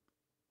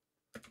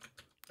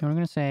 and we're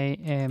gonna say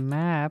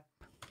map.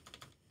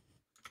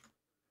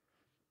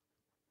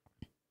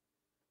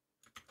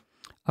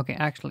 Okay,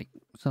 actually,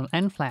 so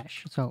n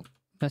flash. So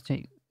let's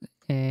say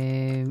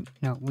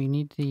no, we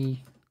need the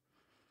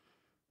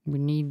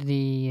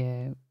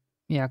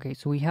yeah. Okay,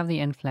 so we have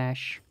the n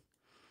flash.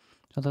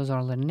 So those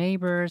are the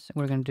neighbors.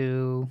 We're gonna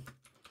do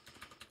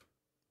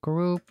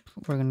group.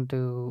 We're gonna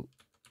do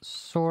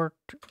sort,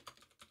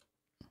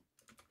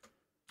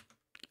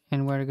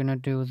 and we're gonna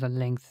do the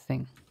length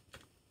thing.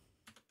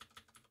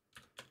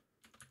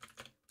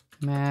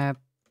 Map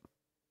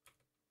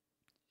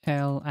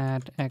L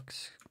at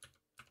x,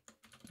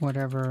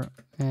 whatever,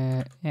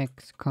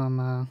 x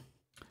comma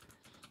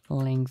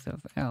length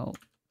of L.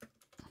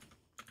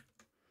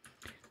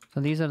 So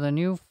these are the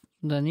new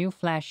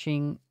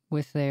flashing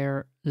with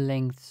their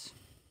lengths.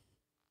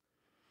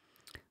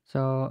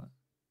 So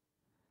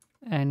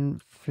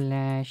and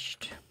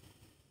flashed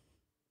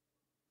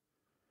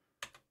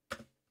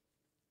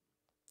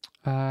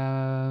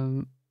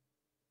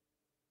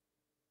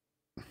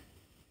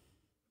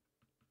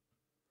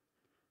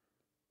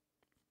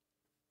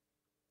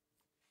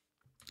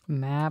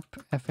map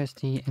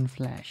fst and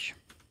flash.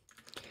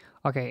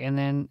 Okay, and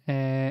then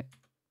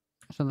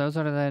so those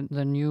are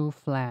the new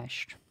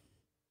flashed.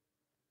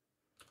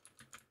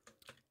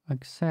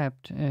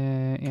 Except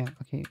yeah,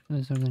 okay,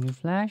 those are the new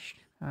flashed.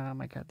 Oh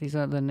my god, these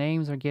are the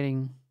names are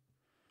getting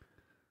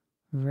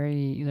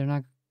very,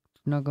 they're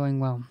not going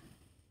well.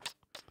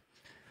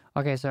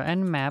 Okay, so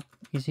nmap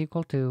is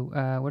equal to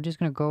we're just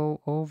gonna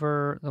go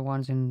over the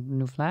ones in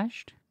new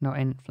flashed, no,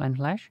 n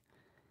flash.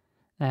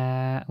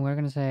 We're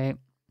gonna say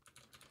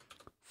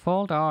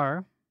fold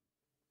R,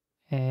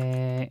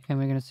 and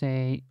we're gonna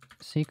say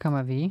c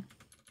comma v,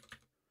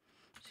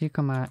 c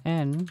comma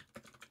n,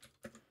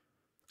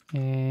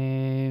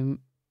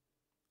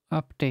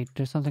 update.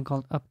 There's something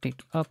called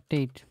update.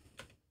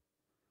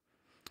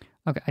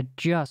 Okay,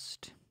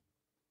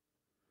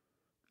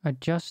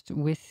 adjust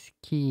with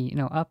key,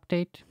 no,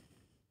 update.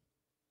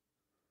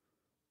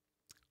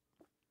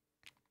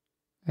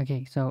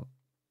 Okay, so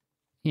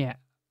yeah,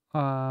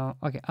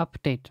 okay,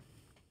 update.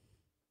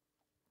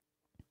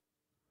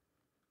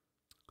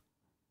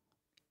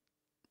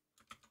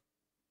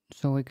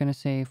 So we're gonna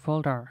say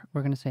folder.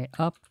 We're gonna say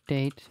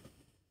update.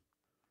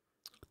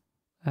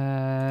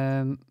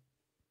 And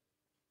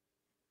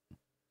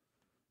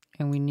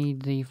we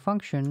need the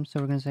function, so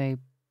we're gonna say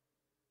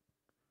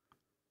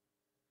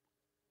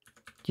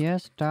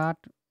just dot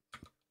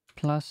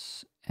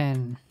plus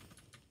n,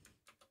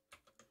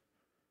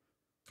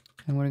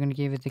 and we're gonna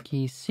give it the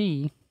key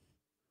C,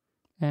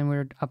 and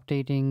we're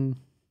updating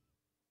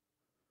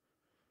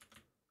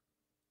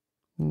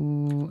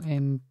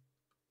MP,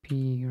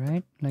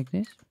 right? Like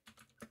this,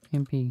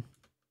 MP.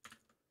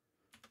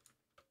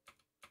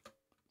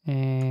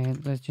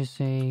 And let's just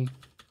say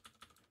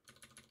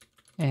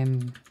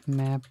m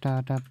map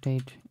dot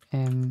update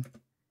m,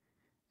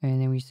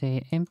 and then we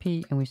say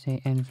MP and we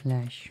say n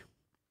flash.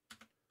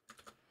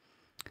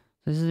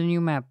 This is a new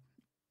map.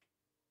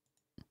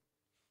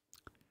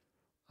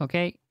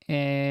 Okay,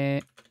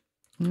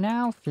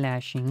 now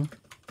flashing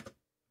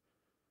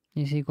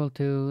is equal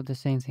to the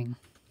same thing.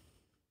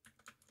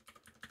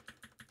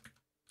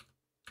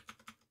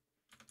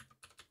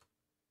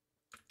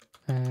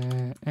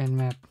 And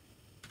map.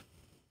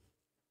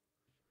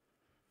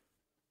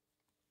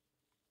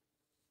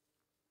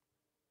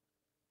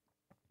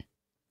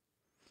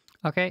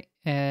 Okay,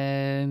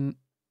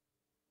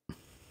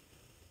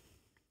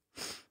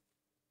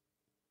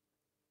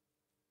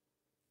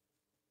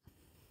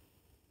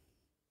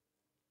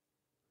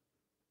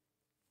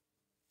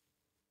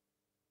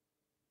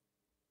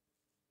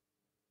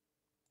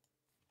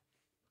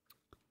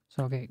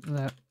 so okay,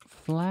 the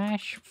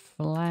flashing.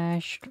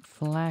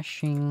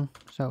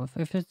 So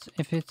if it's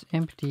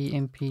empty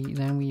MP,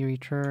 then we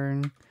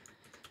return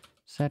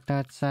set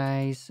dot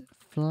size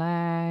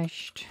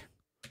flashed,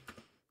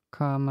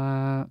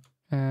 comma,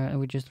 and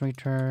we just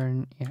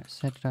return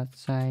set dot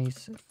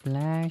size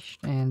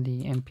flashed and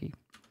the MP.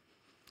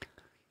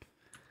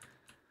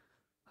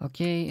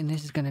 Okay, and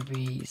this is gonna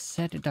be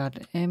set dot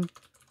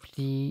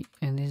empty,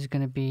 and this is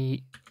gonna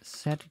be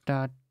set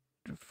dot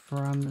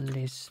from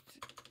list.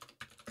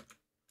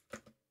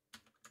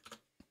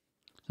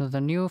 So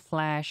the new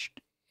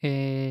flashed,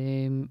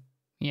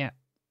 yeah,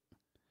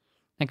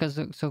 because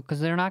because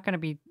they're not going to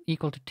be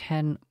equal to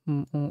 10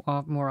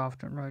 more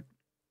often, right?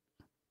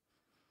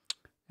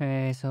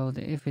 So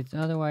if it's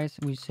otherwise,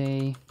 we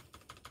say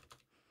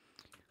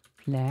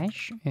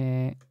flash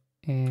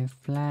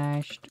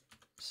flashed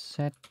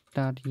set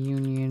dot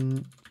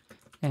union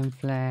and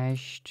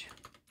flashed,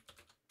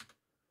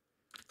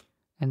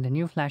 and the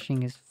new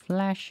flashing is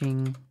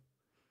flashing,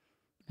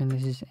 and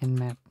this is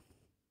nmap.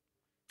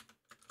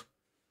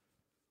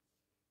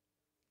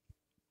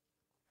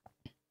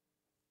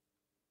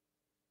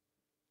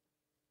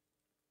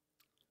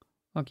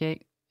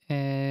 Okay,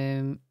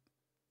 now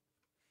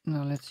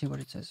let's see what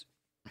it says.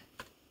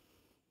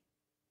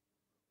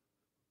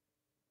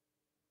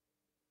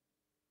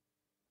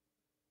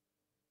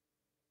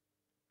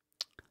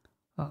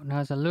 Oh, now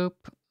it's a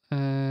loop.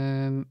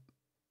 Why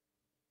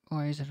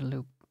is it a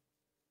loop?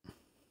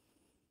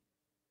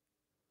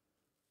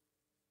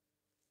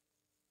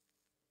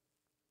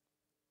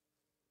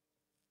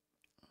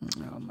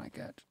 Oh my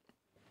god.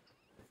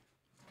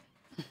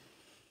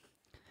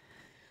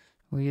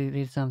 We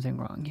did something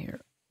wrong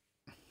here.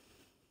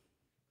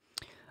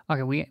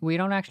 Okay, we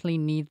don't actually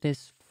need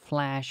this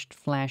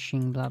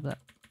flashing blah blah.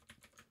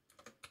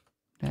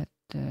 That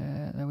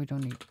we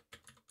don't need.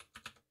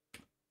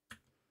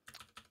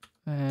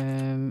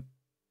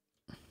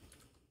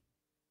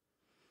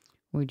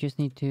 We just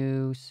need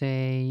to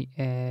say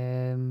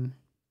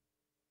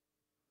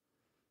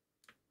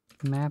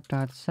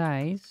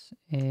map.size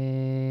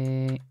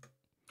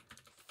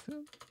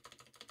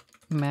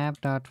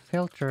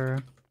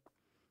map.filter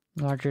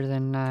larger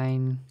than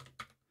 9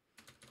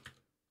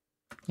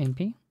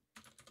 NP.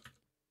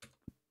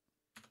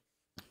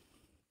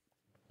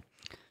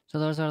 So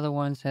those are the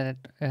ones that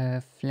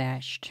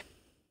flashed.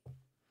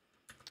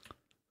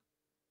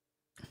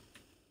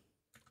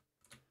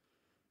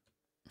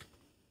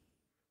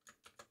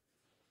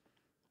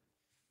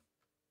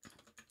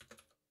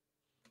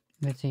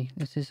 Let's see,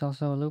 this is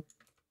also a loop.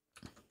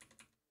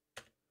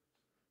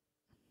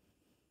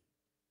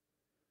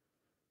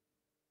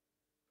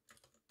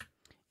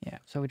 Yeah,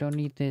 so we don't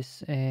need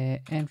this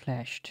and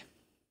flashed.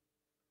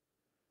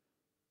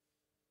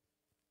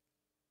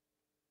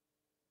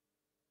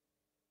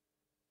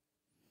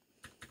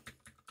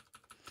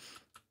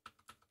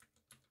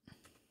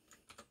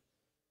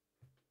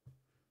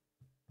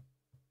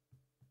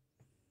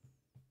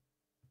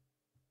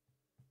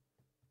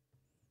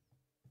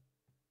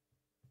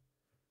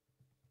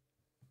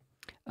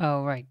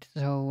 Oh, right.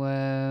 So,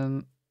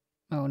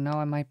 oh, now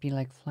I might be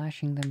like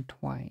flashing them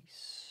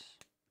twice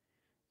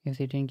if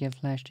they didn't get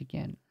flashed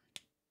again.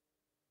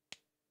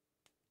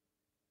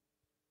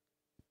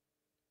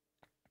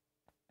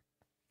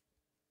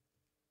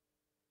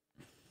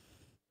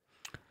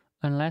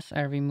 Unless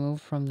I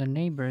remove from the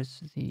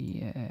neighbors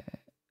the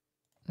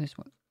this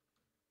one,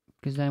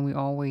 because then we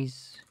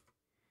always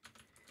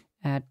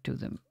add to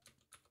them.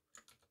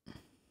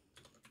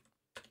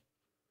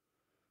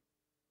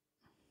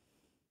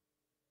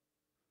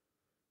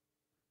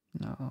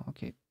 No,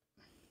 okay.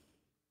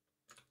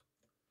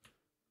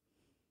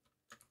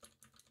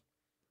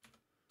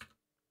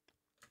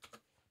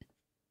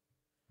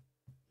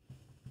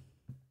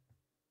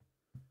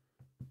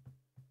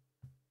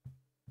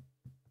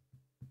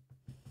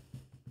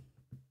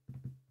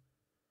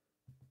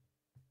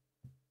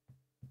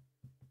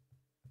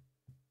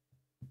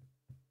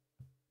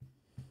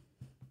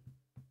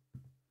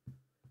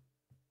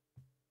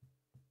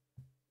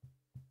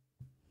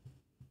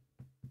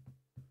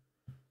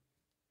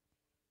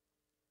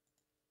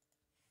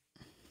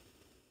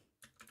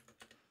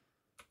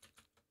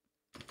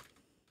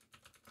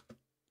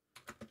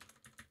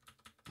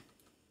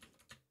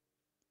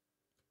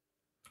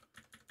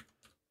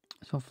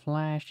 So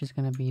flash is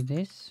gonna be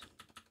this.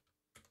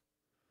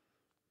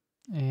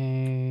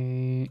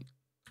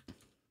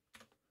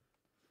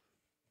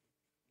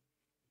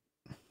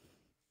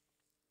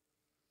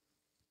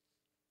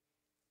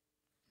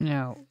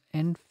 Now,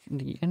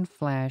 the end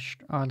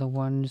flashed are the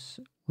ones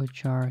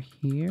which are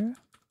here.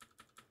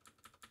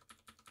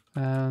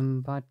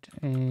 But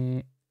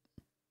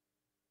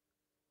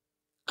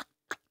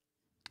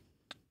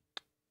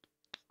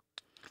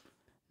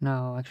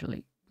no,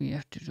 actually, we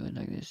have to do it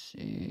like this. So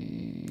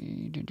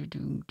we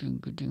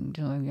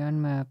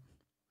unmap.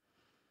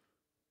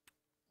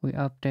 We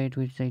update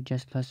with say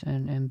just plus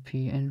n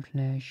mp and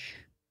flash.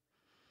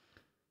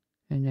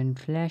 And then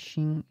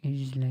flashing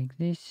is like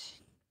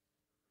this.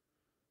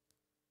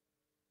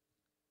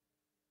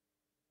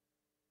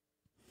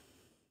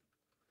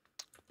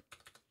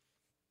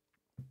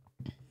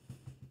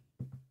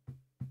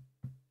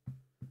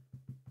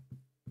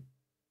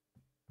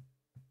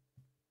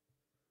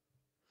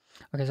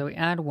 Okay, so we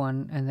add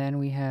one, and then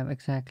we have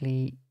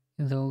exactly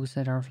those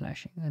that are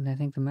flashing. And I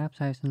think the map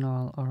size and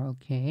all are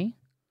okay.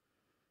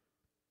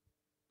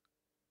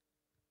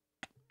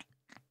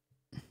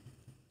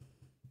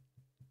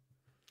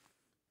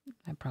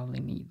 I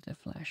probably need the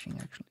flashing,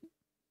 actually.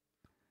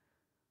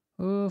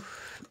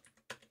 Oof.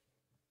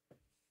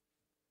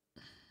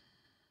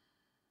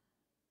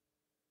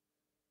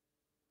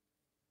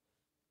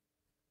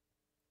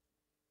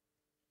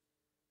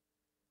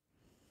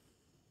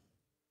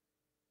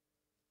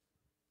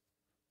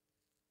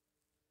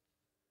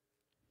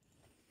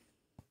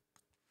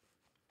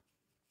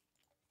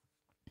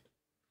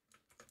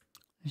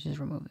 Let's just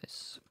remove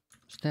this.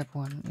 Step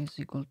 1 is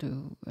equal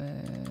to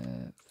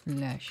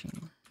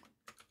flashing.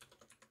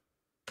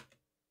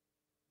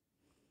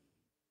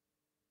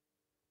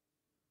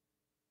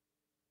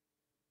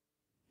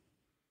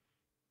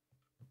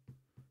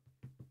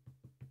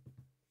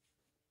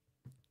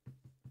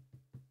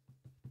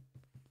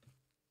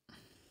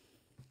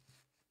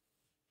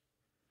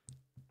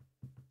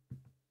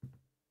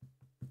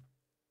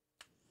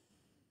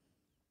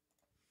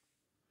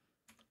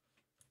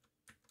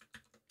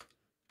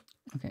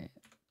 Okay.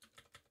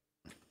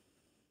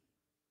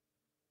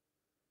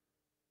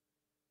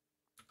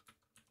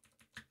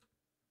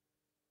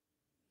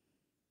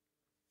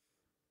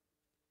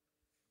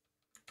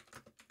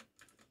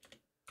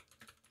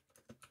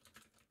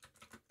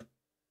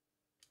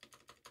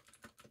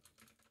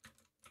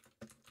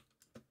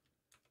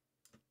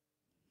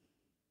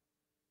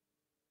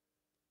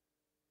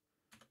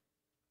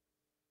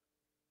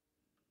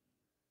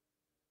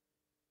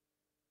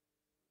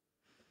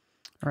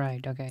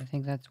 Right, okay, I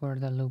think that's where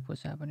the loop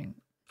was happening.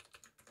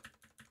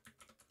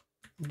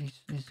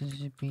 This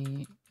should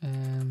be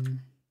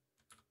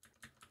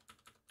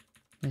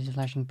this is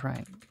flashing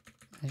prime.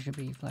 This should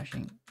be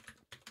flashing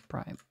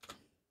prime.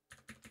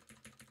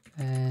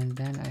 And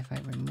then if I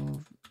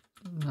remove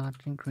not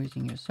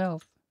increasing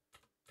yourself,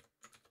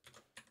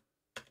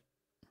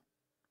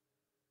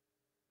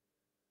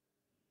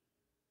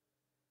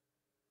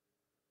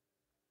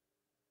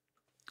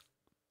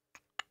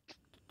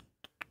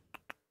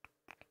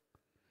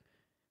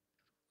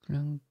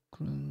 clunk,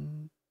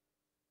 clunk.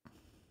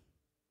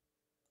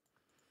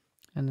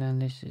 And then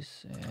this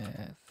is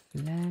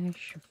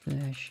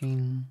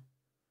flashing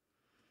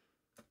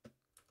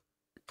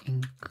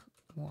ink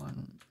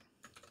 1.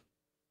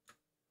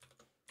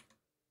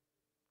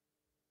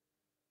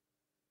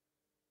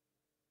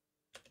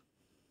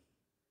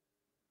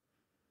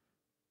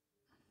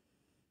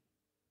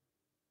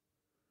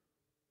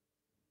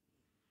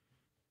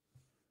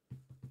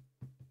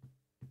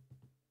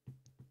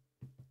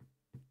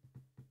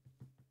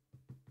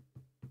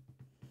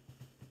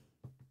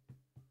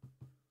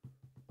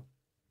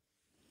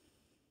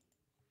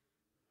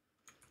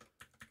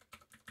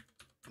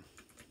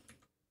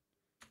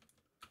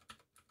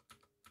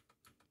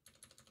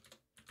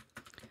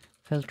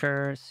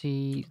 Filter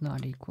C is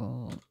not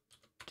equal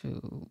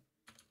to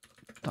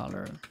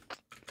dollar.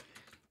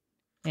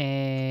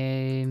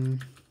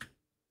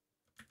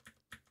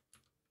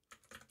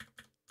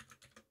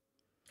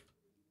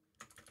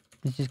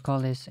 Let's just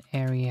call this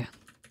area,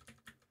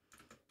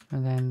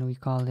 and then we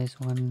call this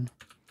one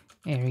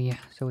area.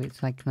 So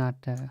it's like not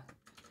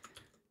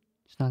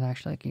it's not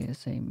actually like the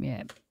same.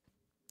 Yeah.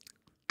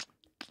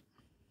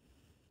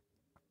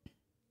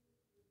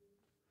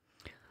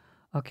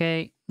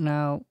 Okay,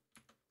 now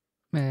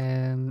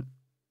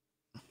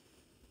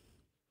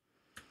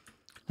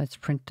let's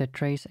print the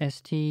trace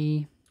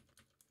st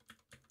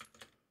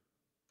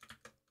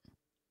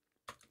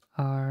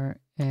r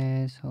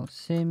so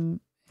sim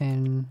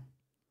and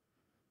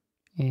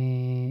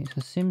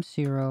so sim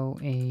 0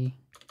 a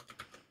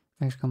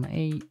x comma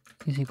a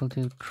is equal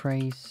to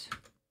trace.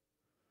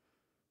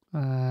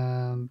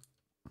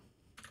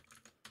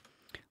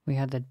 We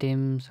had the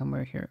dim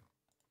somewhere here.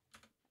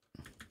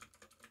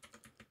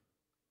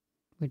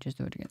 We just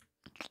do it again.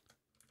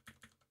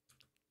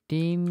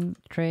 Dim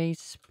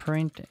trace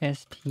print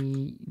st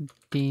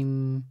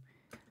dim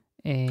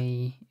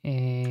a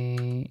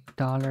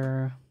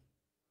dollar,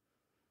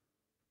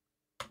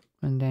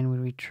 and then we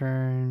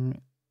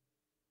return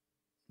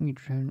we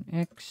return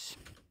x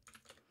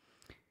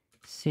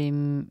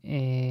sim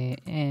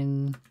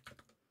n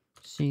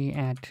c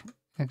at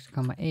x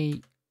comma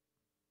a.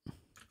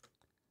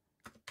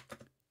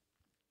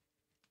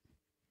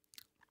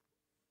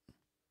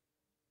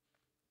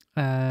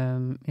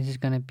 This is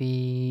gonna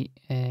be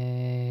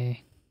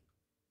a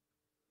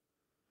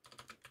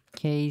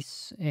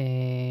case.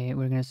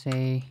 We're gonna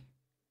say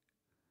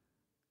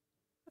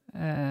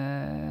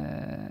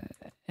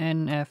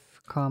nf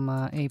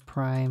comma a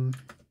prime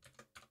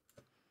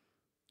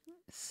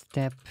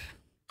step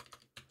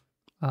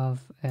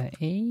of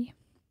a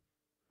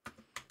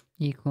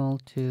equal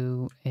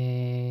to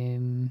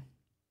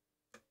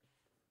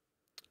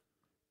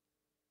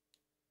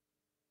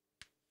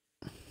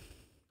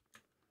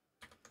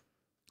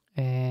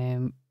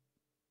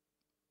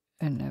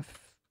nf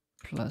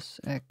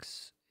plus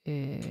x.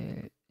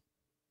 No,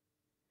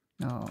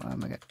 oh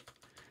my god.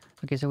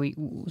 Okay, so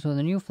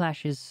the new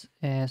flash is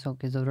so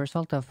okay, the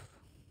result of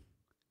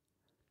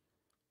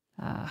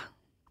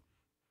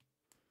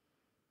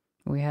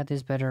we had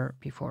this better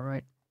before,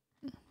 right?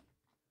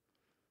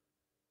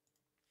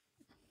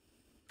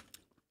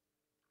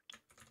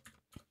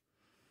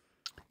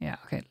 Yeah,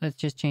 okay, let's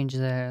just change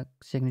the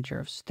signature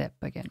of step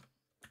again.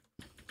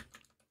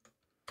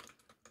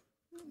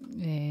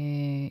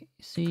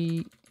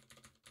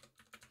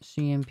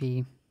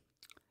 CMP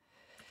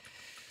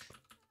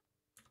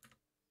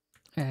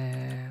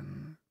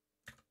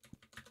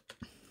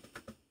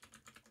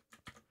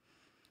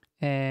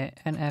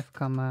nf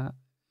comma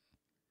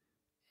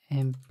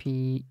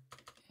mp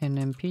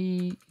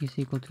nmp is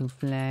equal to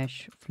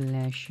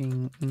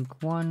flashing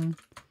inc1,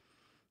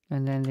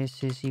 and then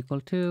this is equal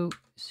to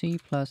c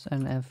plus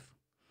nf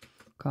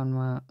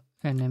comma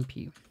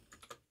nmp.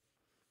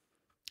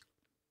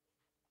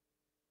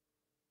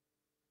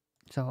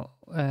 So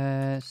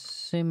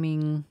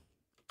simming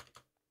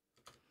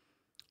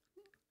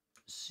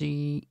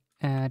c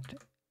at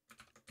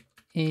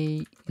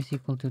a is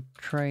equal to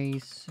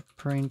trace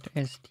print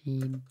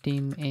st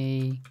dim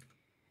a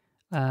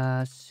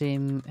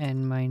sim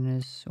n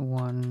minus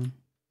 1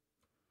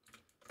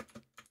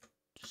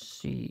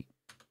 c,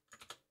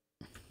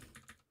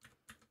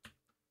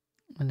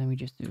 and then we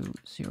just do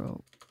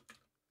 0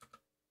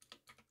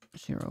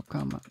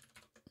 comma,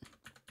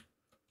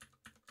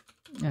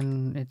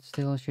 and it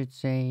still should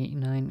say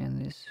 9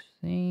 and this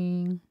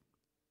thing,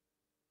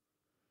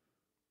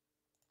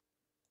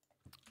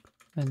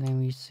 and then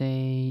we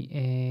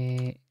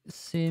say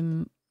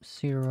sim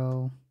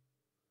 0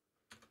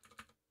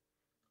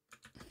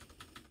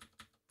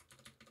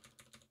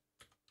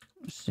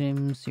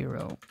 sim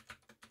 0.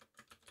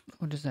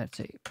 What does that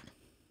say?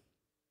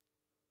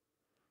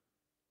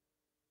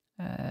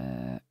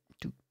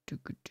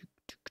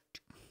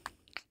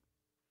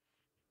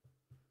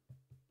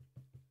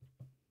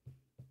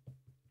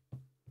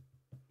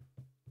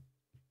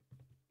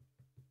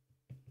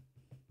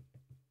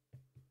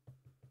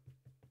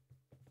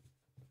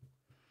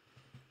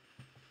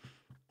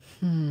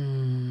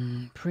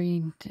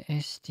 Print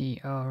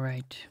st. All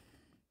right.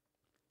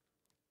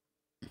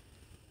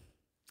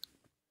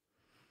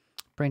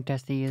 Print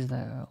st is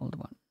the old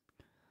one.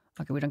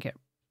 Okay, we don't care.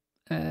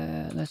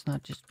 Let's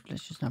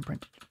just not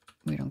print it.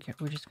 We don't care.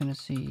 We're just gonna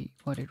see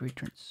what it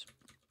returns.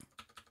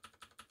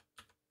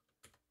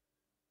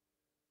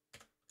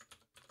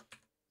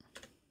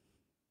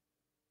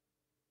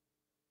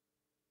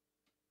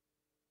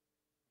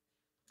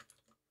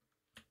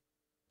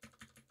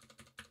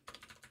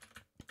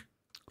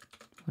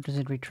 What does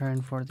it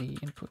return for the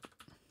input?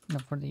 No,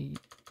 for the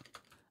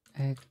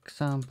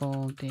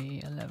example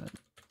day 11.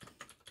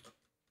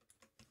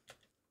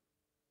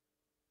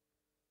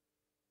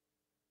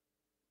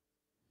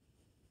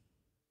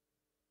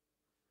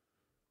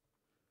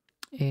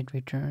 It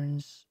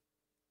returns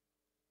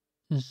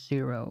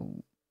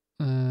 0.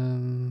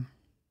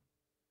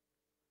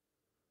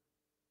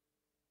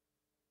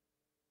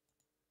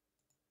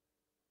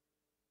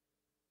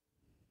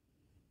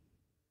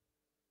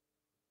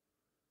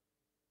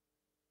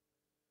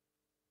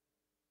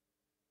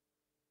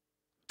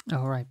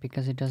 All right,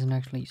 because it doesn't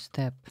actually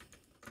step.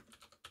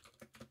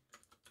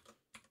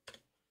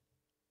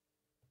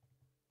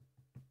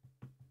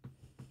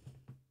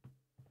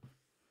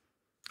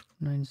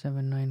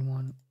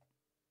 $9791.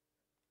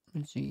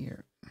 Let's see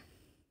here.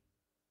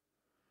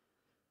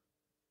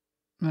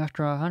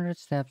 After 100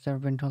 steps, there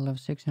have been a total of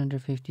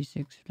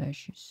 656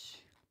 flashes.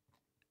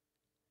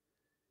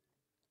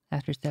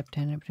 After step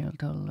 10, there have been a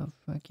total of...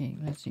 Okay,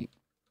 let's see.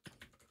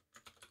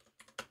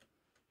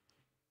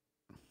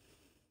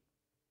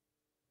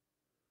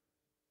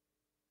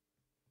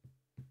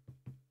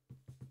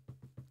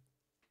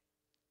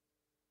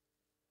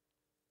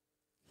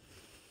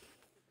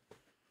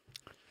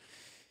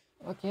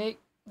 Okay,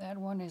 that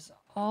one is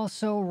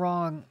also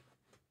wrong.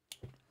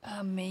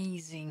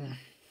 Amazing.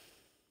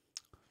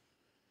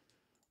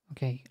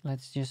 Okay,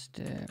 let's just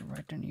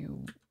write a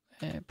new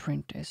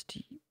print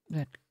st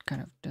that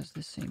kind of does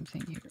the same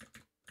thing here.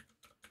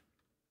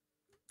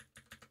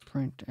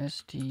 Print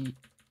st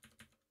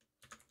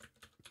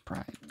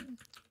prime.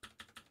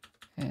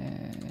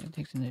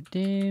 takes in a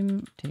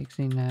dim, takes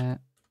in a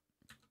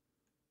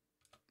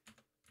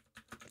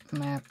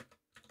map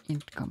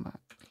int comma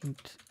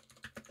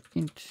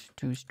int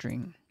to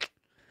string.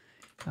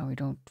 Now we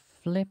don't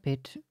flip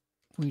it,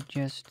 we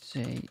just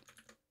say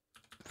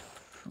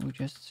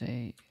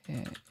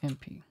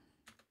mp.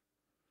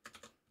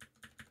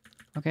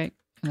 Okay,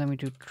 and then we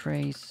do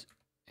trace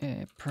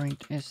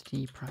print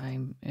st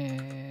prime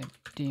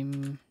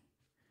dim.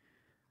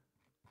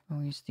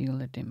 We steal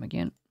the dim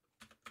again.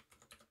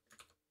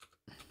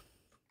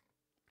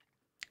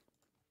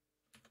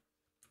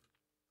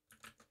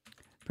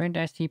 Print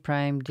st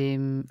prime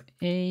dim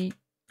a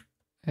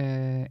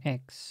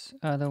x.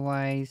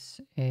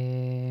 Otherwise,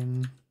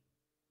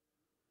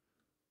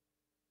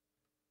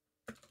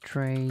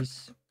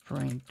 trace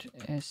print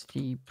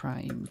st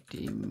prime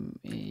dim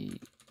a.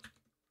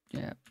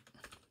 Yeah.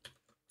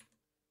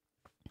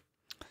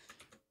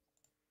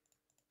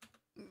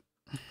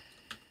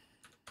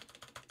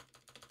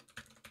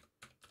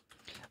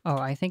 Oh,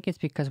 I think it's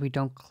because we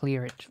don't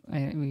clear it.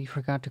 We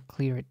forgot to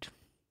clear it.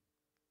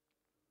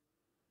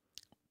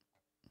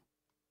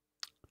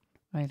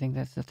 I think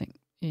that's the thing.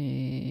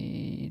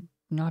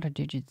 Not a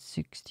digit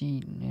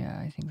 16. Yeah,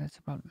 I think that's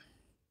the problem.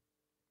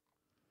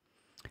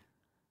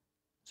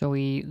 So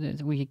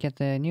we get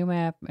the new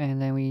map, and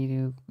then we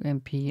do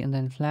mp, and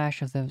then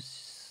flash of the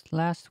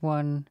last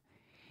one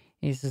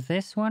is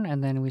this one,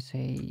 and then we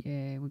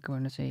say we're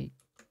going to say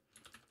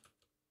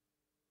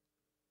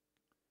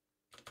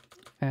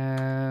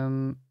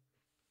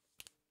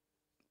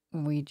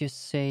we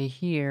just say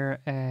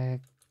here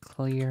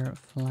clear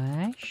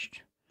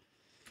flashed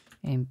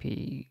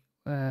mp.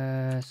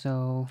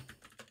 So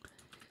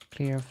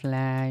clear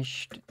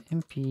flashed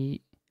mp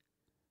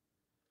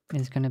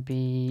is going to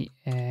be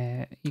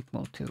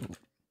equal to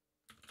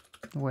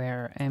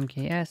where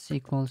mks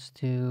equals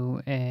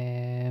to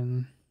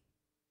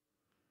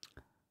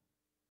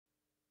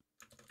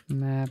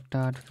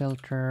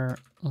map.filter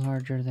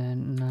larger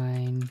than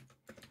 9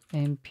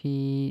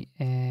 mp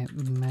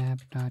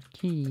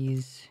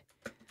map.keys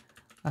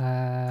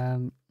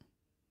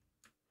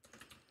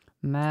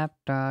map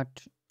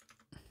dot,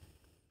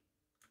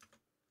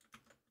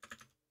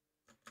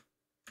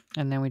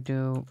 and then we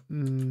do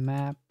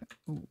map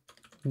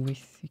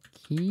with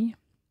key.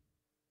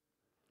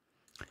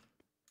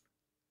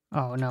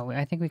 Oh no,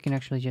 I think we can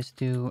actually just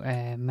do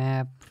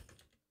map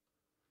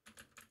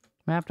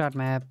dot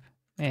map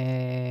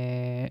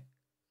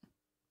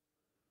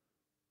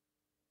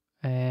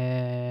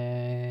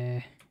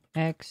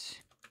x.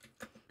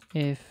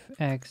 If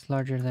x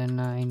larger than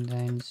 9,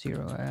 then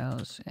 0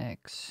 else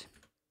x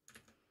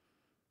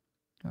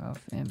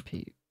of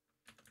mp.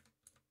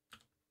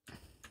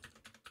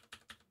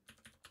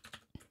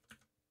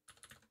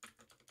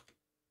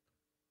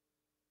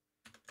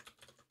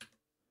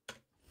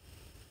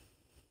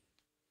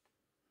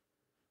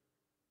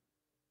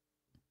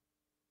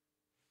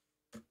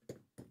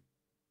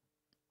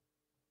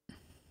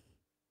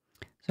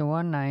 So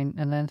 1 9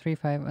 and then 3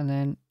 5 and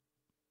then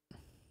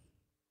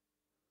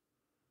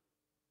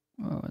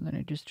and then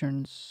it just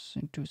turns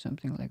into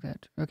something like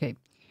that. Okay,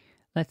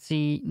 let's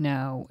see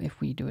now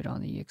if we do it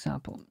on the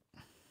example.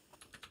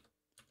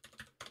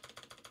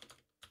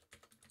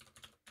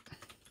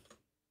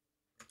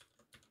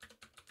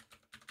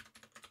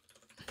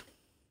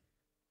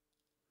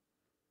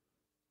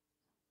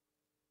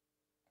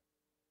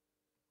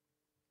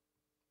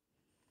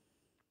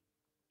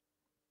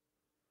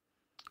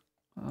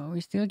 Oh,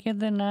 we still get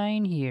the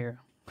 9 here.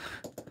 Oh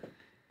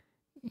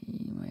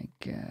my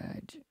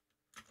god.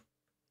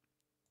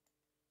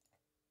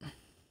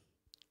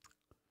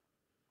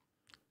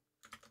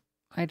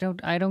 I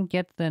don't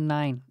get the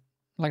 9.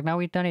 Like now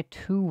we've done it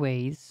 2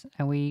 ways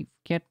and we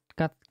get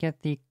the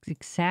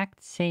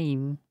exact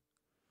same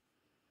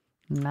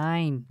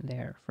 9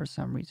 there for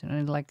some reason,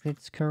 and like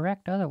it's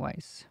correct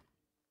otherwise.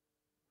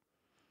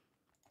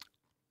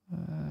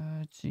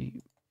 Let's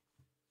see.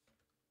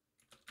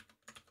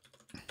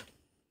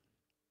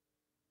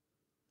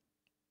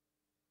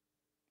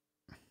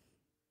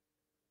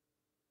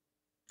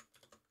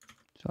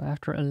 So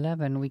after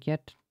 11 we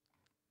get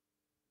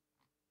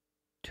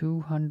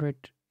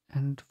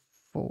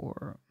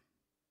 204.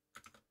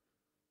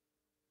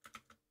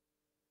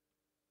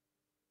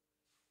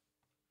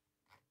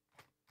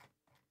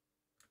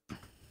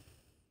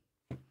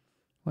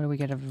 What do we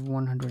get of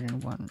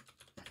 101?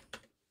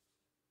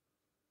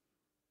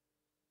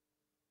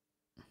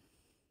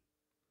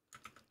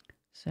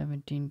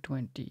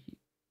 1720.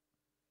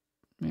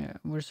 Yeah,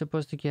 we're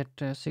supposed to get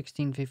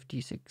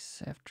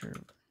 1656 after.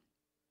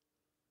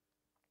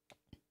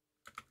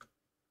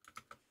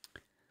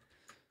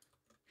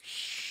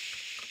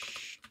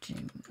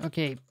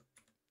 Okay.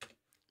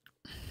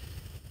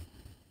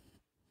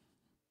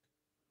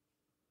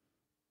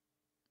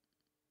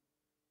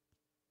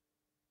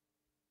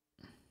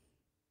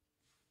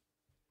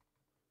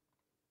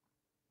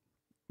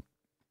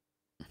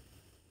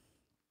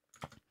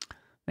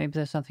 Maybe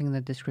there's something in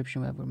the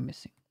description that we're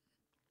missing.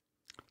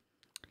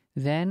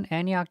 Then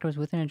any octopus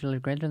with an edge level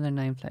greater than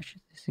 9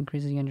 flashes. This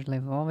increases the energy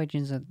level of all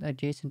agents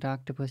adjacent to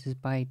octopuses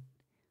by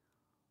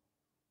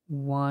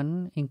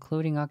 1,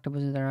 including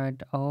octopuses that are...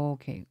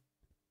 okay.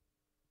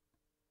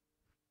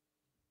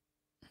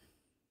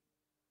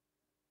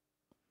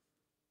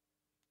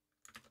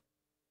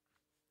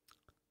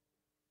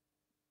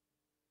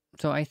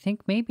 So I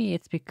think maybe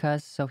it's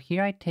because... So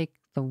here I take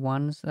the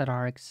ones that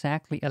are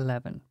exactly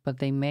 11, but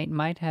they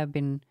might have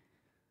been...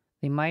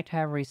 They might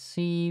have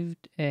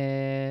received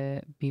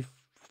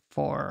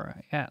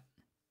before, yeah.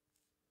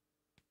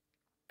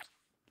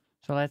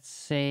 So let's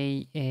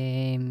say...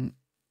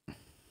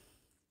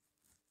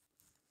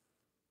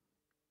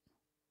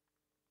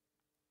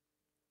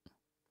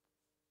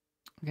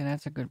 okay,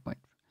 that's a good point.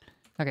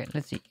 Okay,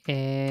 let's see.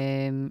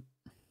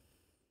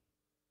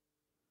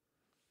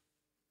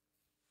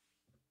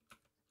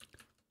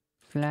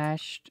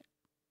 Flashed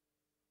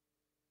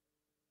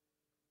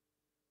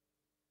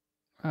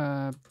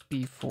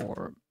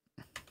before.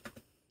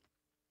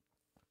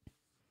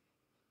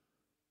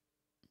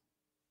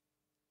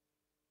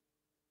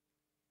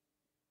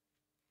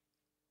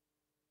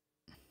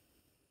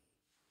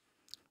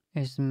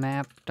 Is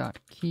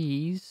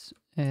map.keys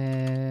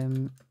a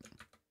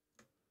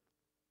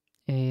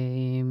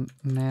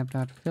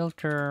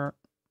map.filter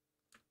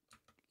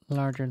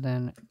larger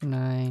than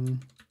 9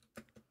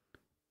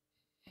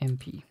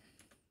 MP.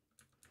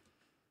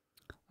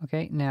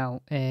 Okay,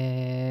 now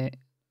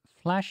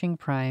flashing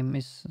prime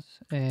is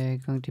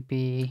going to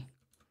be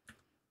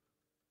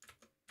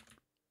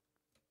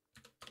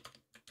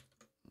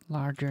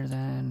larger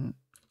than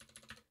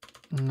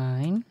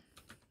 9.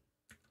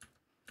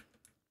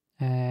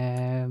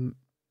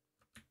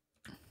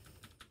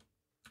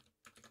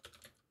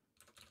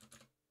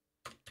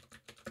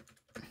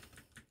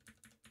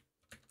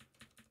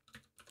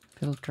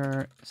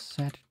 Filter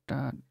set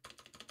dot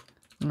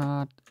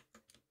not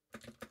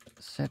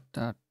set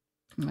dot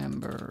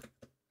member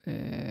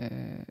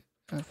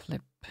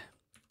flip.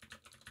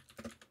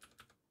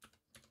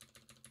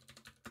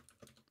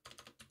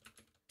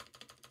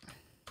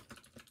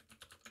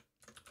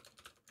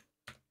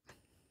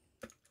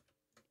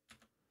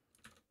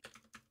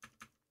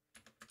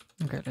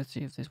 Okay, let's see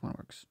if this one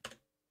works.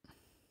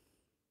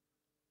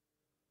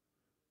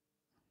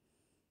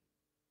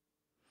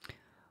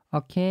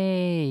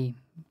 Okay,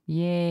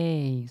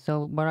 yay.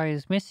 So what I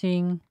was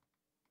missing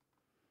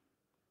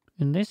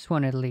in this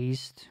one at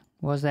least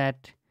was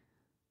that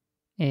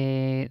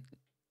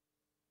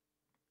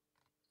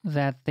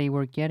that they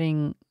were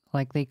getting,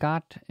 like they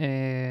got,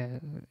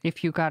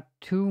 if you got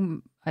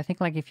two, I think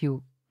like if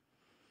you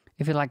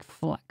like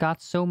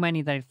got so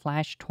many that it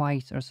flashed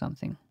twice or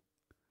something.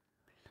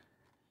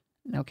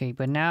 Okay,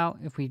 but now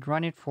if we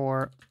run it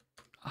for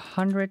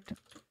 100,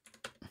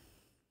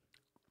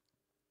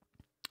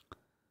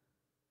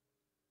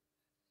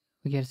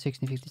 we get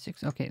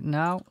 1656. Okay,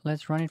 now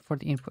let's run it for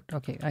the input.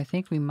 Okay, I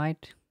think we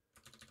might...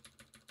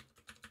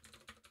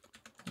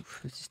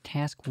 Oof, this is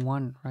task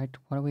 1, right?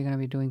 What are we going to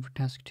be doing for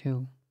task 2?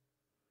 Okay,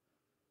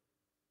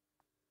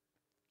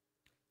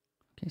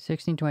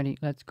 1620.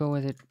 Let's go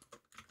with it.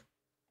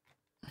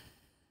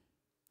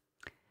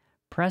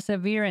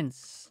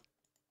 Perseverance.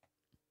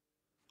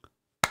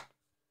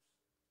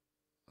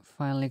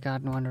 Finally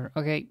got no wonder.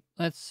 Okay,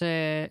 let's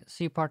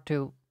see part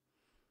 2.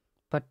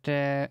 But,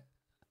 okay,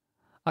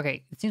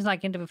 it seems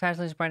like interval fast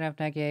is bright enough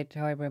to navigate,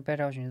 however,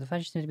 better option. The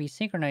flashes seem to be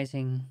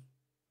synchronizing.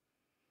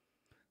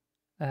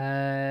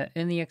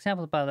 In the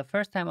example above, the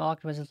first time all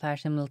octopuses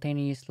flash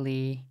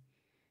simultaneously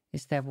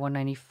is step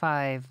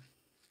 195.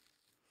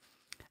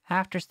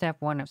 After step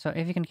 1, so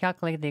if you can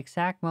calculate the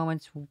exact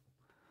moments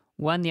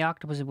when the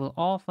octopuses will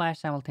all flash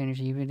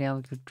simultaneously, you will be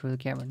able to through the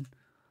cavern.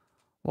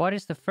 What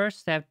is the first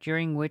step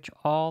during which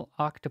all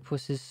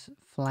octopuses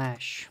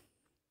flash?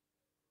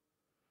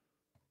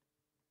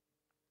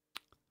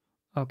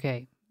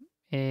 Okay.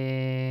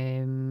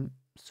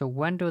 So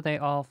when do they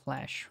all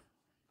flash?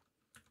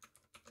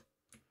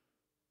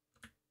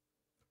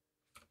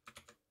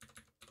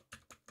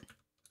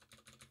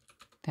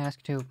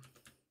 Task 2.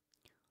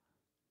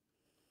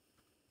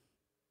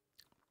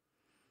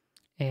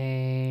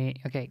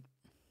 Okay.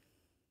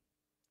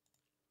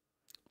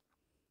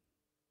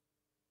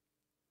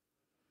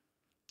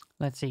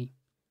 Let's see.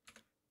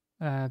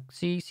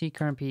 C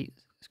current P.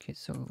 Okay,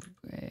 so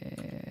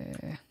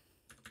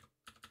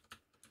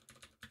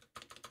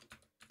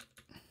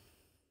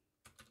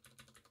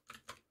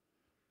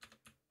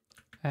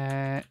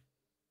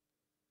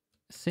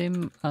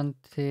sim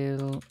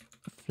until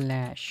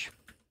flash.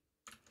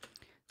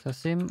 So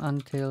sim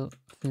until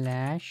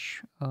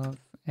flash of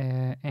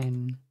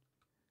n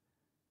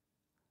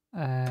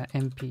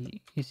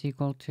MP is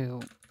equal to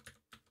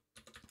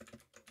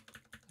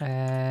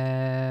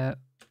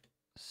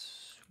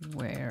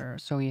where,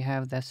 so we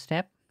have the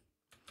step.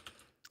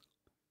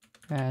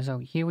 So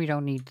here we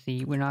don't need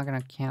the, we're not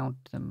gonna count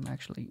them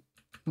actually.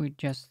 We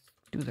just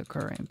do the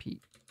cur MP.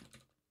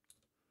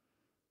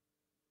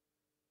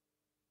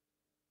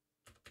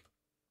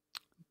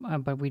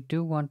 But we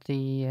do want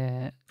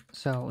the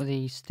so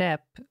the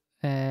step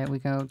we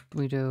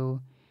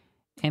do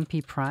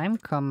MP prime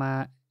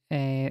comma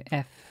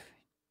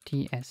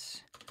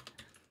FTS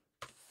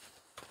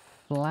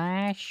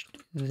flashed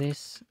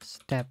this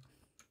step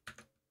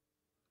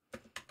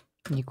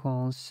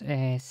equals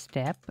a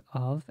step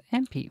of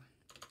MP.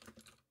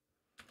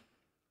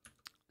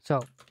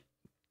 So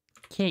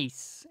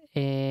case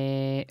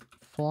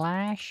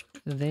flashed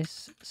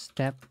this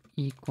step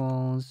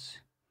equals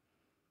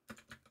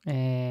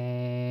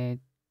 9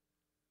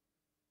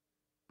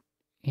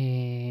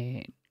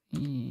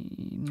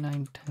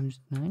 times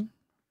 9.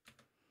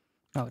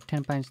 Oh,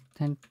 10 times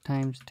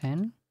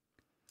 10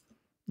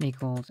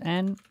 equals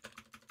n.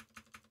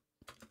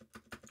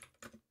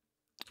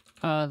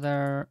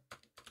 Otherwise,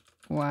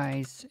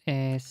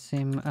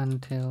 sim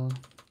until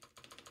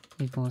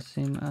equals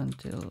sim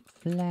until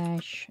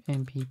flash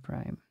MP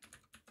prime.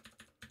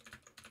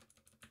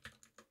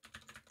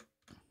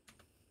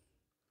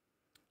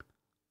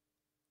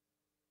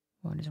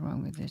 What is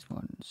wrong with this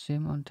one?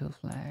 Sim until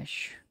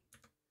flash.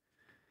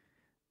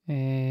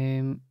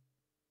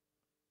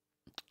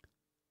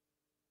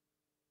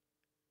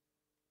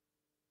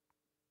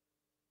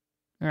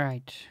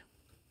 Right.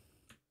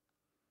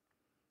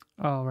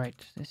 Oh, right.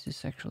 This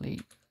is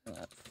actually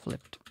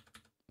flipped.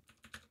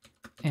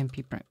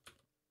 MP prime.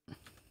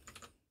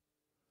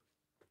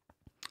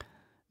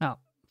 Now,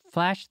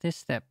 flash this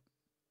step.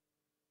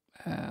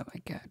 Oh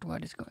my god,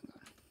 what is going on?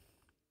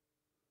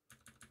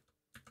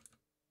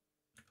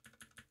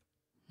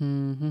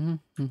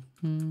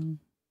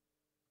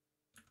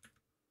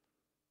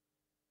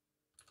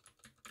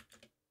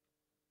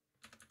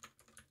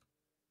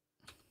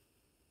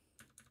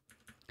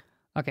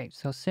 Okay,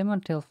 so sim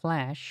until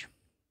flash.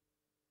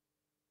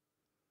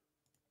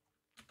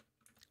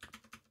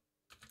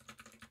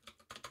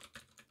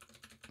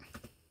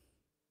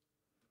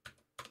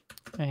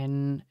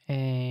 And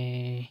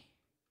MP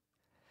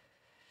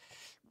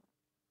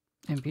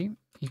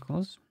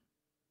equals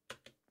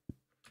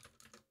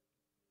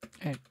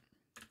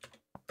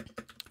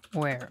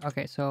where?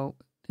 Okay, so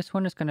this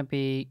one is going to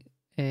be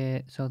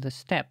so the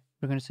step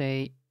we're going to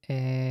say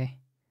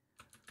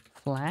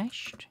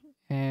flashed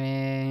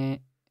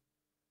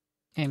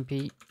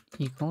MP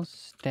equals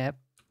step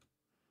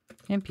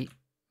MP,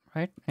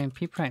 right?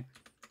 MP prime.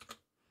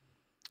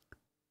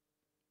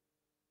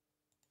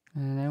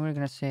 And then we're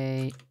going to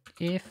say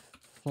if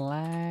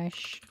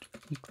flashed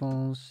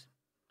equals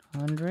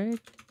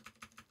 100,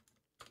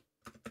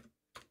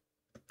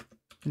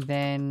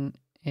 then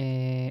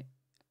n,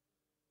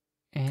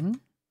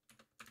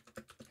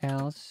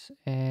 else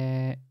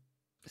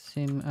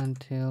sim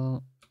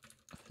until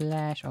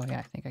flash. Oh yeah,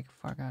 I think I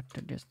forgot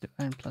to just do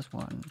n plus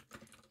 1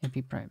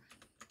 MP prime.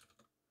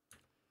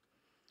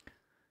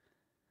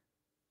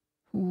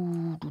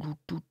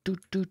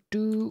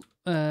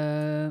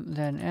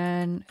 Then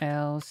n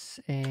else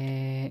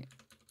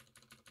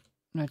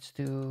let's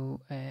do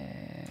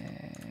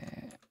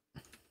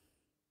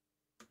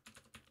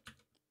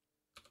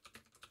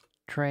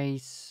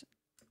trace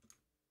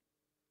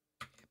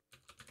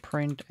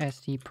print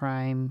st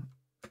prime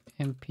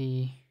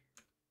MP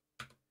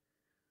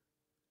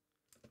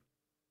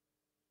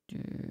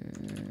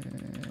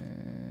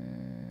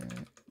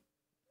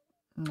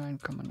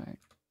 9,9.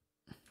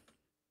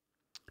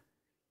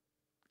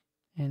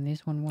 And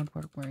this one won't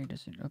work. Where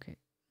does it? Okay.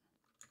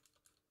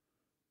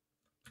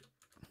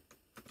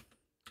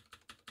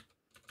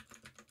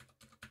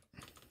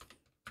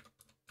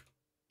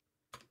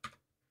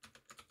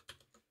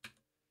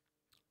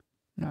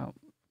 Now,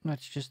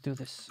 let's just do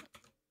this.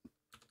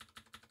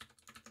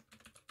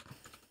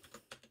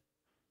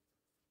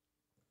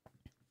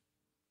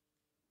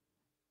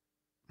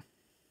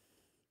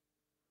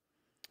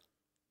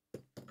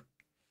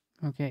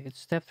 Okay, it's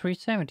step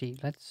 370.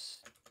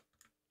 Let's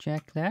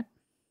check that.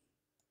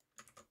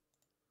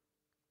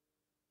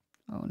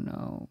 Oh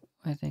no,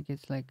 I think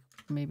it's like,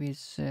 maybe it's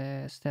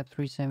step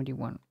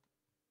 371.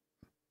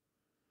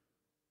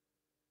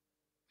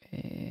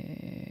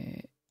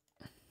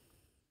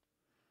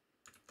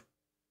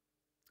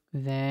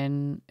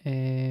 Then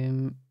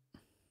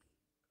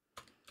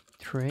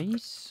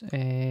trace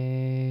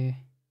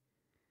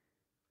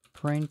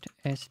print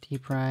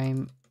st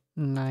prime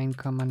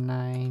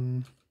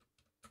 9,9.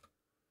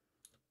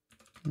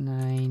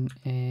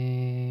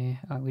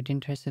 We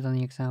didn't test it on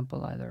the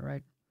example either,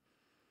 right?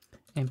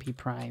 MP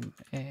prime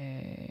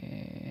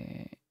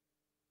and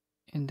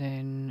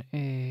then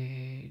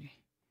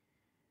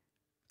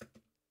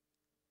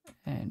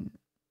and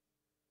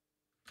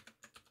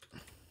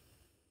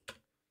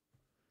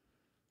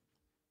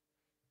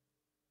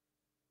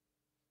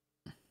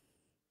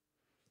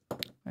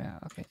yeah,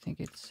 okay, I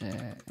think it's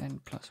n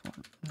plus 1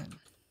 then.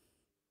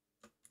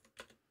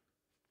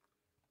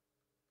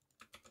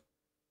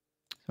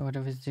 So what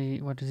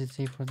does it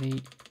say for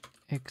the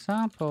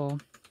example?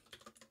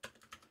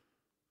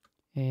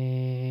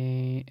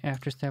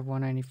 After step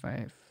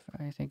 195,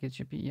 I think it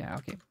should be, yeah,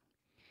 okay.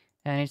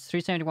 And it's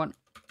 371.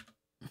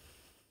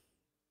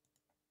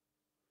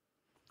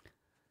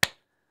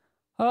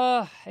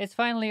 Oh, it's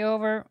finally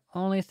over.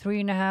 Only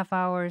 3.5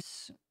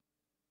 hours.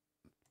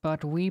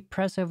 But we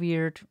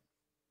persevered.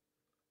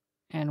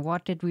 And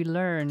what did we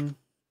learn?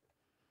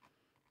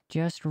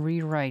 Just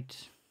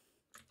rewrite.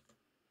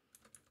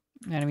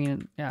 And I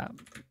mean, yeah.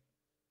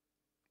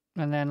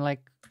 And then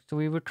like, so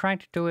we were trying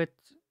to do it,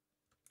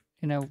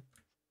 you know,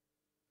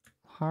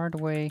 hard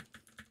way.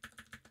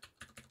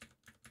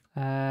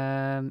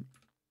 And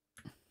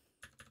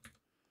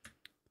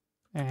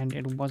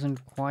it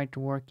wasn't quite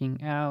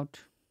working out.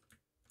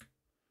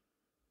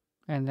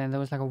 And then there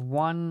was like a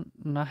 1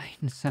 9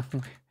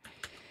 somewhere.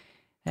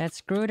 That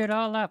screwed it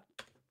all up.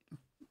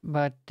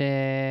 But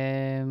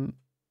I'm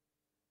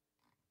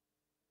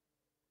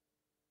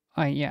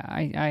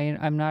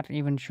not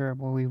even sure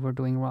what we were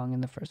doing wrong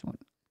in the first one.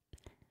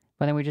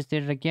 But then we just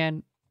did it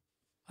again,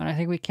 and I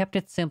think we kept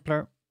it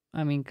simpler.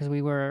 I mean, because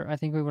I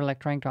think we were like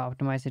trying to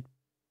optimize it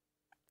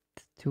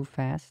too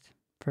fast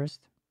first.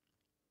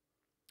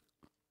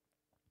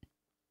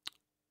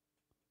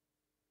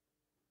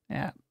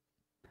 Yeah.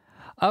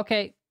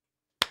 Okay.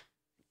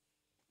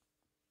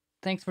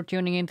 Thanks for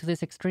tuning in to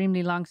this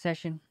extremely long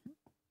session.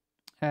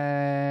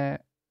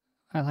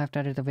 I'll have to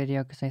edit the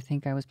video because I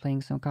think I was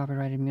playing some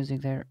copyrighted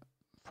music there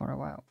for a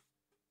while.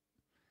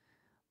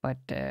 But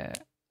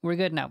we're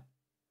good now.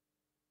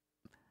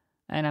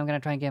 And I'm going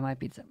to try and get my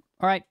pizza.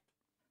 All right.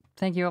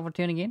 Thank you all for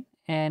tuning in.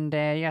 And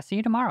yeah, see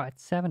you tomorrow at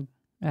 7.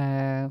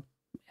 And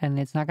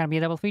it's not going to be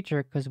a double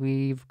feature because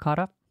we've caught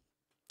up.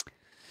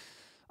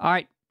 All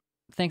right.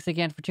 Thanks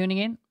again for tuning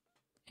in.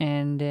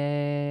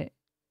 And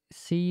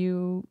see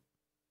you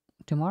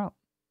tomorrow.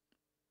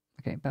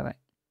 Okay,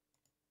 bye-bye.